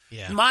 know?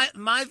 Yeah.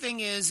 My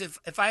thing is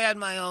if I had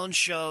my own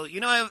show,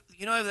 you know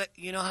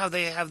how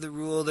they have the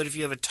rule that if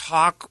you have a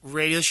talk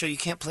radio show you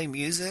can't play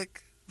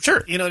music.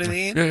 Sure. You know what I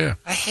mean? Yeah.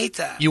 I hate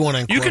that. You want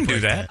to? You can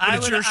do that. But I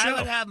it's would your I show.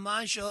 would have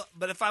my show,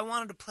 but if I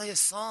wanted to play a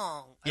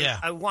song, Yeah.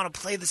 I want to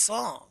play the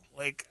song.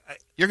 Like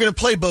you're going to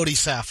play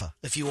Bodhisattva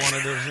if you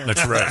wanted to.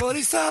 That's right.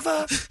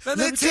 Bodhisattva, let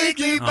me take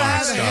me by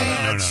the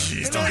hand. No.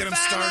 Jeez, don't get him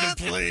started,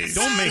 please.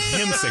 Don't make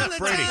him sing.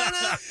 Brady.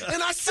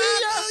 And I see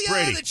you.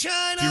 Brady,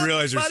 do you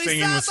realize you're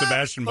singing with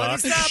Sebastian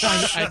Bach?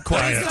 I'm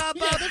quiet.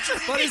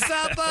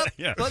 Bodhisattva.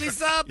 Yeah.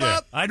 Bodhisattva. Yeah.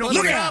 I don't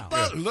Look look out.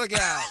 out. Look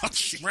out.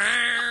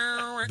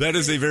 That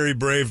is a very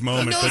brave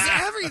moment. He knows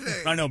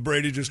everything. I know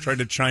Brady just tried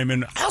to chime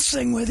in. I'll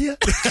sing with you.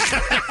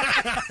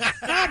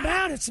 How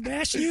about it,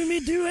 Sebastian? You and me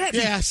do it.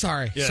 Yeah,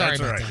 sorry. Yeah, Sorry that's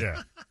about right. that.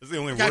 Yeah. That's the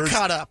only Got words.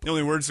 caught up. The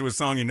only words to a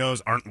song he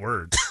knows aren't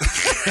words.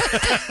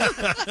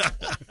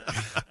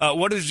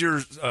 What is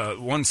your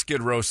one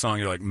Skid Row song?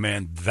 You're like,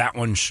 man, that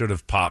one should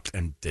have popped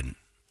and didn't.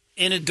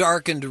 In a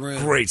darkened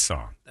room. Great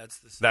song.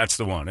 That's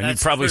the one. And you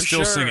probably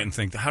still sing it and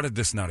think, how did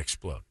this not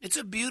explode? It's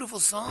a beautiful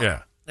song.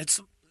 Yeah. It's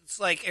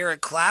like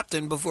Eric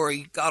Clapton before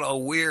he got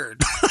all weird.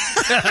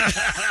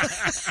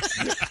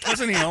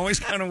 Wasn't he always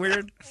kind of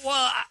weird?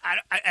 Well,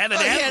 I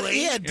evidently.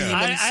 He had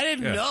demons. I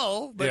didn't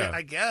know, but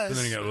I guess. And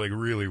then he got like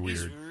really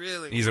weird.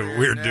 He's a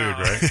weird dude,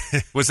 right?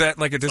 Was that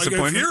like a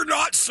disappointment? If you're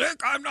not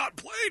sick, I'm not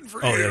playing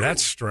for you. Oh, yeah,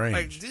 that's strange.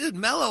 Like, dude,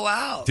 mellow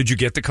out. Did you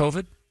get the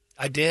COVID?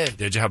 I did.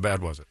 Did you? How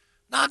bad was it?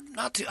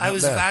 Not too. I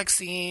was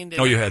vaccinated.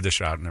 Oh, you had the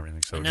shot and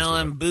everything. So now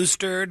I'm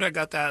boosted. I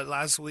got that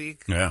last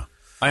week. Yeah.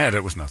 I had it.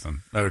 It was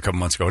nothing. A couple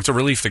months ago. It's a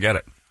relief to get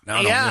it.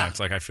 Now, yeah. It's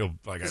like I feel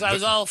like because I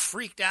was all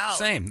freaked out.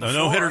 Same. The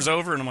no-hitter's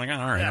over, and I'm like, all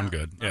right, I'm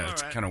good. Yeah,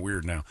 it's kind of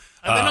weird now.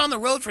 I've been on the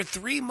road for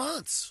 3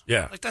 months.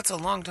 Yeah. Like, that's a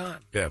long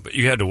time. Yeah, but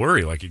you had to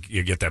worry. Like,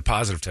 you get that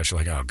positive test. You're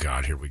like, oh,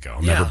 God, here we go.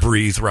 I'll never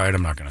breathe right.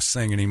 I'm not going to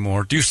sing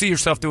anymore. Do you see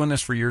yourself doing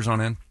this for years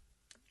on end?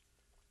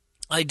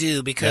 I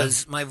do,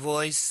 because my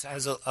voice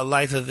has a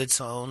life of its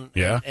own.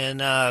 Yeah.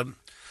 And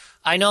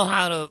I know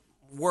how to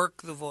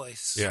work the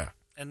voice. Yeah.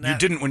 And you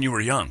didn't when you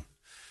were young.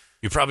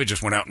 You probably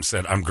just went out and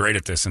said, I'm great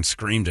at this, and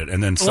screamed it.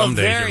 And then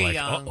someday you're like,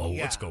 uh-oh,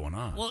 what's going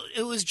on? Well,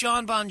 it was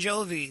John Bon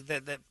Jovi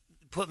that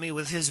put me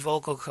with his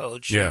vocal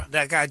coach. Yeah.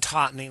 That guy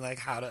taught me, like,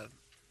 how to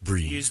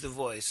breathe, use the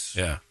voice.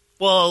 Yeah.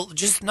 Well,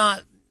 just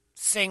not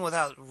sing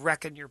without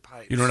wrecking your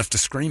pipes. You don't have to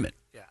scream it.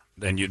 Yeah.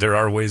 Then there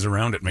are ways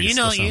around it. You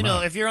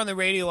know, if you're on the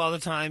radio all the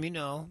time,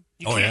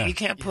 you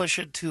can't push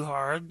it too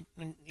hard.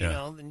 And, you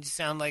know, then you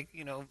sound like,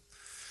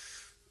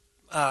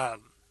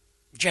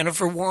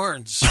 Jennifer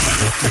Warnes.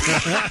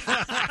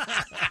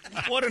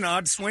 What an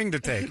odd swing to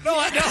take. No,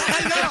 I know.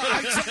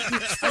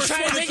 I'm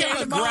trying to think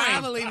of a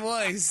gravelly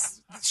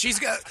voice. She's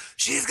got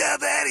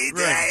Betty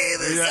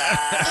Davis.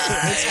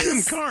 It's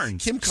Kim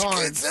Carnes. Kim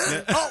Carnes.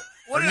 Oh,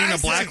 what did I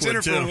say?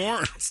 Blackwood, Jennifer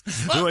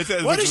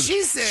Warnes. What did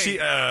she say?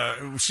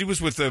 She was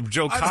with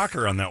Joe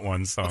Cocker on that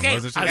one song. Okay,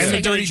 wasn't she? and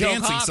the Dirty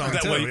Dancing song,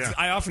 that too. way, Yeah.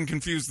 I often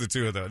confuse the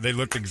two of them. They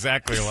looked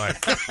exactly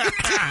alike.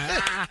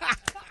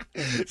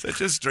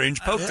 Such a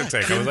strange poke to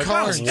take. I was like,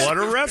 wow, what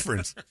a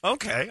reference.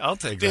 Okay, I'll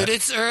take that. Dude,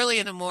 it's early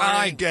in the morning.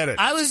 I get it.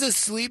 I was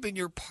asleep in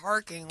your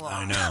parking lot.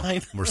 I know.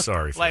 We're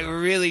sorry for like, that.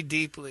 really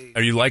deeply.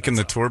 Are you liking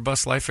the tour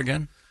bus life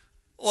again?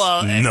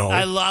 Well, no.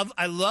 I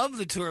love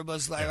the tour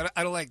bus life.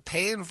 I don't like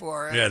paying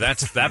for it. Yeah,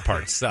 that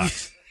part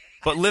sucks.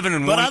 But living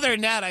in But one... other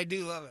than that, I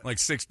do love it. Like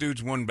 6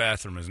 dudes, 1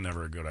 bathroom is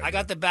never a good idea. I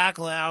got the back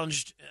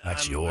lounge.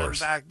 That's I'm yours.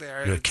 back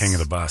there. You're the king of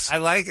the bus. I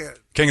like it.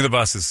 King of the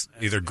bus is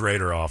either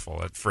great or awful.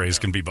 That phrase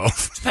can be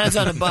both. Depends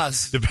on the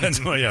bus.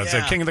 Depends. Well, yeah. It's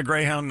like King of the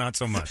Greyhound, not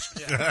so much.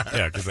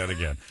 Yeah, because that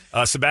again.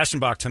 Sebastian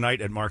Bach tonight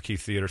at Marquee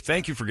Theater.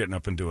 Thank you for getting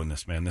up and doing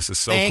this, man. This is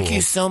so cool. Thank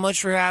you so much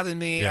for having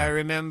me. Yeah. I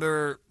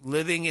remember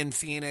living in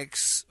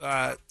Phoenix, in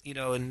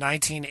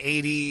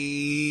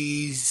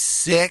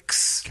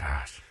 1986.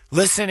 Gosh.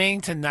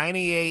 Listening to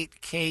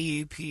 98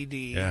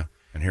 KUPD. Yeah,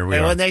 and here we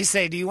and are. when they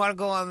say, do you want to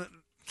go on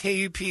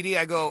KUPD?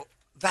 I go,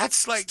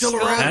 that's like Still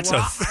around. That's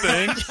a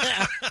thing.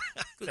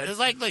 It's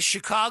like the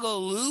Chicago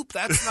Loop.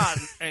 That's not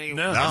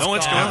anymore. No,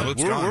 it's gone. gone.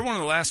 It's We're gone. one of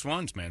the last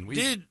ones, man. We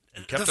Dude,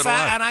 kept the it fact,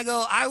 alive. and I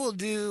go, I will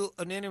do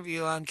an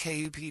interview on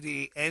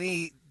KUPD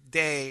any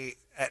day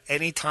at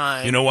any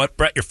time. You know what,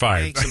 Brett? You're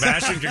fired. Thank you.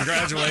 Sebastian,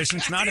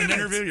 congratulations. Not an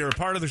interview. You're a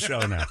part of the show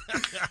now.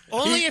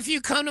 Only if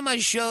you come to my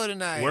show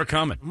tonight. We're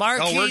coming.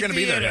 Marquee we're gonna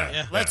be there. Theater.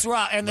 Yeah. Let's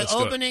rock. And Let's the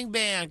do it. opening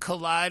band,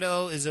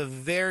 Kaleido, is a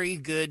very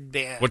good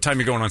band. What time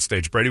are you going on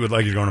stage? Brady would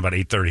like you to go on about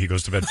 8:30. He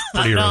goes to bed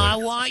pretty No, early. I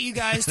want you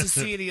guys to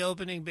see the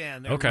opening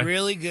band. They're Okay.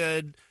 really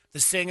good. The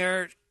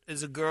singer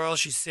is a girl.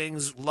 She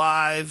sings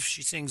live.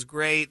 She sings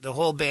great. The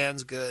whole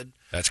band's good.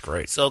 That's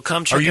great. So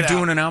come check Are you it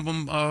doing out. an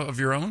album of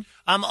your own?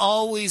 I'm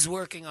always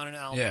working on an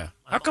album. Yeah.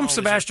 How I'm come always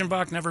Sebastian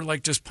Bach never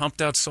just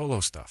pumped out solo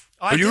stuff?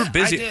 Oh, I you were did.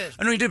 busy. I did.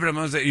 I know you did, but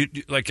I was I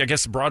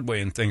guess Broadway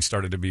and things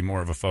started to be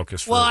more of a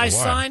focus for Well, a while. I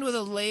signed with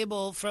a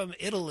label from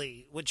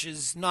Italy, which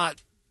is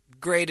not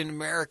great in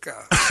America.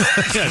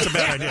 Yeah, it's a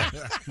bad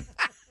idea.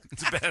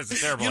 It's a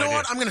terrible You know idea.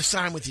 what? I'm going to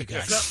sign with you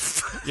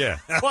guys. Yeah.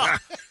 Well,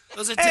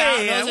 those what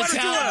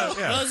did you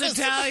those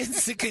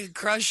Italians that can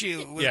crush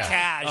you with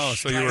cash. Oh,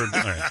 so you were... All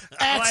right. Like, you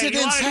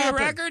Accidents want to do a happen.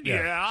 record?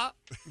 Yeah.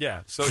 Yeah.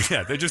 So,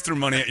 yeah, they just threw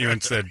money at you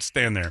and said,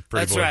 stand there,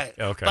 pretty That's boy. right.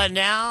 Okay. But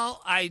now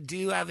I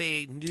do have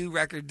a new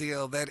record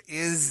deal that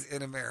is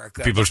in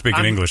America. People are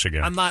speaking English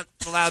again. I'm not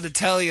allowed to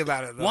tell you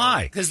about it, though.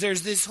 Why? Because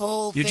there's this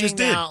whole You thing just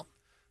did. now.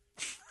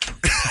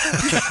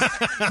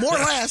 More or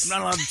less. I'm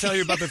not allowed to tell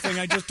you about the thing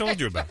I just told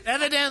you about.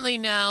 Evidently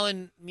now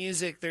in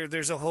music,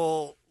 there's a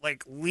whole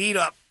lead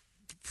up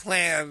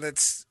plan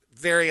that's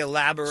very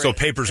elaborate. So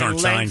papers and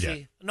aren't signed lengthy.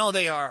 yet? No,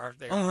 they are.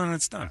 Oh, then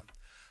it's done.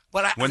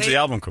 But When's the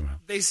album come out?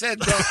 They said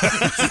What's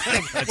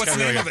the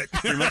name of it?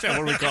 Pretty much, what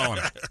are we calling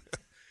it?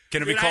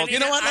 Can it be called? You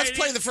know what? Let's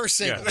play the first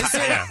single.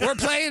 Yeah. we're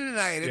playing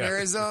tonight in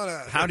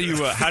Arizona. How do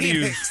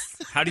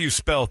you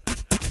spell?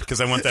 Because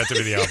I want that to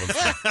be the album.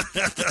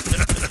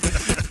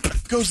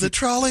 Goes the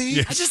trolley.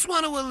 I just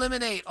want to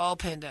eliminate all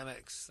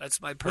pandemics. That's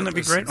my purpose. Wouldn't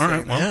that be great? All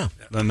right. Well,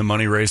 then the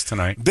money raised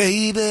tonight.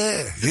 Baby,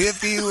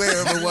 if you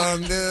ever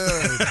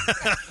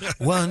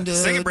wondered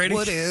Sing it, Brady.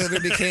 whatever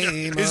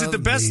became Is it the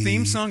of best me.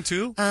 theme song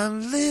too?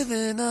 I'm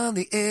living on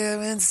the air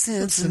in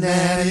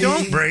Cincinnati.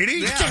 Don't,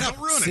 Brady. Don't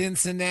ruin it.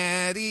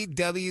 Cincinnati,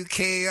 WKRP.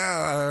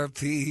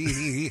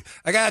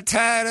 I got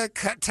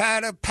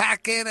tired of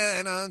packing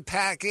and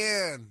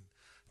unpacking.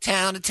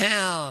 Town to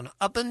town,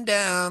 up and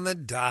down the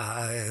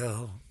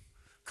dial.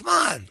 Come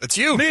on. That's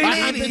you.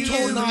 I've been Maybe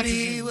told you not and to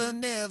me do were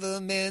never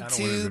meant I don't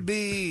wanna to do-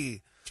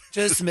 be.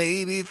 Just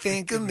maybe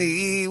think of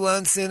me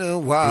once in a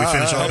while. We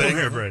finish all Album day.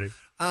 here, Brady.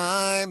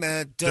 I'm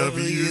at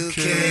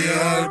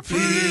WKRP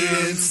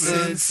in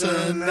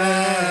Cincinnati.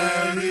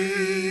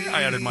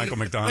 I added Michael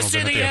McDonald. Let's do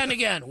in the at the end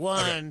again.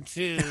 1,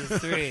 2,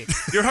 3.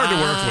 You're hard to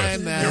work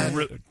I'm with. at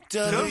You're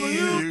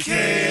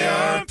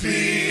WKRP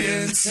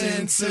in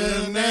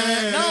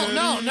Cincinnati.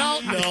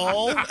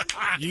 No.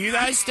 You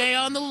guys stay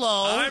on the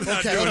low. I'm not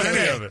Okay, doing okay.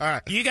 any of it. All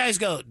right. You guys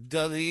go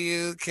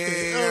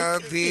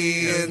WKRP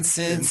in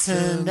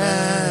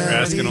Cincinnati.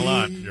 You're asking a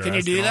lot. Can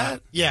you do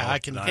that? Yeah, I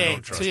can. I Okay,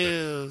 don't trust it.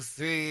 2,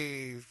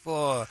 3,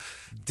 4.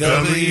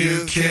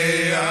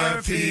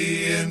 WKRP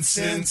in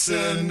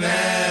Cincinnati.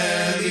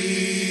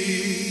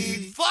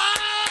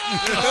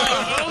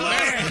 Oh,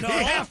 man. No.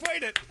 Halfway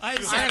to. I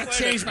have to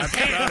change my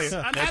pants.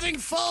 I'm having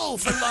pho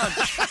for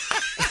lunch.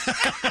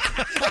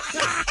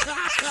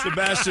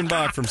 Sebastian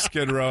Bach from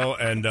Skid Row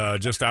and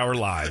Just Our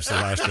Lives, the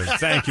last one.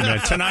 Thank you, man.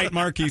 Tonight,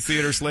 Marquee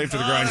Theater, Slave to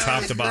the Grind,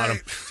 top to bottom.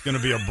 It's going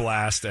to be a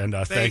blast, and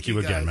thank you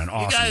again, man.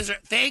 Awesome. You guys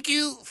thank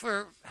you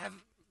for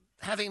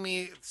having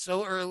me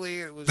so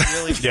early. It was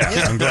really fun.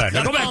 Yeah, I'm glad. Now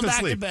I'm go back going to back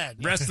sleep. to bed.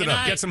 Rest Good it up.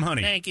 night. Get some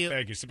honey. Thank you.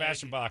 Thank you.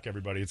 Sebastian Bach,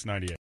 everybody. It's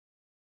 98.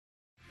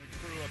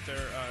 Crew up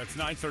there. It's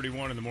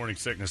 9:31 in the morning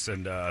sickness,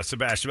 and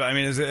Sebastian, I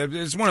mean,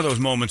 it's one of those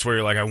moments where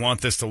you're like, I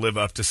want this to live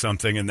up to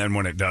something, and then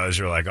when it does,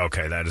 you're like,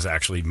 okay, that is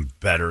actually even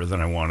better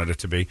than I wanted it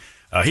to be.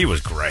 He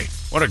was great.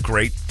 What a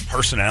great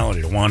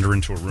personality to wander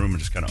into a room and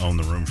just kind of own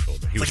the room for a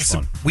little bit. He was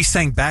fun. We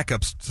sang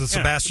backups to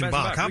Sebastian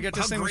Bach. We got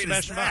to sing with great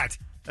is Sebastian that?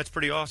 Bach. That's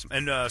pretty awesome.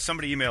 And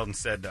somebody emailed and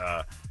said,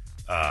 I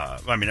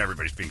mean,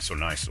 everybody's being so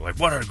nice. Like,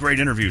 what a great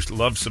interview.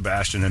 Love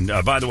Sebastian. And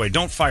by the way,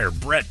 don't fire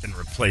Brett and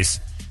replace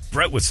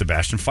Brett with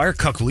Sebastian. Fire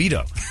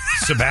Cucklito.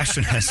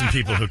 Sebastian has some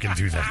people who can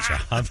do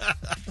that job.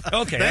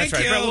 Okay, that's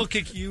right. you. Brett, we'll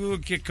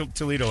kick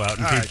Toledo out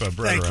and keep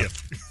Brett thank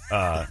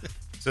around.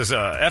 Says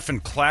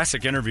effing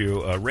classic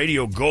interview,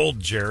 Radio Gold,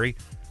 Jerry.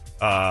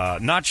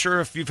 Not sure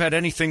if you've had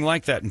anything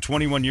like that in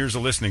 21 years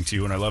of listening to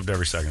you, and I loved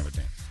every second of it,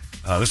 Dan.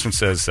 This one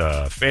says,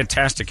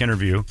 fantastic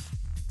interview.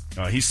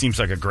 He seems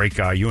like a great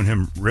guy. You and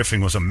him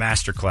riffing was a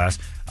masterclass.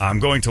 I'm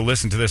going to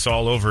listen to this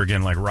all over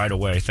again, like right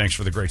away. Thanks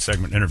for the great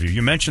segment interview.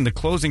 You mentioned the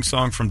closing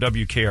song from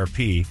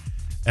WKRP,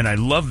 and I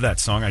love that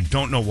song. I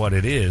don't know what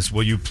it is.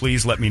 Will you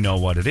please let me know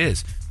what it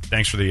is?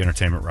 Thanks for the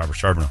entertainment, Robert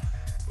Charbonneau.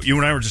 You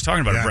and I were just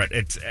talking about it, Brett.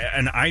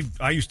 And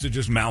I used to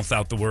just mouth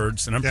out the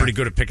words, and I'm pretty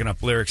good at picking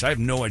up lyrics. I have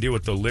no idea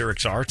what the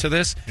lyrics are to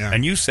this. Yeah.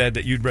 And you said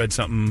that you'd read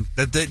something.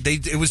 That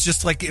it was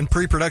just like in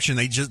pre-production.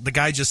 The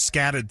guy just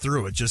scattered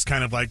through it, just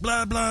kind of like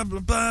blah blah blah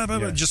blah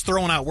blah, just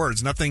throwing out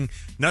words. Nothing.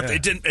 Yeah.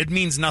 It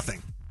means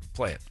nothing.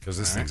 Play it, because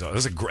this thing's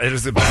this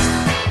is the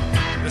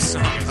best. This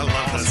song is I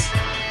love this. You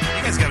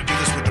guys got to do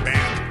this with the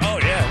band. Oh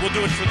yeah, we'll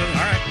do it for the. All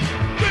right.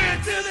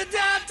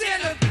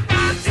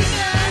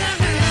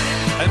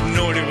 I have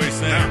no idea what he's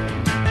saying.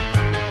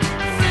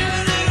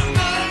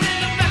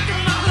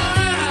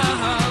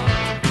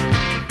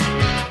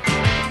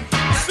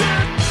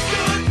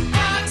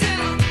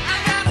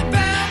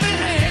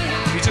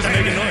 He's just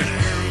making noise.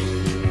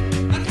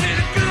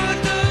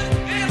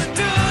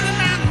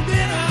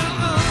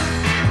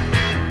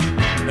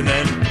 And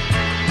then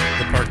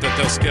the part that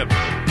they'll skip.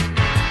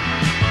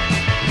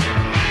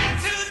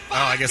 Oh,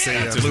 I guess they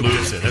Just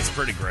lose it. That's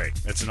pretty great.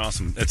 It's an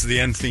awesome. It's the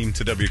end theme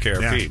to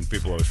WKRP, Yeah. and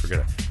people always forget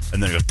it.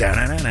 And then it goes da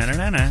na na na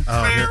na na.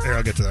 Oh, here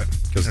I'll get to that.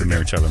 Because they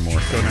marry each other more.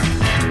 Go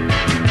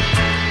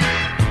now.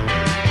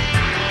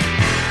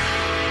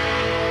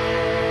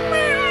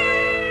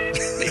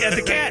 They had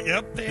the cat.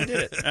 Yep, they did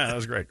it. Yeah, that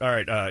was great. All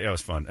right, yeah, it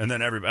was fun. And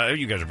then everybody,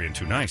 you guys are being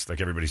too nice.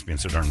 Like everybody's being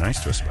so darn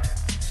nice to us about it.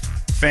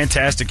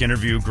 Fantastic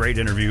interview, great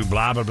interview,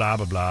 blah, blah, blah,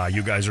 blah, blah.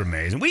 You guys are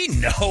amazing. We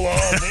know all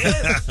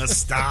this.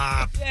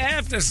 Stop. You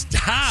have to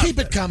stop. Keep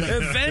it coming.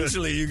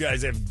 Eventually, you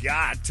guys have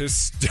got to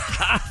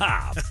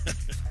stop.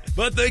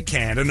 But they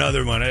can't.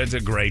 Another one. It's a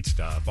great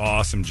stuff.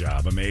 Awesome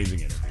job. Amazing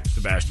interview.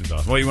 Sebastian's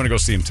awesome. Well, you want to go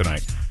see him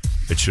tonight.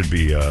 It should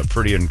be a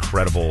pretty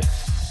incredible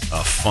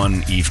a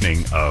fun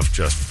evening of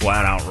just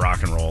flat out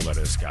rock and roll that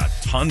has got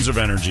tons of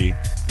energy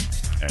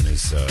and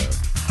is,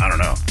 I don't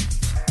know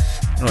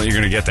that you're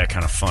going to get that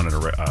kind of fun at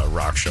a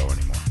rock show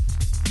anymore.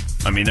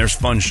 I mean, there's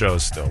fun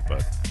shows still,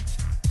 but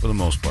for the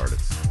most part,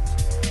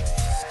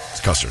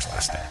 it's Custer's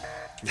last stand.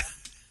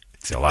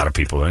 See, a lot of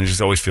people, and you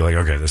just always feel like,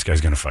 okay, this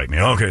guy's going to fight me.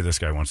 Okay, this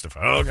guy wants to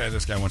fight. Okay,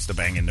 this guy wants to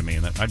bang into me.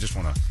 And I just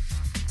want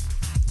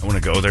to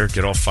go there,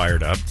 get all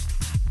fired up,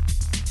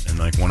 and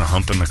like want to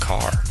hump in the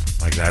car.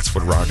 Like that's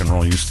what rock and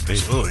roll used to be.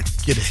 Absolutely.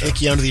 Get a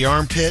hickey under the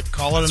armpit,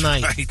 call it a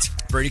night. Right.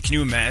 Brady, can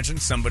you imagine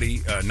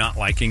somebody not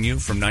liking you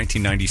from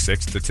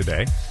 1996 to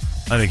today?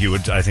 I think you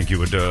would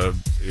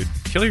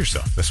kill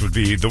yourself. This would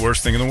be the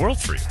worst thing in the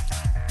world for you.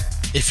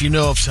 If you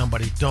know of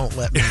somebody, don't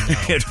let me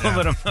know. Don't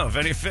let them know.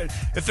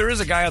 If there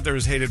is a guy out there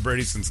who's hated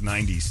Brady since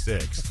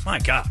 96, my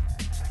God.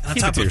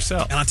 Keep it to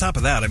yourself. And on top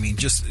of that, I mean,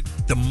 just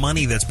the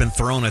money that's been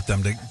thrown at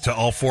them to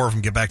all four of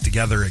them get back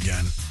together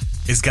again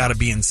has got to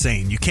be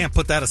insane. You can't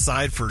put that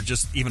aside for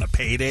just even a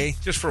payday.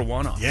 Just for a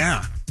one-off.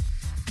 Yeah.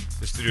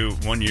 Just to do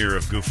 1 year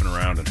of goofing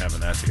around and having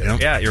that together.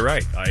 Yep. Yeah, you're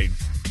right. I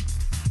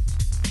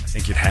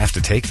think you'd have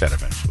to take that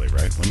eventually,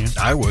 right? Wouldn't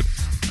you? I would.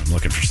 I'm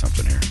looking for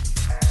something here.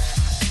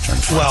 Trying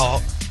to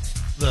find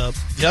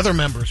the other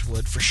members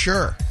would, for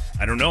sure.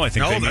 I don't know. I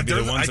think they may be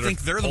the ones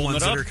they're the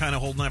ones that are kind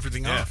of holding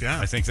everything off. Yeah,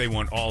 I think they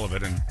want all of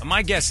it. And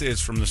my guess is,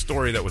 from the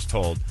story that was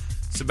told,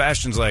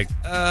 Sebastian's like,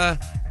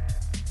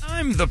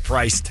 I'm the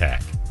price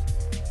tag.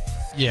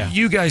 Yeah.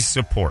 You guys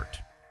support.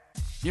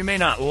 You may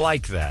not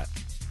like that,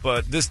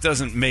 but this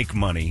doesn't make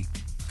money.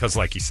 Because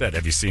like you said,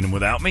 have you seen him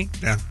without me?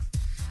 Yeah.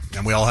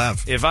 And we all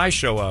have. If I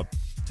show up,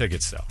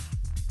 tickets sell.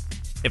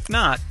 If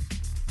not,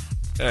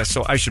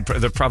 so I should.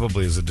 There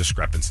probably is a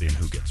discrepancy in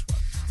who gets what.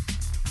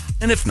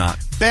 And if not,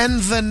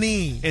 bend the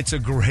knee. It's a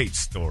great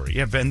story.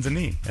 Yeah, bend the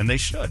knee, and they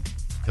should,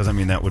 because I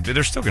mean that would be.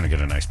 They're still going to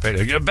get a nice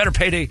payday, a better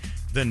payday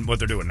than what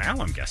they're doing now.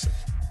 I'm guessing.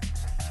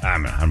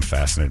 I'm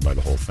fascinated by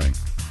the whole thing,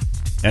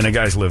 and the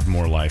guy's lived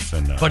more life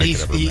than. But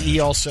he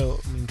also.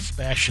 I mean,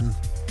 Sebastian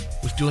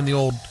was doing the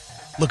old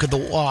look at the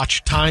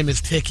watch. Time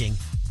is ticking.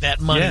 That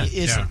money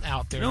isn't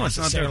out there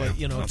necessarily. It's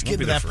not there. It's getting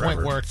to that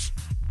point where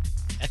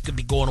that could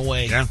be going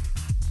away. Yeah,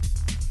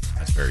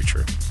 that's very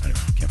true. Anyway,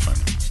 can't find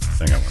the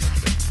thing I wanted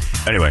to do.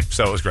 Anyway,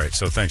 so it was great.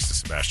 So thanks to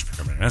Sebastian for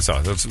coming in. That's all.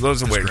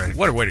 Those are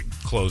what a way to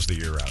close the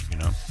year out.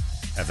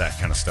 Have that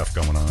kind of stuff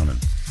going on and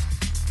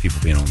people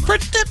being on.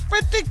 Pretty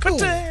cool.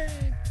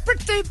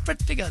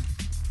 Pretty good.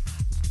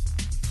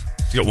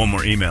 Let's get one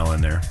more email in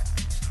there.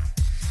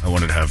 I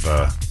wanted to have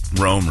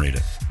Rome read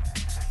it.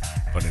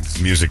 But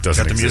his music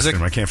doesn't exist.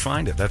 I can't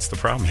find it. That's the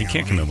problem. He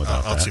can't come in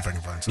without that. I'll see if I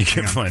can find something. You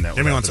can't find that.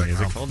 Give me 1 second.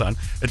 Music. Hold on.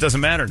 It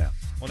doesn't matter now.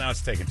 Well, now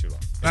it's taking too long.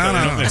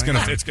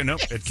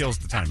 It kills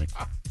the timing.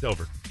 It's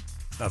over.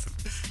 Nothing.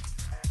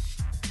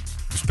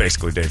 It's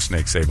basically Dave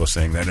Snake Sabo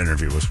saying that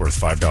interview was worth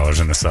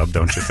 $5 in a sub,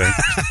 don't you think?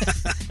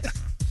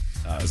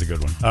 That was a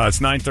good one. It's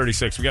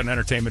 9:36. We got an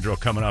entertainment drill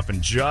coming up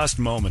in just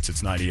moments.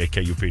 It's 98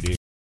 KUPD.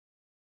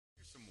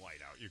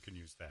 You can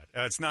use that.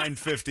 It's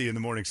 9:50 in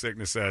the morning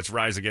sickness. It's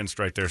Rise Against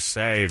right there.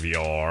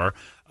 Savior.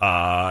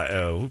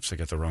 Oops, I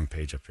got the wrong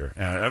page up here.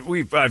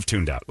 I've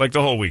tuned out. Like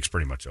the whole week's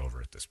pretty much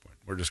over at this point.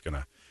 We're just going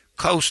to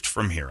coast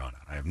from here on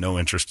out. I have no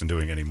interest in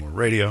doing any more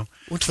radio.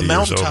 What's the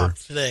mountaintop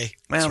today?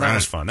 Well, that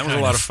was fun. That was a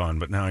lot of fun,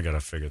 but now I got to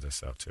figure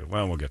this out too.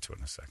 Well, we'll get to it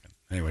in a second.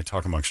 Anyway,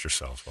 talk amongst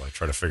yourselves while I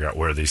try to figure out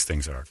where these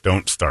things are.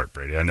 Don't start,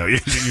 Brady. I know you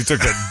took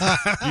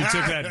that. You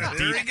took that.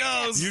 There he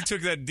goes. You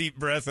took that deep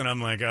breath, and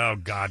I'm like, oh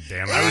God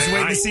damn it! I was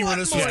waiting to see where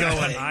this was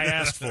going. I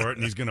asked for it,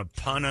 and he's going to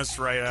pun us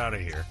right out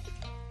of here.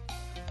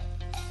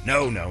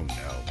 No.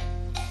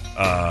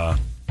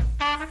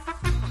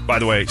 By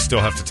the way, still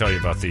have to tell you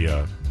about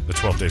the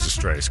 12 Days of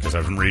Strays, because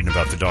I've been reading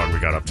about the dog we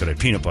got up today,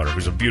 Peanut Butter,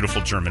 who's a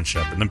beautiful German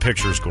Shepherd. And the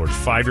picture is gorgeous.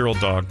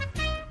 5-year-old dog.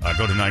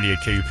 Go to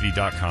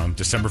 98kupd.com.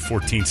 December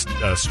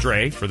 14th,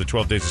 Stray for the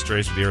 12 Days of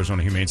Strays with the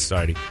Arizona Humane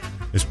Society.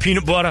 There's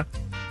Peanut Butter,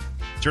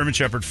 German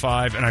Shepherd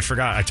 5. And I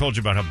forgot, I told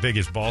you about how big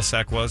his ball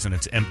sack was, and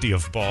it's empty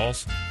of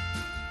balls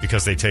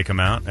because they take them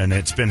out. And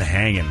it's been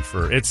hanging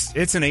for, it's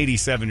an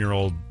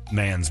 87-year-old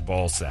man's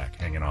ball sack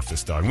hanging off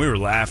this dog. And we were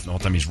laughing the whole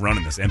time he's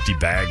running this empty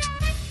bags,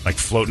 like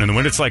floating in the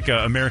wind. It's like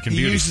American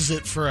Beauty. He uses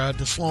it for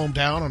to slow him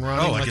down and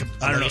running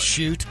I don't know.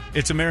 Shoot.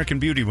 It's American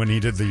Beauty when he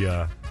did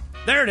the...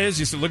 there it is.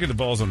 You said, look at the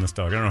balls on this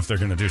dog. I don't know if they're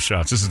going to do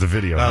shots. This is the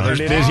video.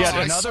 It is yet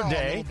another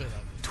day.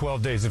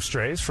 12 Days of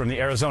Strays from the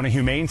Arizona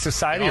Humane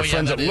Society. Our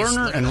friends at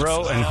Lerner and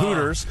Rowe and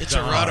Hooters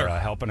are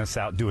helping us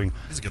out doing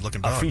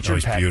a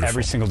featured pet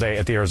every single day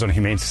at the Arizona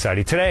Humane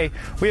Society. Today,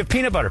 we have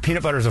Peanut Butter.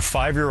 Peanut Butter is a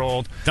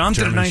 5-year-old. Don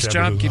did a nice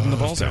job keeping the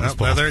balls out.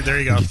 There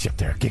you go. Get you up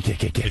there.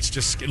 Get. It's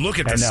just, look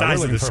at the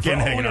size of the skin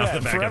hanging off the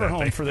back forever of that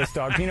home thing. for this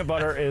dog. Peanut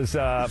Butter is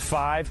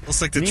 5.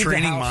 Looks like the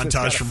training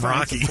montage from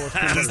Rocky.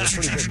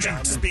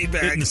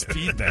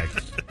 Speed bag.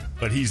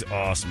 But he's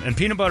awesome. And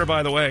Peanut Butter,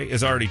 by the way,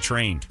 is already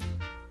trained.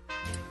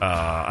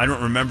 I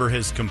don't remember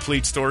his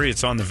complete story.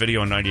 It's on the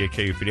video on 98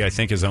 KUPD. I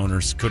think his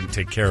owners couldn't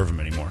take care of him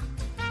anymore.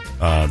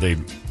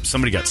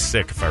 Somebody got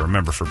sick, if I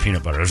remember, for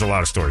peanut butter. There's a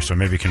lot of stories, so I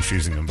may be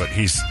confusing them. But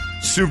he's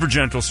super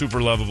gentle,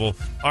 super lovable.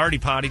 Already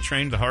potty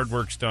trained. The hard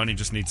work's done. He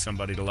just needs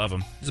somebody to love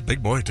him. He's a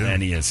big boy, too.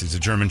 And he is. He's a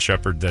German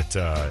Shepherd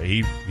that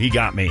he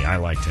got me. I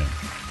liked him.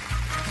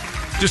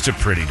 Just a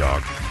pretty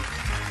dog.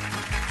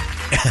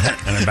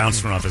 And I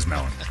bounced one off his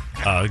melon.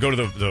 Go to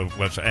the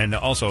website. And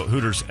also,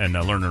 Hooters and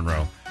Lerner and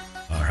Rowe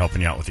are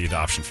helping you out with the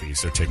adoption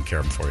fees. They're taking care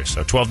of them for you.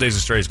 So 12 Days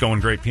of Stray is going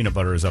great. Peanut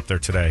butter is up there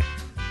today.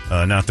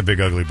 Not the big,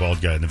 ugly,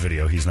 bald guy in the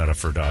video. He's not up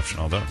for adoption,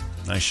 although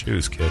nice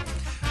shoes, kid.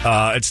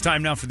 It's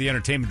time now for the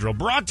entertainment drill,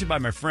 brought to you by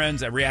my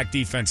friends at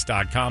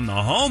reactdefense.com, the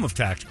home of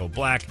Tactical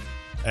Black.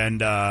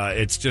 And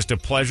it's just a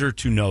pleasure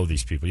to know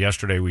these people.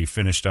 Yesterday, we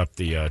finished up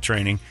the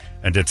training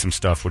and did some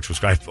stuff, which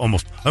was I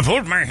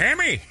pulled my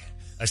hammy.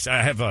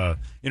 I have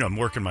I'm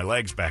working my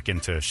legs back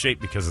into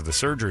shape because of the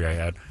surgery I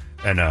had,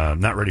 and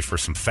I'm not ready for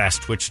some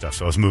fast twitch stuff.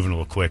 So I was moving a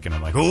little quick, and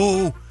I'm like,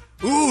 ooh.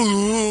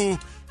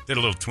 Did a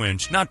little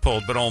twinge. Not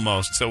pulled, but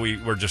almost. So we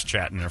were just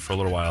chatting there for a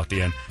little while at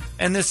the end.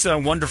 And this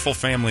wonderful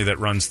family that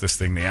runs this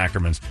thing, the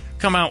Ackermans,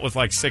 come out with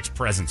like 6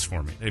 presents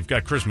for me. They've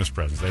got Christmas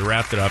presents. They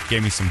wrapped it up,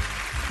 gave me some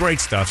great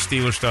stuff,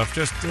 Steeler stuff.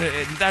 Just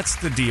that's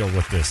the deal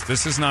with this.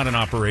 This is not an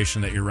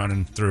operation that you're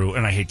running through,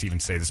 and I hate to even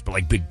say this, but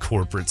like big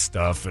corporate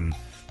stuff and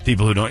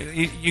people who don't.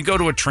 You go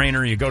to a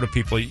trainer, you go to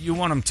people, you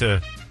want them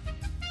to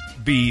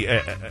be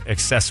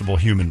accessible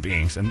human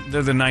beings, and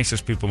they're the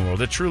nicest people in the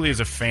world. It truly is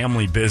a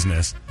family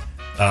business.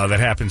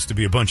 That happens to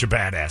be a bunch of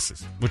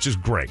badasses, which is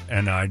great.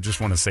 And I just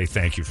want to say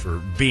thank you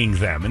for being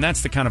them. And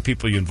that's the kind of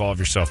people you involve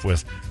yourself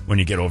with when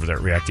you get over there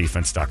at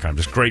reactdefense.com.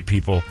 Just great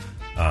people,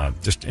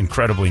 just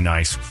incredibly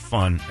nice,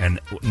 fun,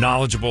 and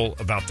knowledgeable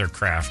about their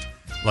craft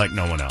like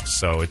no one else.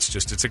 So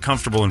it's a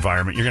comfortable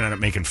environment. You're going to end up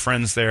making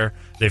friends there.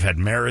 They've had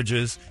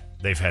marriages.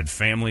 They've had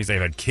families.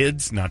 They've had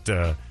kids, not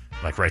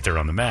like right there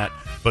on the mat,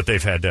 but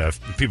they've had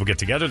people get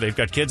together. They've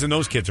got kids, and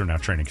those kids are now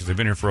training because they've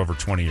been here for over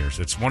 20 years.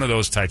 It's one of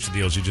those types of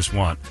deals you just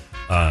want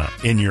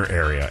in your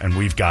area, and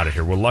we've got it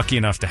here. We're lucky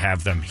enough to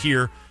have them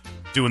here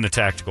doing the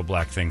Tactical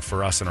Black thing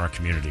for us and our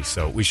community,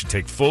 so we should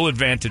take full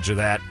advantage of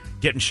that,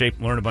 get in shape,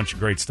 learn a bunch of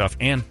great stuff,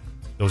 and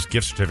those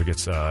gift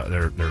certificates,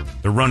 they're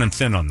running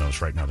thin on those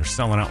right now. They're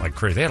selling out like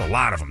crazy. They had a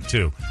lot of them,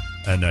 too.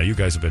 And you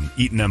guys have been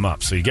eating them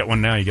up. So you get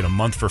one now, you get a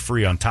month for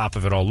free on top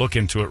of it all. Look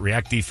into it,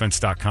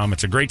 reactdefense.com.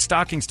 It's a great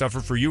stocking stuffer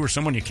for you or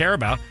someone you care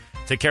about.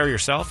 Take care of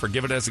yourself or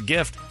give it as a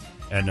gift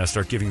and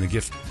start giving the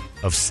gift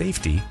of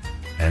safety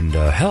and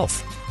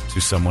health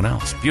to someone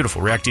else.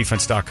 Beautiful.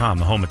 Reactdefense.com,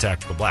 the home of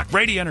Tactical Black.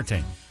 Brady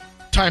Entertainment.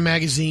 Time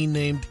Magazine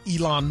named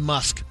Elon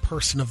Musk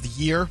Person of the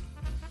Year,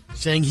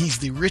 saying he's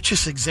the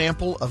richest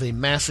example of a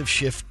massive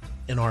shift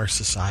in our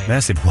society.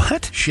 Massive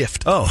what?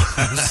 Shift. Oh.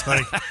 I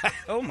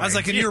was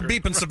like, and you were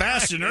beeping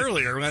Sebastian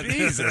earlier.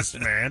 Jesus,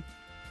 man.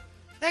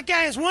 That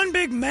guy is one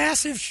big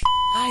massive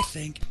I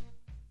think.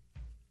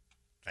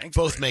 Thanks,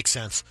 both make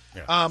sense.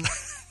 Yeah.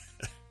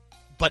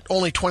 But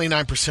only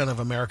 29% of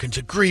Americans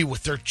agree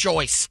with their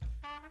choice.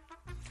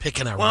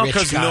 Picking a rich guy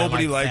because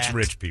nobody like likes that.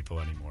 rich people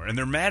anymore. And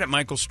they're mad at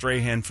Michael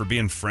Strahan for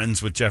being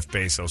friends with Jeff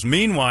Bezos.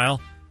 Meanwhile,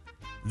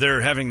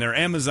 they're having their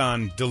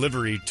Amazon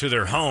delivery to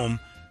their home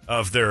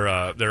of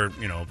their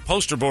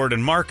poster board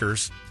and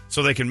markers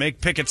so they can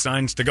make picket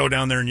signs to go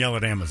down there and yell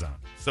at Amazon.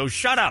 So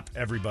shut up,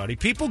 everybody.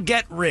 People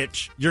get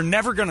rich. You're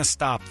never going to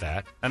stop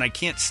that. And I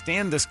can't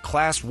stand this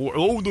class war.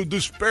 Oh, the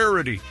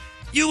disparity.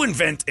 You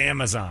invent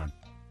Amazon.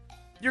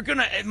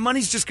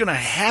 Money's just going to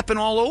happen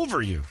all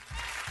over you.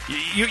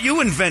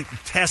 You invent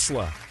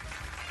Tesla.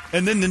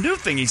 And then the new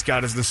thing he's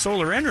got is the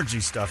solar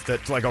energy stuff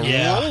that's like a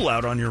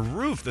rollout on your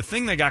roof. The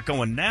thing they got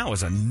going now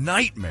is a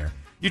nightmare.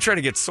 You try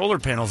to get solar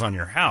panels on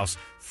your house.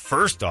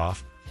 First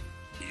off,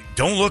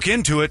 don't look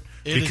into it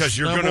because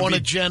you're going to be on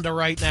agenda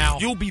right now.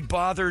 You'll be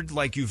bothered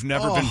like you've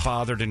never been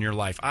bothered in your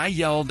life. I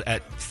yelled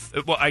at.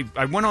 Well,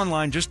 I went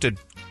online just to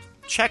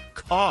check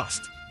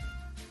cost,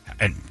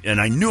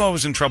 and I knew I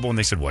was in trouble when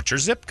they said, "What's your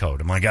zip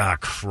code?" I'm like,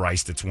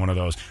 Christ, it's one of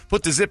those.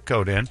 Put the zip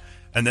code in,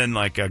 and then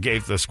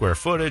gave the square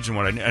footage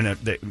and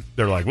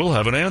they're like, "We'll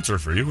have an answer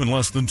for you in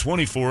less than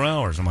 24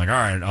 hours." I'm like, all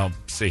right, I'll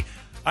see.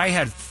 I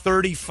had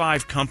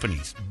 35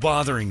 companies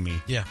bothering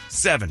me. Yeah.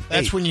 7,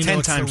 That's 8, when you 10 know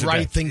it's times the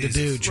right thing to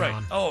do, John.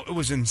 Right. Oh, it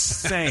was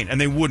insane. And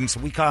they wouldn't.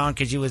 So we called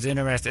because you was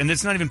interested. And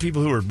it's not even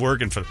people who are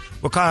working for.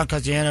 We're calling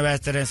because you're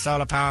interested in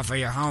solar power for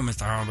your home,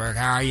 Mr. Holmberg.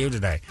 How are you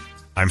today?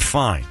 I'm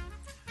fine.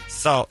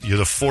 So you're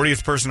the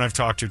 40th person I've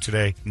talked to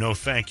today. No,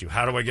 thank you.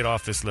 How do I get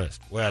off this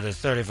list? Well, there's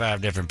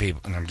 35 different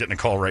people. And I'm getting a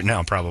call right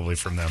now probably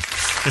from them.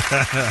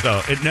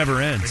 So it never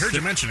ends. I heard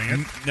you mentioning it.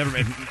 Never.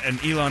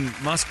 And Elon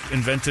Musk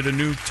invented a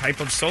new type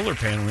of solar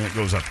panel and it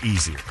goes up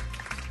easier.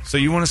 So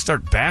you want to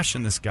start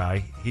bashing this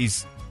guy.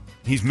 He's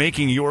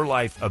making your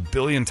life 1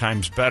 billion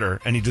times better,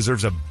 and he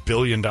deserves $1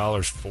 billion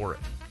for it.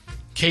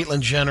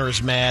 Caitlyn Jenner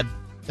is mad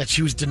that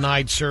she was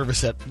denied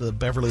service at the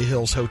Beverly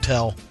Hills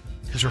Hotel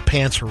because her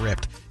pants were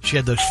ripped. She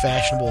had those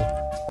fashionable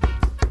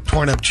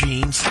torn-up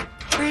jeans.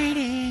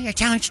 Brady, you're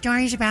telling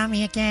stories about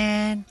me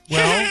again.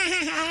 Well,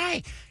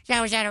 hi. Yeah,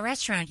 I was at a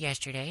restaurant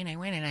yesterday, and I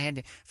went and I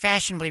had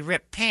fashionably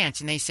ripped pants,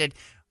 and they said,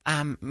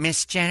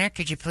 Miss Jenner,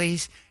 could you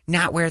please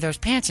not wear those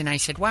pants? And I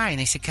said, why? And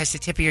they said, because the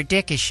tip of your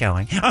dick is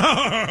showing.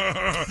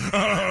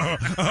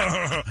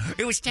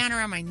 It was down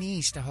around my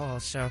knees, the hole,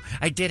 so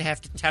I did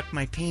have to tuck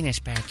my penis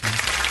back in.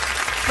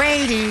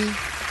 Brady,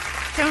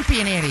 don't be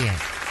an idiot.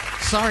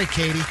 Sorry,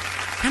 Katie.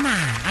 Come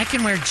on, I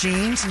can wear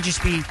jeans and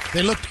just be...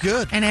 They looked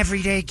good. An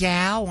everyday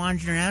gal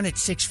wandering around at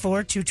 6'4",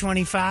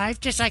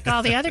 225, just like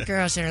all the other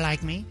girls that are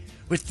like me,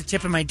 with the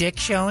tip of my dick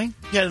showing.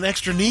 You had an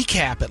extra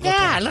kneecap. It looked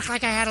it looked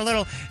like I had a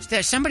little...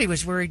 Somebody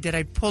was worried that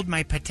I pulled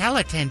my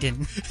patella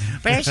tendon,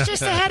 but it's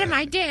just the head of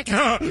my dick.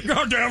 God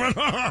damn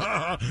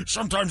it.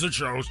 Sometimes it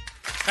shows.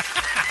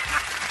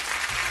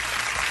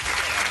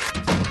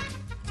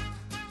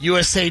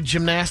 USA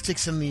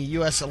Gymnastics and the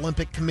U.S.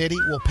 Olympic Committee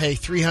will pay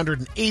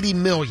 $380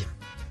 million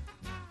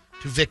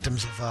to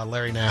victims of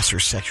Larry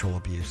Nassar's sexual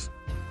abuse.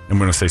 I'm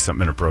going to say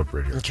something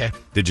inappropriate here. Okay.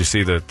 Did you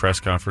see the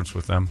press conference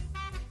with them?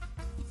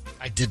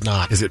 I did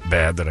not. Is it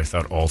bad that I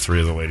thought all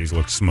three of the ladies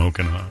looked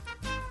smoking hot?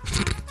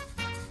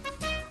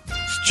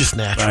 It's just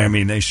natural. I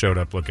mean, they showed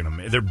up looking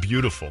amazing. They're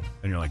beautiful.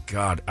 And you're like,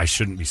 God, I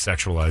shouldn't be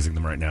sexualizing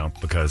them right now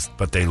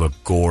but they look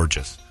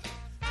gorgeous.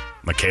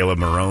 Michaela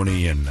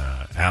Maroney and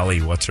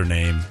Allie, what's her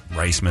name?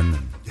 Reisman.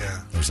 And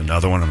there's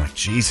another one. I'm like,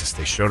 Jesus,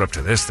 they showed up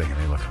to this thing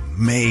and they look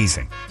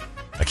amazing.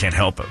 I can't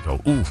help but go,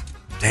 ooh,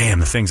 damn,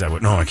 the things I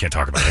would... No, I can't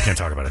talk about it.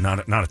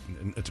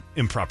 It's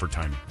improper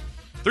timing.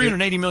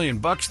 $380 million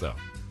bucks, though.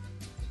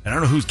 And I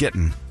don't know who's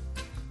getting,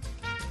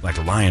 like,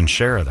 a lion's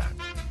share of that.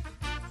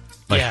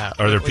 Like,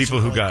 are there people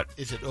who got...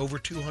 Is it over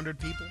 200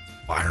 people?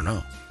 Well, I don't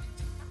know.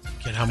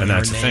 How many and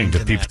that's the thing.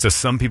 Do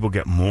some people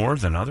get more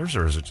than others,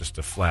 or is it just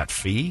a flat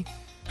fee?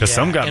 Because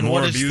some got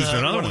more abused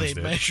than other ones did. What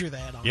do they measure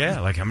that on?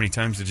 Yeah, like how many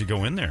times did you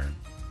go in there?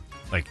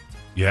 Like,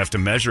 you have to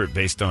measure it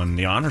based on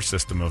the honor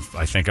system of,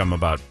 I think I'm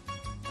about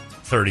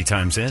 30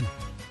 times in.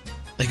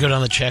 They go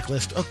down the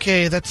checklist.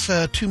 Okay, that's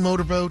 2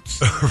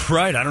 motorboats.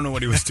 Right, I don't know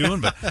what he was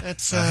doing, but...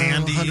 That's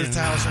handy.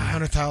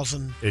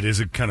 100,000. It is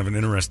a kind of an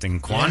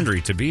interesting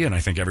quandary to be in. I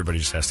think everybody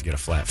just has to get a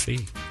flat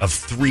fee of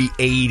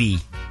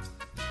 $380.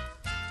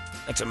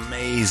 That's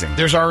amazing.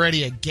 There's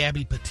already a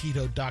Gabby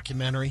Petito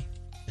documentary.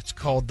 It's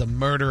called The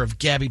Murder of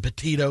Gabby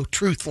Petito,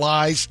 Truth,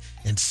 Lies,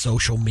 and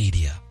Social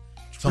Media.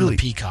 It's on the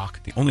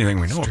Peacock. The only thing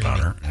we know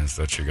about her is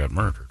that she got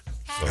murdered.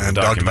 So and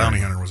Dog the Bounty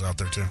Hunter was out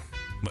there, too.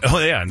 Oh,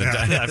 yeah.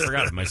 I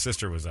forgot it. My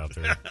sister was out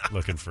there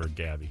looking for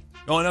Gabby.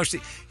 Oh, no,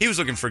 he was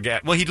looking for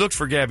Gabby. Well, he looked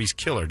for Gabby's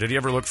killer. Did he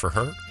ever look for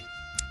her?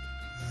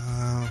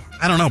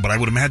 I don't know, but I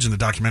would imagine the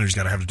documentary's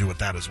got to have to do with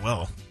that as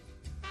well.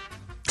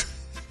 He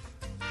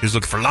was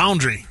looking for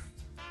laundry.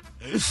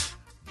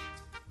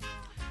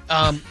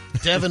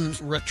 Devin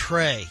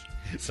Rattray.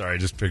 Sorry, I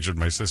just pictured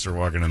my sister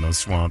walking in those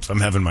swamps. I'm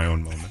having my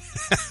own moment.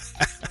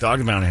 Dog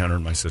the Bounty Hunter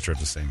and my sister have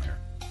the same hair.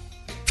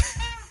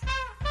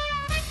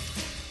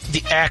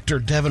 The actor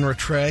Devin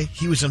Rattray,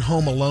 he was in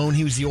Home Alone.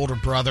 He was the older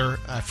brother.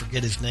 I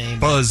forget his name.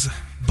 Buzz.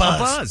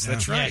 Buzz,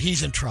 that's right. Yeah,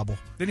 he's in trouble.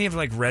 Didn't he have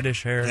like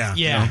reddish hair?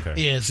 Yeah,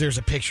 he is. There's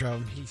a picture of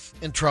him. He's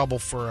in trouble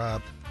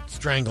for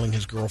strangling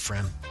his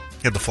girlfriend.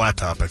 He had the flat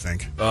top, I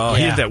think. Oh,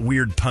 he had that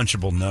weird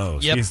punchable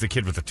nose. Yep. He's the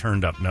kid with the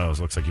turned up nose.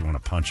 Looks like you want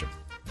to punch him.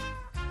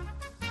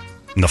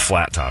 And the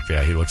flat top,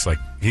 yeah. He looks like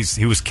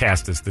he was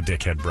cast as the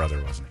dickhead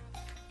brother, wasn't he?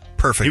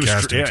 Perfect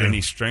casting, too. And he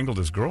strangled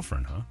his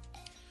girlfriend,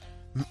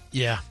 huh?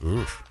 Yeah.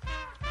 Oof.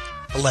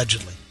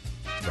 Allegedly.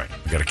 Right.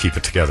 We got to keep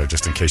it together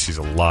just in case she's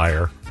a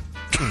liar.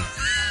 I'm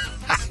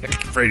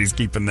afraid he's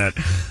keeping that.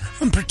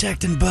 I'm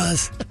protecting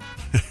Buzz.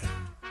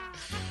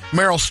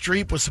 Meryl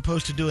Streep was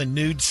supposed to do a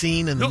nude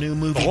scene in the new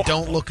movie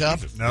Don't Look Up.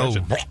 No.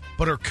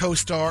 But her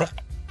co-star,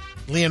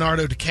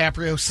 Leonardo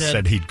DiCaprio,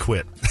 said he'd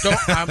quit.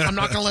 I'm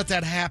not going to let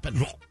that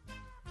happen.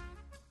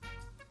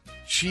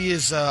 She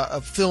is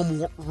a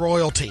film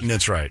royalty.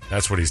 That's right.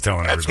 That's what he's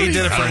telling everybody. He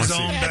did it for his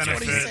own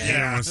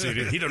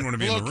benefit. He doesn't want to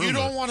be in the room. You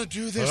don't want to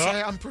do this.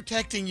 I'm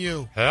protecting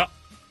you. Yeah.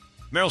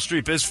 Meryl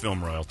Streep is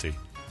film royalty.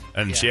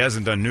 And she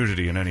hasn't done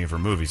nudity in any of her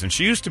movies. And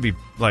she used to be,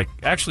 like,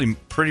 actually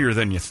prettier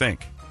than you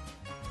think.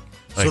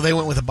 Like, so they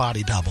went with a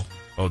body double.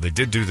 Oh, they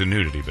did do the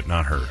nudity, but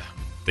not her. Yeah.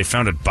 They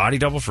found a body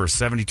double for a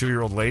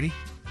 72-year-old lady?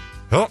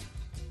 Oh.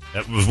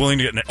 That was willing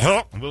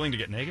to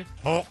get naked?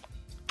 Oh.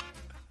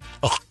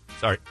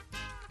 Sorry.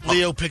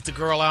 Leo picked the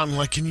girl out and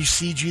like, can you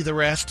CG the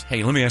rest?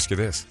 Hey, let me ask you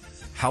this.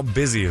 How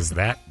busy is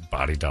that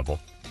body double?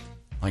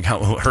 Like,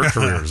 how her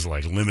career is,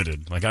 like,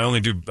 limited. Like,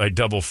 I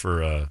double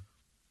for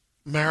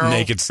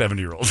naked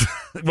 70-year-old.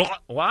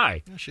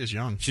 Why? Yeah, she's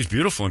young. She's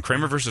beautiful. In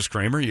Kramer versus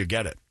Kramer, you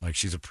get it. Like,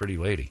 she's a pretty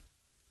lady.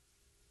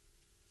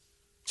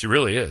 She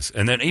really is.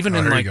 And then even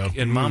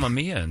in Mamma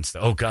Mia and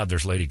stuff. Oh, God,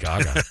 there's Lady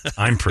Gaga.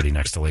 I'm pretty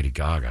next to Lady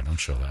Gaga. Don't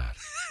show that.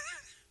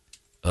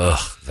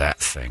 Ugh, that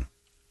thing.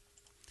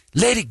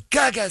 Lady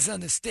Gaga's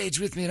on the stage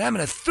with me, and I'm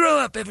going to throw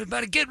up,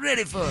 everybody. Get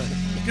ready for it.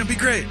 It's going to be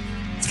great.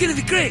 It's going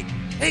to be great.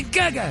 Hey,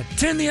 Gaga,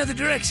 turn the other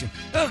direction.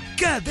 Oh,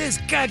 God, there's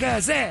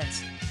Gaga's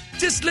ass.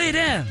 Just lay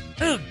down.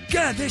 Oh,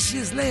 God, there she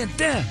is laying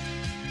down.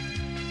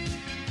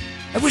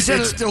 I wish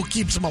it still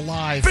keeps him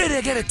alive. Freddie,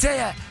 I got to tell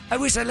you, I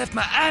wish I left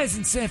my eyes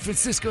in San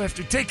Francisco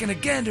after taking a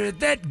gander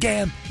at that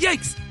gam.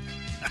 Yikes.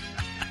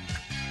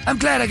 I'm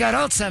glad I got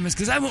Alzheimer's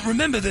because I won't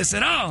remember this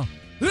at all.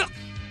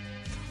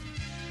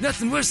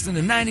 Nothing worse than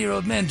a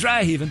 90-year-old man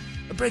dry heaving.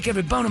 I break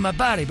every bone in my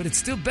body, but it's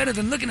still better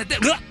than looking at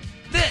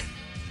that.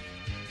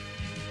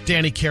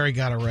 Danny Carey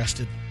got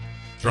arrested.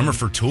 Drummer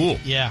for Tool.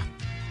 Yeah.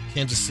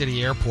 Kansas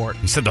City Airport.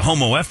 He said the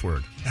homo F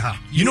word.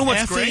 You know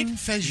what's great?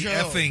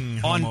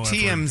 Effing on homo F word.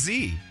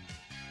 TMZ,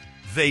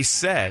 they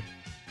said,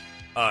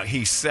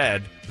 he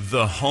said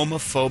the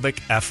homophobic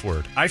F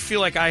word. I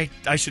feel like I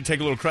should take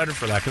a little credit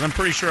for that because I'm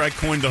pretty sure I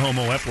coined the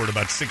homo F word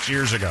about 6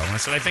 years ago. And I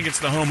said, I think it's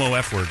the homo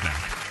F word now.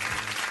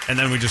 And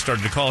then we just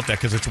started to call it that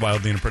because it's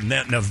wildly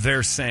inappropriate. Now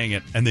they're saying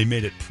it, and they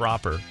made it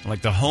proper.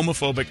 Like, the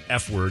homophobic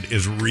F word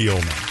is real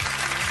now.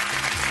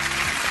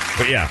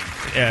 But yeah,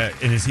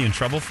 and is he in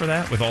trouble for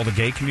that with all the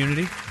gay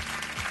community?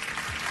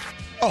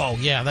 Oh,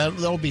 yeah,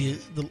 that'll be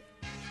the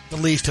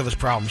least of his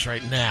problems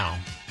right now.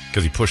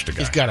 Because he pushed a guy.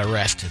 He's got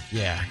arrested,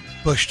 yeah.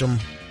 Pushed him,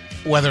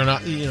 whether or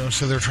not,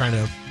 so they're trying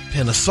to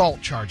pin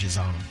assault charges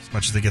on him. As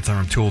much as they get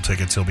them Tool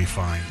tickets, he'll be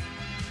fine.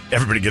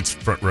 Everybody gets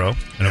front row,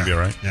 and it'll be all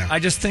right. Yeah. I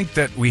just think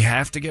that we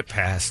have to get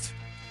past,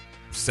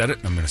 I've said it,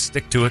 and I'm going to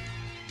stick to it.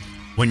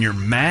 When you're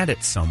mad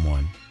at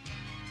someone,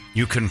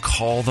 you can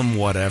call them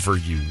whatever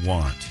you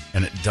want,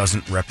 and it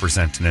doesn't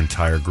represent an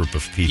entire group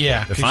of people.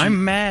 Yeah, if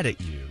I'm mad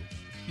at you,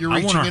 you're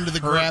reaching into the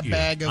grab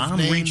bag of I'm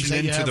names reaching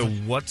that you into the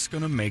have. what's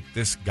going to make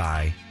this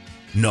guy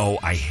know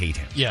I hate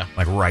him. Yeah.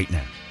 Like right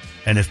now.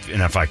 And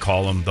if I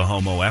call him the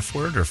homo F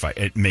word, or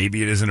if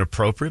maybe it isn't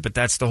appropriate, but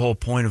that's the whole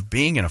point of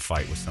being in a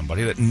fight with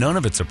somebody, that none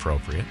of it's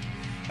appropriate.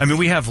 I mean,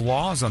 we have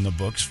laws on the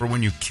books for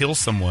when you kill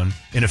someone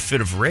in a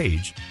fit of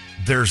rage,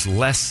 there's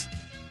less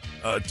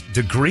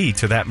degree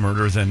to that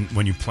murder than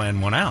when you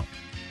plan one out.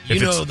 You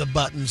know the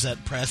buttons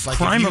that press. Like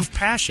crime of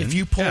passion. If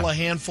you pull a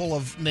handful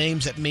of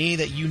names at me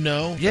that you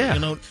know,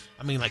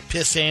 like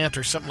pissant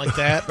or something like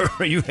that,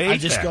 you hate I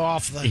just that. go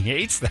off the he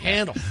hates that.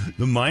 handle.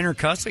 The minor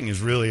cussing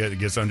is really, it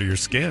gets under your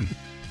skin.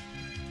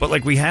 But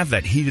like we have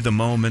that heat of the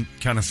moment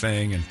kind of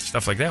thing and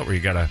stuff like that where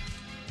you got to,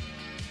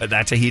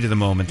 that's a heat of the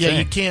moment thing. Yeah,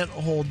 you can't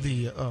hold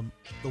the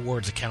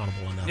words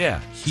accountable enough. Yeah.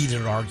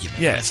 Heated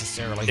argument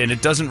necessarily. And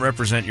it doesn't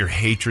represent your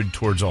hatred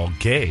towards all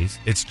gays.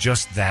 It's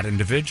just that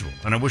individual.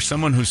 And I wish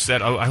someone who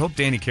said, I hope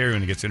Danny Carey,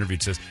 when he gets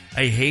interviewed, says,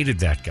 I hated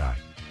that guy.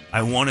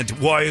 I wanted to,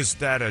 why is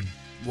that a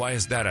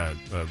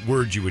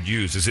word you would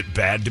use? Is it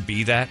bad to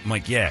be that? I'm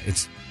like, yeah,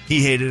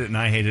 he hated it and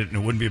I hated it, and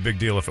it wouldn't be a big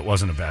deal if it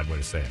wasn't a bad way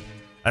to say it.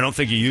 I don't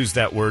think you use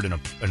that word in a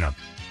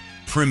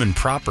prim and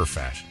proper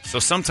fashion. So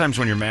sometimes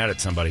when you're mad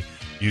at somebody,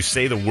 you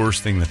say the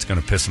worst thing that's going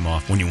to piss them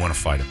off when you want to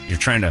fight them. You're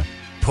trying to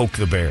poke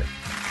the bear.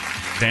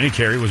 Danny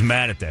Carey was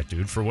mad at that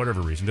dude for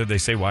whatever reason. Did they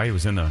say why he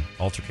was in the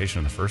altercation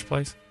in the first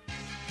place?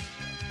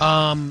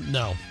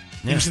 No.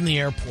 He was in the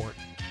airport.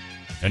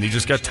 And he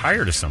just got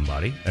tired of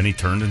somebody, and he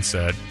turned and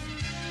said,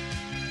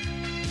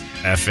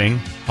 effing,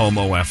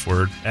 homo, F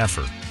word,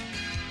 effer.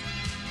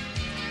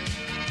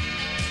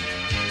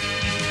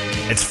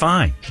 It's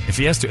fine. If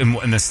he has to,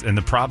 and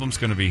the problem's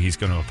going to be he's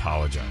going to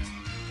apologize.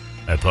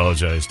 I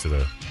apologize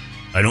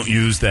I don't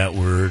use that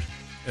word,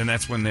 and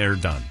that's when they're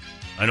done.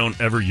 I don't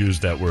ever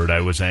use that word.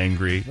 I was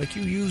angry. Like,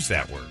 you use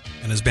that word.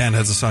 And his band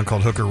has a song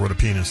called Hooker with a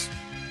Penis.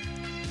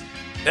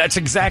 That's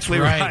exactly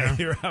right.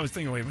 Huh? I was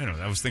thinking, wait a minute.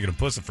 I was thinking of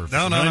Pussifer.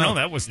 No.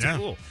 That was too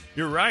cool.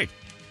 You're right.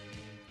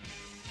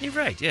 You're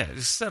right. Yeah,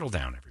 just settle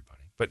down, everybody.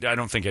 But I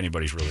don't think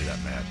anybody's really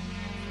that mad.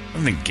 I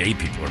don't think gay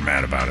people are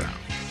mad about it.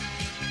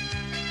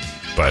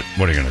 But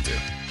what are you going to do?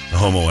 The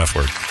homo F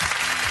word.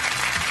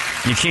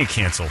 You can't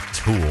cancel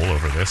Tool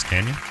over this,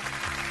 can you?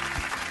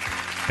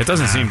 It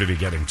doesn't seem to be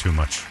getting too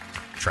much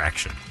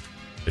traction.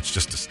 It's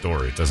just a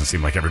story. It doesn't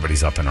seem like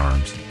everybody's up in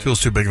arms. Tool's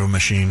too big of a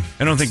machine.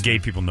 I don't think gay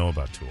people know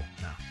about Tool.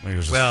 No. They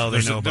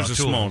know about There's a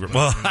Tool. small group.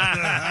 Well,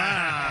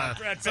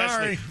 Brett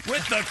Sorry.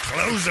 with the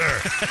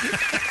closer.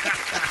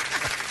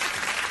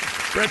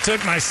 Brett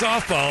took my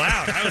softball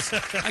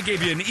out. I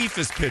gave you an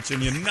ephus pitch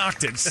and you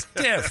knocked it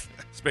stiff.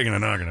 Speaking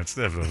of knocking it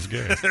stiff, that was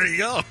good. There you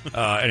go.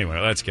 Anyway,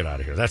 let's get out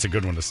of here. That's a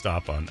good one to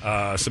stop on.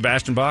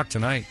 Sebastian Bach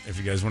tonight, if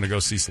you guys want to go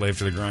see Slave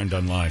to the Grind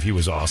done live. He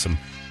was awesome.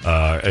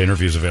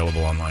 Interview's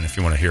available online if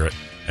you want to hear it,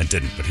 and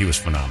didn't, but he was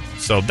phenomenal.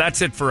 So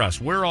that's it for us.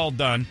 We're all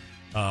done.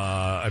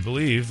 I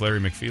believe Larry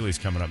McFeely's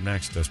coming up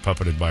next, as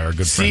puppeted by our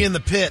good friend. See you in the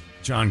pit.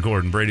 John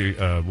Gordon. Brady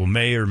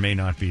may or may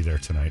not be there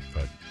tonight,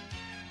 but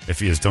if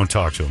he is, don't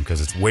talk to him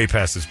because it's way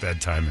past his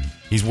bedtime, and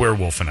he's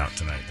werewolfing out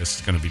tonight. This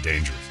is going to be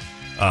dangerous.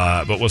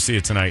 But we'll see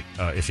you tonight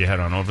if you head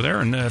on over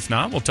there. And if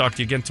not, we'll talk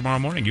to you again tomorrow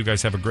morning. You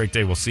guys have a great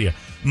day. We'll see you.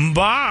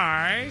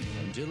 Bye.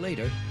 Until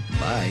later.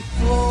 Bye.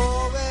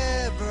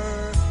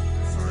 Forever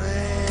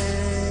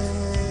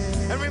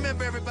friend. And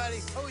remember, everybody,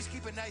 always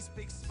keep a nice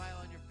big smile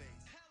on your face.